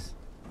of this?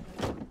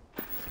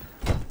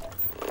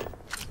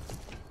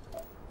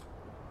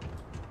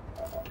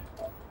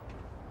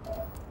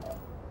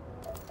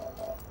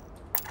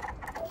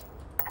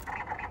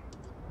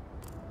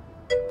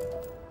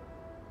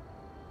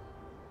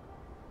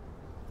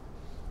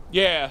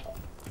 Yeah.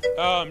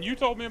 You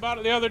told me about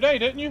it the other day,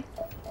 didn't you?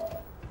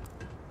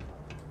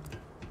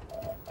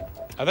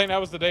 I think that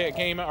was the day it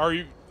came out. Or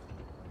you...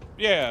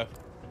 Yeah.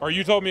 Or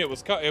you told me it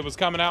was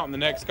coming out in the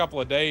next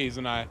couple of days,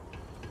 and I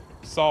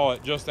saw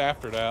it just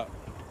after that.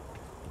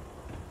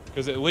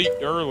 Because it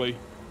leaked early.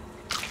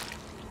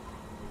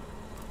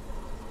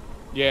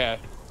 Yeah.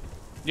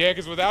 Yeah,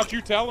 because without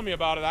you telling me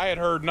about it, I had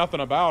heard nothing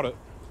about it.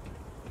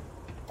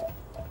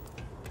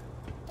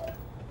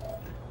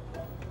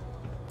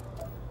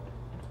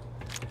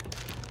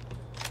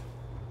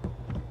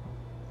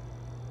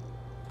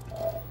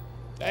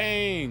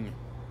 Dang.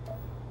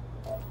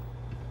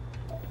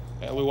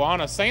 That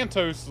Luana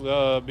Santos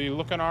be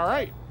looking all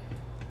right.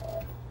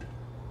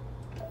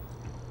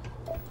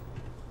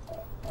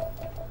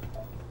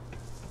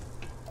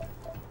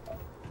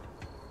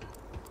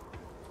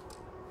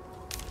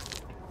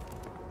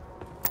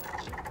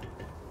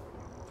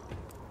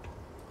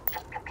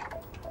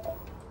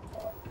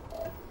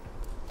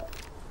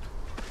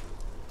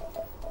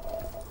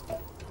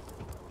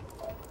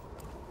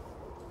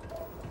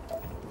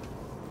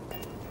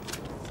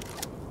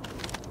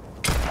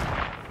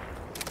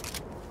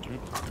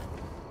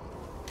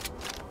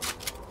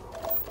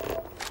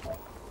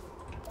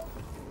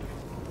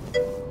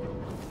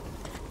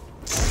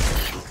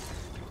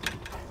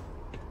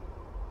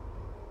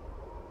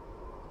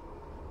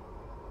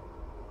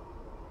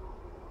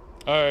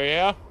 Oh,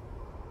 yeah?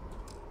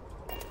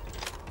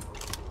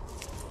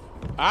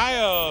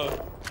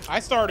 I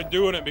started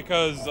doing it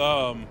because,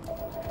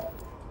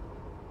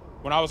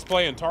 when I was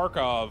playing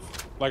Tarkov,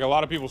 like a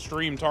lot of people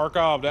stream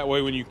Tarkov, that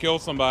way when you kill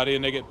somebody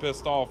and they get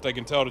pissed off, they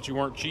can tell that you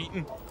weren't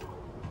cheating.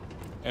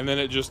 And then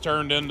it just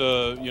turned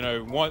into, you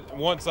know,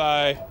 once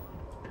I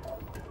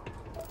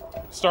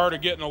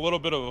started getting a little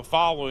bit of a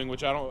following,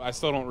 which I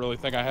still don't really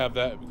think I have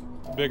that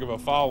big of a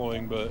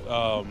following,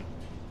 but,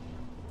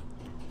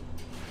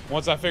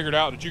 Once I figured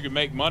out that you could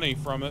make money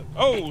from it.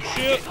 Oh,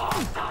 shit!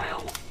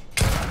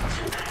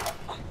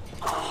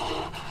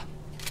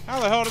 How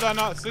the hell did I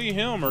not see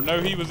him or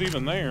know he was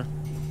even there?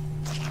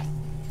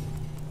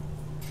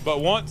 But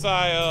once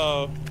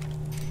I'm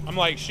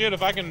like, shit,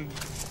 if I can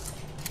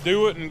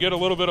do it and get a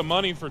little bit of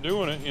money for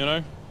doing it, you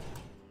know?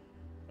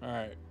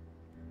 Alright.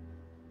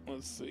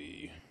 Let's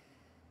see.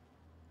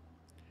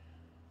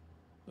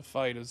 The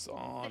fight is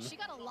on. And she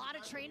got a lot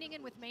of training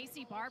in with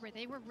Macy Barber.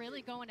 They were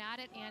really going at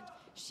it, and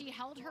she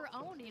held her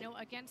own, you know,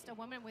 against a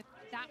woman with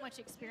that much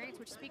experience,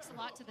 which speaks a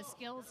lot to the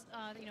skills,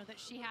 you know, that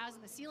she has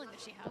and the ceiling that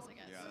she has, I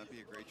guess. Yeah, that'd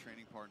be a great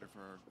training partner for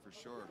her, for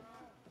sure.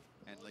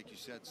 And like you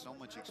said, so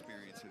much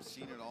experience, has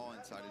seen it all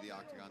inside of the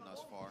octagon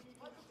thus far.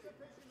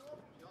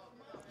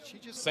 She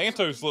just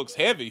Santos looks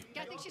heavy.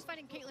 Yeah, I think she's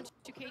fighting Caitlin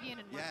Chukadian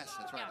in March. Yes,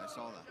 that's right. Yeah. I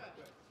saw that.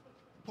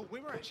 Paul,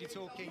 we were actually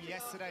talking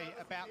yesterday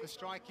about the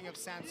striking of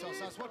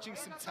Santos. I was watching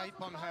some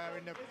tape on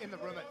her in the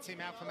room at Team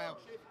Alpha Male.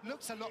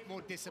 Looks a lot more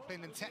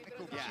disciplined and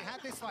technical, but she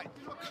had this like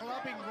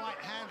clubbing right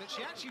hand that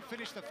she actually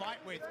finished the fight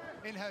with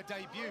in her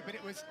debut, but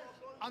it was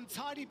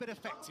untidy but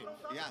effective.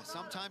 Yeah,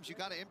 sometimes you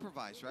got to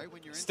improvise, right?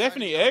 When you're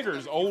Stephanie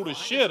Egger's old as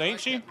shit, ain't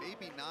she?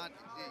 Maybe not,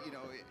 you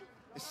know,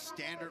 a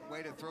standard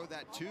way to throw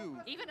that too.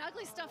 Even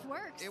ugly stuff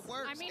works. It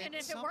works. I mean, and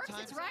if it works,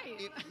 it's right.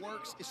 It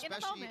works,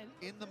 especially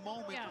in the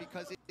moment, Yeah.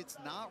 because it's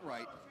not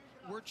right.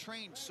 We're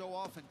trained so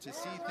often to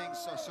see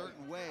things a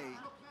certain way.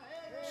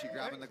 She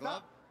grabbing the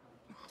glove?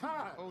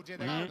 Oh, dear,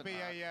 there could be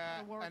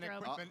an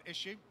equipment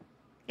issue.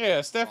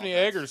 Yeah, Stephanie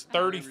Egger's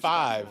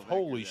 35.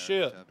 Holy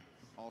shit.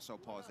 Also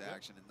pause the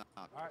action and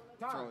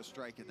not throw a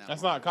strike in that.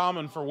 That's not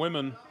common for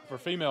women, for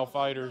female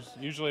fighters.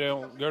 Usually they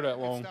don't go that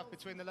long. Good stuff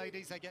between the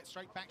ladies. They get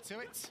straight back to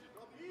it.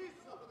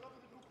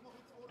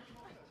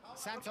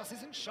 Santos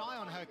isn't shy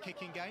on her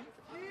kicking game.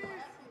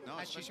 No,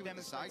 especially with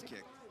the side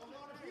kick.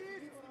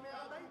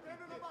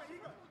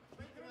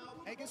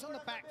 Eggers on the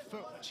back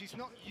foot, which she's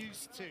not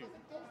used to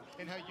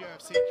in her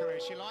UFC career.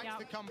 She likes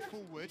to come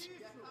forward.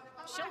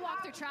 She'll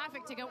walk through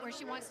traffic to go where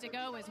she wants to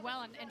go as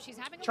well, and she's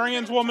having a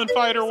Trans woman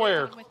fighter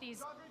wear. With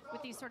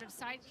these sort of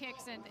side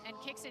kicks and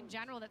kicks in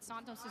general that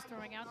Santos is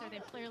throwing out there.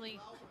 They've clearly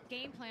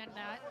game planned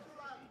that.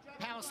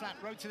 Power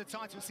Slap, road to the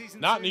title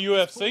season. Not in the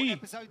UFC.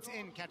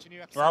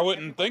 Or I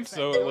wouldn't think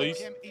so, at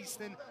least. 9 p.m.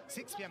 Eastern,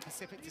 6 p.m.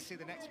 Pacific to see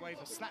the next wave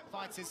of slap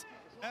fighters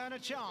earn a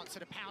chance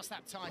at a Power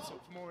Slap title.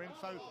 For more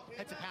info,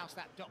 head to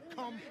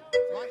powerslap.com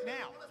right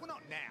now. Well,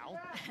 not now,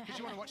 because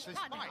you want to watch this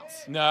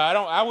fight. No,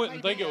 I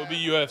wouldn't think it would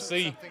be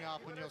UFC.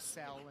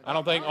 I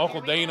don't think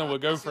Uncle Dana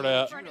would go for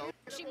that.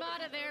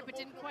 Shimada there, but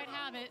didn't quite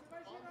have it.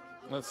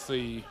 Let's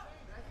see.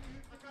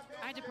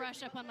 I had to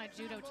brush up on my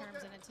judo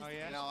terms and anticipation. Oh,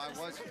 yeah? No, I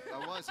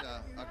was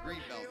a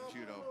green belt in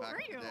judo back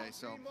in the day,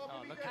 so.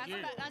 Oh, look at you.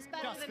 That's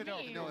better than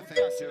me. No,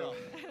 thank you.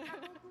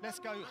 Let's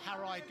go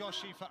Harai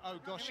Goshi for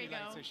Ogoshi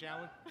later, shall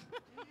we?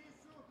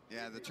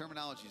 Yeah, the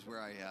terminology is where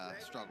I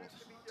struggled.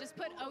 Just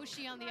put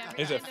Oshi on the end.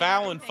 Is it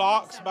Fallon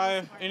Fox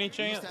by any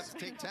chance? I used to have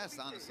to take tests,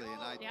 honestly,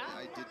 and I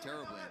did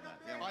terribly in that.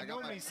 Yeah, I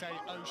normally say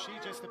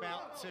Oshi just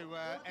about to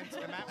enter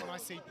the mat when I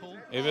see Paul.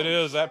 If it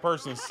is, that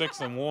person's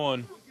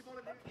 6-1.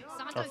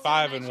 Or Santos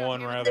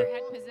 5-1 rather.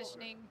 Head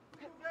positioning.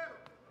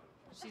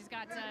 She's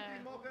got the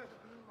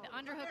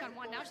underhook on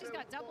one. Now she's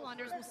got double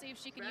unders. We'll see if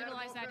she can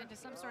utilize that into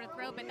some sort of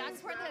throw. But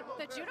that's where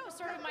the judo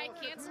sort of might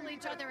cancel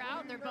each other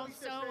out. They're both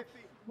so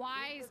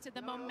wise to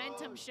the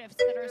momentum shifts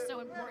that are so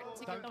important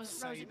to get those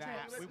frozen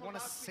trips. We want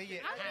to see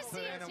it happen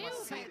and we want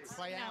to see it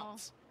play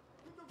out.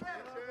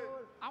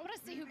 I want to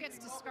see who gets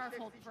to scarf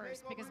hold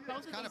first, because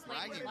both of these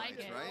ladies like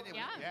it. Right?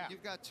 Yeah.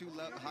 You've got two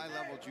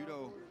high-level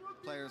judo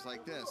players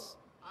like this.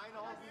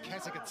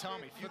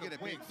 Kezagatami, if you get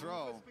a big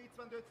throw,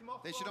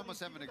 they should almost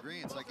have an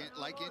agreement.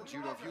 Like in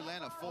judo, if you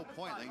land a full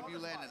point, like if you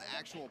land an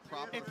actual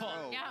proper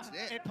throw,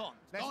 that's it. Ippon,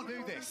 let's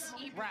do this.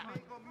 Wrap.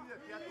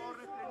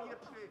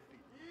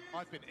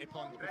 I've been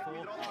Ippon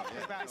before. I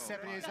was about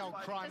 7 years old,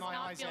 crying my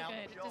eyes out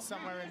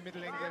somewhere in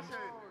Middle England.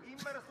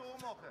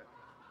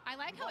 I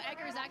like how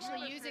Egger is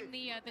actually using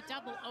the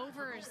double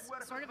overs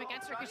sort of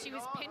against her, because she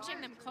was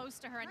pinching them close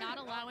to her and not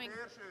allowing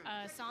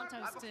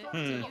Santos to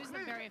use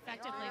them very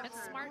effectively.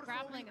 That's smart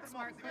grappling and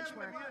smart clinch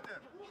work.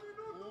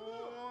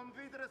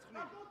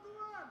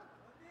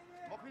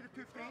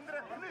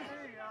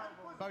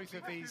 Both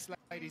of these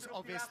ladies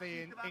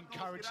obviously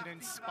encouraged and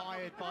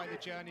inspired by the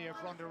journey of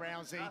Ronda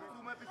Rousey.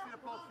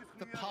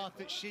 The path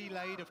that she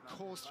laid, of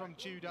course, from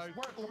judo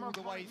all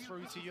the way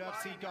through to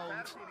UFC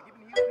Gold.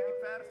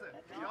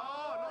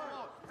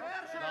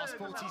 Last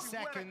 40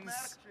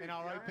 seconds in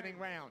our opening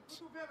round.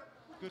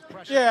 Good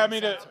pressure. Yeah, I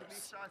mean,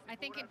 I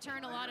think in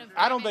turn a lot of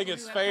I don't think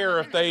it's fair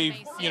if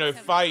they,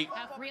 fight,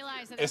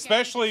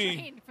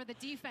 especially,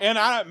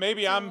 and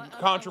maybe I'm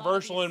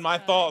controversial in my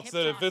thoughts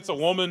that if it's a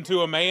woman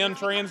to a man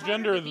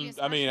transgender,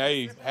 then, I mean,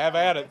 hey, have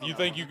at it. You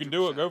think you can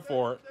do it, go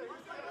for it.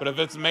 But if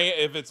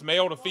it's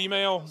male to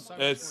female,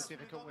 it's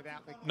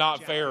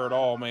not fair at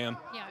all, man.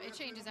 Yeah, it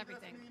changes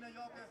everything.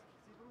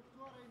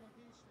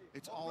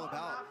 It's all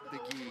about the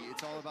gi.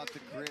 It's all about the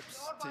grips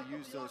to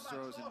use those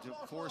throws and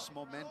to force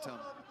momentum.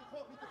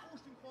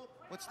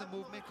 What's the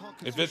movement called?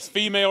 If it's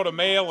female to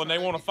male and they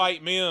want to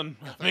fight men,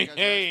 I mean,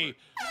 hey,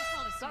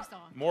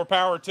 more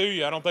power to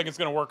you. I don't think it's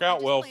going to work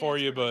out well for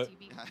you, but.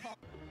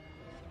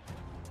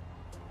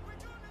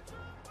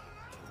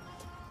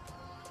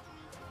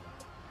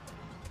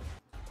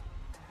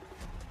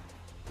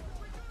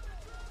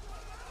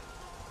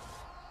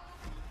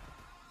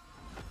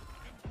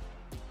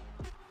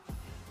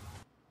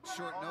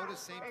 Short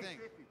notice, same thing.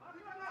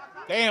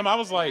 Damn, I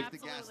was like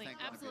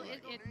Absolutely.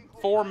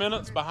 4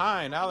 minutes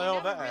behind. How the hell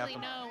did that happen? You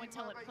never really know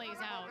until it plays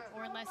out,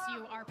 or unless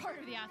you are part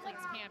of the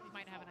athlete's camp, you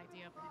might have an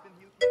idea.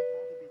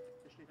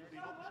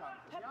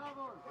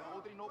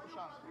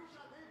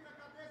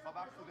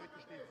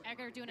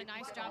 Egger doing a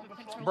nice job of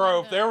controlling.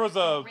 Bro, if there was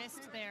the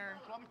wrist there.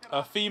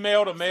 a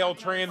female to male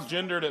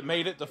transgender that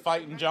made it to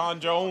fighting John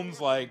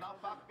Jones, like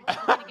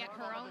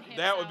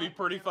that would be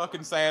pretty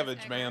fucking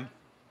savage, man.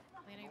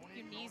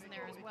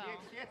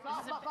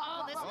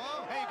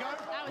 There you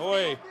go.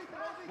 Oi.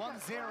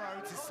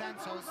 1-0 to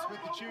Santos with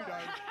the judo.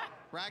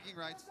 Bragging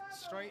rights.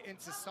 Straight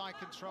into side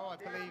control. I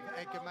believe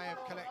Edgar may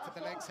have collected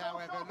the legs,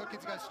 however. Looking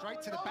to go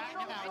straight to the back,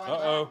 however.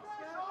 Uh-oh.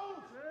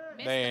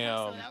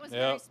 Damn.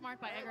 Yep.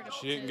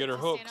 She didn't get her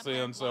hooks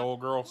in, so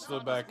old girl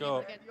stood back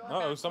up.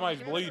 Uh-oh,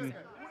 somebody's bleeding.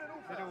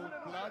 Little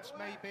blood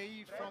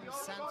maybe from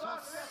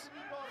Santos.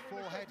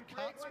 Forehead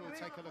cuts. We'll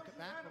take a look at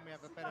that when we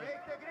have a better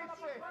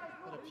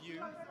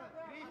view.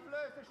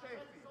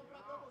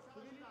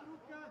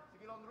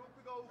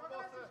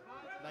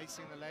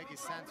 Lacing the leg is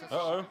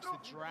Santos.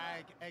 To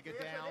drag Egger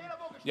down.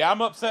 Yeah,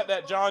 I'm upset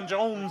that John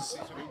Jones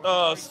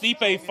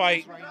Stipe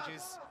fight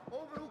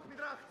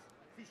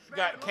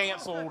got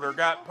canceled or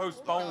got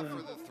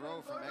postponed.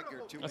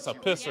 That's a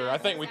pisser. I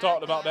think we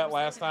talked about that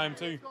last time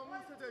too.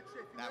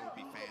 That would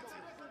be fancy.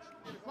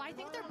 Well, I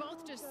think they're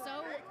both just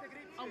so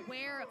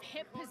aware of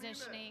hip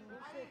positioning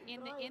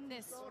in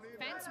this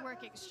fence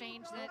work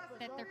exchange that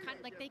they're kind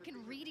of like they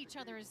can read each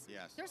other's.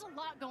 Yes. There's a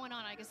lot going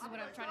on, I guess is what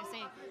I'm trying to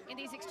say. In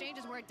these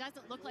exchanges where it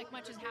doesn't look like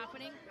much is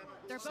happening,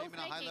 they're both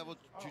making high-level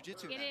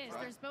jiu-jitsu. It is.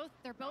 Right?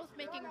 They're both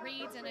making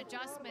reads and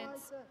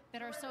adjustments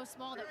that are so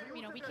small that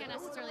we can't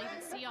necessarily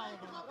even see all of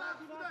them.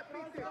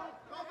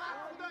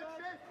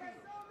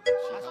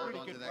 That's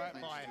really good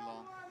work by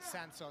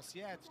Santos.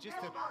 Yeah, it's just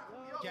to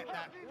get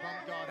that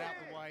bum guard out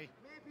the way.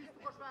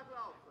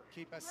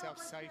 Keep herself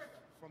safe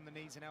from the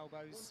knees and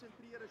elbows.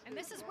 And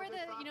this is where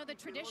the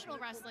traditional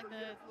wrestling,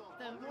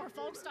 the more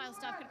folk style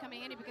stuff could come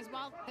in handy, because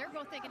while they're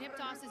both taking hip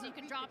tosses, you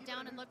can drop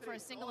down and look for a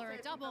single or a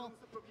double.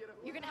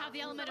 You're going to have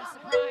the element of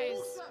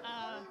surprise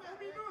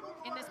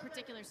in this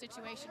particular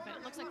situation, but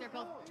it looks like they're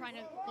both trying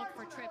to look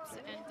for trips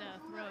and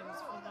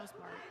throws for the most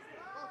part.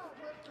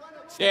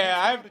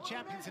 Yeah,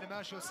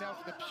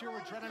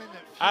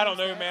 I don't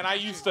know, man. I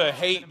used to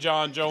hate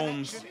John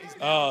Jones.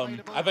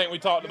 I think we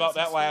talked about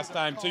that last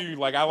time too.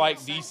 Like, I like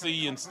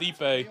DC and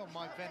Stipe,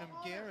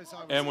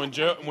 and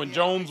when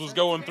Jones was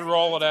going through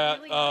all of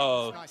that,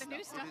 the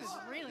new stuff is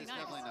really nice.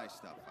 Definitely nice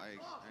stuff. I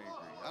agree.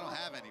 I don't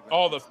have any.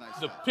 All the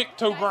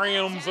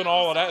pictograms and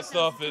all of that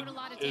stuff,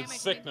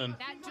 it's sickening.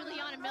 That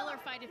Juliana Miller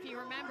fight, if you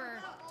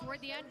remember, toward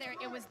the end there,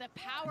 it was the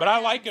power. But I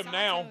like him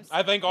now.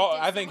 I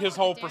think his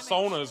whole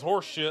persona is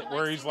horse shit,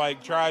 where he's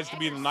like tries to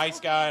be the nice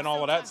guy and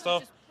all of that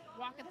stuff.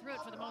 Walking through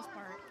it for the most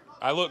part.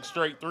 I look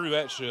straight through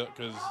that shit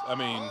because I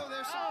mean.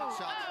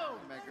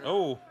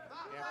 Oh.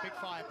 Yeah, big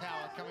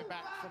firepower coming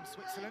back from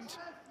Switzerland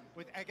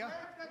with Egger.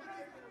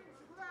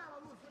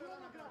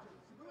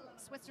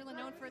 Switzerland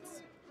known for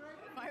its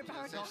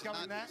firepower. She's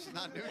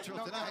not neutral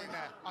not tonight. Going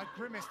there. I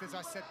grimaced as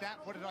I said that.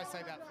 What did I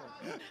say that for?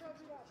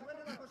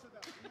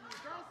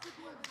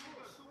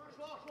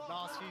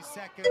 Last few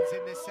seconds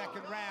in this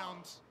second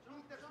round.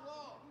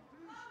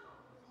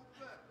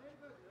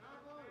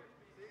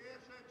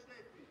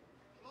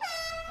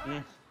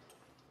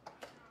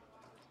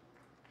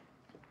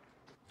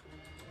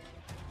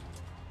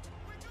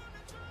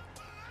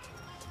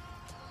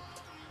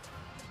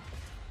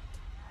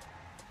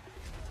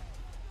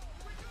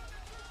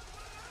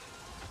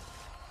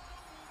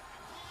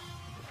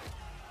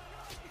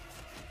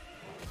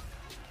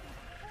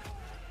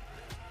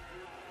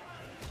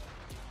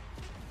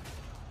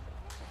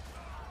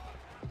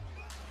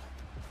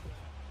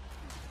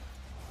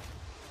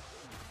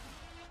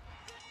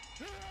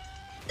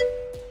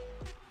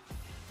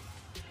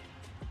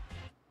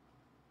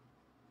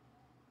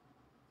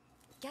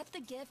 Get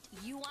the gift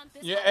you want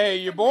this. Yeah, hey,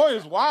 your boy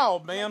is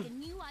wild, man. Like a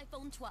new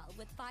iPhone 12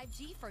 with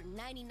 5G for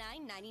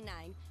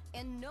 $99.99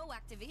 and no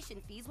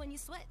activation fees when you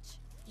switch.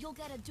 You'll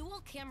get a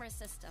dual camera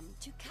system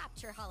to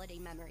capture holiday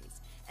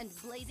memories and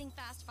blazing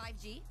fast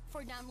 5G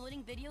for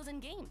downloading videos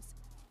and games.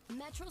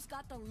 Metro's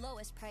got the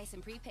lowest price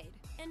in prepaid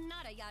and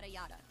nada yada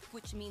yada,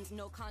 which means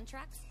no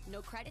contracts,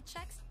 no credit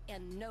checks,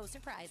 and no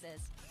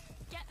surprises.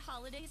 Get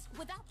holidays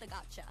without the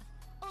gotcha.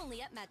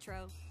 Only at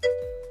Metro.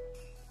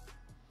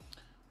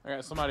 I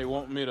got somebody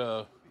wanting me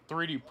to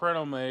 3D print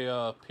them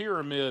a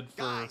pyramid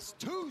for Guys,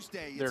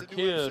 Tuesday, their it's a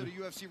new kid. episode of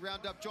UFC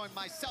Roundup. Join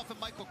myself and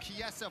Michael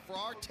Chiesa for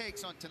our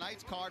takes on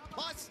tonight's card.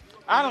 Plus,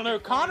 I don't know,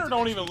 Connor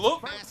don't even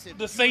look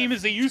the same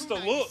as he used to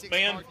look,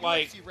 man.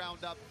 Like,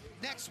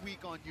 next week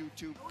on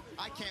YouTube.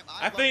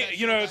 I think,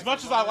 you know, as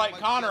much as I like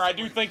Connor, I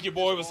do think your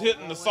boy was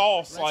hitting the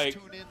sauce, like,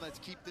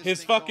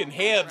 his fucking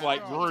head,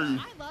 like, grew.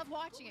 I love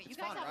watching it. You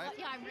guys have, right?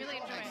 Yeah, I really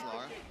enjoy it.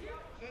 Laura.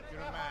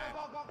 You're a man.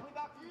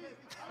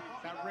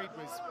 That read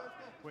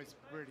was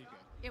really good.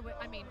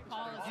 I mean,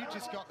 Paul is... You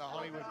just got the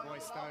Hollywood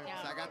voice, though.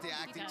 Yeah, so I got the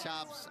acting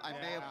chops. I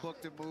may have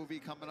booked a movie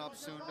coming up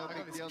soon. No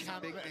big deal.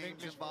 Some big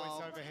names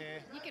involved. Over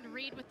here. You can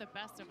read with the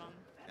best of them.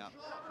 Yeah.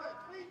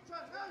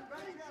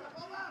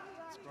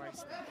 It's great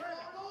stuff.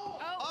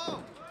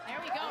 Oh, there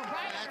we go.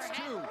 Right That's in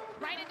her true. head.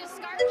 Right into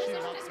scarf position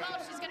as well.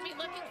 She's going to be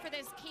looking for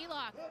this key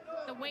lock.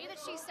 The way that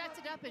she sets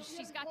it up is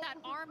she's got that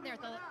arm there,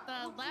 the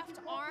left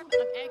arm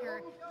of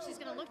Egger. She's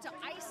going to look to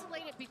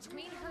isolate it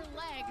between her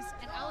legs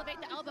and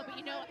elevate the elbow. But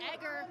you know,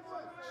 Egger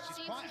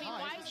seems to be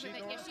wise with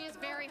it. Yeah, she is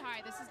very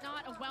high. This is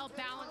not a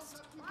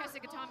well-balanced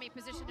Kesagatame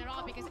position at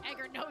all because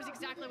Egger knows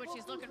exactly what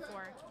she's looking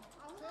for.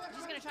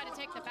 She's going to try to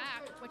take the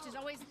back, which is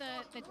always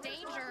the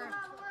danger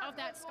of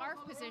that scarf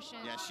position.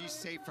 Yeah, she's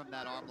safe from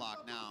that arm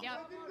lock now.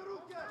 Yep.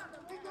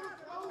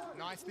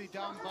 Nicely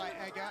done by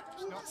Egger.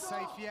 She's not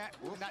safe yet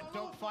in that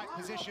dogfight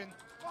position.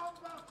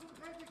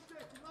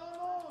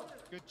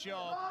 Good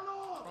job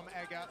from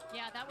Egger.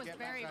 Yeah, that was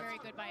very, very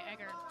good by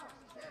Egger.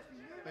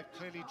 They've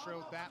clearly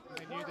drilled that.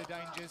 They knew the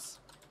dangers.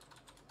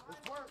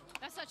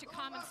 That's such a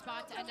common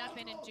spot to end up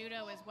in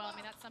judo as well. I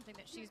mean, that's something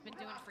that she's been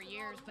doing for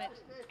years,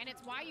 and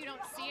it's why you don't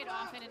see it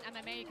often in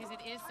MMA because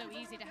it is so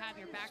easy to have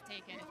your back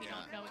taken if you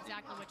don't know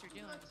exactly what you're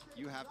doing.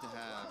 You have to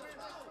have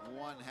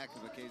one heck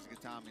of a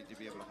Kesagatame to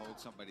be able to hold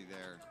somebody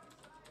there.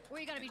 Or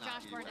you got to be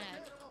Josh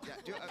Barnett.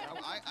 Yeah, dude,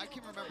 I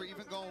can remember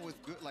even going with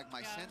like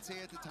my sensei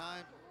at the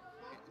time.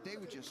 They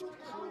would just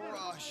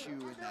crush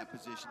you in that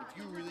position if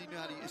you really knew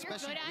how to,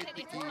 especially with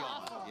the gi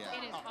on.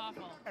 Yeah. It is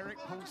awful. Eric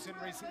Paulson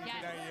recently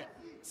did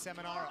a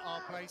seminar at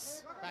our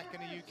place back in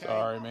the UK.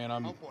 Sorry, man.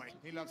 Oh boy,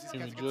 he loves his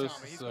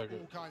Kesagatame. He's got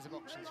all kinds of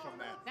options from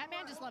there. That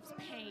man just loves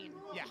pain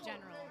in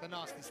general. The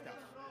nasty stuff.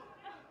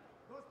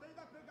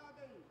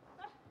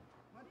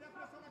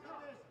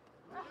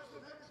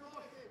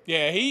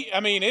 Yeah, I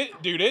mean,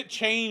 dude, it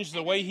changed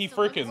the way he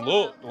freaking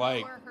looked,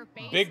 like,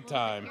 big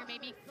time. Here,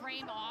 maybe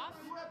frame off.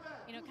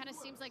 You know, kind of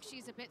seems like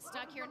she's a bit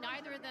stuck here.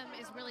 Neither of them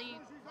is really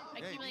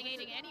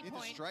accumulating any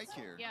points. Need to strike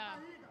here. Yeah.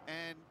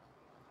 And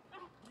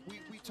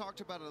we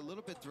talked about it a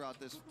little bit throughout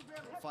this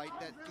fight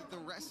that the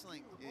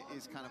wrestling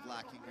is kind of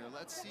lacking here.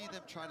 Let's see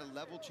them try to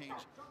level change.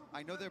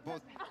 I know they're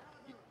both,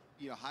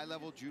 you know,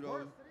 high-level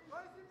judo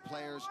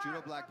players,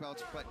 judo black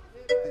belts, but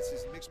this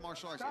is mixed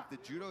martial arts. If the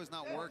judo is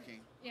not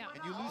working,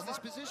 and you lose this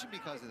position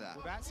because of that.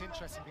 Well, that's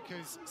interesting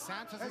because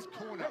Santos'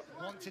 corner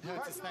wanted her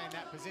to stay in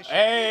that position.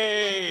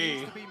 Hey! She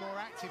needs to be more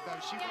active, though.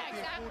 She won't be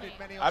afforded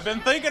many I've been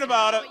thinking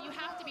about it. But you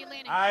have to be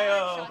landing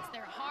hard shots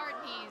there, hard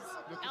knees,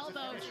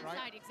 elbows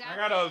inside, exactly. I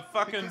got a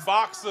fucking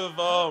box of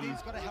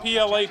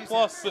PLA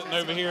Plus sitting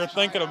over here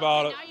thinking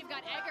about it. Now you've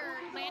got Egger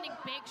landing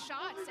big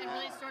shots and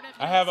really sort of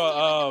I have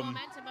a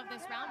momentum of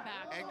this round back.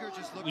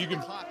 You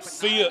can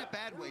see it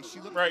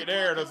right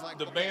there, the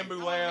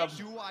BambuLab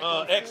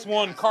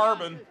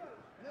X1-Carbon.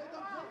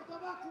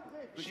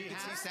 But you can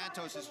see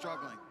Santos is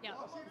struggling. Yeah.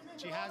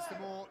 She has the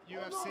more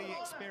UFC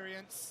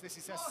experience. This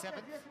is her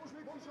 7th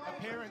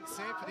appearance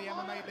here for the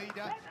MMA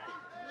leader.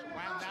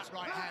 Wound that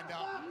right hand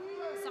up.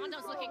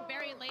 Santos looking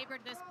very labored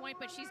at this point,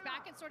 but she's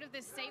back in sort of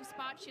this safe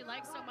spot she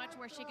likes so much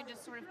where she can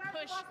just sort of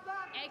push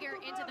Egger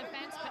into the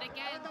fence. But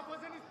again,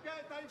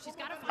 she's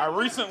got to... I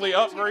recently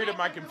upgraded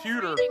my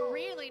computer.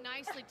 Really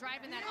nicely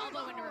driving that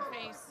elbow into her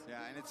face.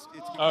 Yeah, and it's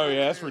oh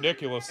yeah, that's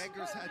ridiculous.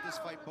 Egger's had this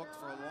fight booked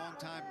for a long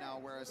time now,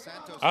 whereas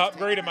Santos... I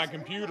upgraded my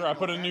computer. I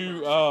put a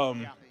new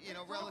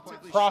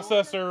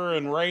processor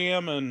and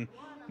RAM and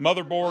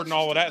motherboard and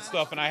all of that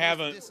stuff, and I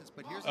haven't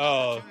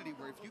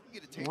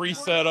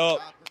reset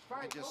up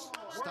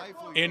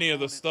any of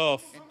the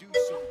stuff.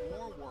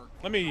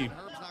 Let me...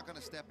 Herb's not going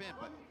to step in,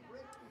 but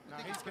no,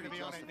 he's going to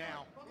be on it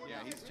now.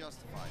 Yeah, he's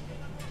justified.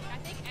 I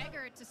think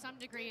Egger, to some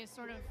degree, is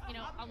sort of, you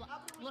know,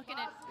 looking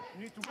at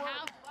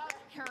have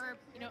her,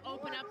 you know,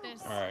 open up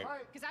this. All right.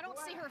 Because I don't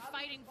see her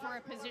fighting for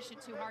a position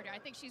too hard. I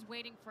think she's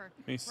waiting for.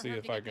 Let me see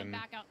if I can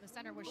back out in the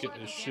center where get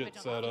this shit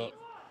set up.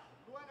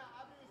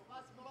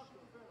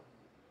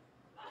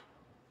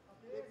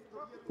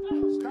 There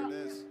it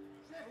is.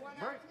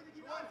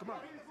 Come on.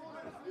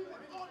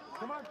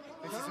 Come on.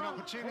 This is an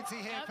opportunity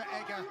here for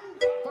Egger.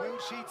 Will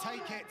she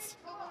take it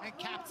and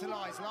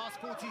capitalize? Last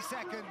 40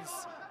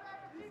 seconds.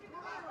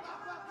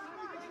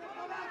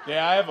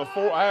 Yeah, I have a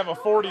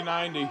 40-90.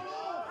 Now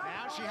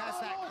she has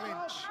that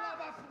clinch.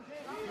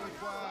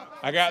 Good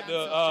work. I got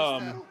the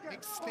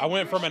I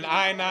went from an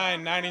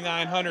I9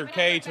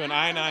 9900K to an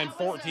I9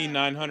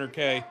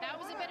 14900K. That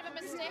was a bit of a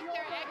mistake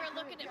there. Egger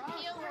looking to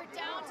peel her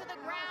down to the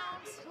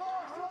ground.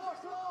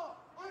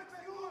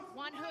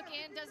 One hook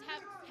in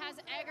has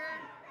Egger.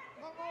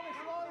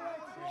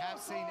 We have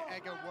seen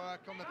Egger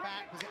work on the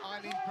back. Was it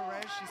Eileen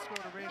Perez? She scored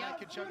a rear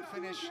naked choke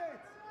finish.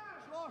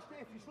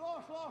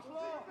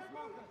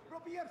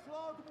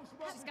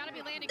 She's got to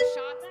be landing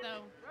shots,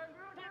 though.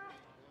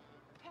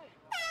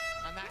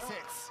 And that's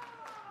it.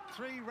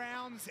 3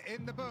 rounds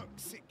in the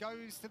books. It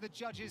goes to the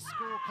judges'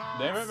 scorecards.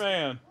 Damn it,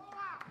 man.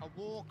 A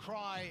war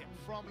cry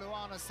from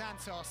Luana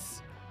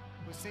Santos.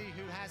 We'll see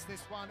who has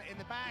this one in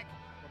the bag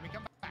when we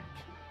come back.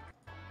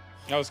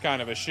 That was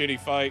kind of a shitty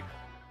fight.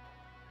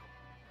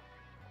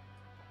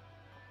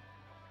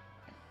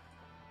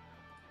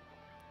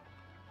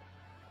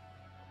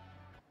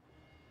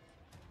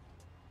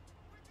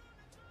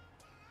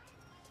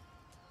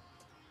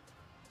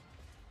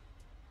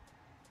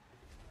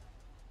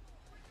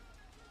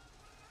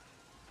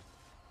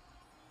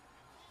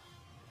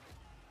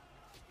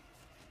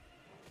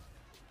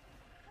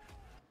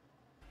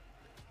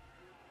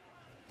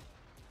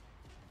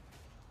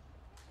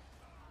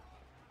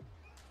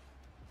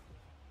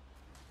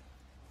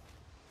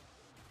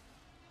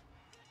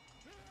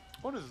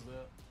 What is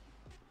that?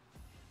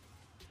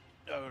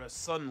 Oh, the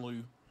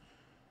Sunlu.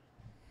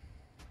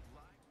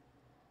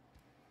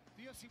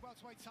 The UFC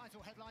welterweight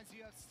title headlines the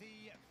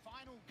UFC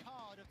final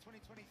card of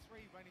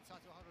 2023. Reigning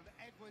title holder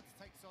Edwards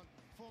takes on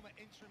former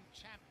interim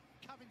champ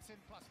Covington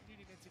plus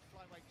newly minted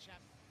flyweight champ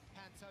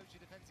Pantoja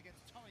defends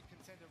against torrid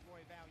contender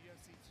Roy Val,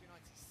 UFC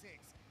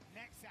 296.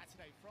 Next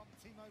Saturday from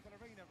T-Mobile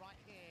Arena right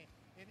here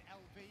in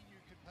LV. You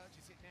can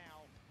purchase it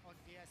now on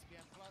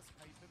ESPN Plus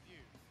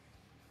pay-per-view.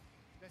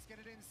 Let's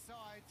get it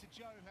inside to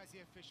Joe, who has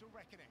the official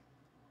reckoning.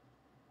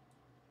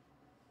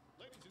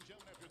 Ladies and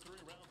gentlemen, after 3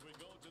 rounds, we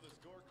go to the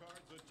scorecards.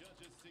 The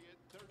judges see it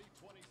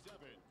 30-27,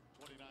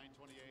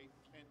 29-28,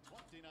 and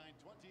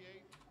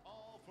 29-28.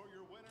 All for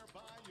your winner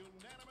by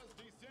unanimous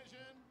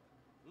decision,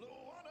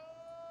 Luana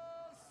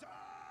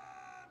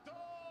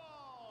Santos.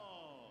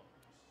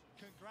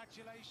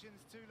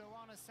 Congratulations to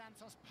Luana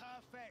Santos.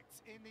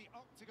 Perfect in the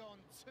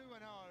octagon, 2-0.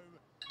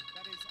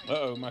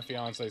 Uh-oh, my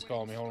fiance's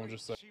calling me. Hold on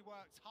just a second. She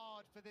worked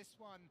hard for this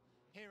one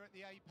here at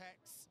the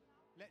Apex.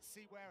 Let's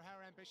see where her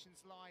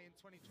ambitions lie in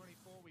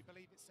 2024. We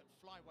believe it's at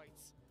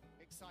flyweights.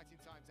 Exciting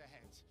times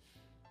ahead.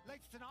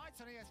 Later tonight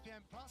on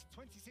ESPN Plus,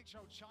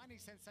 26-year-old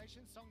Chinese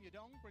sensation Song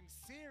Yadong brings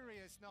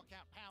serious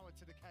knockout power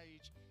to the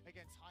cage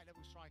against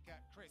high-level striker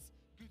Chris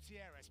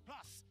Gutierrez.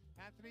 Plus,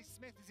 Anthony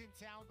Smith is in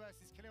town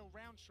versus Khalil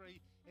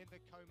Roundtree in the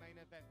co-main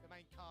event. The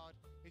main card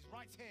is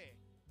right here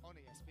on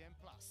ESPN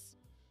Plus.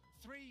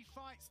 3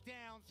 fights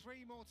down,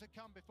 3 more to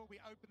come before we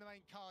open the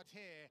main card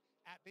here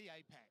at the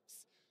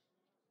Apex.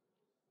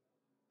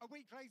 A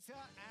week later,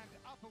 and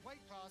upper weight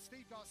class,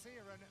 Steve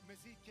Garcia and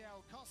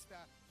Ezequiel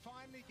Costa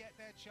finally get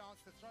their chance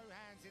to throw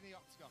hands in the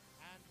octagon.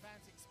 And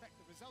fans expect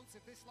the results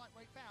of this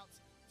lightweight bout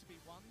to be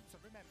one to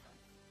remember.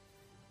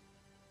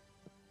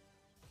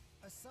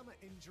 A summer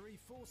injury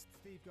forced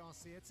Steve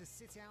Garcia to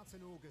sit out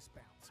an August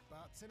bout,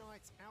 but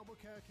tonight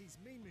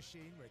Albuquerque's Mean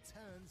Machine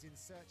returns in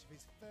search of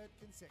his 3rd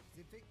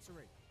consecutive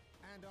victory.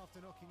 And after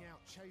knocking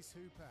out Chase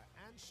Hooper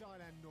and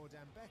Shailan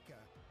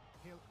Nordambecker,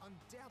 he'll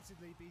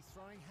undoubtedly be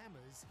throwing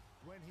hammers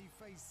when he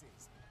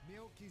faces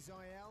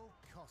Milkizael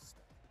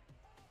Costa.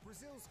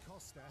 Brazil's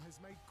Costa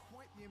has made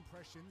quite the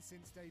impression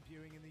since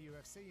debuting in the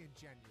UFC in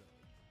January.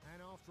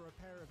 And after a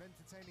pair of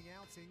entertaining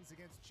outings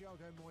against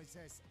Thiago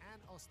Moises and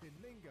Austin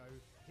Lingo,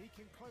 he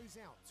can close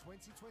out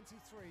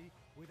 2023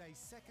 with a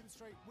 2nd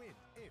straight win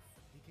if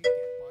he can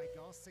get by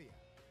Garcia.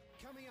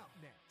 Coming up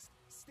next,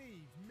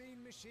 Steve Mean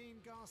Machine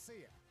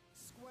Garcia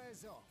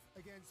squares off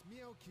against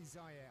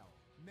Milkizael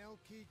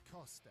Melky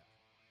Costa.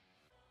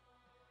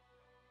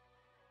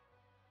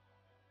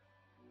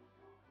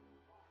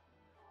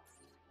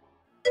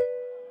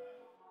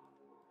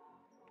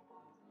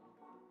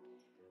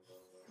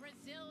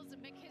 Brazil's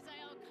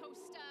Milkizael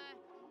Costa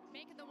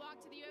making the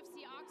walk to the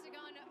UFC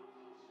octagon.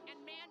 And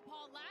man,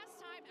 Paul, last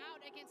time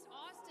out against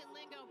Austin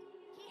Lingo,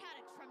 he had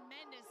a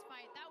tremendous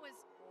fight. That was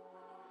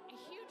a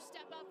huge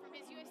step up from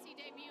his UFC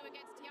debut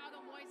against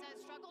Thiago Moises.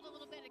 Struggled a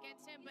little bit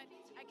against him, but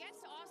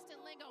against Austin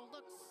Lingo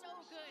looked so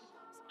good.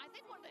 I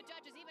think one of the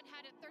judges even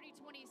had it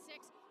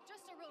 30-26.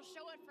 Just a real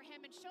show it for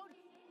him and showed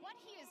what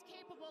he is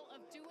capable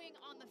of doing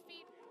on the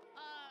feet.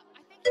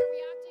 I think you're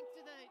reacting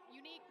to the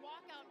unique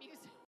walkout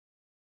music.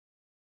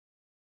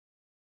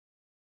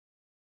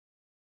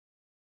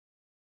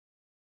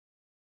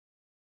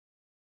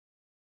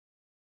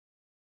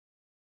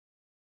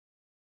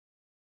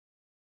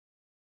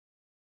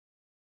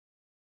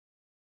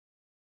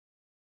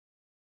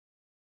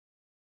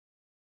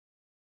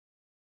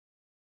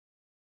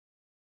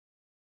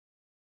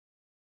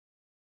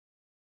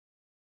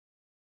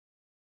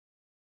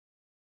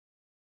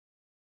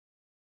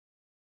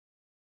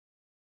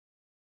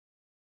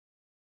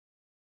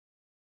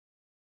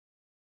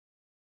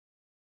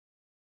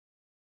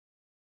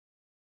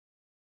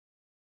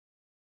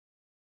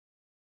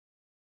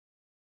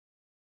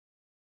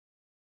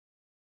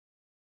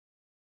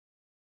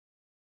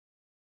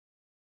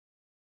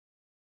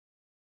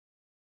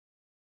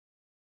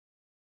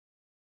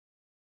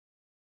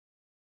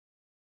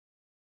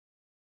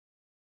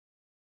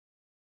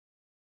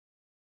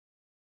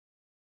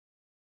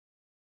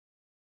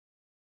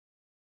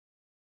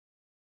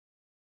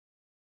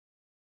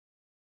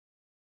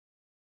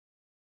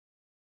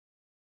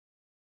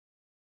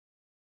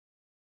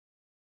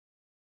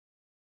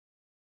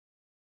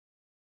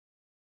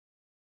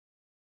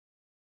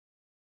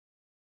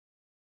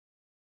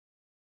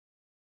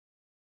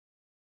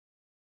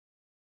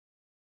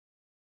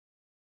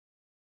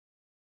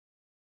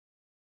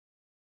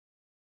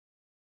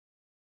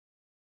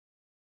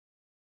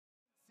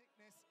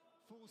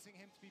 forcing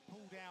him to be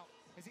pulled out.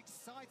 Is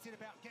excited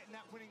about getting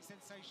that winning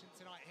sensation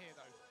tonight here,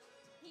 though.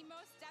 He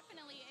most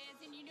definitely is,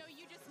 and you know,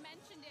 you just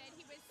mentioned it.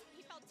 He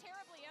felt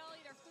terribly ill,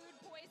 either food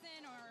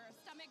poison or a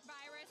stomach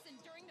virus, and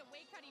during the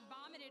weight cut, he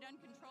vomited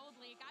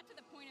uncontrollably. It got to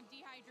the point of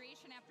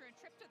dehydration after a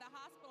trip to the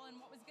hospital, and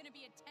what was going to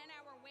be a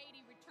 10-hour wait,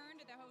 he returned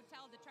to the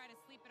hotel to try to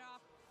sleep it off,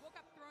 woke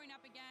up throwing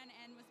up again,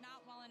 and was not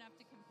well enough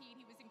to compete.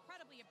 He was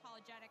incredibly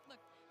apologetic.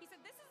 Look, he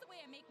said, this is the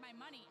way I make my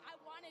money. I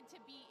wanted to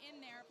be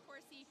in there. Of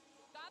course, he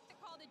got the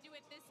call to do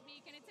it this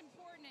week, and it's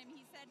important to him.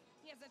 He said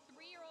he has a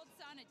 3-year-old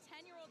son, a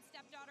 10-year-old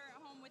stepdaughter at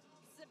home with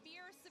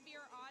severe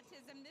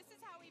autism. This is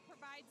how he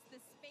provides the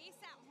space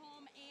at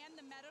home and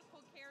the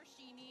medical care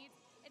she needs.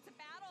 It's a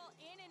battle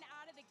in and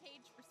out of the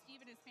cage for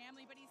Steve and his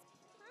family, but he's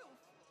proof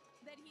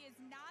that he is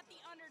not the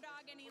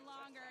underdog any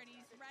longer, and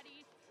he's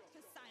ready to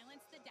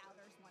silence the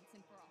doubters once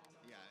and for all.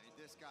 Yeah,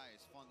 this guy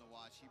is fun to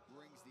watch. He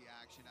brings the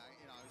action. I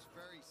was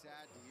very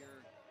sad to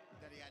hear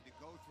that he had to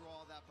go through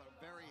all that, but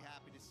I'm very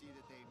happy to see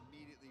that they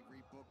immediately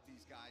rebooked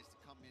these guys to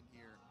come in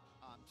here.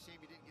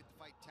 Shame he didn't get to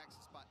fight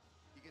Texas, but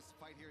he gets to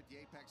fight here at the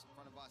Apex in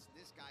front of us. And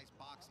this guy's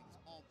boxing is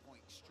on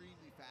point,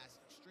 extremely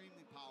fast,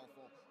 extremely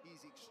powerful.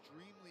 He's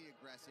extremely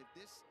aggressive.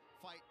 This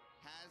fight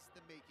has the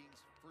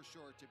makings for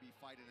sure to be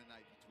fight of the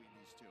night between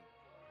these two.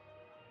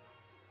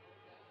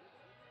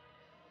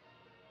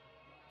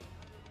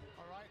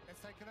 All right, let's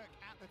take a look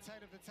at the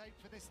tail of the tape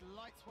for this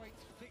lightweight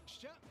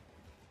fixture.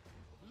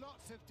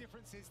 Lots of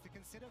differences to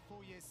consider.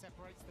 4 years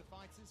separates the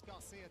fighters.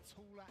 Garcia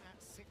taller at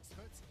 6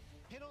 foot.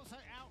 He'll also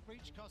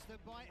outreach Costa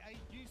by a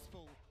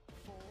useful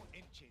 4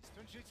 inches.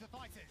 To introduce the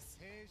fighters,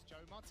 here's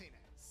Joe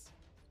Martinez.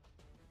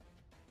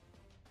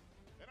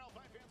 And all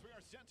fight fans, we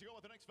are set to go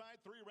with the next fight.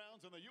 3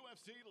 rounds in the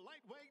UFC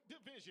lightweight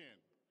division.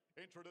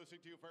 Introducing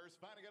to you first,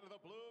 fighting out of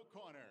the blue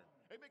corner,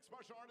 a mixed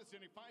martial artist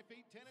standing 5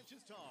 feet 10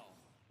 inches tall,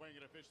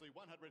 weighing in officially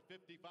 155.5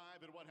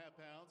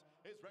 pounds.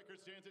 His record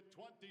stands at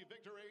 20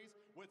 victories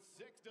with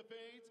 6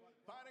 defeats.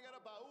 Fighting out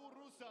of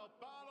Bauru, Sao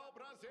Paulo,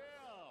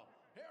 Brazil,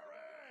 here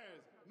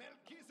is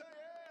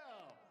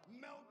Melquizael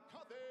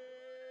Melcothe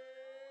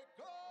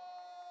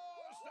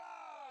Costa.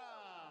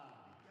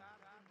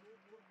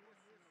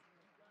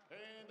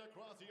 And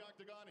across the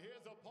octagon,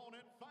 his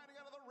opponent fighting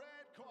out of the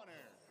red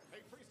corner. A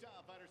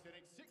freestyle fighter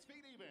standing 6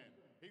 feet even.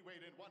 He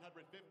weighed in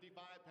 155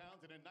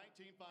 pounds and in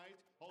 19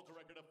 fights, holds a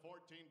record of 14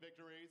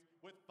 victories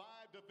with 5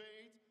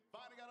 defeats.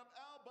 Fighting out of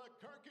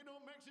Albuquerque, New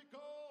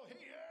Mexico,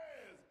 he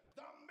is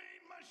the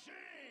Mean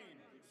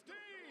Machine,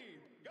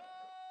 Steve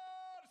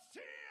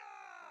Garcia!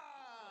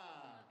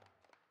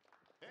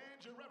 And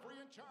your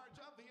referee in charge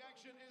of the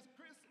action is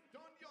Chris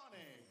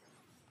Tognoni.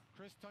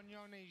 Chris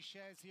Tognoni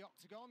shares the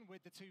octagon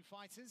with the 2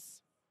 fighters.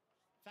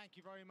 Thank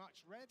you very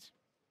much, Red.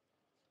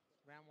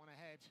 Round 1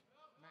 ahead,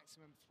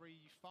 maximum 3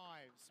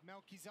 fives.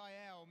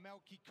 Melquizael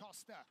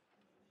Costa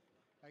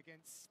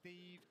against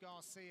Steve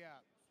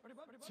Garcia.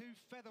 2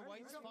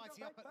 featherweights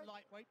fighting up at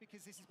lightweight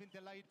because this has been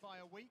delayed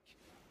by a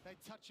week. They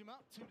touch him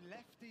up, 2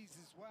 lefties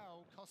as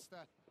well.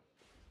 Costa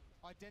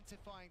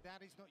identifying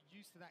that. He's not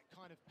used to that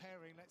kind of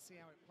pairing. Let's see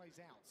how it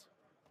plays out.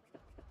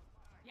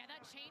 Yeah,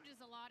 that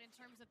changes a lot in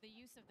terms of the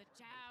use of the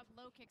jab,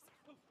 low kicks.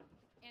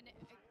 And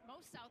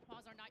most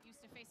southpaws are not used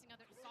to facing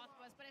other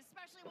southpaws, but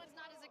especially ones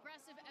not as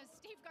aggressive as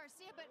Steve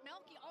Garcia. But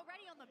Melky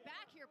already on the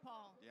back here,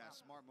 Paul. Yeah,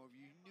 smart move.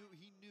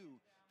 He knew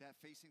that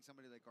facing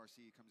somebody like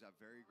Garcia comes out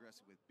very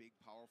aggressive with big,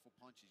 powerful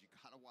punches. You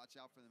got to watch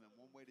out for them, and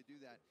one way to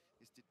do that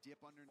is to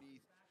dip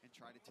underneath and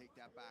try to take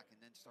that back, and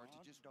then start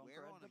to just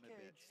wear on him a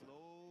bit.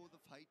 Slow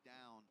the fight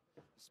down,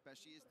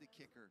 especially as the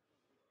kicker.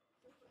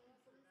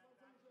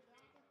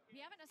 We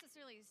haven't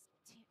necessarily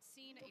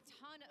seen a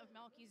ton of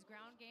Melky's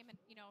ground game,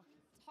 and you know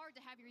it's hard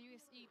to have your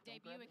UFC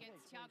debut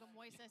against Thiago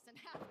Moises and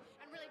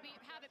really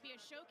have it be a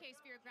showcase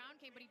for your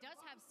ground game. But he does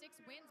have 6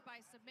 wins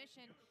by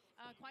submission,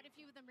 quite a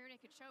few of them rear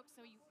naked chokes.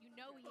 So you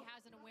know he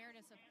has an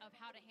awareness of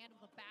how to handle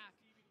the back,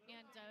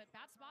 and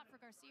bad spot for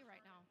Garcia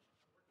right now.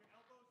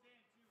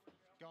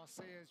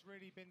 Garcia's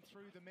really been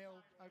through the mill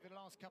over the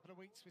last couple of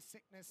weeks with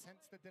sickness,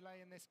 hence the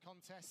delay in this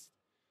contest.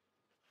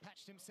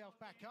 Patched himself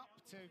back up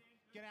to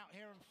get out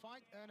here and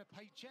fight, earn a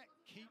paycheck,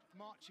 keep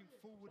marching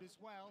forward as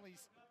well.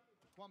 He's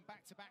won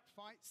back-to-back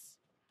fights.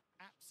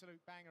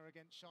 Absolute banger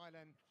against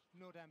Shailen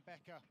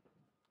Nurdanbecker.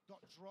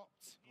 Got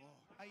dropped,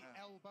 8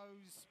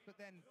 elbows, but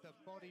then the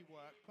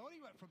bodywork.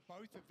 Bodywork from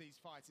both of these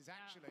fighters,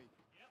 actually.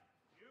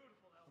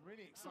 I'm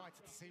really excited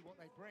to see what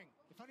they bring.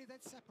 If only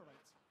they'd separate.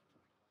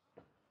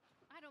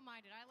 I don't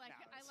mind it. I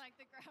like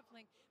the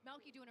grappling.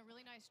 Melky doing a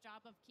really nice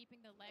job of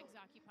keeping the legs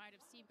occupied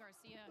of Steve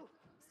Garcia.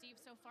 Steve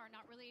so far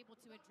not really able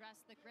to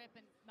address the grip,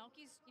 and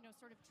Melky's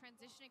sort of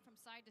transitioning from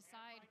side to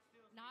side,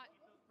 not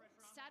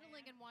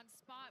settling in one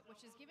spot,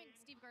 which is giving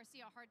Steve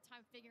Garcia a hard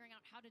time figuring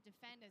out how to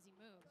defend as he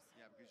moves.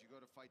 Yeah, because you go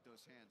to fight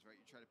those hands, right?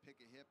 You try to pick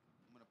a hip,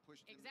 I'm going to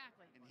push them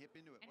and hip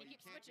into it. And well, you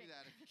can't do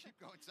that if you keep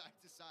going side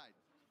to side.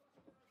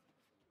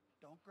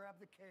 Don't grab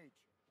the cage.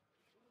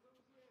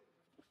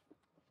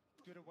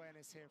 Good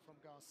awareness here from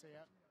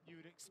Garcia. You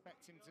would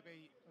expect him to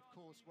be, of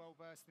course,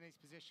 well-versed in his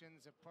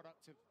positions, a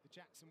product of the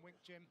Jackson Wink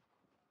Gym.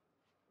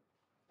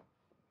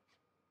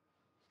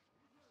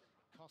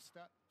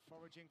 Costa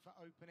foraging for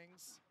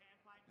openings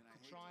And I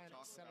to hate try to and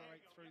talk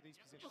accelerate about- through these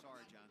positions.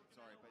 Sorry, John.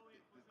 Sorry, but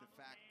the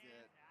fact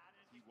that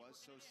he was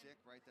so sick,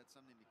 right? That's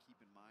something to keep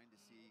in mind to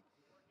see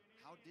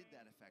how did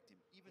that affect him.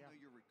 Even though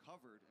you're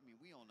recovered, I mean,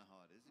 we all know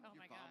how it is. If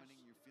you're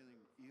vomiting, you're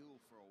feeling ill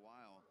for a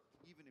while,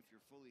 even if you're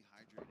fully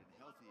hydrated and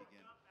healthy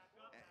again,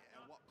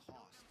 at what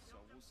cost?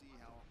 So we'll see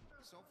how.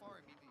 So far,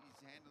 I mean, he's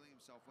handling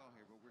himself well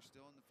here, but we're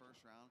still in the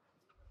first round,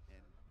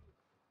 and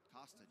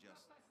Costa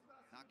just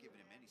not giving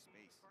him any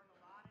space.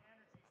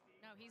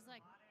 No, he's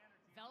like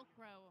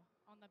Velcro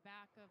on the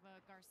back of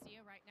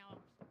Garcia right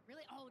now.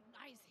 Really, oh,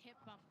 nice hip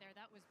bump there.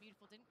 That was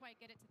beautiful. Didn't quite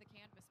get it to the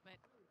canvas, but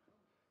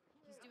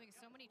he's doing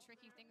so many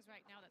tricky things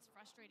right now that's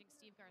frustrating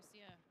Steve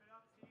Garcia.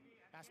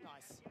 That's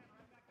nice.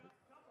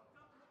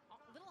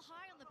 A little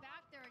high on the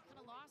back there and kind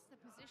of lost the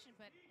position,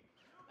 but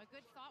a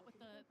good thought with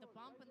the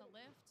bump and the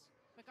lift.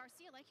 But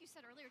Garcia, like you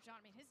said earlier, John,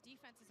 I mean, his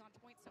defense is on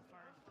point so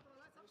far.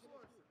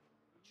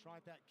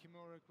 Tried that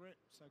Kimura grip,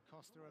 so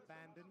Costa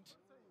abandoned.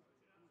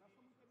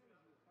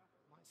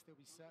 Might still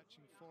be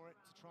searching for it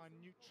to try and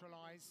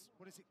neutralize.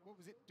 What does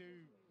it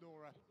do,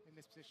 Laura, in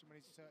this position when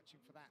he's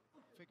searching for that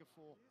figure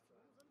four?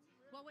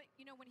 Well,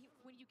 you know,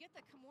 when you get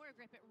the Kimura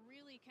grip, it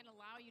really can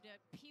allow you to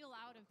peel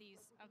out of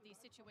these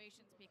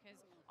situations,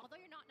 because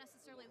although you're not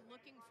necessarily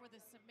looking for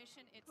the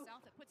submission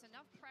itself, it puts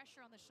enough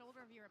pressure on the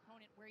shoulder of your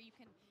opponent where you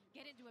can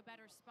get into a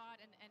better spot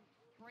and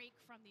break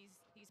from these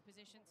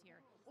positions here.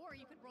 Or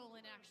you could roll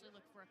in and actually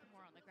look for a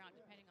Kimura on the ground,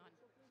 depending on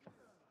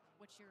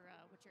what your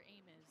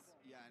aim is.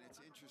 Yeah, and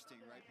it's interesting,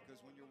 right?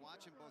 Because when you're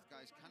watching both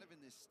guys kind of in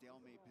this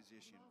stalemate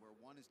position where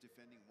one is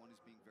defending, one is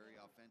being very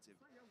offensive,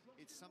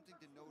 it's something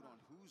to note on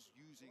who's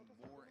using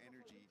more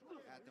energy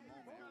at the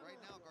moment. And right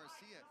now,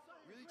 Garcia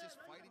really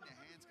just fighting the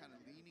hands, kind of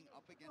leaning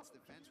up against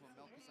the fence, where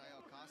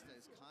Melquizael Costa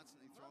is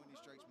constantly throwing these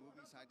strikes,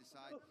 moving side to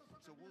side.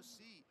 So we'll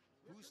see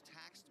who's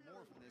taxed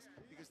more from this,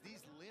 because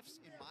these lifts,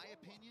 in my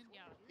opinion,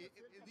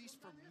 at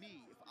least for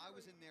me, if I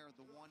was in there,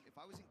 if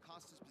I was in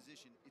Costa's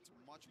position, it's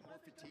much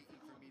more fatiguing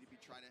for me to be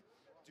trying to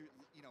do,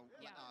 you know,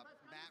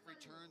 mat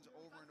returns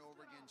over and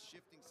over again,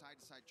 shifting side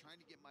to side, trying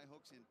to get my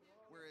hooks in.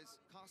 Whereas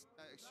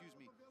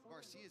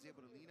Garcia is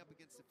able to lean up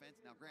against the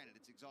fence. Now, granted,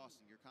 it's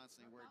exhausting. You're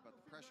constantly worried about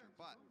the pressure,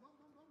 but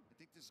I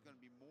think this is going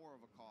to be more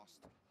of a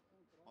cost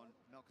on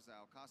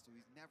Melquizael Costa,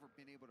 who's never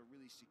been able to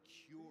really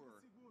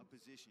secure a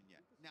position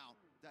yet. Now,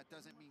 that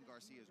doesn't mean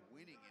Garcia is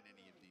winning in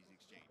any of these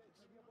exchanges.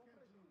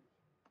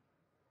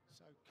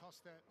 So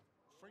Costa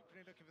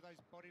frequently looking for those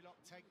body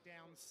lock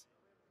takedowns.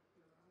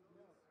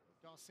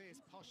 Garcia's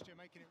posture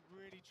making it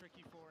really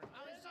tricky for him.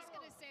 I was just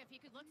going to say, if he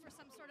could look for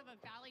some sort of a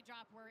valley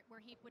drop where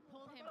he would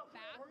pull him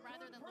back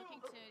rather than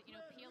looking to, you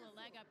know, peel a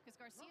leg up, because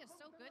Garcia is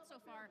so good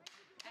so far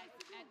at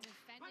defending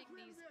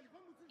these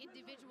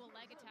individual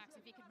leg attacks.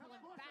 If he can pull him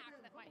back,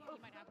 he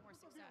might have more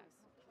success.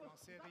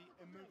 Garcia, the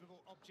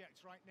immovable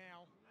object right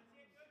now.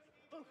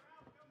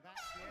 And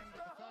that's the end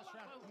of the first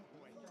round. Oh,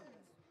 boy.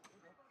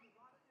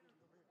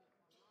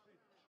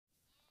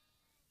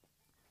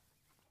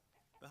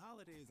 The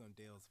holidays on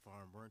Dale's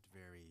farm weren't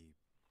very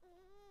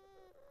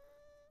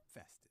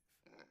festive.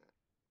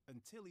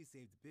 Until he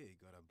saved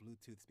big on a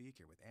Bluetooth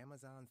speaker with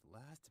Amazon's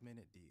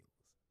last-minute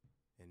deals.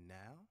 And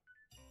now?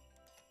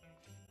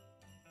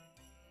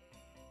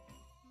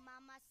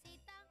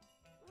 Mamacita.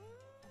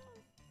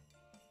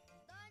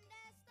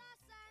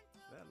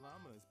 That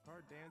llama is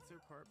part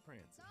dancer, part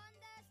prancer.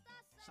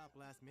 Shop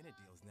last-minute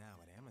deals now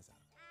at Amazon.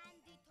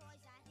 And the toys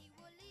that he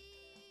will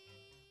leave.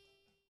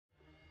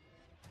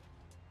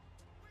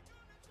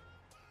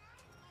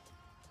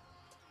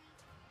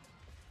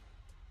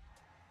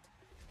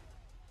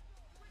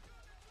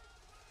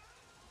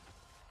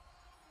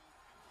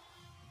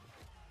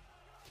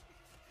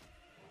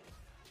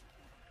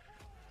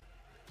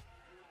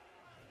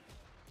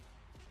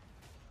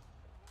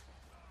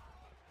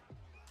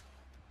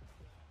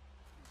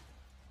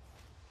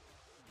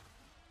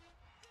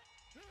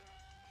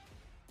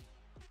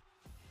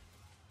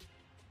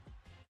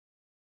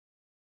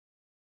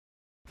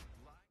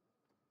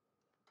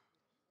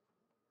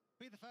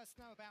 Be the first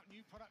to know about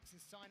new products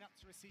and sign up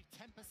to receive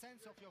 10%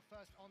 off your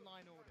first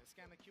online order.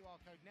 Scan the QR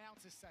code now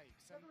to save.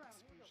 Some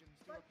exclusions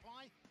do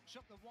apply.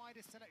 Shop the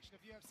widest selection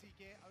of UFC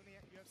gear only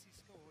at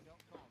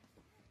UFCstore.com.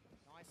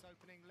 Nice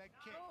opening leg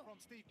kick from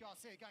Steve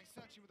Garcia, going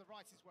searching with the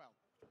right as well.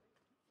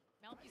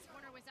 Melky's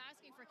corner was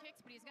asking for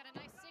kicks, but he's got a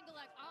nice single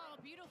leg. Oh,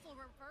 beautiful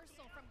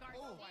reversal from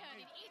Garcia,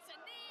 and he eats a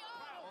knee.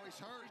 Oh, he's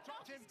hurt. He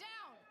dropped him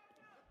down.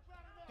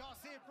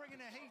 Garcia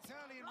bringing the heat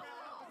early in round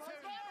number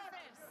 2. There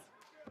it is.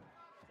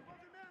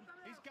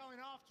 He's going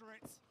after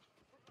it.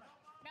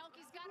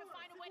 Melky's got to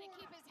find a way to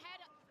keep his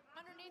head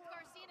underneath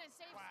Garcia in a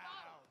safe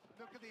spot.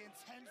 Look at the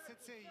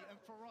intensity and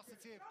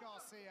ferocity of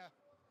Garcia.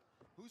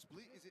 Who's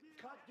bleeding? Is it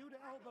cut due to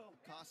elbow?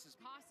 Costa's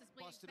bleeding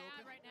busted bad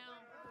open right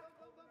now.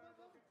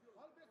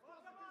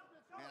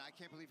 Man, I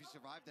can't believe he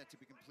survived that, to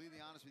be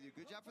completely honest with you.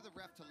 Good job for the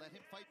ref to let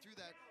him fight through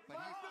that, but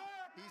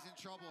he's in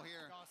trouble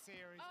here.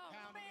 Garcia is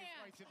pounding his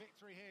way to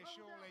victory here,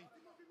 surely.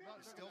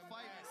 Still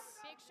fighting.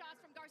 Big shots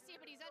from Garcia,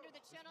 but he's under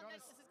the chin on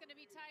this. This is going to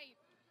be tight.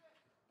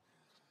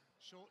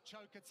 Short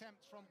choke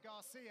attempt from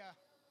Garcia.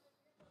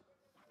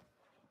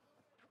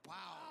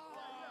 Wow.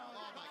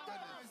 Oh my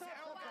goodness.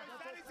 Elbows.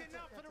 That is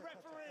enough for the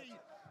referee.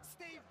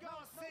 Steve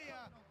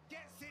Garcia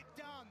gets it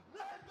done.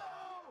 Let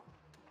go!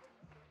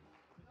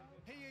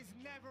 He is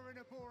never in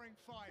a boring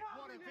fight.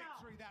 What a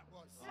victory that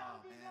was.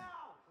 Tell me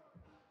now!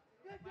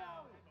 Get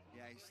down!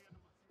 Yeah, he's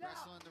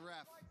wrestling the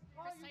ref.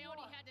 Chris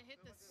Ione had to hit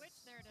the switch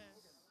there to...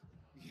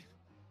 Yeah,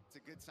 it's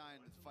a good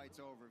sign that the fight's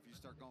over if you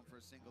start going for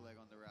a single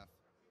leg on the ref.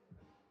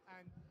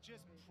 And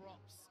just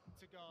props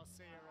to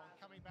Garcia on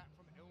coming back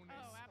from illness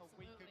a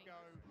week ago,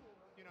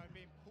 you know,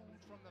 being pulled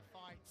from the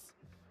fights.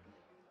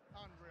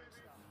 Unreal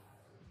stuff.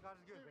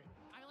 God is good, man.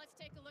 I mean, let's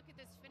take a look at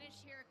this finish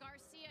here.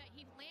 Garcia,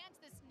 he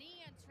lands this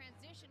knee in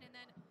transition and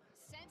then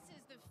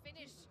senses the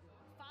finish,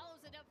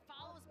 follows it up,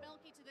 follows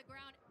Melky to the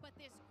ground, but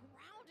this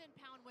ground and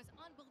pound was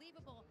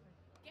unbelievable.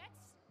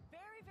 Gets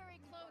very,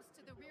 very close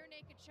to the rear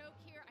naked choke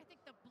here. I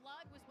think the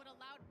blood was what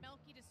allowed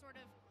Melky to sort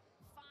of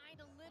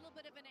find a little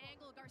bit of an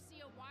angle.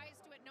 Garcia wise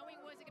to it, knowing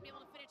he wasn't gonna be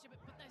able to finish it,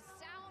 but the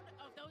sound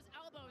of those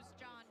elbows,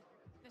 John,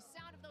 the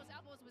sound of those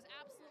elbows was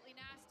absolutely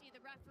nasty.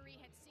 The referee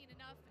had seen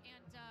enough,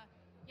 and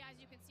yeah, as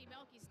you can see,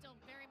 Melky's still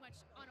very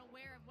much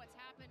unaware of what's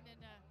happened,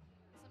 and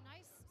some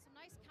nice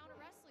counter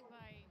wrestling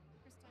by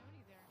Chris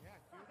Ione there.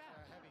 Yeah, good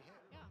heavy hit.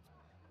 Yeah.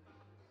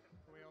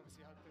 We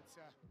obviously hope that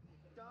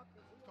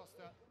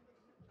Costa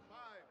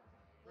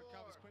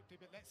recovers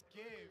quickly, but let's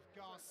give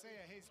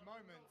Garcia his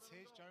moment.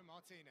 Here's Joe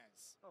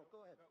Martinez. Oh,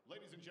 go ahead.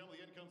 Ladies and gentlemen,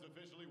 the end comes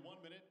officially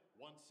 1 minute,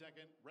 1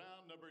 second.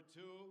 Round number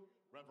 2.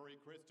 Referee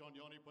Chris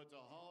Tognoni puts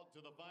a halt to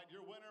the fight.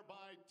 Your winner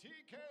by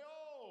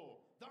TKO,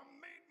 the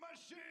Meat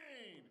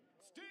Machine,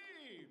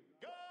 Steve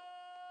Garcia.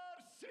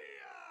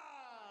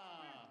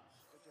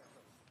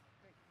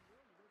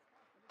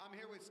 I'm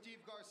here with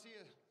Steve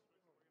Garcia.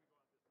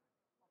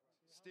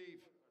 Steve,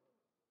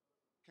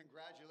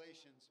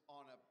 congratulations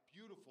on a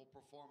beautiful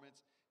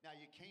performance. Now,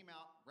 you came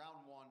out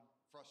round 1,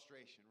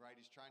 frustration, right?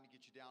 He's trying to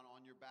get you down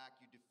on your back.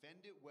 You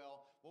defend it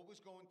well. What was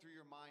going through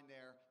your mind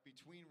there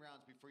between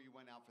rounds before you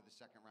went out for the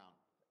second round?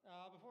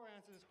 Before I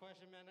answer this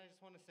question, man, I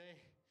just want to say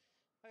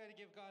I got to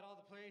give God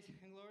all the praise and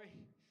glory.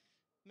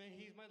 Man,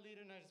 he's my leader,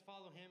 and I just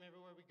follow him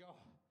everywhere we go.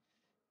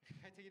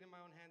 I take it in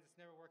my own hands.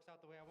 It never works out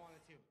the way I want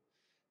it to.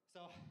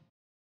 So